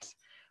relevant.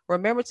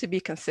 Remember to be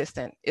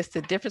consistent. It's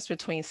the difference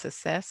between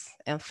success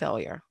and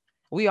failure.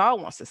 We all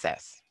want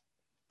success.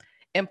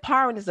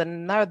 Empowering is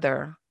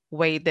another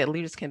way that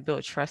leaders can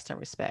build trust and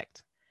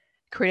respect.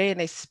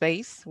 Creating a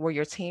space where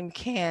your team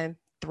can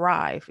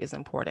thrive is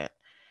important.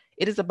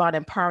 It is about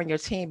empowering your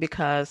team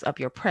because of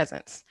your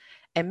presence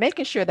and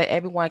making sure that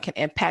everyone can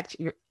impact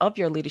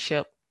your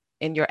leadership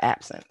in your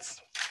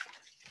absence.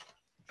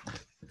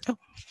 Oh,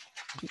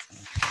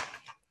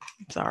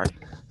 sorry,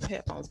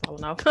 headphones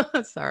falling off.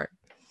 Sorry.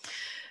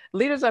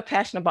 Leaders are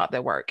passionate about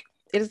their work.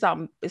 It's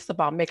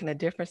about making a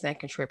difference and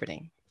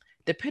contributing.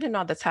 Depending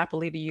on the type of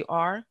leader you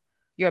are,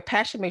 your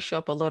passion may show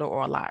up a little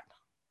or a lot.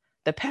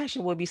 The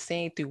passion will be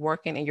seen through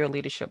working in your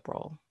leadership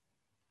role.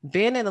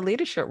 Being in a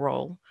leadership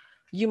role,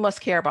 you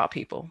must care about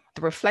people.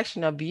 The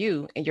reflection of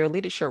you in your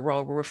leadership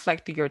role will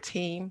reflect through your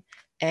team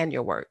and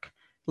your work.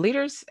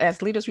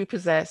 As leaders, we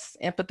possess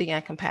empathy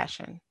and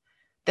compassion.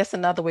 That's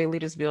another way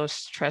leaders build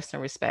trust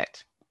and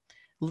respect.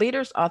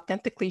 Leaders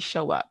authentically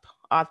show up.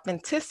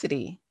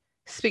 Authenticity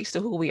speaks to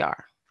who we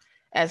are.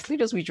 As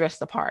leaders, we dress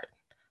the part.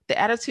 The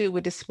attitude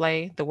we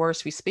display, the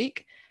words we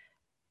speak,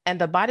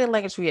 and the body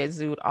language we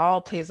exude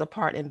all plays a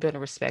part in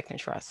building respect and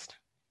trust.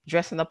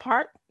 Dressing the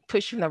part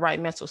puts you in the right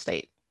mental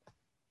state.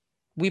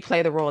 We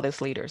play the role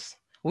as leaders.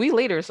 We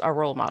leaders are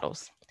role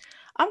models.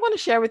 I'm going to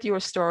share with you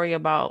a story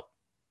about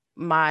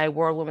my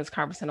World Women's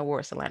Conference and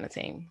Awards Atlanta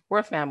team. We're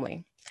a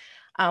family.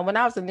 When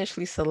I was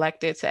initially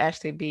selected to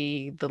actually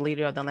be the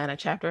leader of the Atlanta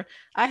chapter,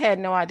 I had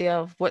no idea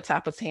of what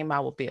type of team I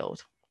would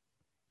build.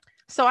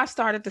 So I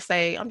started to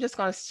say, I'm just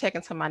going to check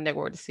into my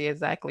network to see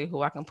exactly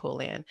who I can pull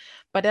in.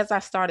 But as I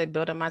started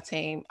building my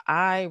team,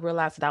 I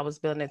realized that I was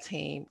building a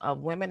team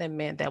of women and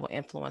men that will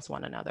influence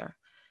one another.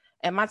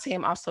 And my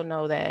team also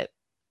know that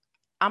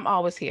I'm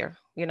always here.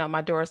 You know,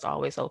 my door is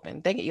always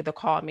open. They can either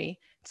call me,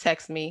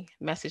 text me,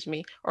 message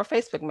me, or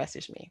Facebook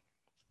message me.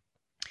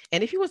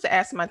 And if you was to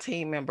ask my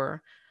team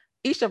member,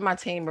 each of my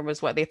team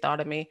members what they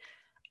thought of me,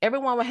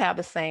 everyone would have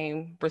the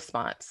same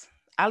response.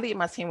 I lead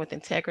my team with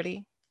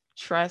integrity,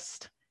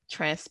 trust,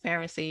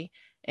 transparency,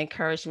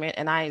 encouragement,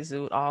 and I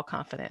exude all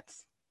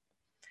confidence.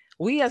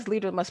 We as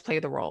leaders must play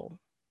the role.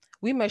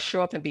 We must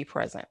show up and be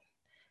present.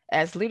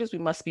 As leaders, we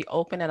must be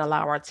open and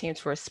allow our team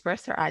to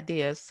express their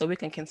ideas so we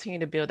can continue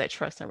to build that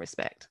trust and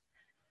respect.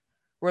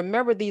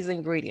 Remember these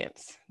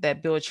ingredients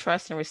that build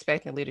trust and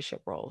respect in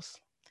leadership roles.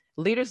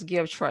 Leaders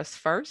give trust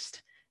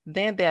first,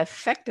 then they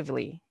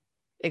effectively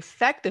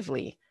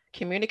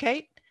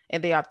communicate,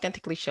 and they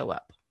authentically show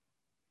up.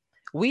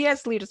 We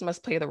as leaders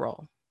must play the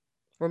role.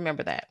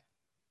 Remember that.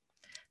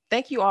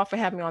 Thank you all for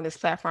having me on this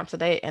platform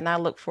today, and I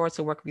look forward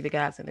to working with you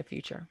guys in the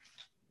future.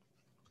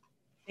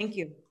 Thank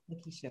you,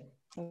 Lakeisha.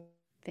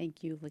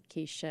 Thank you,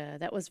 Lakeisha.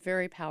 That was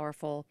very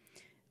powerful.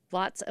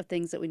 Lots of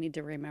things that we need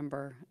to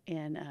remember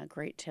and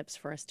great tips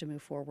for us to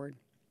move forward.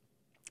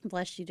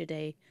 Bless you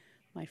today,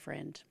 my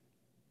friend.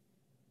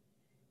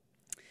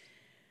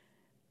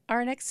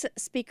 Our next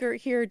speaker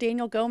here,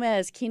 Daniel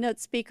Gomez, keynote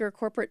speaker,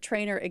 corporate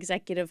trainer,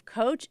 executive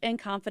coach, and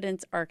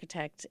confidence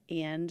architect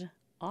and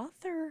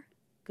author.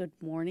 Good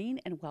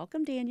morning and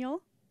welcome,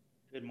 Daniel.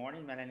 Good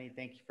morning, Melanie.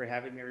 Thank you for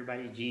having me,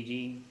 everybody.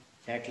 Gigi,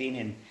 Jacqueline,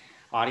 and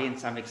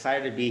audience. I'm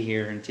excited to be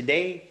here. And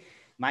today,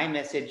 my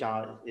message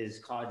is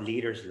called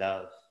Leaders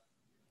Love.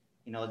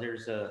 You know,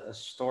 there's a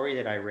story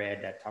that I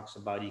read that talks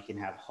about you can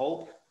have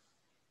hope,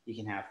 you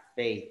can have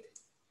faith,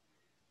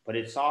 but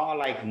it's all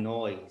like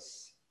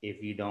noise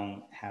if you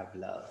don't have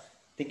love.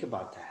 Think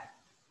about that.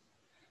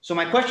 So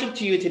my question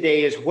to you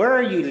today is, where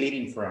are you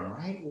leading from,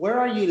 right? Where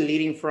are you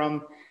leading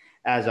from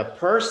as a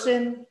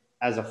person,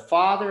 as a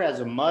father,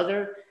 as a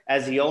mother,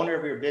 as the owner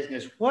of your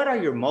business? What are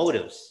your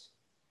motives?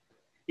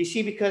 You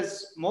see,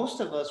 because most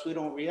of us, we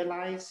don't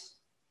realize,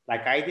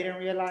 like I didn't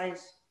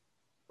realize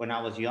when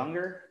I was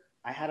younger,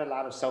 I had a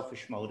lot of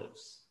selfish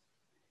motives.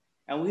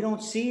 And we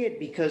don't see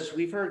it because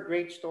we've heard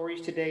great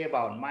stories today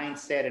about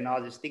mindset and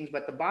all these things.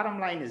 But the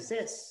bottom line is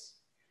this,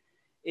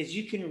 is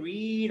you can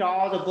read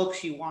all the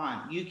books you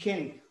want. You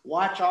can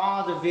watch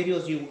all the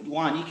videos you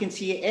want. You can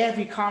see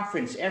every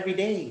conference every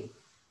day.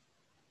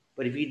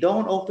 But if you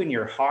don't open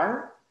your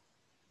heart,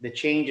 the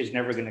change is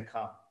never going to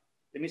come.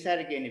 Let me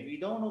say it again. If you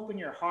don't open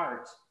your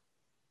heart,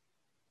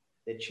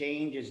 the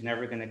change is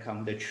never going to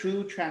come. The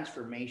true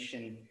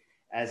transformation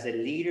as a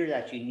leader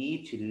that you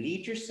need to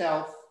lead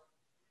yourself,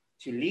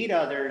 to lead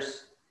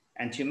others,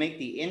 and to make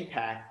the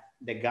impact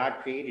that God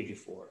created you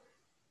for.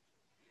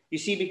 You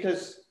see,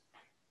 because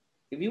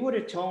if you would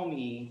have told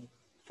me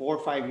 4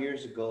 or 5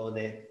 years ago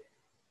that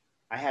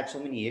I had so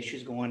many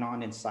issues going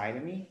on inside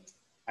of me,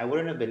 I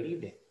wouldn't have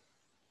believed it.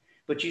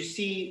 But you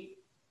see,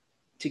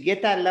 to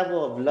get that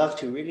level of love,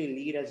 to really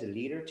lead as a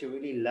leader, to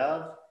really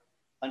love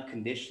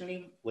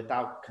unconditionally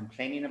without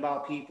complaining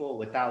about people,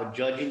 without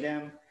judging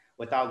them,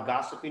 without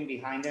gossiping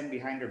behind them,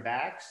 behind their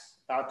backs,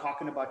 without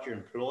talking about your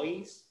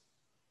employees,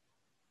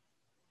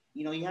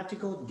 you know, you have to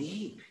go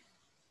deep.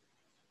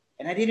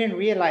 And I didn't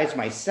realize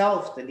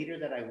myself, the leader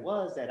that I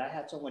was, that I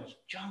had so much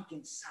junk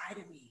inside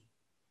of me.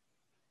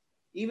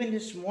 Even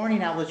this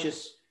morning, I was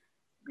just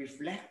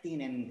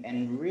reflecting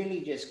and really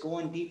just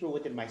going deeper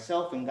within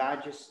myself. And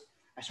I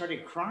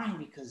started crying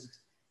because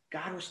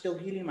God was still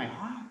healing my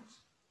heart.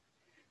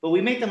 But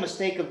we make the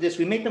mistake of this.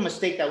 We make the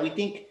mistake that we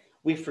think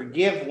we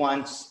forgive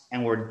once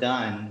and we're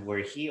done,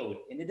 we're healed.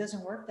 And it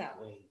doesn't work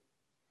that way.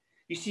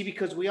 You see,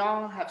 because we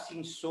all have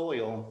seen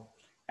soil,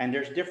 and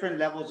there's different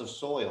levels of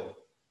soil.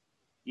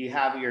 You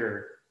have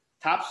your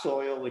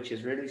topsoil, which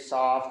is really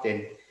soft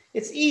and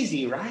it's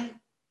easy, right?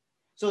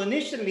 So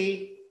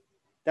initially,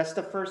 that's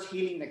the first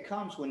healing that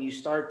comes when you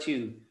start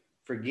to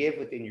forgive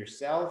within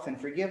yourself and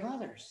forgive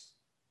others.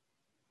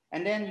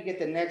 And then you get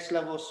the next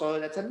level of soil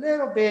that's a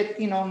little bit,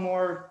 you know,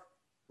 more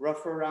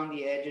rougher around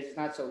the edges. It's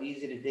not so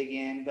easy to dig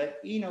in, but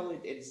you know,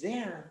 it's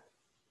there.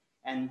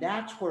 And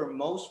that's where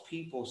most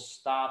people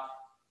stop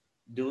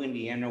doing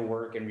the inner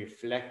work and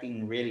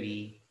reflecting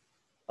really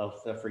of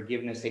the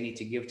forgiveness they need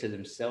to give to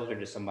themselves or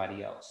to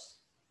somebody else.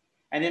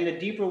 And then the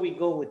deeper we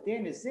go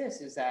within is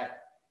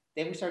that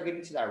then we start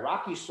getting to that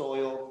rocky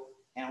soil,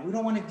 and we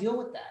don't want to deal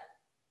with that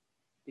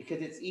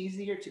because it's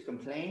easier to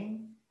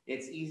complain.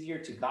 It's easier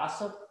to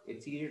gossip.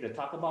 It's easier to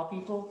talk about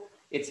people.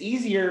 It's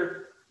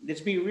easier. Let's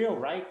be real,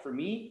 right? For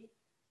me,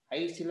 I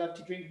used to love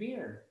to drink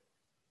beer.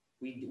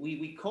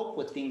 We cope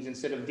with things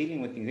instead of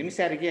dealing with things. Let me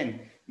say it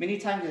again. Many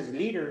times as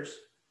leaders,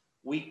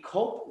 we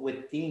cope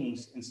with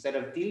things instead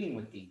of dealing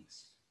with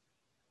things.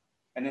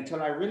 And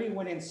until I really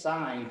went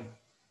inside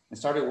and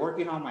started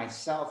working on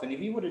myself, and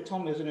if you would have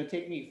told me it was going to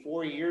take me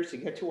 4 years to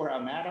get to where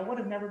I'm at, I would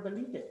have never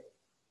believed it.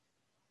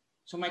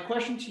 So my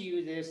question to you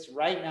is,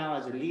 right now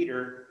as a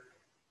leader,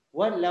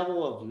 what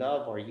level of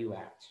love are you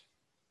at?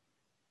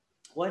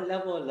 What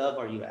level of love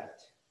are you at?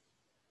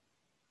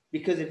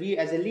 Because if you,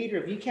 as a leader,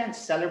 if you can't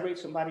celebrate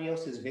somebody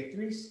else's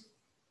victories,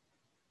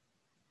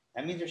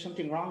 that means there's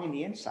something wrong in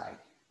the inside.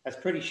 That's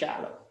pretty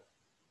shallow.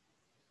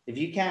 If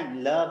you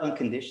can't love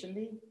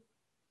unconditionally,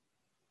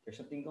 there's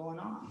something going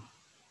on.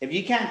 If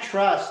you can't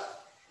trust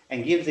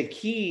and give the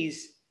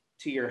keys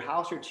to your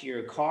house or to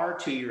your car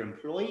to your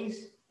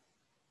employees,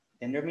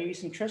 then there may be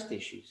some trust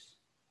issues.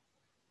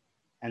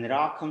 And it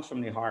all comes from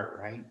the heart,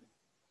 right?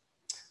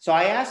 So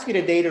I ask you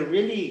today to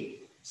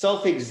really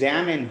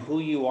self-examine who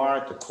you are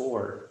at the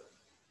core.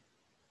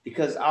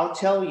 Because I'll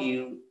tell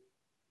you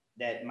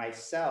that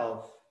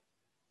myself,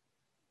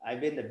 I've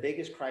been the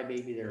biggest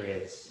crybaby there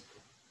is.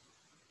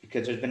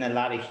 because there's been a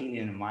lot of healing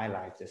in my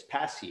life this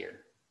past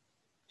year.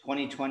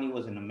 2020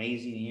 was an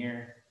amazing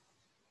year.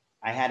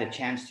 I had a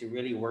chance to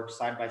really work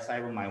side by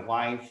side with my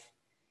wife,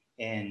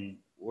 and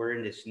we're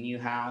in this new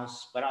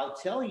house. But I'll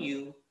tell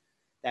you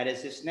that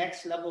as this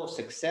next level of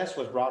success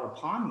was brought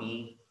upon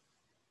me,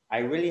 I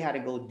really had to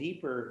go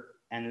deeper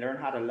and learn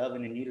how to love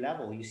in a new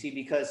level. You see,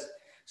 because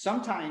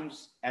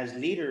sometimes as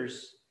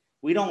leaders,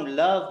 we don't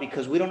love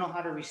because we don't know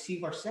how to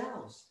receive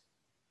ourselves.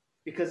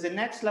 Because the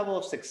next level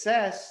of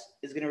success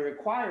is going to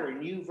require a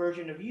new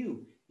version of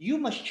you. You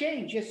must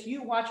change. Yes,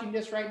 you watching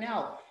this right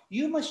now,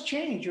 you must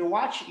change.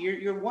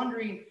 You're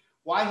wondering,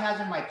 why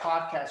hasn't my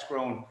podcast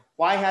grown?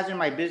 Why hasn't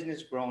my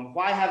business grown?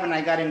 Why haven't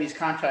I gotten these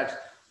contracts?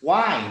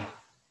 Why?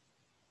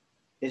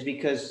 Is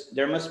because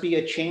there must be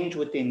a change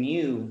within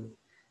you,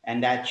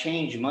 and that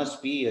change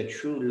must be a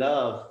true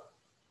love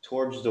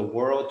towards the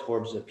world,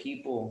 towards the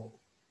people.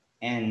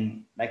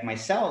 And like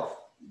myself,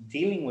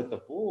 dealing with the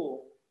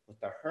bull, with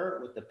the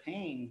hurt, with the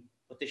pain,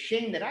 with the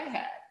shame that I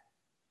had.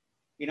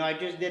 You know, I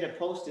just did a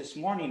post this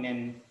morning,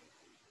 and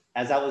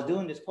as I was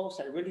doing this post,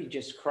 I really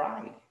just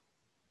cried.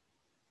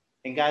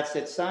 And God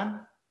said,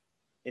 son,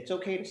 it's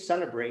okay to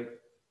celebrate,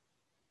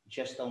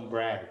 just don't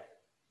brag.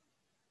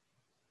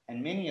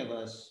 And many of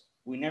us,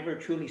 we never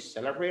truly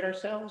celebrate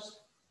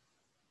ourselves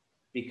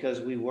because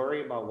we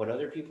worry about what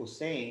other people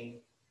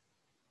say.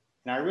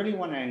 And I really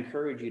want to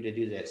encourage you to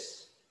do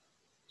this.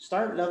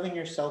 Start loving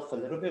yourself a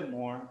little bit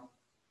more.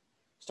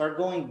 Start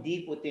going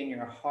deep within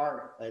your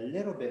heart a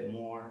little bit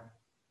more,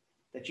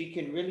 that you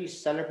can really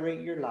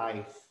celebrate your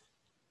life,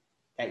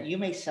 that you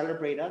may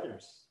celebrate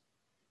others.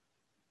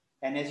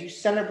 And as you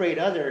celebrate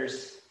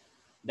others,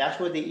 that's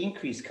where the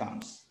increase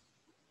comes,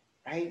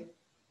 right?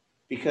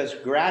 Because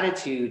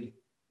gratitude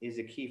is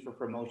a key for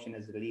promotion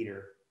as a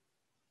leader,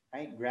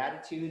 right?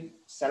 Gratitude,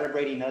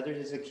 celebrating others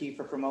is a key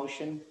for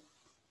promotion.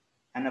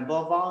 And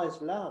above all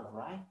is love,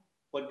 right?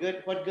 What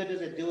good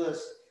does it do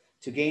us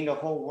to gain the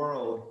whole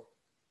world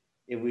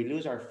if we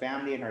lose our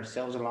family and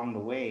ourselves along the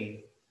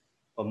way?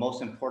 But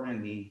most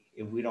importantly,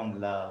 if we don't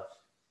love.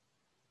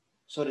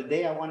 So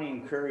today I want to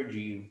encourage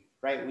you,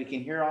 right? We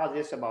can hear all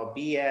this about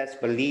BS,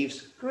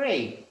 beliefs,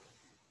 great.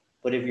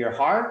 But if your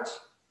heart,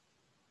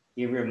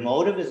 if your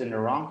motive is in the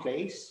wrong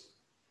place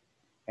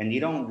and you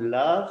don't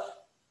love,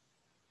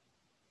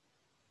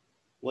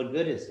 what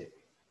good is it?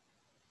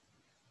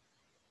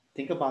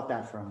 Think about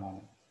that for a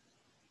moment.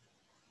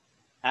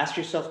 Ask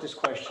yourself this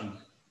question: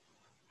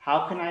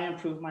 how can I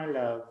improve my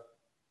love?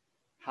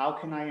 How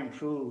can I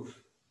improve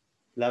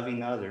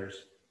loving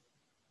others?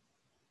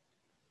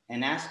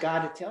 And ask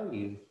God to tell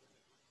you,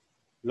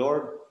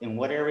 Lord, in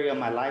what area of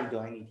my life do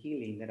I need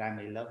healing, that I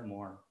may love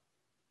more,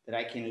 that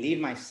I can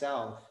lead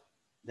myself,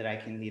 that I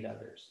can lead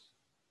others?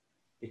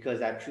 Because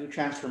that true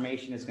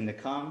transformation is going to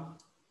come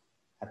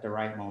at the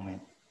right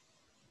moment.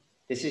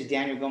 This is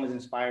Daniel Gomez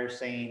Inspire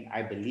saying,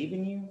 I believe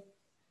in you.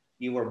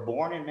 You were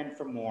born and meant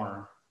for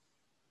more.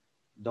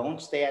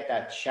 Don't stay at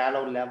that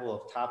shallow level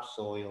of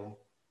topsoil,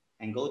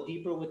 and go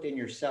deeper within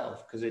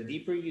yourself. Because the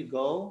deeper you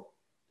go,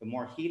 the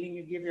more healing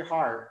you give your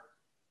heart,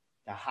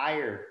 the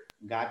higher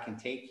God can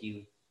take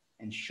you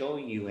and show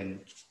you and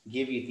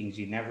give you things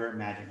you never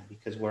imagined.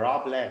 Because we're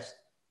all blessed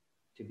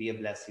to be a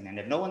blessing. And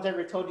if no one's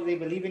ever told you they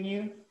believe in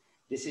you,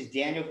 this is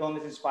Daniel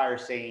Gomez Inspire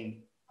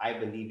saying, I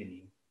believe in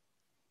you.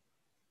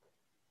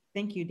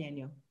 Thank you,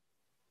 Daniel.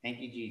 Thank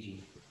you,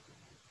 Gigi.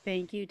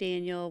 Thank you,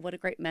 Daniel. What a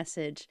great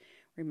message.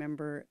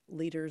 Remember,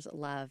 leaders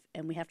love,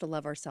 and we have to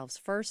love ourselves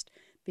first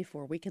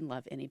before we can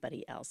love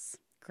anybody else.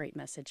 Great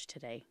message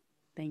today.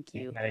 Thank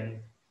you.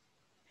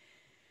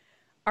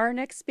 Our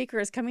next speaker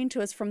is coming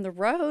to us from the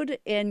road,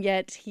 and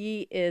yet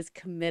he is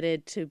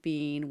committed to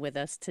being with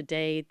us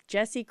today.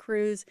 Jesse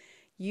Cruz,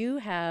 you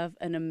have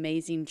an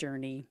amazing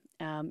journey.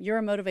 You're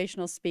a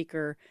motivational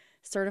speaker,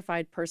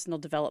 certified personal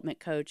development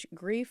coach,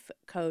 grief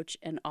coach,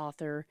 and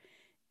author.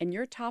 And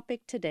your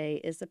topic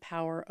today is the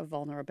power of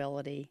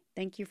vulnerability.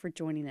 Thank you for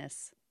joining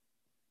us.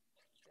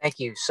 Thank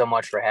you so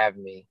much for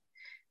having me.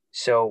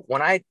 So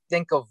when I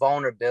think of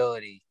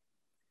vulnerability,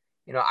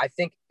 I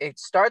think it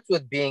starts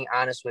with being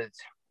honest with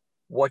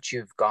what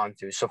you've gone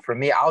through. So for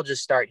me, I'll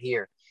just start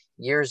here.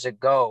 Years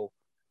ago,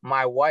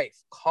 my wife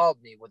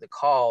called me with a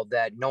call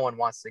that no one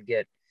wants to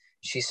get.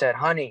 She said,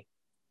 honey,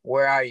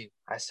 where are you?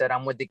 I said,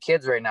 I'm with the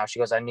kids right now. She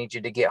goes, I need you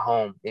to get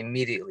home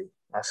immediately.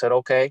 I said,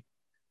 okay,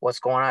 what's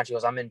going on? She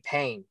goes, I'm in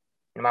pain.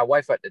 And my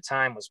wife at the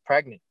time was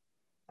pregnant.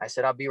 I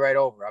said, I'll be right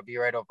over.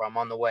 I'm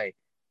on the way.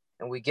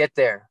 And we get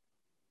there.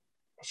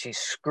 She's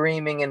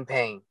screaming in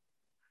pain.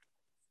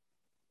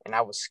 And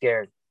I was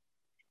scared.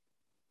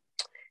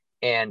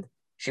 And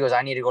she goes,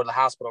 I need to go to the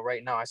hospital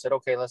right now. I said,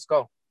 okay, let's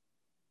go.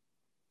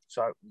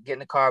 So I get in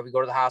the car, we go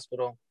to the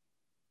hospital.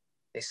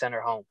 They send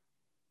her home.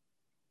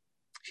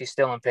 She's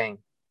still in pain.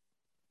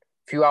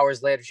 A few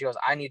hours later, she goes,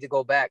 I need to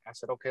go back. I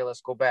said, okay,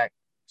 let's go back.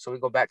 So we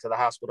go back to the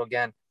hospital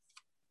again.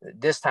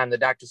 This time the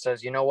doctor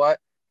says, you know what?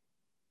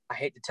 I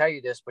hate to tell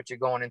you this, but you're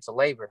going into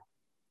labor.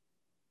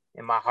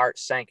 And my heart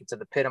sank into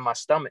the pit of my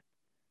stomach.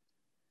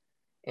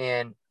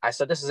 And I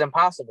said, this is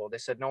impossible. They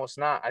said, no, it's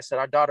not. I said,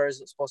 our daughter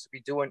isn't supposed to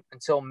be due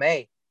until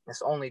May.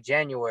 It's only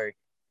January.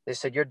 They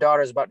said, your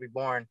daughter is about to be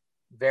born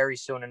very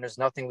soon and there's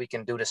nothing we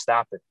can do to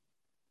stop it.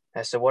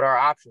 I said, what are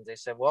our options? They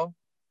said, well,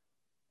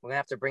 we're gonna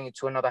have to bring you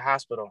to another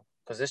hospital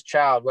because this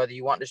child, whether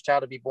you want this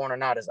child to be born or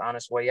not, is on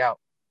its way out.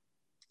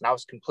 And I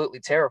was completely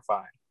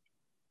terrified.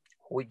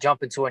 We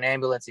jump into an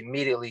ambulance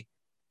immediately.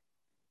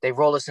 They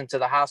roll us into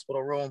the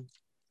hospital room.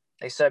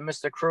 They said,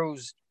 Mr.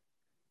 Cruz,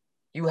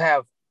 you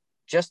have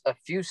just a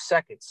few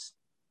seconds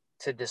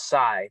to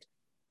decide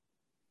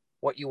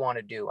what you want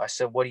to do. I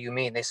said, what do you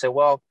mean? They said,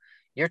 well,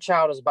 your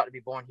child is about to be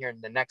born here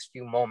in the next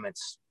few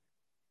moments,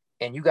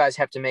 and you guys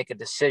have to make a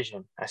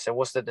decision. I said,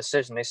 what's the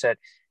decision? They said,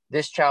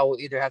 this child will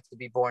either have to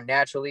be born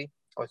naturally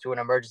or through an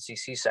emergency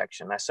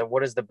C-section. I said,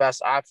 what is the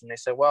best option? They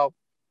said, well,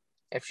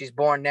 if she's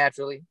born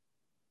naturally,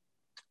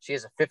 she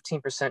has a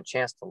 15%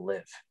 chance to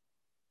live.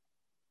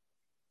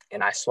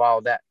 And I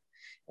swallowed that.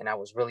 And I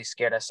was really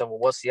scared. I said, well,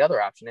 what's the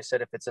other option? They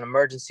said, if it's an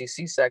emergency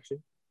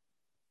C-section,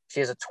 she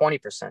has a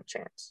 20%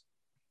 chance.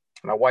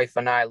 My wife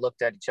and I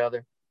looked at each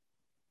other,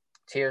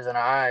 tears in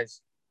our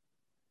eyes.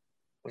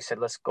 We said,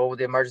 let's go with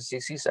the emergency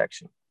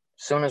C-section.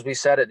 As soon as we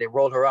said it, they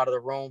rolled her out of the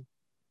room,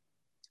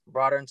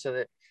 brought her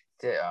into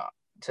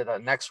the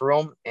next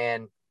room.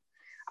 And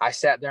I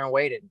sat there and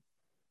waited,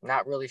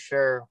 not really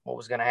sure what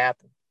was going to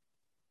happen.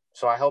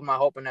 So I held my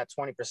hope in that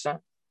 20%.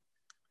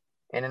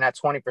 And in that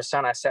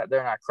 20%, I sat there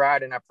and I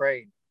cried and I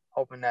prayed,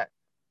 hoping that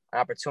an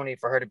opportunity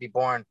for her to be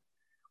born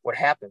would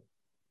happen.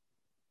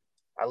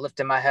 I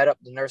lifted my head up.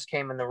 The nurse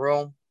came in the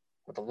room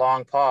with a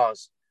long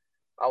pause.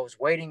 I was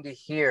waiting to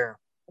hear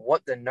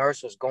what the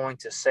nurse was going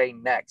to say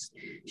next.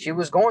 She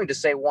was going to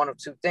say one of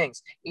two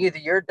things. Either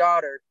your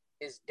daughter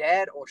is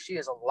dead or she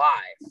is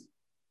alive.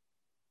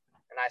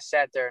 And I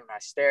sat there and I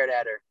stared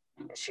at her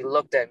and she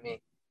looked at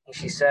me and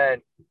she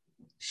said,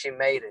 she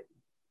made it.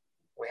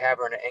 We have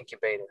her in an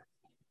incubator.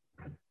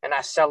 And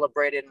I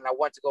celebrated and I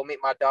went to go meet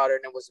my daughter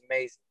and it was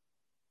amazing.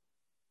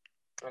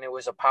 And it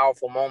was a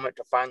powerful moment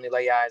to finally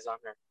lay eyes on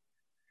her.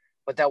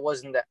 But that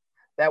wasn't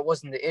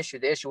the issue.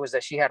 The issue was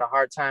that she had a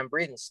hard time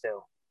breathing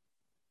still.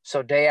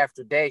 So day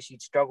after day,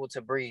 she'd struggle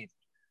to breathe.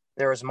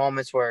 There was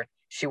moments where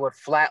she would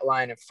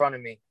flatline in front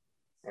of me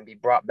and be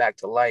brought back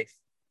to life,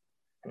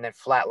 and then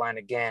flatline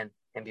again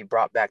and be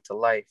brought back to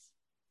life.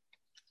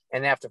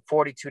 And after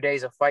 42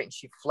 days of fighting,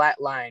 she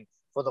flatlined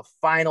for the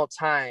final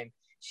time.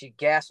 She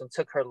gasped and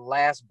took her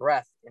last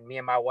breath in me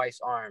and my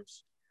wife's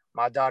arms.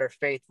 My daughter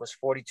Faith was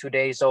 42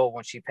 days old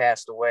when she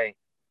passed away.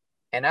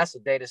 And that's a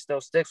day that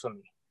still sticks with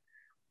me.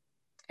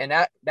 And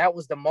that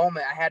was the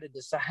moment I had to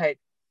decide,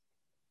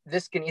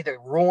 this can either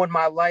ruin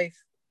my life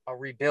or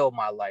rebuild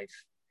my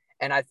life.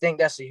 And I think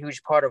that's a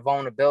huge part of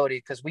vulnerability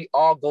because we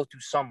all go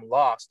through some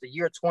loss. The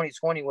year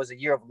 2020 was a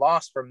year of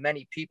loss for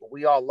many people.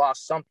 We all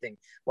lost something,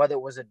 whether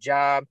it was a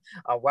job,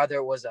 whether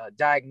it was a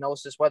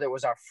diagnosis, whether it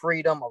was our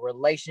freedom, a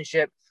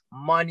relationship,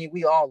 money.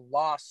 We all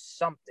lost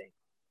something.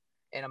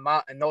 And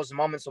in those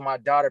moments when my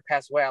daughter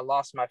passed away, I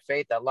lost my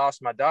faith. I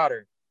lost my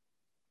daughter.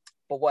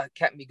 But what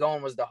kept me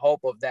going was the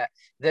hope of that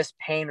this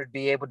pain would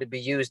be able to be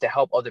used to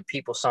help other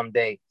people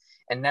someday.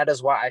 And that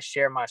is why I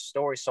share my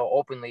story so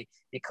openly,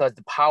 because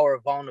the power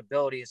of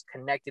vulnerability has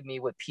connected me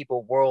with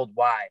people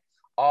worldwide,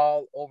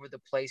 all over the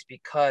place.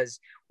 Because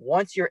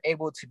once you're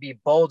able to be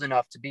bold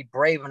enough, to be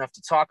brave enough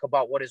to talk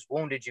about what has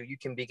wounded you, you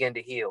can begin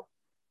to heal.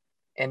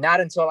 And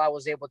not until I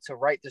was able to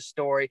write the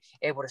story,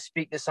 able to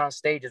speak this on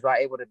stage, was I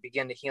able to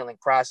begin the healing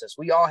process.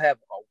 We all have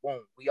a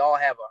wound. We all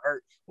have a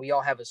hurt. We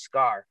all have a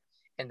scar.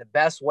 And the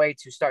best way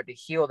to start to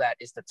heal that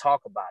is to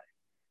talk about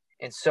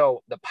it. And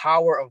so the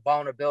power of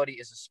vulnerability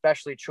is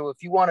especially true.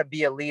 If you want to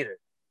be a leader,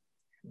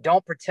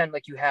 don't pretend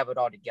like you have it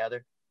all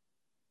together.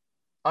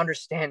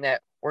 Understand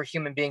that we're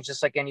human beings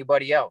just like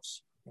anybody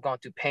else. We've gone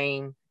through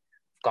pain,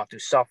 we've gone through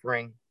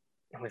suffering,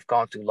 and we've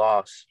gone through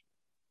loss.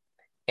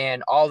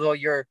 And although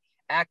your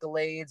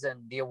accolades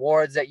and the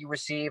awards that you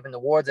receive and the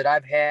awards that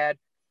I've had,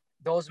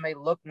 those may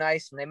look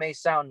nice and they may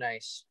sound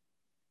nice.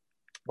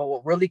 But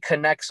what really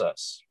connects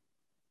us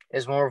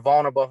is when we're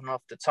vulnerable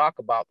enough to talk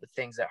about the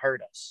things that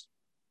hurt us.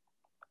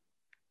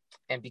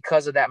 And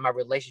because of that, my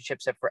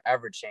relationships have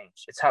forever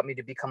changed. It's helped me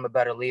to become a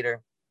better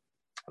leader,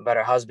 a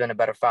better husband, a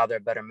better father,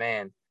 a better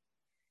man.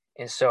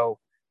 And so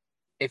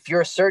if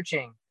you're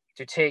searching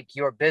to take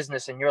your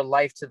business and your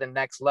life to the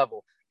next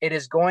level, it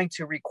is going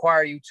to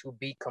require you to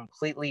be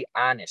completely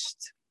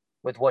honest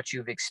with what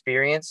you've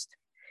experienced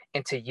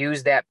and to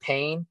use that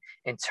pain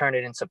and turn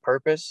it into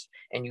purpose.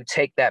 And you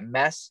take that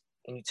mess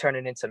and you turn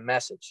it into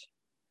message.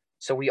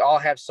 So we all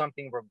have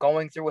something we're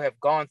going through, have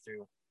gone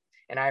through.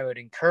 And I would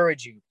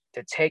encourage you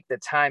to take the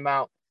time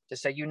out to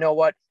say, you know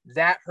what,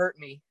 that hurt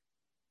me,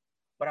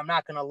 but I'm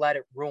not going to let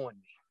it ruin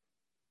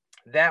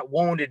me. That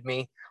wounded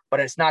me, but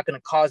it's not going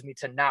to cause me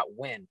to not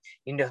win.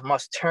 You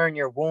must turn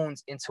your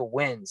wounds into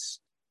wins.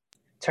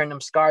 Turn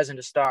them scars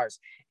into stars.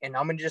 And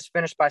I'm going to just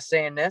finish by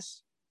saying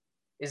this,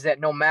 is that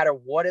no matter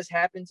what has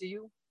happened to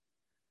you,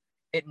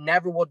 it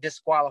never will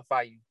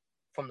disqualify you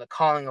from the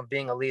calling of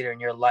being a leader in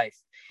your life.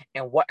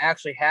 And what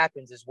actually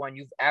happens is when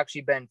you've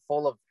actually been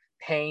full of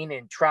pain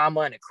and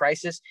trauma and a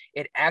crisis,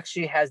 it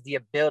actually has the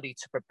ability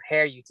to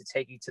prepare you to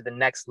take you to the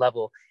next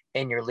level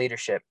in your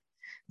leadership.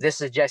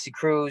 This is Jesse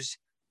Cruz.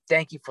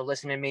 Thank you for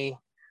listening to me.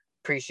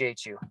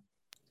 Appreciate you.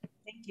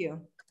 Thank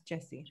you,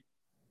 Jesse.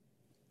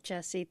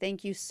 Jesse,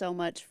 thank you so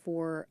much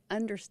for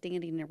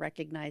understanding and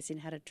recognizing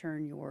how to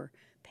turn your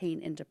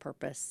pain into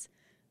purpose.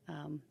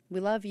 We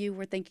love you.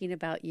 We're thinking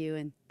about you,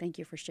 and thank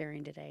you for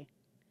sharing today.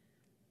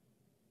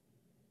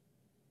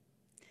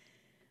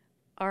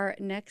 Our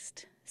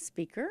next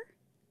speaker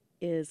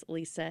is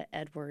Lisa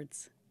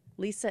Edwards.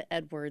 Lisa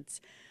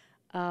Edwards,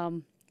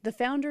 the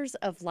founders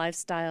of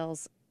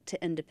Lifestyles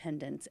to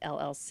Independence,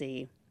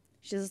 LLC.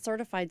 She's a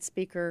certified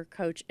speaker,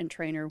 coach, and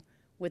trainer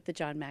with the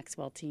John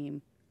Maxwell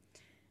team.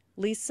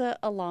 Lisa,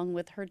 along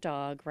with her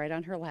dog, right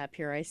on her lap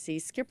here, I see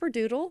Skipper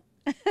Doodle,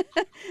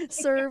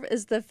 serve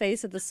as the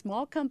face of the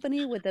small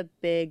company with a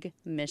big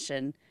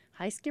mission.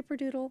 Hi, Skipper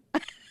Doodle.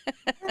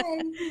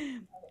 Hi.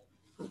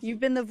 You've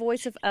been the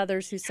voice of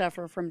others who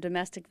suffer from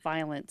domestic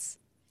violence,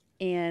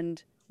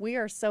 and we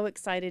are so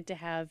excited to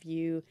have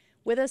you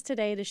with us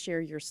today to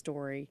share your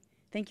story.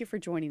 Thank you for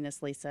joining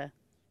us, Lisa.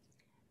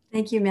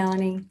 Thank you,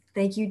 Melanie.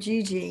 Thank you,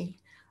 Gigi.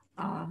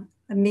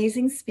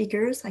 Amazing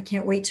speakers. I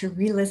can't wait to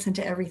re-listen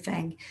to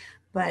everything.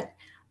 But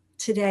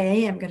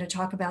today I'm going to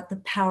talk about the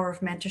power of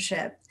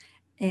mentorship.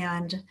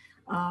 And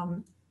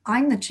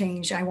I'm the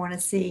change I want to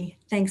see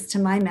thanks to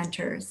my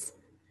mentors.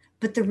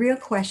 But the real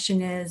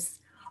question is,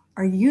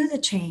 are you the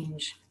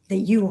change that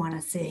you want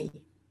to see?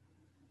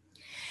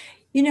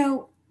 You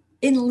know,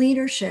 in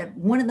leadership,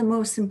 one of the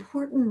most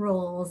important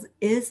roles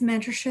is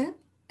mentorship,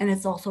 and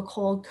it's also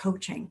called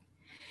coaching.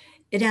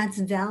 It adds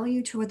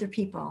value to other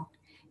people.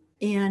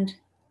 And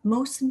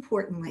most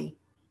importantly,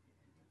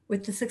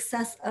 with the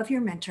success of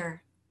your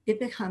mentor, it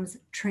becomes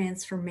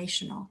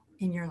transformational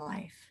in your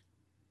life.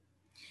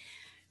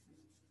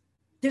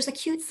 There's a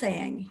cute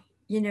saying,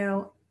 you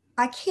know,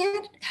 I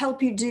can't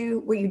help you do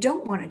what you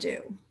don't want to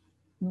do,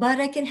 but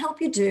I can help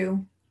you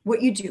do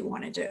what you do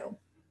want to do.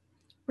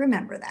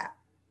 Remember that.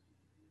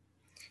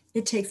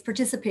 It takes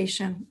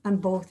participation on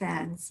both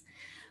ends.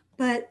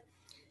 But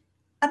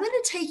I'm going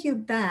to take you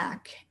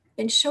back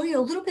and show you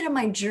a little bit of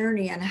my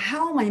journey and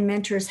how my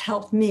mentors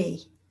helped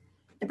me.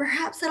 And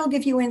perhaps that'll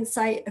give you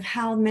insight of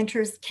how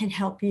mentors can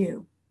help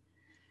you.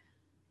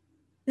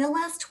 In the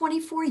last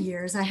 24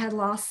 years, I had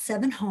lost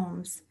 7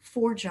 homes,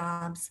 4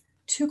 jobs,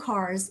 2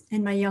 cars,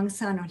 and my young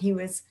son when he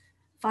was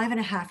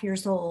 5.5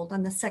 years old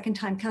on the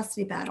second-time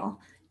custody battle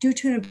due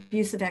to an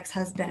abusive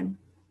ex-husband.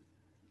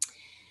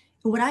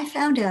 And what I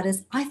found out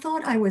is I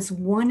thought I was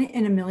 1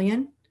 in a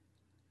million,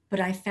 but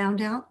I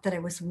found out that I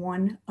was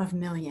one of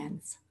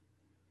millions.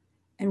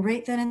 And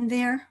right then and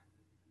there,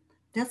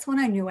 that's when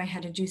I knew I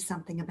had to do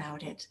something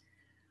about it.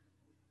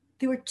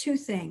 There were 2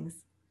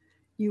 things.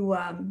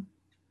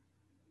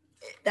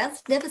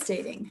 That's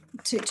devastating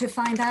to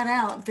find that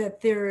out,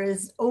 that there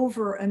is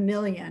over 1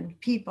 million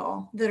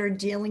people that are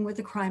dealing with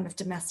the crime of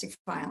domestic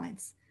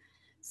violence.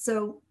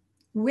 So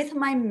with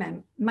my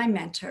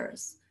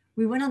mentors,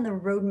 we went on the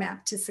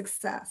roadmap to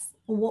success.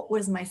 What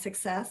was my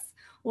success?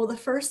 Well, the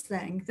first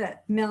thing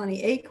that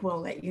Melanie Ake will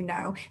let you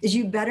know is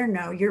you better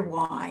know your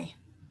why.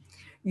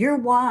 Your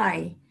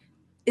why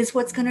is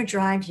what's going to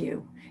drive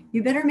you.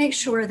 You better make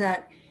sure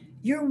that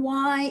your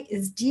why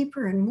is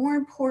deeper and more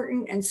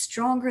important and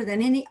stronger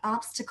than any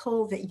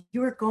obstacle that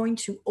you're going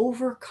to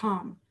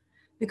overcome.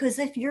 Because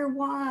if your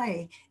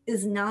why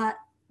is not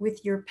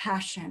with your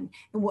passion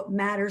and what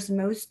matters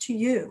most to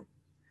you,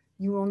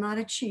 you will not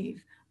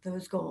achieve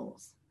those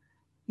goals.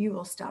 You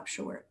will stop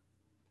short.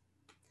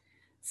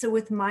 So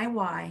with my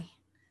why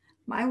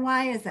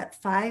is that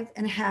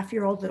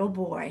 5.5-year-old little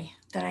boy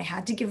that I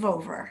had to give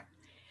over.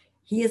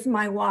 He is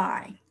my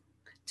why,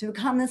 to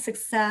become the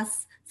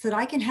success so that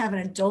I can have an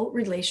adult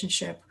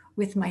relationship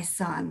with my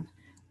son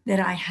that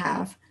I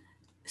have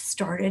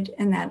started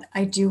and that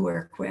I do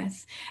work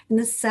with. And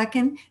the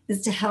second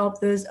is to help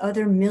those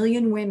other 1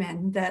 million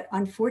women that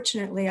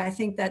unfortunately, I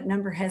think that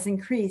number has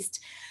increased,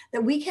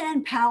 that we can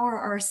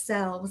empower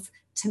ourselves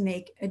to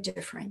make a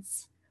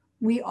difference.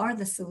 We are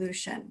the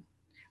solution.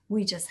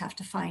 We just have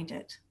to find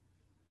it.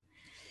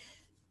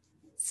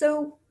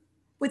 So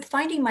with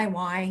finding my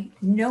why,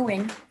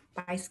 knowing,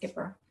 by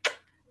Skipper,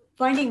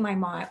 finding my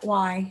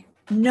why,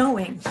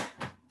 knowing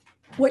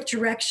what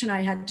direction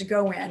I had to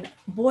go in,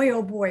 boy,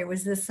 oh boy,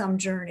 was this some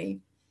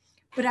journey.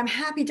 But I'm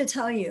happy to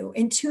tell you,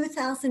 in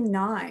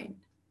 2009,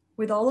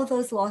 with all of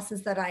those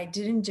losses that I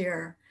did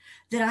endure,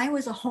 that I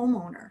was a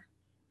homeowner.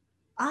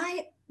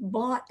 I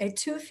bought a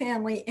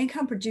 2-family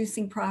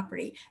income-producing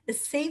property, a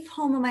safe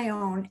home of my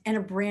own, and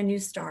a brand new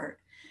start.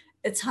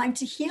 A time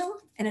to heal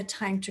and a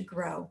time to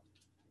grow.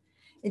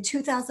 In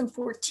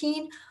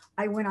 2014,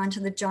 I went on to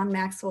the John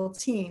Maxwell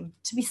team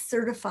to be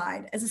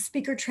certified as a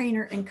speaker,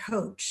 trainer, and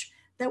coach.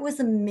 That was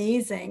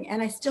amazing.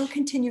 And I still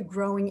continue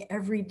growing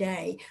every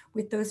day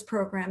with those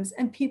programs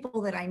and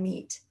people that I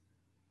meet.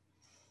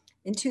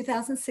 In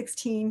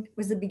 2016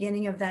 was the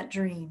beginning of that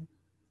dream.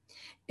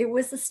 It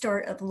was the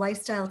start of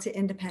Lifestyle to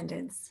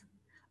Independence,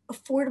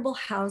 affordable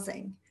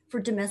housing for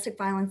domestic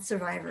violence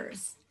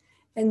survivors.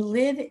 and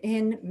live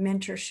in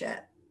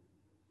mentorship?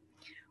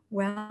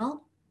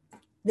 Well,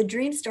 the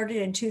dream started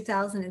in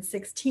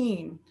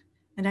 2016,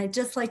 and I'd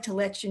just like to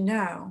let you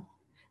know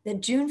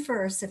that June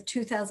 1st of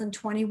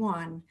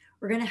 2021,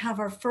 we're going to have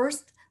our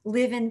first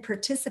live-in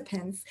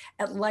participants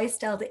at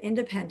Lifestyle to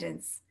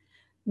Independence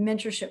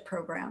mentorship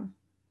program.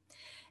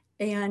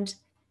 And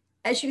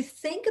as you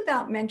think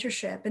about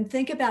mentorship and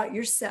think about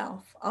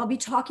yourself, I'll be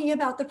talking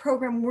about the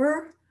program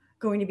we're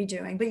going to be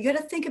doing, but you got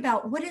to think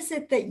about what is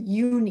it that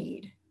you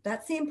need.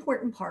 That's the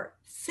important part.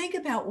 Think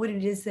about what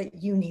it is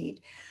that you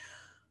need.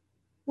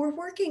 We're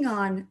working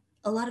on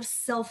a lot of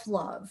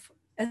self-love,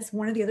 as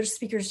one of the other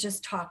speakers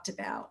just talked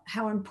about,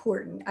 how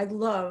important. I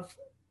love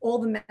all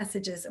the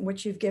messages and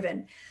what you've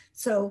given.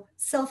 So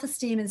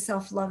self-esteem and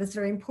self-love is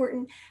very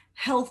important.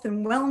 Health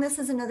and wellness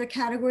is another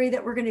category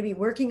that we're going to be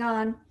working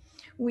on.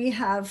 We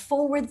have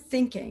forward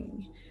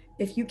thinking.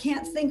 If you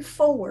can't think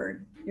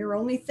forward, you're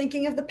only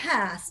thinking of the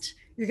past,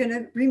 you're going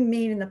to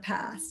remain in the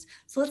past.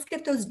 So let's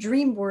get those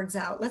dream boards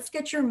out. Let's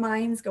get your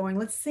minds going.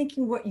 Let's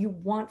thinking what you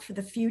want for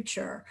the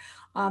future.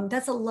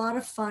 That's a lot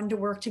of fun to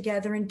work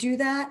together and do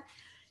that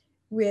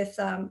with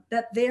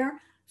that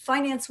there.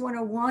 Finance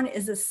 101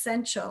 is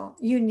essential.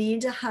 You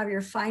need to have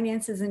your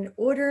finances in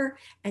order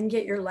and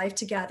get your life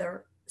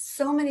together.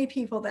 So many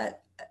people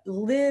that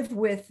live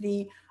with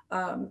the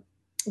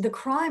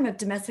crime of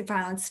domestic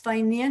violence,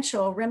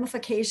 financial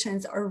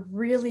ramifications are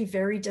really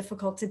very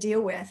difficult to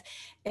deal with.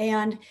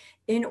 And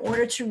in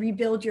order to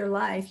rebuild your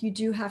life, you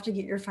do have to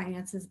get your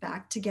finances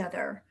back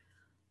together.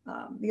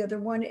 The other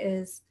one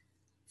is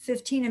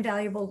 15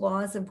 Invaluable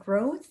Laws of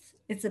Growth.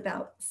 It's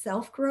about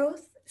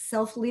self-growth.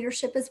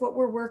 Self-leadership is what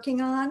we're working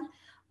on.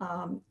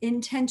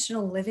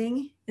 Intentional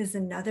living is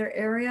another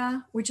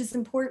area, which is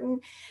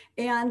important.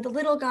 And the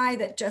little guy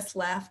that just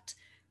left,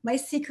 my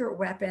secret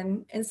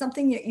weapon, and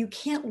something that you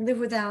can't live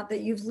without,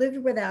 that you've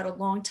lived without a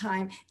long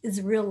time,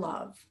 is real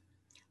love.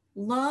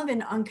 Love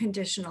and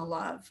unconditional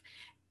love.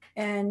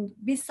 And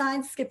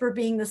besides Skipper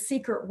being the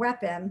secret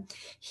weapon,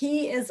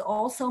 he is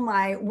also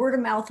my word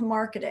of mouth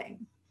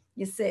marketing.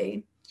 You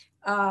see,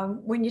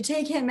 when you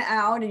take him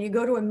out and you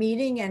go to a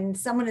meeting and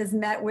someone has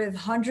met with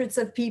hundreds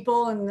of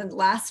people in the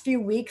last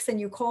few weeks, and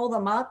you call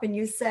them up and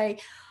you say,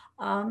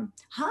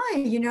 hi,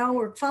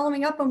 we're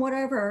following up on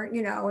whatever,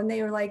 and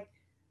they were like,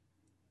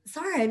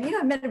 sorry, I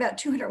met about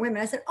 200 women.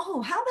 I said,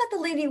 oh, how about the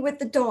lady with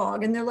the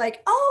dog? And they're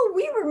like, oh,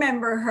 we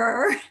remember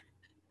her.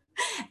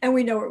 And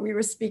we know what we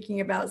were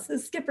speaking about. So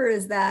Skipper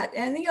is that.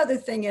 And the other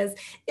thing is,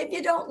 if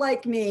you don't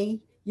like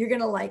me, you're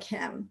going to like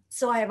him.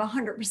 So I have a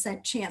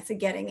 100% chance of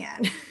getting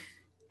in.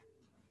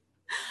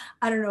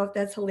 I don't know if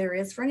that's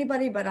hilarious for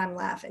anybody, but I'm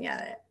laughing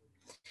at it.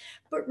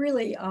 But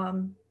really,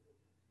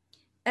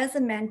 as a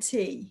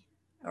mentee,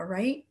 all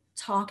right,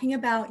 talking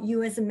about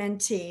you as a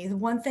mentee, the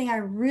one thing I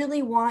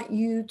really want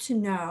you to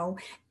know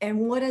and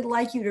what I'd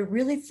like you to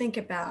really think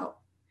about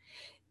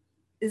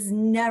is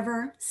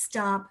never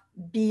stop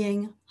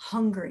being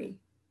hungry.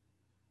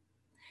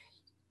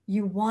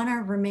 You want to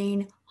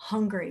remain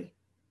hungry.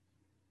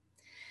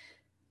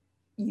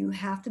 You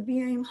have to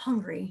be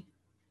hungry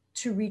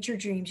to reach your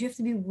dreams. You have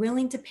to be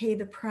willing to pay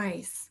the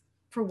price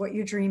for what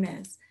your dream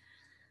is.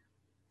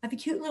 I have a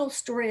cute little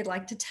story I'd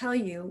like to tell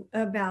you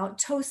about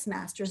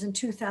Toastmasters in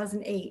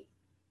 2008.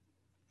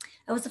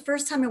 That was the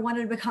first time I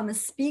wanted to become a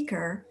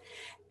speaker.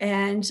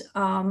 And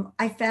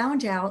I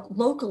found out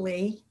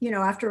locally,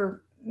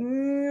 after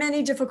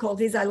many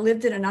difficulties, I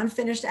lived in an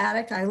unfinished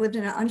attic, I lived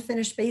in an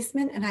unfinished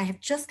basement, and I have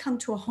just come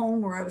to a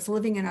home where I was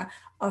living in an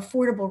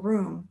affordable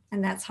room.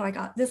 And that's how I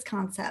got this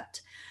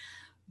concept.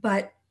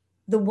 But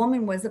the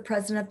woman was the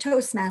president of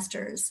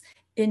Toastmasters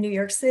in New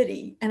York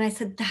City. And I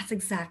said, that's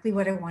exactly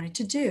what I wanted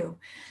to do.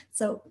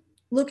 So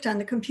looked on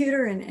the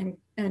computer and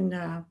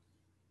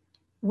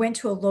went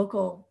to a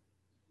local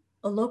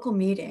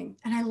meeting.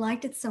 And I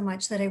liked it so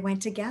much that I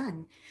went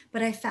again.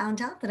 But I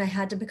found out that I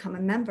had to become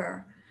a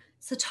member.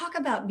 So talk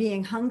about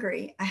being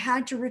hungry. I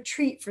had to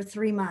retreat for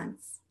 3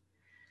 months.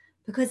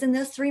 Because in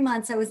those 3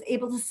 months, I was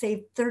able to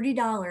save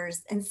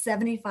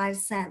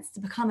 $30.75 to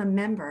become a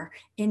member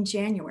in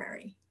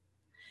January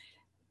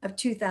of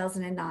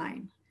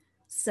 2009.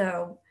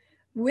 So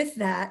with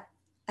that,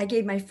 I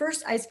gave my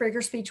first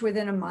icebreaker speech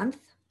within a month.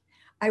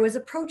 I was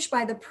approached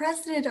by the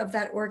president of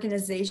that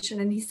organization,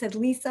 and he said,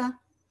 Lisa,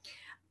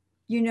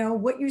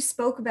 what you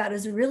spoke about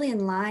is really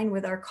in line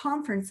with our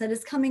conference that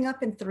is coming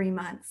up in 3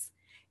 months.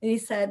 And he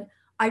said,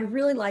 I'd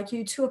really like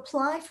you to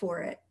apply for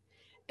it.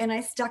 And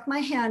I stuck my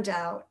hand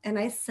out and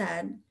I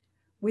said,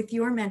 with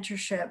your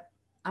mentorship,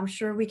 I'm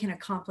sure we can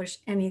accomplish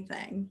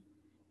anything.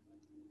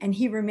 And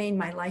he remained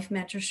my life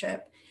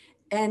mentorship.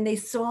 And they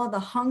saw the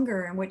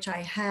hunger in which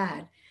I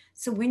had.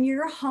 So when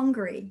you're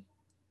hungry,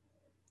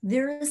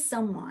 there is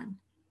someone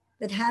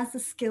that has the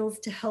skills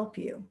to help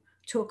you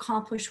to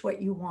accomplish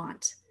what you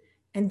want.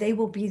 And they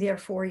will be there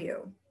for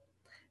you,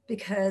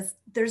 because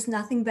there's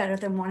nothing better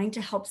than wanting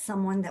to help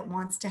someone that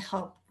wants to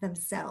help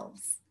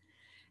themselves.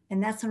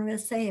 And that's what I'm going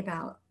to say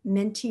about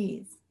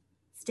mentees.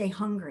 Stay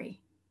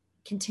hungry,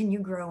 continue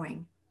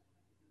growing.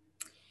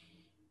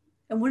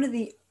 And one of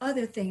the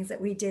other things that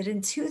we did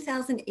in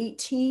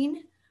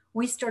 2018,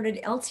 we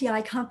started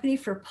LTI Company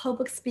for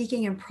Public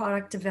Speaking and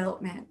Product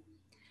Development.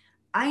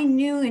 I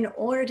knew in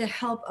order to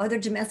help other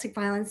domestic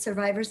violence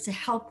survivors to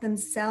help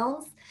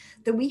themselves,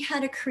 that we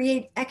had to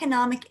create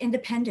economic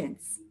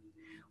independence.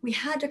 We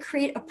had to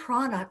create a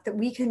product that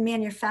we can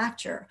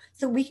manufacture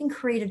so we can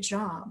create a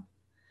job.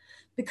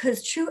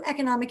 Because true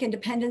economic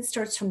independence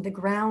starts from the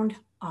ground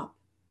up.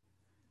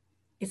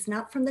 It's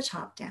not from the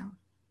top down,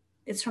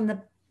 it's from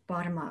the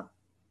bottom up.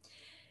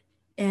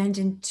 And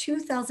in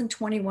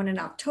 2021 in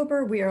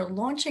October, we are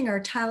launching our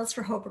Tiles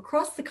for Hope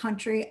across the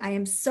country. I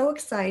am so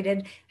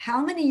excited.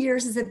 How many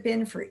years has it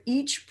been for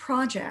each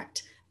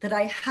project that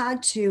I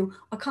had to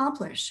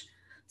accomplish?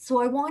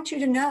 So I want you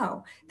to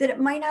know that it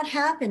might not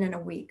happen in a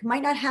week,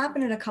 might not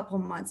happen in a couple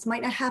of months,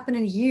 might not happen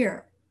in a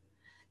year.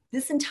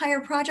 This entire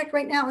project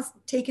right now has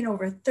taken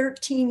over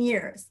 13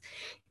 years.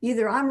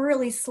 Either I'm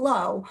really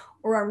slow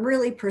or I'm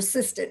really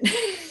persistent.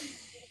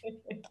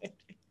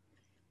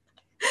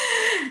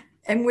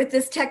 And with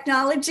this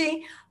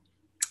technology,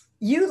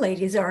 you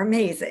ladies are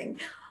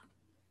amazing.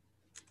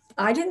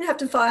 I didn't have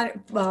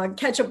to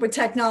catch up with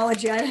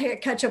technology. I had to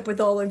catch up with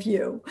all of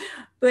you.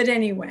 But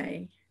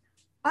anyway,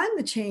 I'm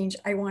the change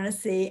I want to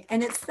see,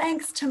 and it's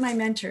thanks to my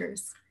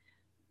mentors.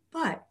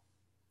 But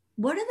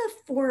what are the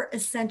 4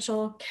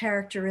 essential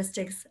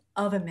characteristics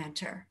of a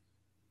mentor?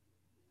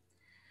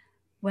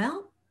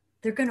 Well,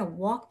 they're going to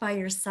walk by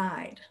your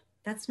side.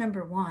 That's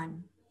number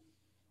 1.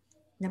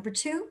 Number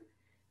 2,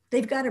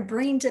 they've got a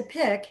brain to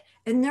pick,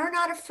 and they're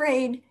not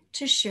afraid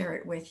to share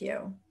it with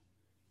you.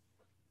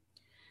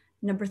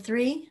 Number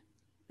 3,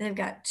 they've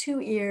got 2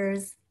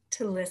 ears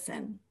to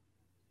listen.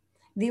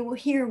 They will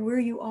hear where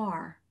you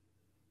are.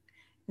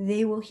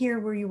 They will hear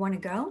where you want to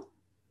go,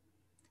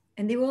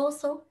 and they will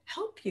also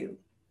help you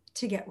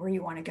to get where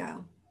you want to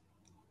go.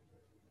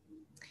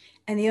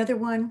 And the other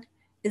one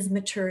is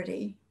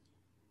maturity.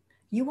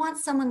 You want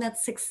someone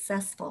that's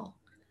successful,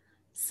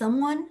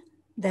 someone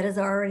that has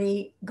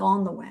already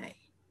gone the way,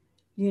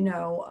 you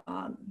know,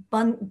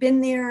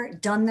 been there,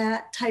 done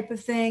that type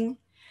of thing.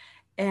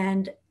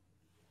 And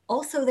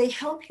also they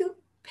help you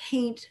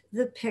paint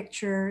the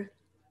picture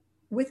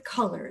with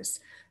colors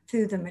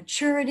through the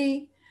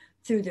maturity,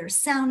 through their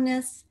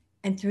soundness,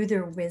 and through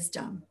their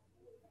wisdom.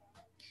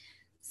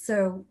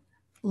 So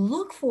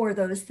look for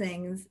those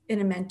things in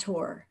a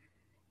mentor.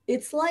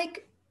 It's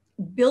like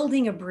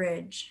building a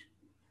bridge.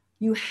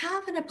 You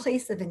have in a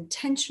place of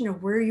intention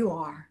of where you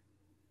are.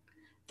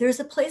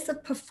 There's a place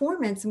of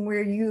performance and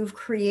where you've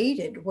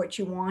created what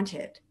you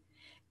wanted.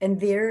 And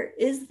there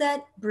is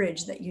that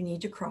bridge that you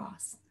need to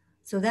cross.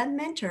 So that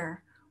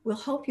mentor will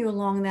help you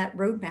along that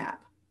roadmap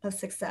of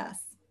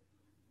success.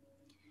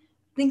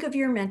 Think of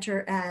your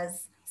mentor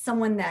as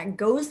someone that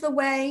goes the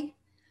way,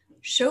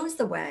 shows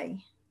the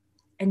way,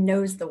 and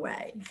knows the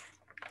way.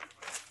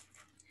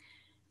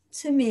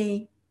 To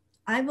me,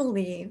 I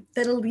believe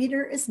that a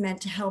leader is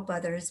meant to help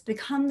others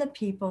become the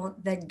people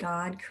that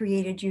God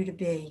created you to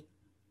be.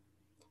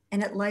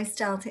 And at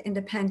Lifestyle to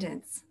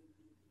Independence,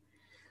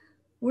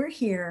 we're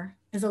here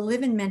as a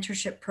live-in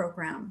mentorship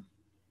program.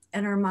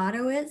 And our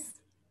motto is,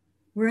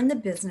 we're in the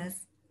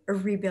business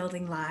of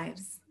rebuilding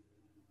lives.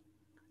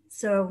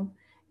 So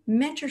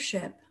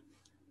mentorship,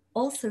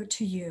 also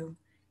to you,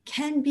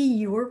 can be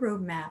your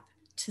roadmap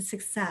to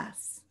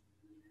success.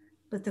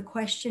 But the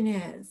question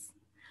is,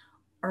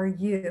 are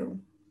you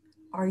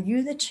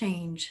the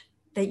change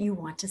that you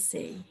want to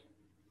see?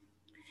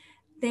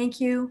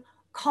 Thank you.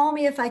 Call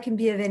me if I can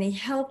be of any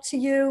help to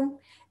you.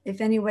 If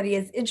anybody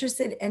is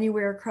interested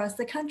anywhere across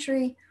the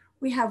country,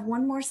 we have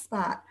one more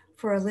spot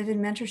for our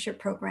Live-In Mentorship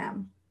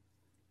Program.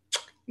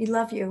 We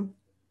love you.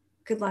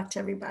 Good luck to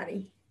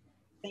everybody.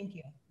 Thank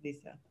you,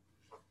 Lisa.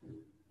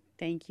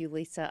 Thank you,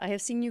 Lisa. I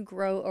have seen you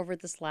grow over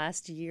this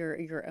last year.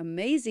 You're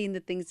amazing, the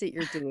things that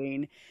you're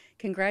doing.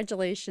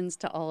 Congratulations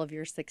to all of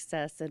your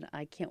success, and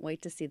I can't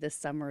wait to see this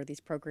summer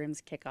these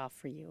programs kick off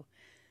for you.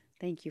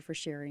 Thank you for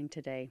sharing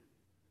today.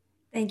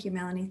 Thank you,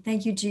 Melanie.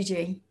 Thank you,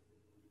 Gigi.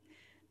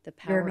 The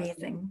power. You're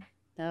amazing.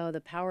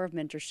 The power of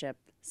mentorship.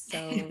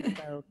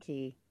 So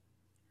key.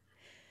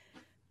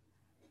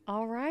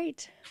 All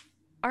right.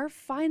 Our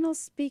final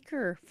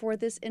speaker for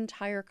this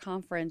entire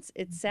conference.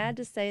 It's sad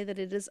to say that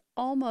it is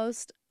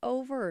almost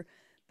over,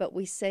 but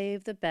we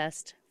save the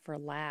best for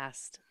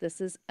last.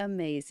 This is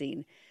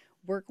amazing.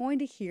 We're going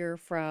to hear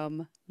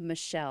from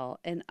Michelle,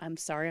 and I'm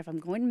sorry if I'm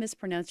going to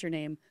mispronounce your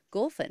name,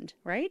 Gulfand,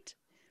 right?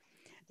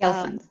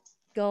 Gelfand.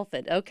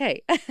 Gulfand,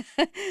 okay.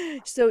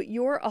 So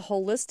you're a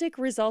holistic,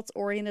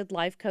 results-oriented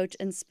life coach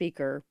and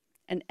speaker,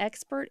 an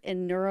expert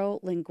in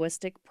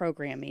neuro-linguistic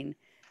programming,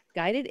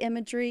 guided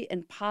imagery,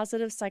 and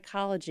positive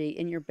psychology,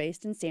 and you're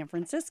based in San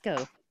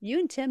Francisco. You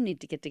and Tim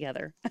need to get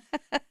together.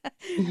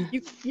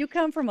 You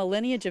come from a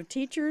lineage of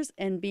teachers,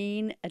 and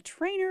being a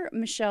trainer,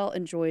 Michelle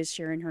enjoys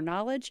sharing her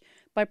knowledge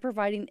by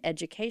providing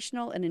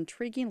educational and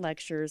intriguing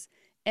lectures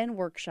and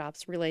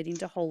workshops relating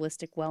to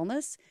holistic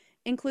wellness,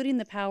 including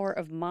the power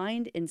of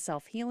mind in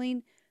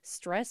self-healing,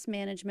 stress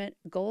management,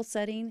 goal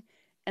setting,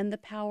 and the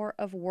power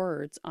of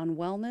words on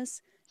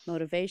wellness,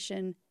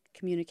 motivation,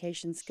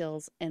 communication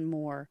skills, and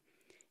more.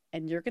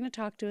 And you're going to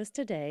talk to us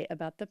today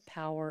about the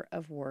power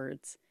of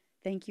words.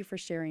 Thank you for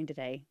sharing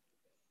today.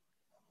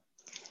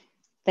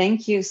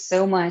 Thank you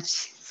so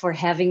much for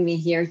having me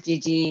here,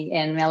 Gigi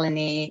and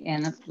Melanie,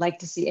 and I'd like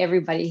to see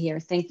everybody here.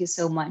 Thank you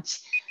so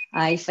much.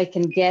 If I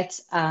can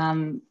get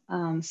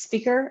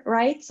speaker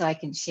right, so I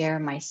can share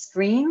my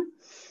screen.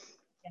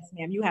 Yes,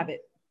 ma'am, you have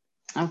it.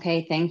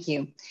 Okay, thank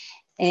you.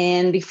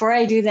 And before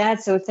I do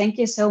that, so thank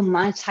you so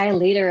much. Hi,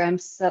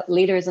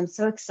 leaders. I'm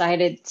so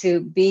excited to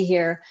be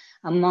here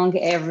among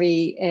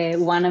every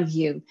one of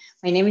you.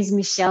 My name is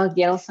Michelle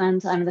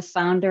Gelfand. I'm the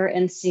founder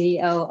and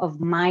CEO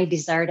of My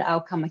Desired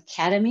Outcome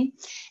Academy,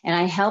 and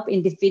I help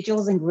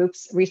individuals and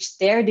groups reach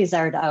their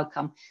desired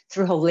outcome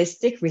through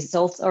holistic,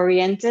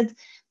 results-oriented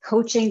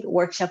coaching,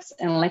 workshops,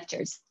 and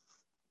lectures.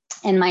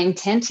 And my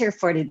intent here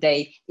for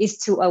today is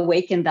to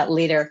awaken that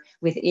leader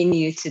within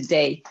you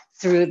today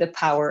through the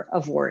power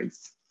of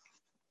words.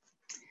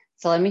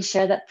 So let me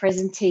share that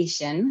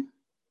presentation.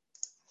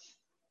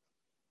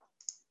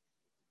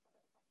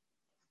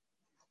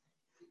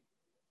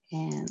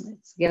 And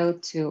let's go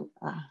to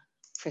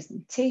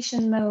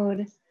presentation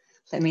mode.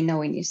 Let me know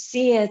when you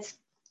see it.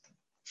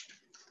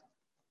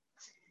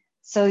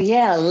 So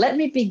yeah, let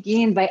me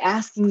begin by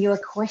asking you a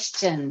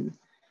question.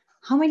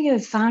 How many of you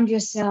have found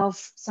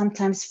yourself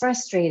sometimes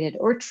frustrated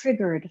or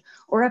triggered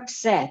or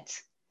upset?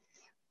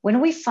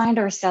 When we find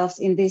ourselves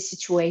in these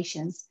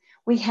situations,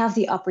 we have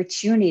the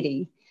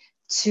opportunity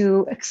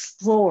to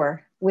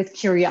explore with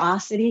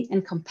curiosity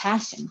and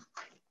compassion.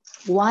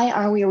 Why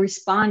are we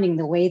responding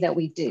the way that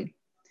we do?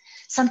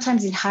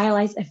 Sometimes it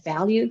highlights a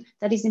value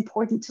that is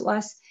important to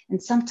us,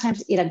 and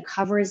sometimes it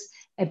uncovers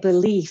a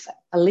belief,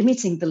 a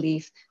limiting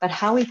belief about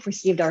how we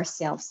perceived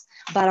ourselves,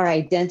 about our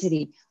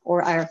identity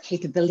or our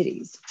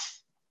capabilities.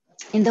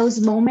 In those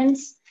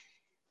moments,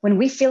 when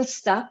we feel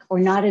stuck or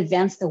not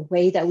advanced the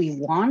way that we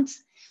want,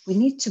 we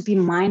need to be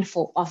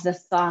mindful of the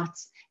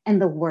thoughts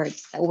and the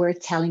words that we're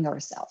telling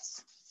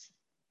ourselves.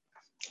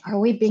 Are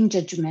we being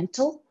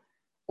judgmental,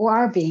 or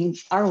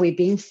are we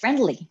being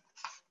friendly?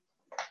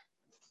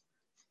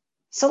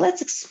 So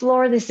let's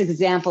explore this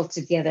example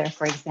together.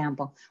 For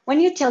example, when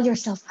you tell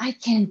yourself, I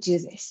can't do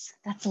this,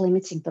 that's a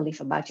limiting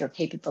belief about your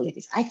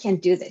capabilities. I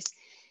can't do this.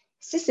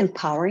 Is this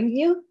empowering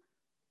you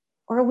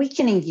or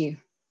weakening you?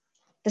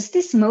 Does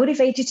this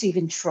motivate you to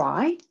even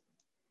try?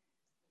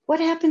 What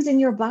happens in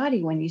your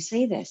body when you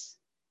say this?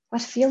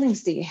 What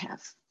feelings do you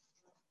have?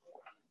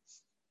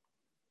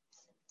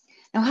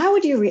 Now, how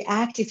would you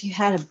react if you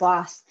had a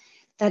boss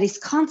that is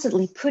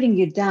constantly putting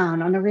you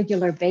down on a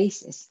regular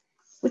basis?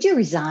 Would you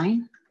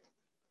resign?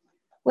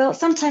 Well,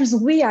 sometimes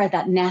we are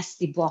that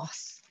nasty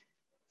boss,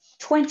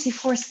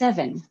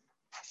 24/7.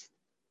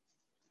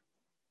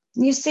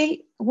 You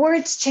see,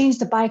 words change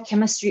the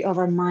biochemistry of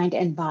our mind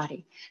and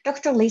body.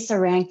 Dr. Lisa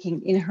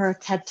Rankin, in her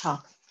TED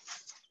Talk,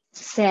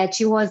 said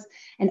she was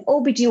an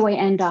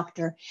OBGYN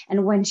doctor,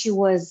 and when she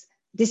was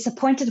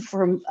disappointed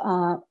from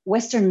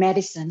Western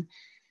medicine,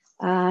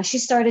 she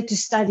started to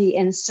study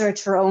and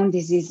search her own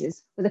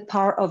diseases with the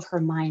power of her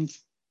mind.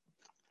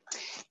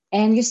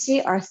 And you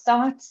see, our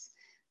thoughts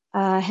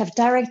have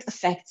direct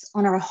effects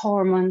on our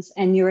hormones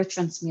and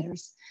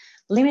neurotransmitters.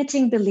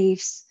 Limiting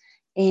beliefs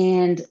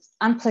and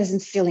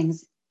unpleasant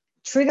feelings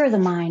trigger the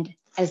mind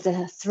as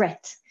a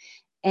threat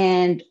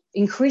and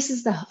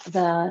increases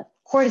the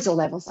cortisol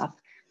levels up,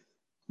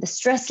 the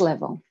stress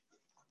level.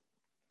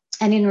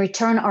 And in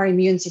return, our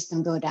immune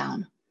system go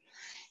down.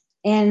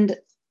 And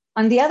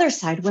on the other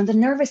side, when the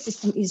nervous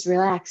system is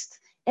relaxed,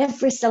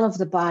 every cell of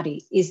the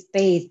body is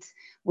bathed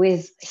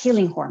with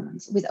healing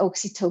hormones, with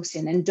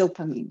oxytocin and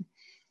dopamine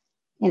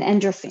and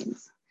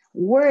endorphins.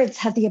 Words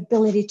have the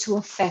ability to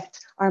affect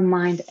our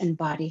mind and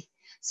body.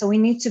 So we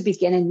need to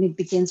begin, and it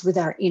begins with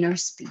our inner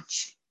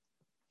speech.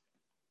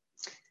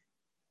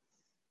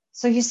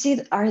 So you see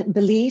that our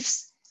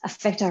beliefs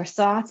affect our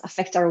thoughts,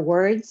 affect our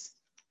words,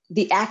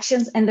 the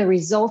actions and the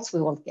results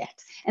we will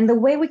get. And the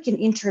way we can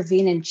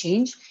intervene and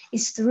change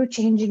is through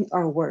changing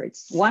our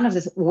words. One of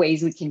the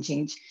ways we can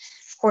change,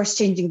 of course,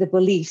 changing the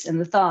beliefs and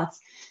the thoughts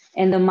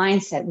and the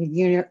mindset with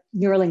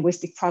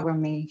neuro-linguistic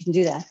programming, you can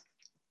do that.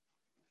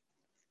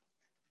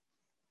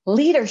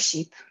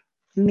 Leadership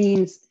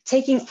means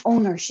taking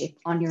ownership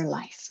on your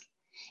life.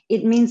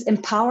 It means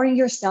empowering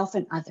yourself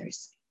and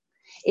others.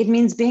 It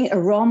means being a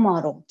role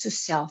model to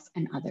self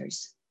and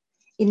others.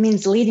 It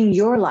means leading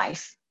your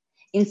life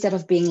instead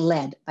of being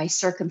led by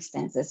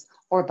circumstances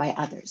or by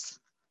others.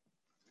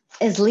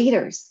 As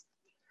leaders,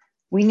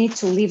 we need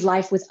to live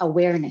life with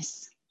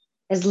awareness.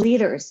 As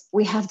leaders,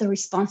 we have the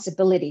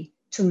responsibility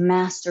to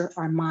master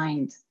our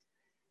mind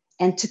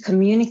and to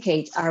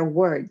communicate our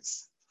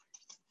words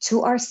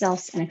to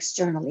ourselves and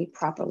externally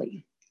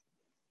properly.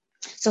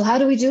 So how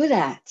do we do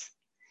that?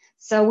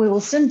 So we will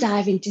soon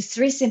dive into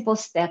 3 simple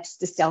steps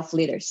to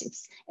self-leadership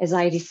as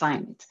I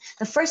define it.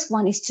 The first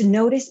one is to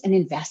notice and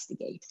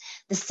investigate.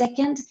 The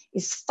second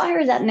is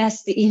fire that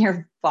nasty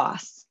inner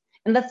boss.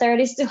 And the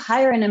third is to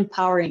hire an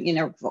empowering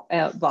inner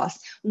boss,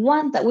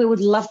 one that we would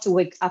love to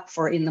wake up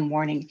for in the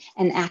morning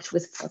and act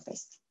with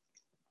purpose.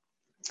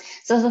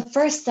 So the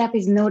first step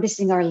is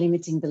noticing our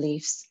limiting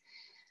beliefs.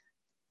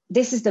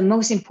 This is the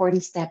most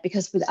important step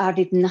because without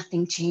it,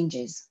 nothing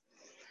changes.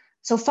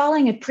 So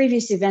following a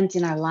previous event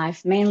in our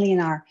life, mainly in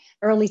our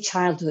early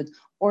childhood,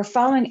 or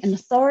following an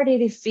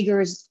authoritative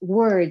figure's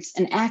words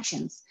and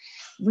actions,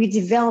 we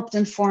developed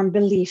and formed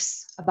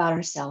beliefs about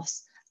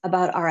ourselves,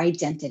 about our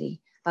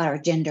identity, about our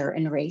gender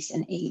and race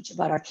and age,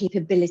 about our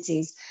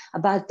capabilities,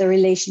 about the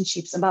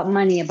relationships, about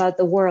money, about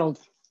the world.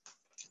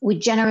 We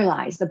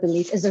generalize the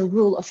belief as a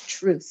rule of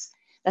truth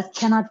that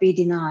cannot be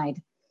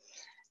denied.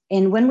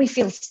 And when we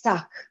feel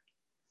stuck,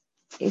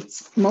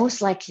 it's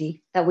most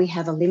likely that we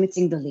have a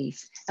limiting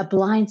belief, a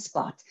blind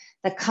spot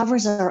that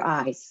covers our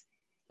eyes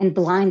and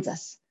blinds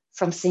us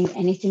from seeing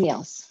anything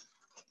else.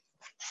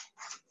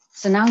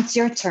 So now it's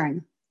your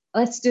turn.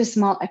 Let's do a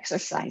small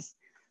exercise.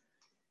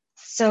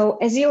 So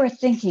as you are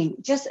thinking,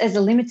 just as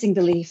a limiting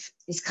belief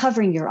is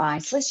covering your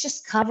eyes, let's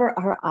just cover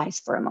our eyes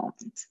for a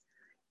moment.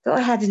 Go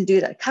ahead and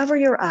do that. Cover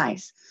your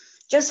eyes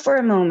just for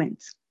a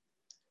moment.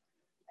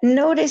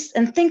 Notice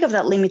and think of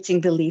that limiting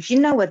belief. You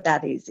know what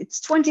that is.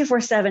 It's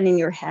 24/7 in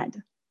your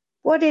head.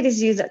 What it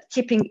is you that's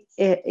keeping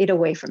it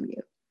away from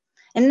you.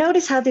 And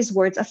notice how these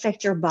words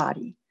affect your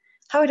body,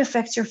 how it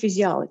affects your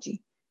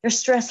physiology, your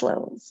stress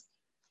levels,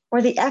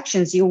 or the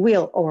actions you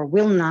will or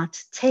will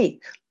not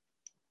take.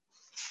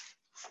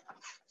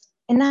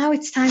 And now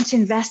it's time to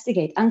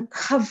investigate,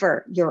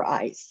 uncover your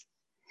eyes,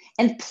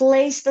 and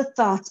place the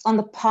thoughts on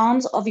the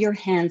palms of your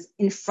hands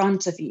in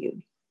front of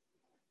you.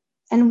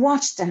 And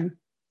watch them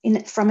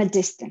from a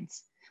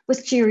distance,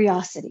 with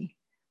curiosity,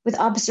 with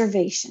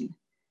observation,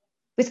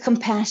 with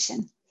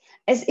compassion,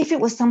 as if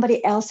it was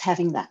somebody else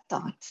having that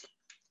thought.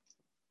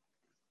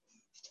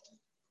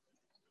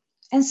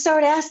 And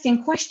start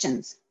asking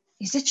questions.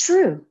 Is it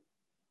true?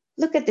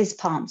 Look at these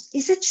palms.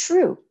 Is it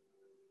true?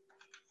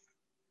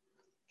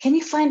 Can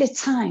you find a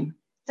time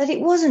that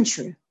it wasn't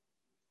true?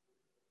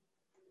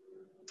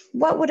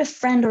 What would a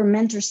friend or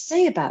mentor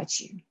say about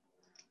you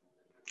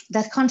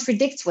that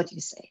contradicts what you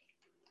say?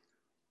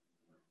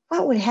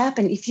 What would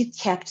happen if you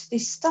kept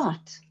this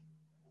thought?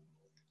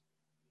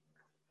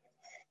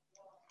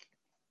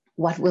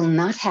 What will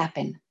not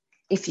happen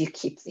if you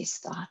keep this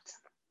thought?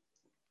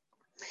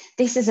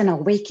 This is an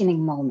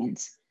awakening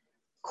moment,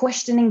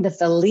 questioning the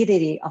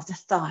validity of the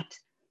thought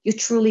you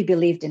truly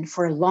believed in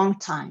for a long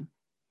time,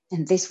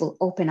 and this will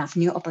open up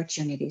new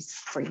opportunities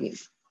for you.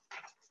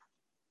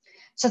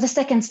 So the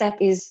second step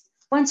is,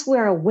 once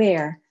we're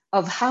aware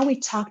of how we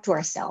talk to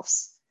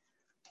ourselves,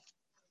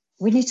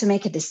 we need to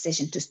make a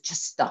decision to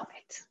just stop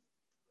it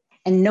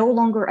and no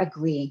longer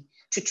agree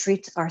to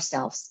treat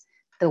ourselves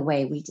the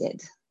way we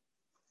did.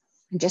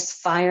 And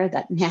just fire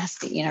that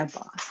nasty inner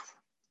boss.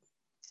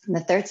 And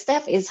the third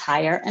step is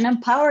hire and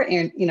empower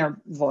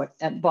inner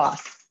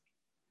boss.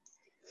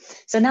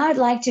 So now I'd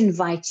like to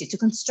invite you to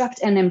construct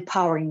an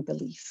empowering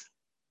belief.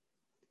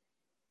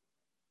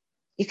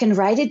 You can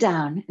write it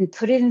down and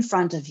put it in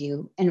front of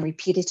you and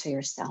repeat it to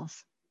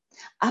yourself.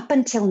 Up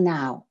until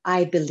now,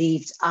 I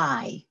believed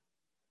I.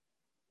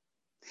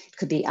 It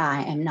could be,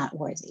 I am not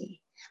worthy.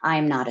 I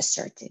am not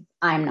assertive.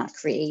 I am not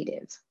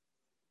creative.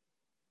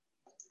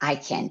 I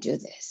can't do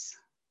this.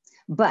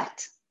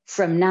 But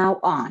from now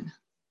on,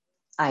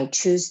 I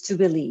choose to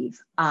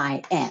believe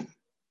I am.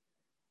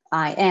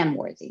 I am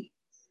worthy.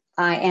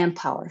 I am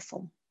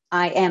powerful.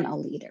 I am a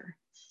leader.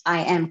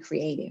 I am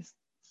creative.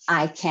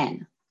 I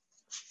can.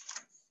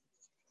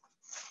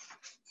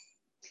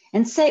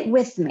 And say it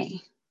with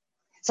me.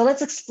 So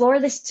let's explore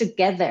this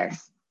together.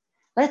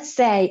 Let's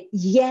say,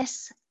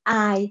 yes,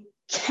 I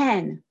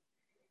can.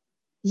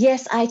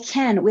 Yes, I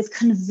can, with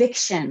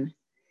conviction.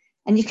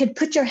 And you can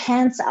put your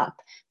hands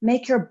up,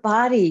 make your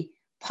body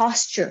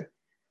posture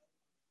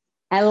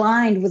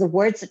aligned with the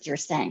words that you're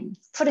saying.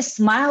 Put a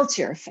smile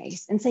to your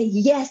face and say,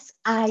 yes,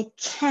 I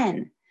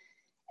can.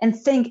 And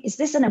think, is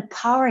this an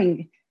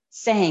empowering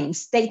saying,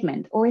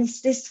 statement, or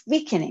is this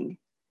weakening?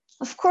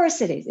 Of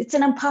course it is. It's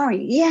an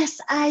empowering, yes,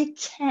 I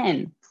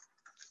can.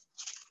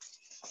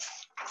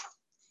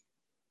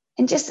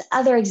 And just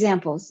other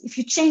examples. If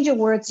you change your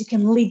words, you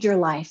can lead your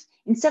life.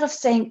 Instead of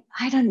saying,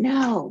 I don't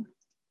know,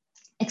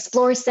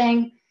 explore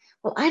saying,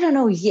 well, I don't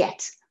know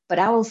yet, but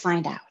I will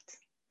find out.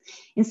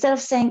 Instead of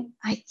saying,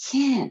 I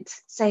can't,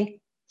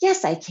 say,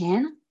 yes, I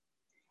can.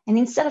 And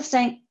instead of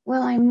saying,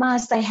 well, I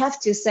must, I have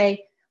to,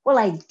 say, well,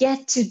 I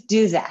get to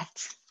do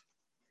that.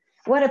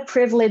 What a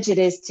privilege it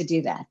is to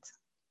do that.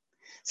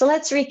 So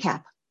let's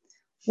recap.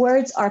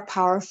 Words are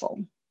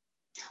powerful.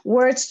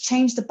 Words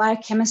change the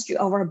biochemistry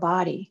of our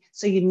body,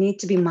 so you need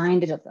to be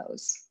minded of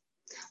those.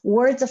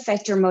 Words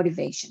affect your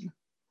motivation.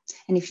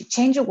 And if you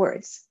change your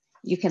words,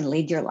 you can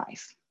lead your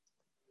life.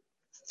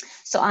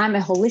 So I'm a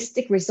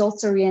holistic,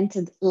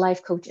 results-oriented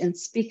life coach and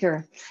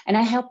speaker, and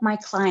I help my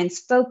clients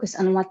focus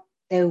on what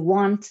they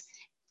want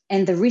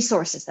and the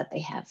resources that they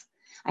have.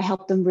 I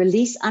help them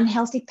release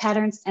unhealthy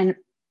patterns and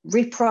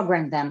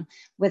reprogram them,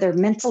 whether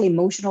mental,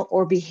 emotional,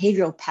 or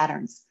behavioral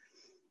patterns,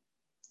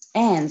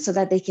 and so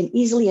that they can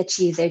easily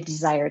achieve their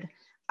desired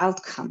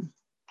outcome.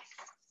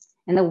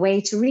 And the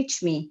way to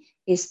reach me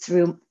is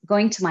through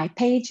going to my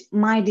page,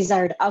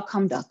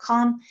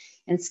 mydesiredoutcome.com,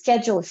 and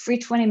schedule a free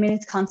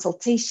 20-minute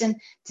consultation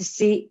to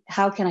see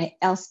how can I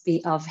else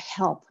be of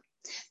help.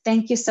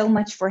 Thank you so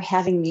much for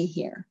having me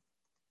here.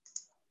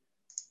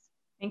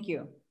 Thank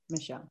you,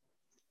 Michelle.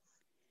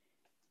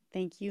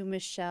 Thank you,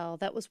 Michelle.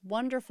 That was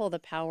wonderful, the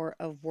power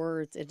of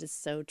words. It is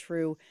so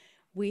true.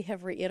 We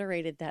have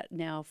reiterated that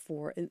now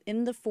for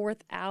in the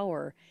 4th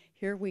hour.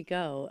 Here we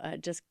go,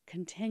 just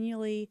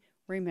continually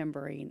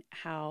remembering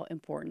how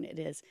important it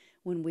is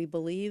when we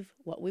believe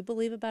what we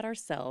believe about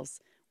ourselves,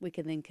 we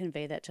can then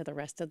convey that to the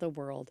rest of the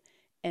world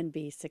and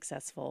be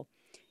successful.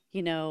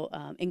 You know,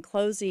 in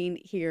closing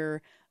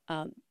here,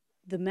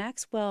 the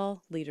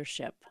Maxwell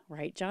leadership,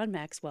 right? John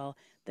Maxwell,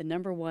 the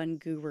 #1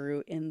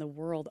 guru in the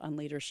world on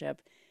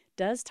leadership,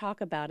 does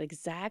talk about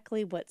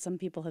exactly what some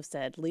people have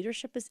said.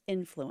 Leadership is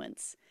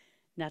influence,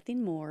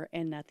 nothing more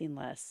and nothing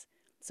less.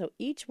 So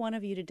each one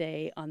of you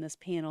today on this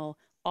panel,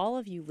 all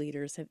of you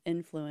leaders have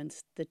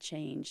influenced the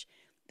change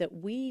that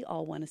we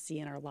all want to see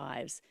in our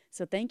lives.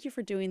 So thank you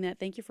for doing that.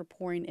 Thank you for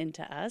pouring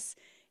into us.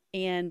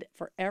 And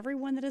for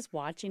everyone that is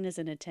watching as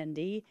an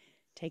attendee,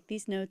 take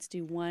these notes,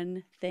 do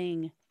one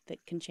thing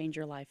that can change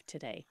your life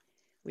today.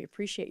 We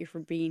appreciate you for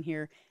being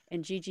here.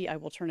 And Gigi, I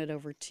will turn it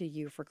over to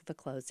you for the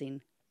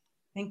closing.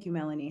 Thank you,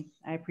 Melanie.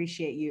 I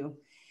appreciate you.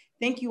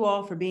 Thank you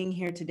all for being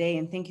here today.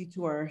 And thank you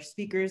to our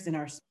speakers and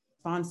our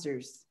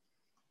sponsors.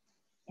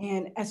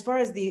 And as far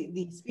as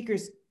the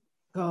speakers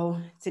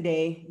go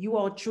today, you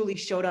all truly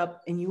showed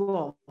up and you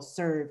all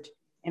served.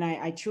 And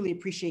I truly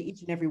appreciate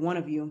each and every one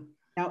of you.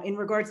 Now, in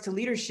regards to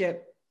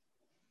leadership,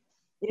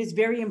 it is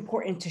very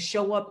important to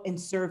show up and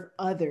serve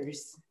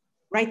others.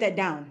 Write that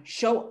down.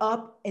 Show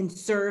up and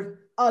serve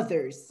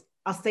others.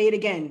 I'll say it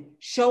again.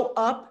 Show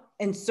up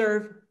and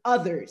serve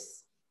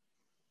others.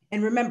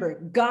 And remember,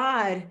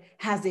 God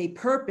has a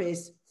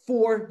purpose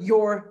for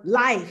your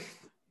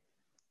life.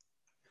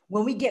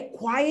 When we get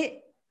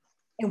quiet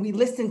and we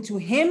listen to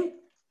him,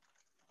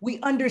 we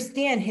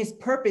understand his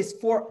purpose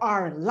for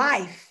our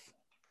life.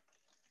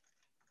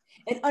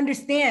 And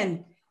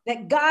understand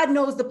that God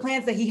knows the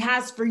plans that he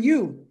has for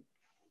you.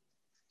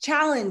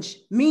 Challenge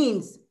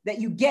means that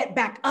you get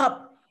back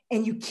up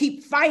and you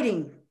keep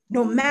fighting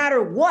no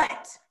matter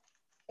what.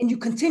 And you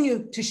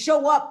continue to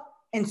show up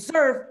and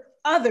serve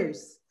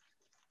others.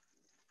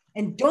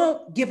 And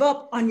don't give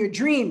up on your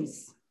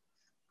dreams.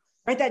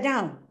 Write that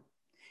down.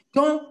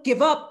 Don't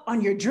give up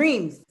on your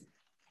dreams.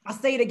 I'll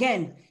say it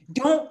again.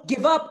 Don't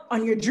give up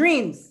on your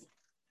dreams.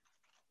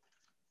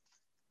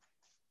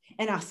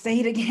 And I'll say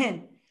it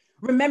again.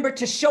 Remember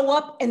to show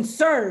up and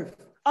serve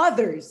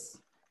others.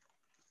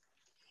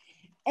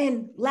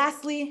 And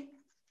lastly,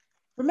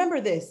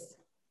 remember this.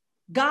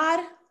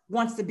 God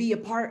wants to be a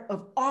part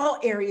of all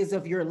areas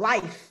of your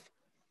life,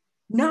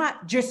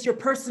 not just your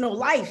personal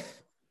life.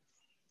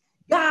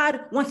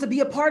 God wants to be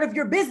a part of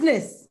your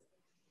business.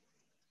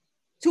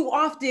 Too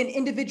often,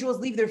 individuals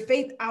leave their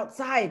faith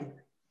outside.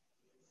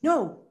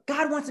 No,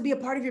 God wants to be a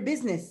part of your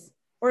business,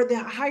 or the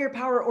higher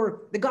power,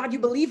 or the God you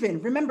believe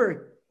in.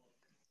 Remember,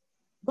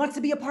 wants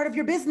to be a part of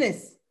your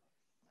business.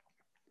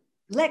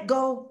 Let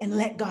go and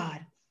let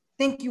God.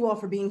 Thank you all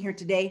for being here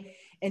today.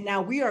 And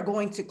now we are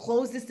going to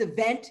close this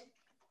event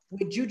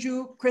with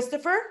Juju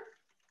Christopher.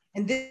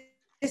 And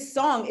this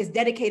song is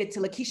dedicated to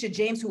Lakeisha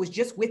James, who was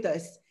just with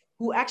us,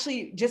 who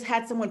actually just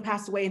had someone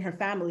pass away in her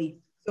family.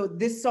 So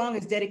this song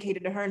is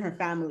dedicated to her and her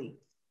family.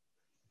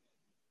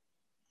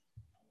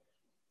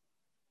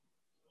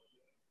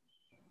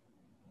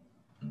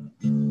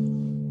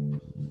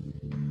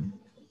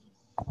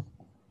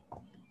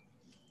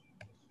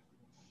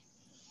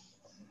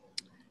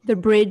 The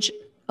Bridge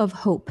of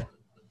Hope.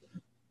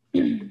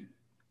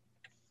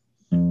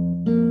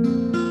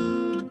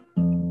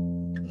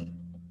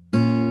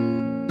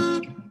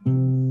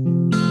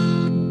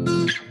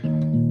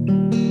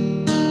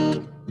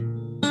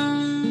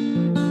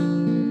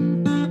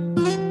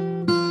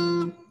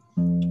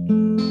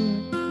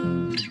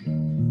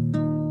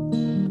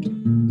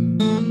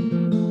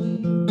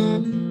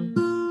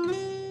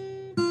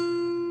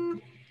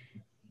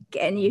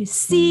 Can you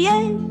see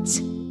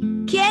it?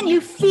 Can you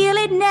feel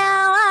it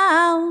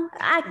now?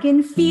 I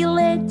can feel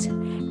it.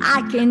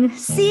 I can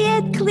see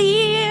it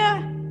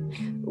clear.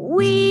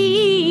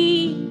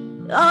 We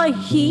are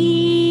here.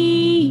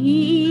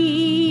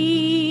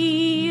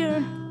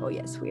 Oh,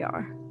 yes, we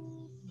are.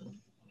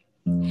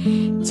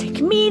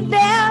 Take me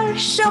there.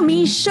 Show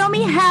me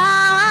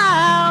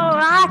how.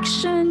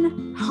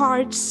 Action,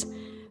 hearts,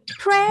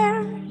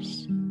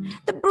 prayers,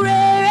 the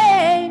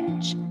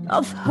bridge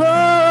of hope.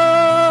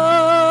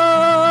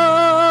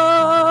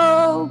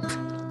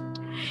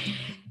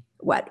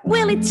 What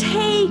will it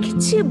take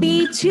to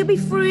be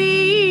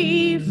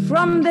free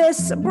from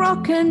this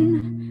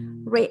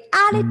broken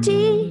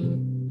reality?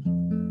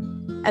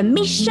 A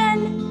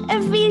mission, a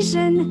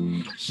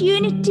vision,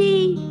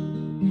 unity,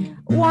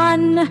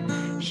 one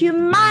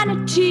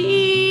humanity.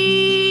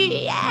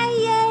 Yeah.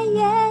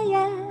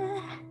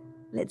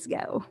 Let's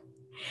go.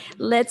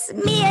 Let's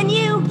me and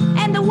you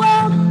and the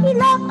world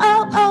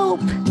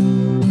elope.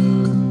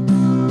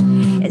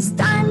 It's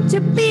time to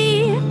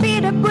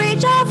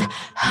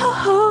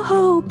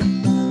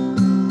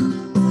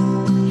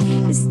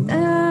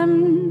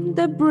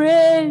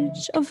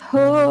of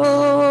hope,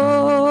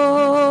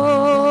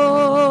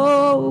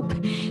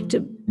 to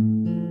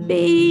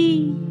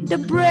be the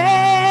bridge.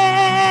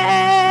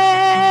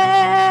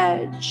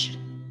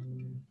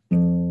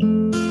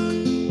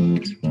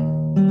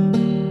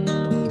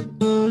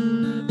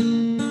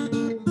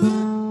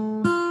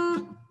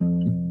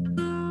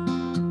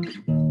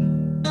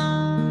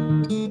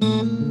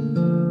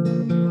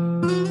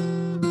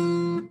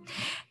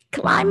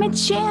 Climate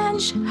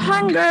change,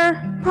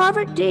 hunger,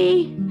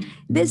 poverty,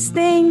 these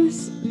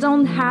things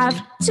don't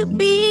have to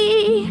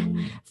be.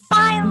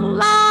 Find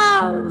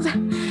love,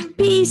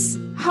 peace,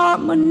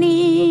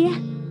 harmony.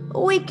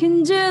 We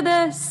can do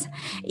this,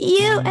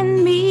 you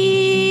and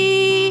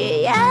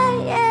me.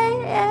 Yeah, yeah,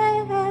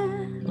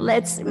 yeah.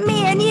 Let's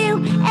me and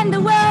you and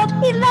the world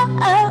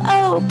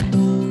elope.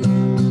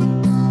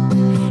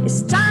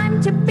 It's time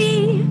to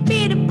be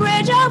the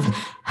bridge of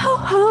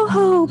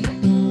hope.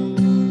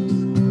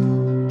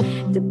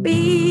 To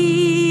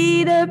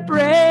be the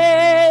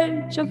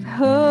bridge of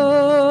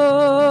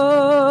hope,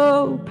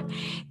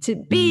 to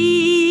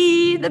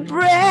be the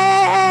bridge.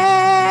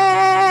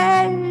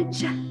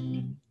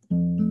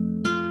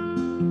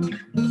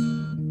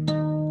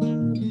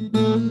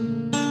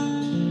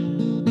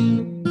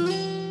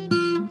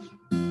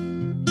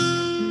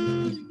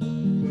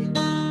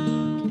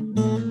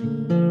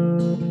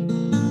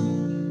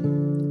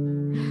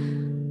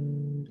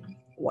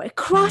 We're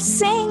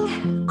crossing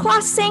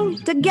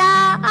the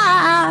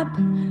gap,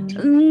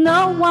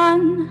 no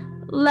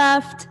one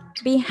left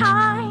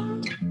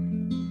behind,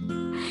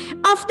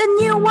 of the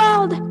new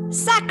world,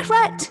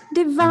 sacred,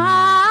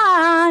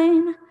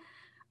 divine.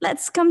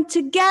 Let's come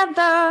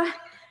together,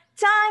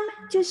 time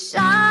to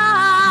shine.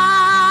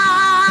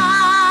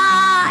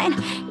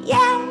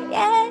 Yeah,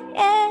 yeah,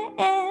 yeah,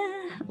 yeah.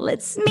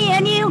 Let's me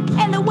and you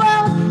and the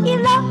world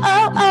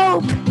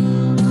elope.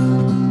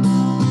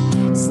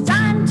 It's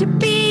time to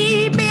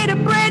be the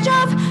bridge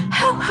of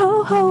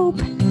hope.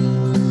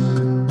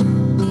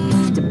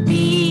 To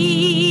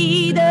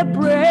be the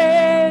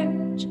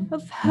bridge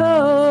of hope.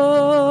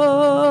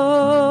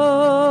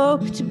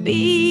 To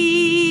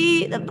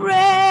be the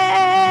bridge.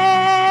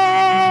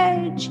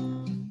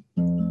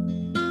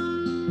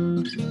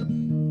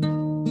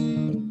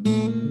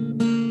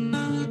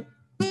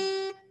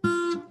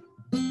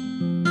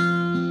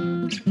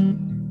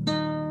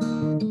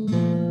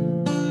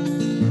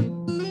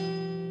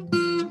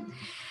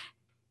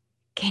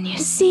 Can you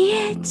see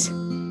it?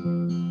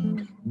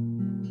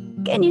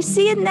 Can you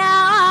see it now?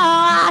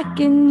 I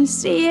can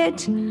see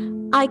it.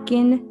 I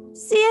can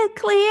see it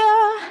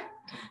clear.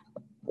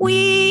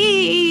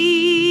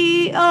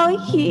 We are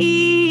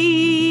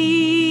here.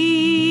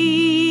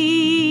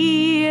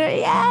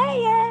 Yeah,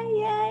 yeah,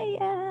 yeah,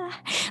 yeah.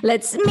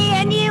 Let's me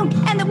and you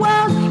and the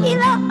world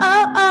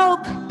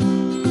elope.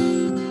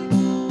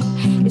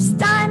 It's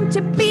time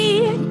to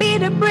be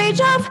the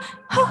bridge of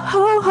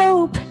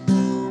hope.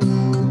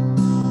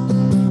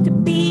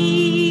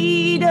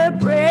 Be the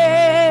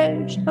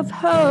bridge of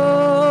hope.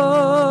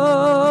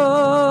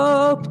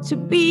 To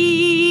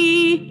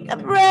be the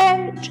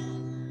bridge.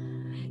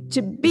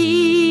 To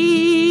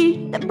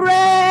be the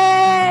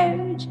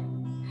bridge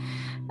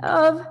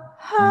of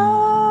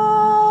hope.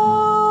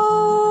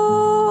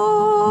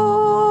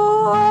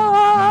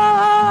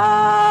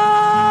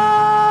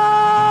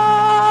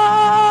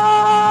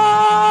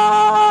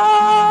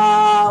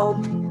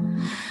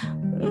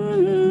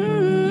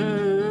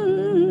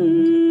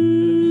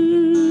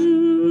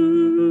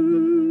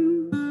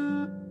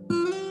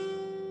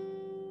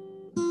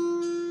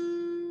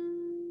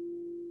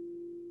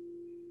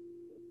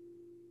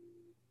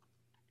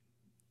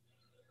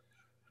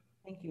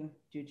 Thank you,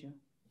 Juju.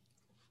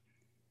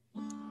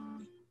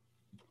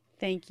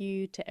 Thank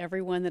you to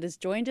everyone that has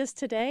joined us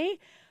today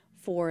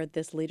for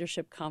this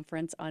leadership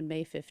conference on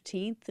May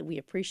 15th. We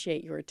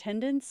appreciate your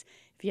attendance.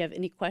 If you have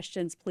any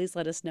questions, please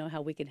let us know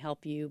how we can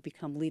help you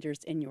become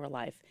leaders in your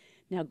life.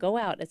 Now go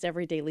out as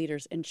everyday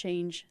leaders and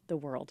change the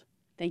world.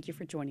 Thank you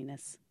for joining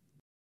us.